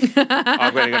 sorry.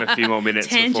 I've only got a few more minutes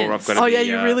before I've got to Oh, yeah,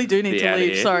 you really do need to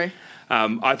leave. Sorry.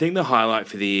 I think the highlight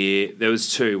for the year, there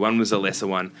was two. One was a lesser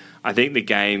one. I think the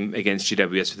game against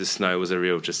GWS with the snow was a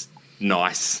real just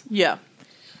nice. Yeah.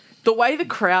 The way the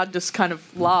crowd just kind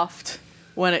of laughed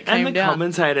when it came down. And the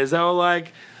commentators, they were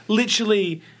like,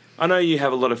 literally, I know you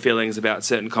have a lot of feelings about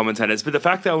certain commentators, but the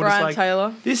fact they were Brian just like,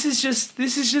 Taylor. This is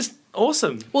just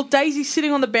awesome. Well, Daisy's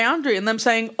sitting on the boundary and them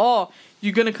saying, oh,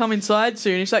 you're going to come inside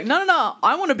soon. He's like, no,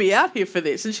 I want to be out here for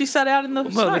this. And she sat out in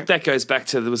the snow. Well, that goes back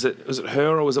to, was it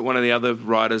her or was it one of the other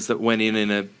riders that went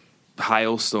in a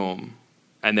hailstorm?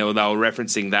 And they were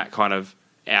referencing that kind of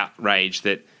outrage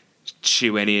that she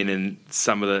went in and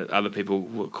some of the other people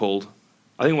were called.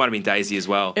 I think it might have been Daisy as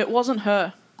well. It wasn't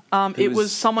her. It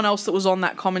was someone else that was on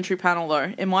that commentary panel,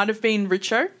 though. It might have been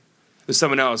Richo. It was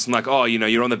someone else. I'm like, oh,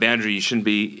 you're on the boundary. You shouldn't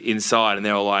be inside. And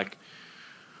they were like,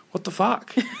 what the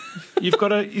fuck?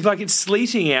 It's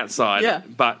sleeting outside. Yeah.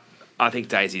 But I think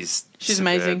Daisy's She's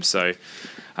superb, amazing. So,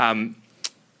 Roughhead.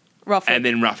 and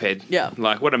then Roughhead. Yeah.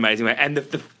 Like, what an amazing way. And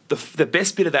the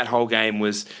best bit of that whole game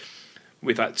was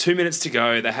with 2 minutes to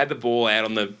go, they had the ball out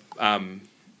on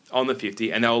the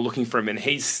 50 and they were looking for him and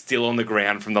he's still on the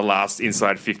ground from the last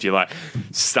inside 50, like,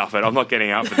 stuff it. I'm not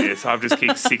getting up for this. I've just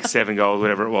kicked 6-7 goals,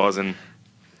 whatever it was, and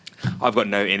I've got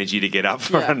no energy to get up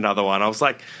for another one. I was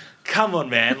like, come on,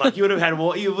 man. Like, you would have had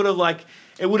more. You would have, like,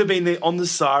 it would have been on the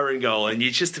siren goal and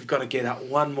you just have got to get up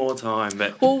one more time.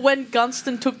 But Well, when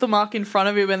Gunston took the mark in front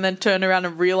of him and then turned around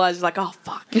and realised, like, oh,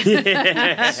 fuck.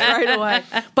 Straight away.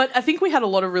 But I think we had a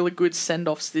lot of really good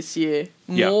send-offs this year.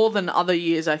 More than other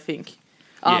years, I think.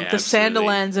 The absolutely.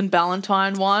 Sanderlands and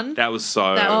Ballantyne one. that was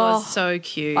so... That was so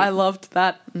cute. I loved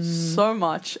that so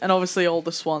much. And obviously all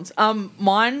the Swans.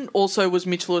 Mine also was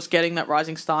Mitch Lewis getting that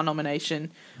Rising Star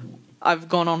nomination. I've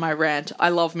gone on my rant. I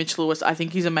love Mitch Lewis. I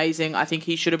think he's amazing. I think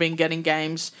he should have been getting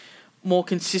games more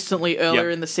consistently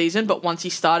earlier in the season. But once he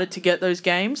started to get those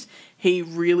games, he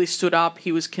really stood up.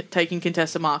 He was taking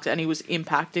contested marks and he was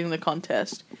impacting the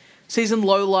contest. Season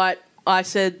low light, I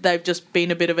said they've just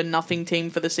been a bit of a nothing team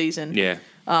for the season. Yeah.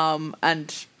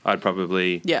 And I'd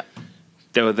probably... yeah,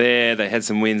 They were there. They had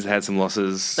some wins. They had some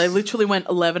losses. they literally went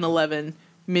 11-11,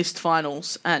 missed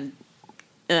finals, and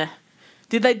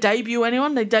Did they debut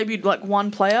anyone? They debuted like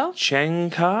one player.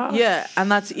 Shankar? Yeah,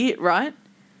 and that's it, right?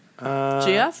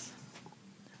 Giath?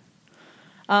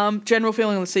 General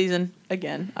feeling on the season.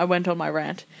 Again, I went on my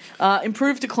rant.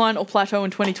 Improved, decline, or plateau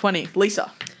in 2020.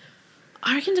 Lisa.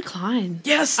 I reckon decline.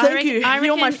 Yes, thank you.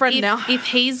 You're my friend now. If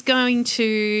he's going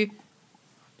to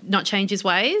not change his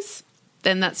ways,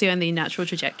 then that's the only natural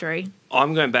trajectory.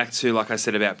 I'm going back to, like I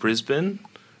said about Brisbane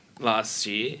last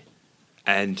year,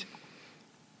 and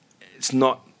it's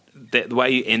not the way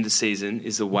you end the season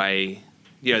is the way,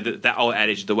 that old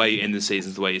adage, the way you end the season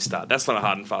is the way you start. That's not a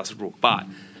hard and fast rule, but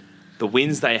the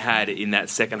wins they had in that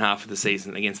second half of the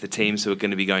season against the teams who are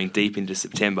going to be going deep into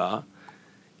September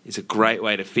is a great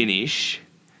way to finish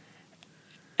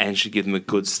and should give them a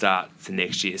good start to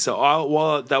next year. So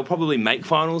while they'll probably make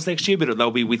finals next year, but they'll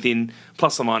be within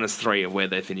 ±3 of where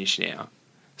they finish now.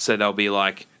 So they'll be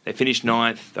like, they finish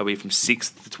 9th, they'll be from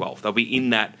 6th to 12th. They'll be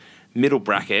in that middle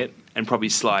bracket and probably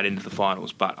slide into the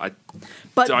finals. But I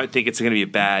don't think it's going to be a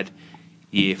bad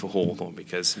year for Hawthorn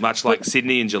because much like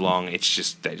Sydney and Geelong, they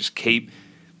just keep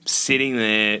sitting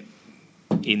there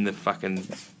in the fucking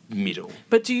middle.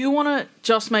 But do you want to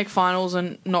just make finals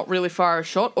and not really fire a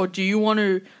shot, or do you want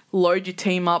to load your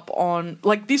team up on...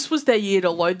 Like, this was their year to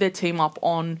load their team up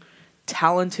on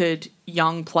talented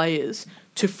young players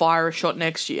to fire a shot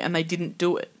next year, and they didn't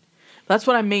do it. That's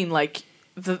what I mean. Like,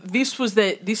 this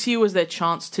year was their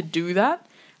chance to do that,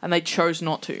 and they chose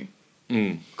not to.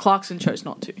 Clarkson chose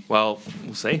not to. Well,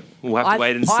 we'll see. We'll have to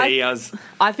wait and see.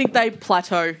 I think they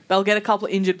plateau. They'll get a couple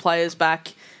of injured players back,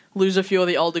 lose a few of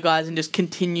the older guys, and just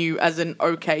continue as an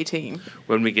okay team.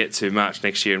 When we get to March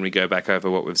next year and we go back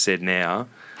over what we've said now...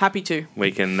 Happy to.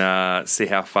 We can see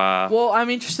how far... Well, I'm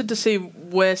interested to see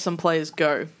where some players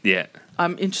go. Yeah.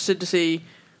 I'm interested to see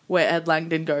where Ed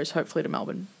Langdon goes, hopefully to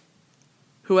Melbourne.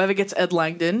 Whoever gets Ed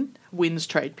Langdon wins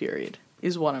trade period,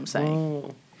 is what I'm saying.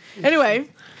 Oh. Anyway,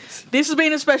 this has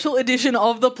been a special edition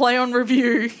of the Play On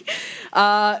Review,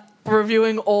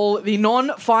 reviewing all the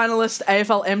non-finalist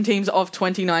AFL-M teams of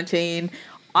 2019.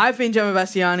 I've been Gemma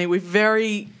Bastiani. We've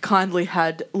very kindly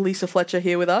had Lisa Fletcher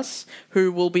here with us,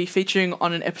 who will be featuring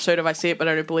on an episode of I See It But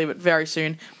I Don't Believe It very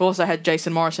soon. We've also had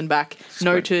Jason Morrison back,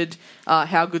 noted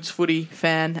How Good's Footy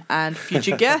fan and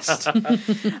future guest.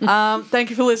 Thank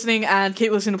you for listening, and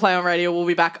keep listening to Play On Radio. We'll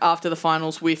be back after the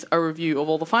finals with a review of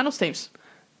all the finals teams.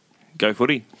 Go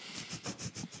Footy.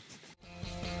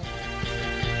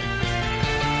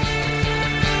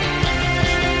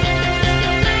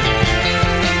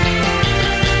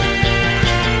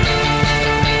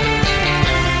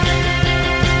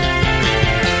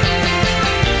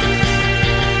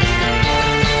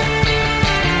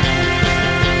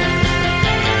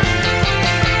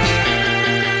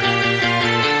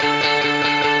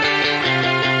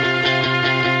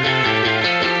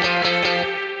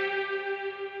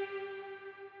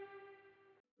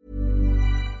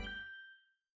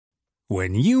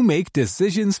 When you make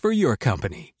decisions for your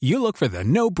company, you look for the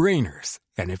no-brainers.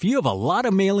 And if you have a lot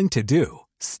of mailing to do,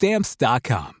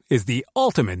 Stamps.com is the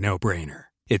ultimate no-brainer.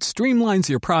 It streamlines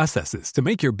your processes to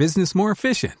make your business more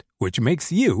efficient, which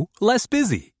makes you less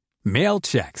busy. Mail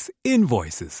checks,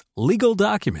 invoices, legal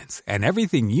documents, and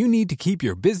everything you need to keep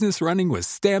your business running with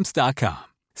Stamps.com.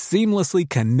 Seamlessly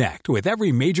connect with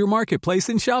every major marketplace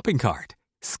and shopping cart.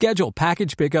 Schedule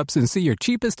package pickups and see your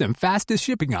cheapest and fastest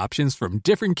shipping options from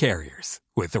different carriers,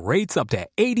 with rates up to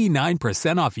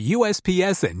 89% off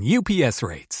USPS and UPS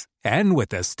rates. And with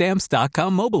the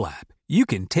Stamps.com mobile app, you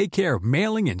can take care of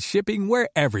mailing and shipping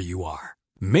wherever you are.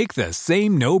 Make the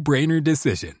same no-brainer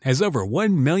decision as over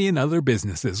 1 million other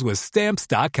businesses with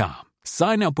Stamps.com.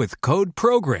 Sign up with code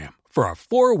PROGRAM for a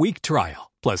 4-week trial,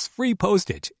 plus free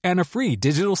postage and a free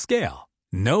digital scale.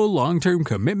 No long-term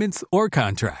commitments or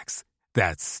contracts.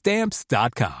 That's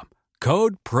Stamps.com.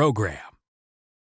 Code PROGRAM.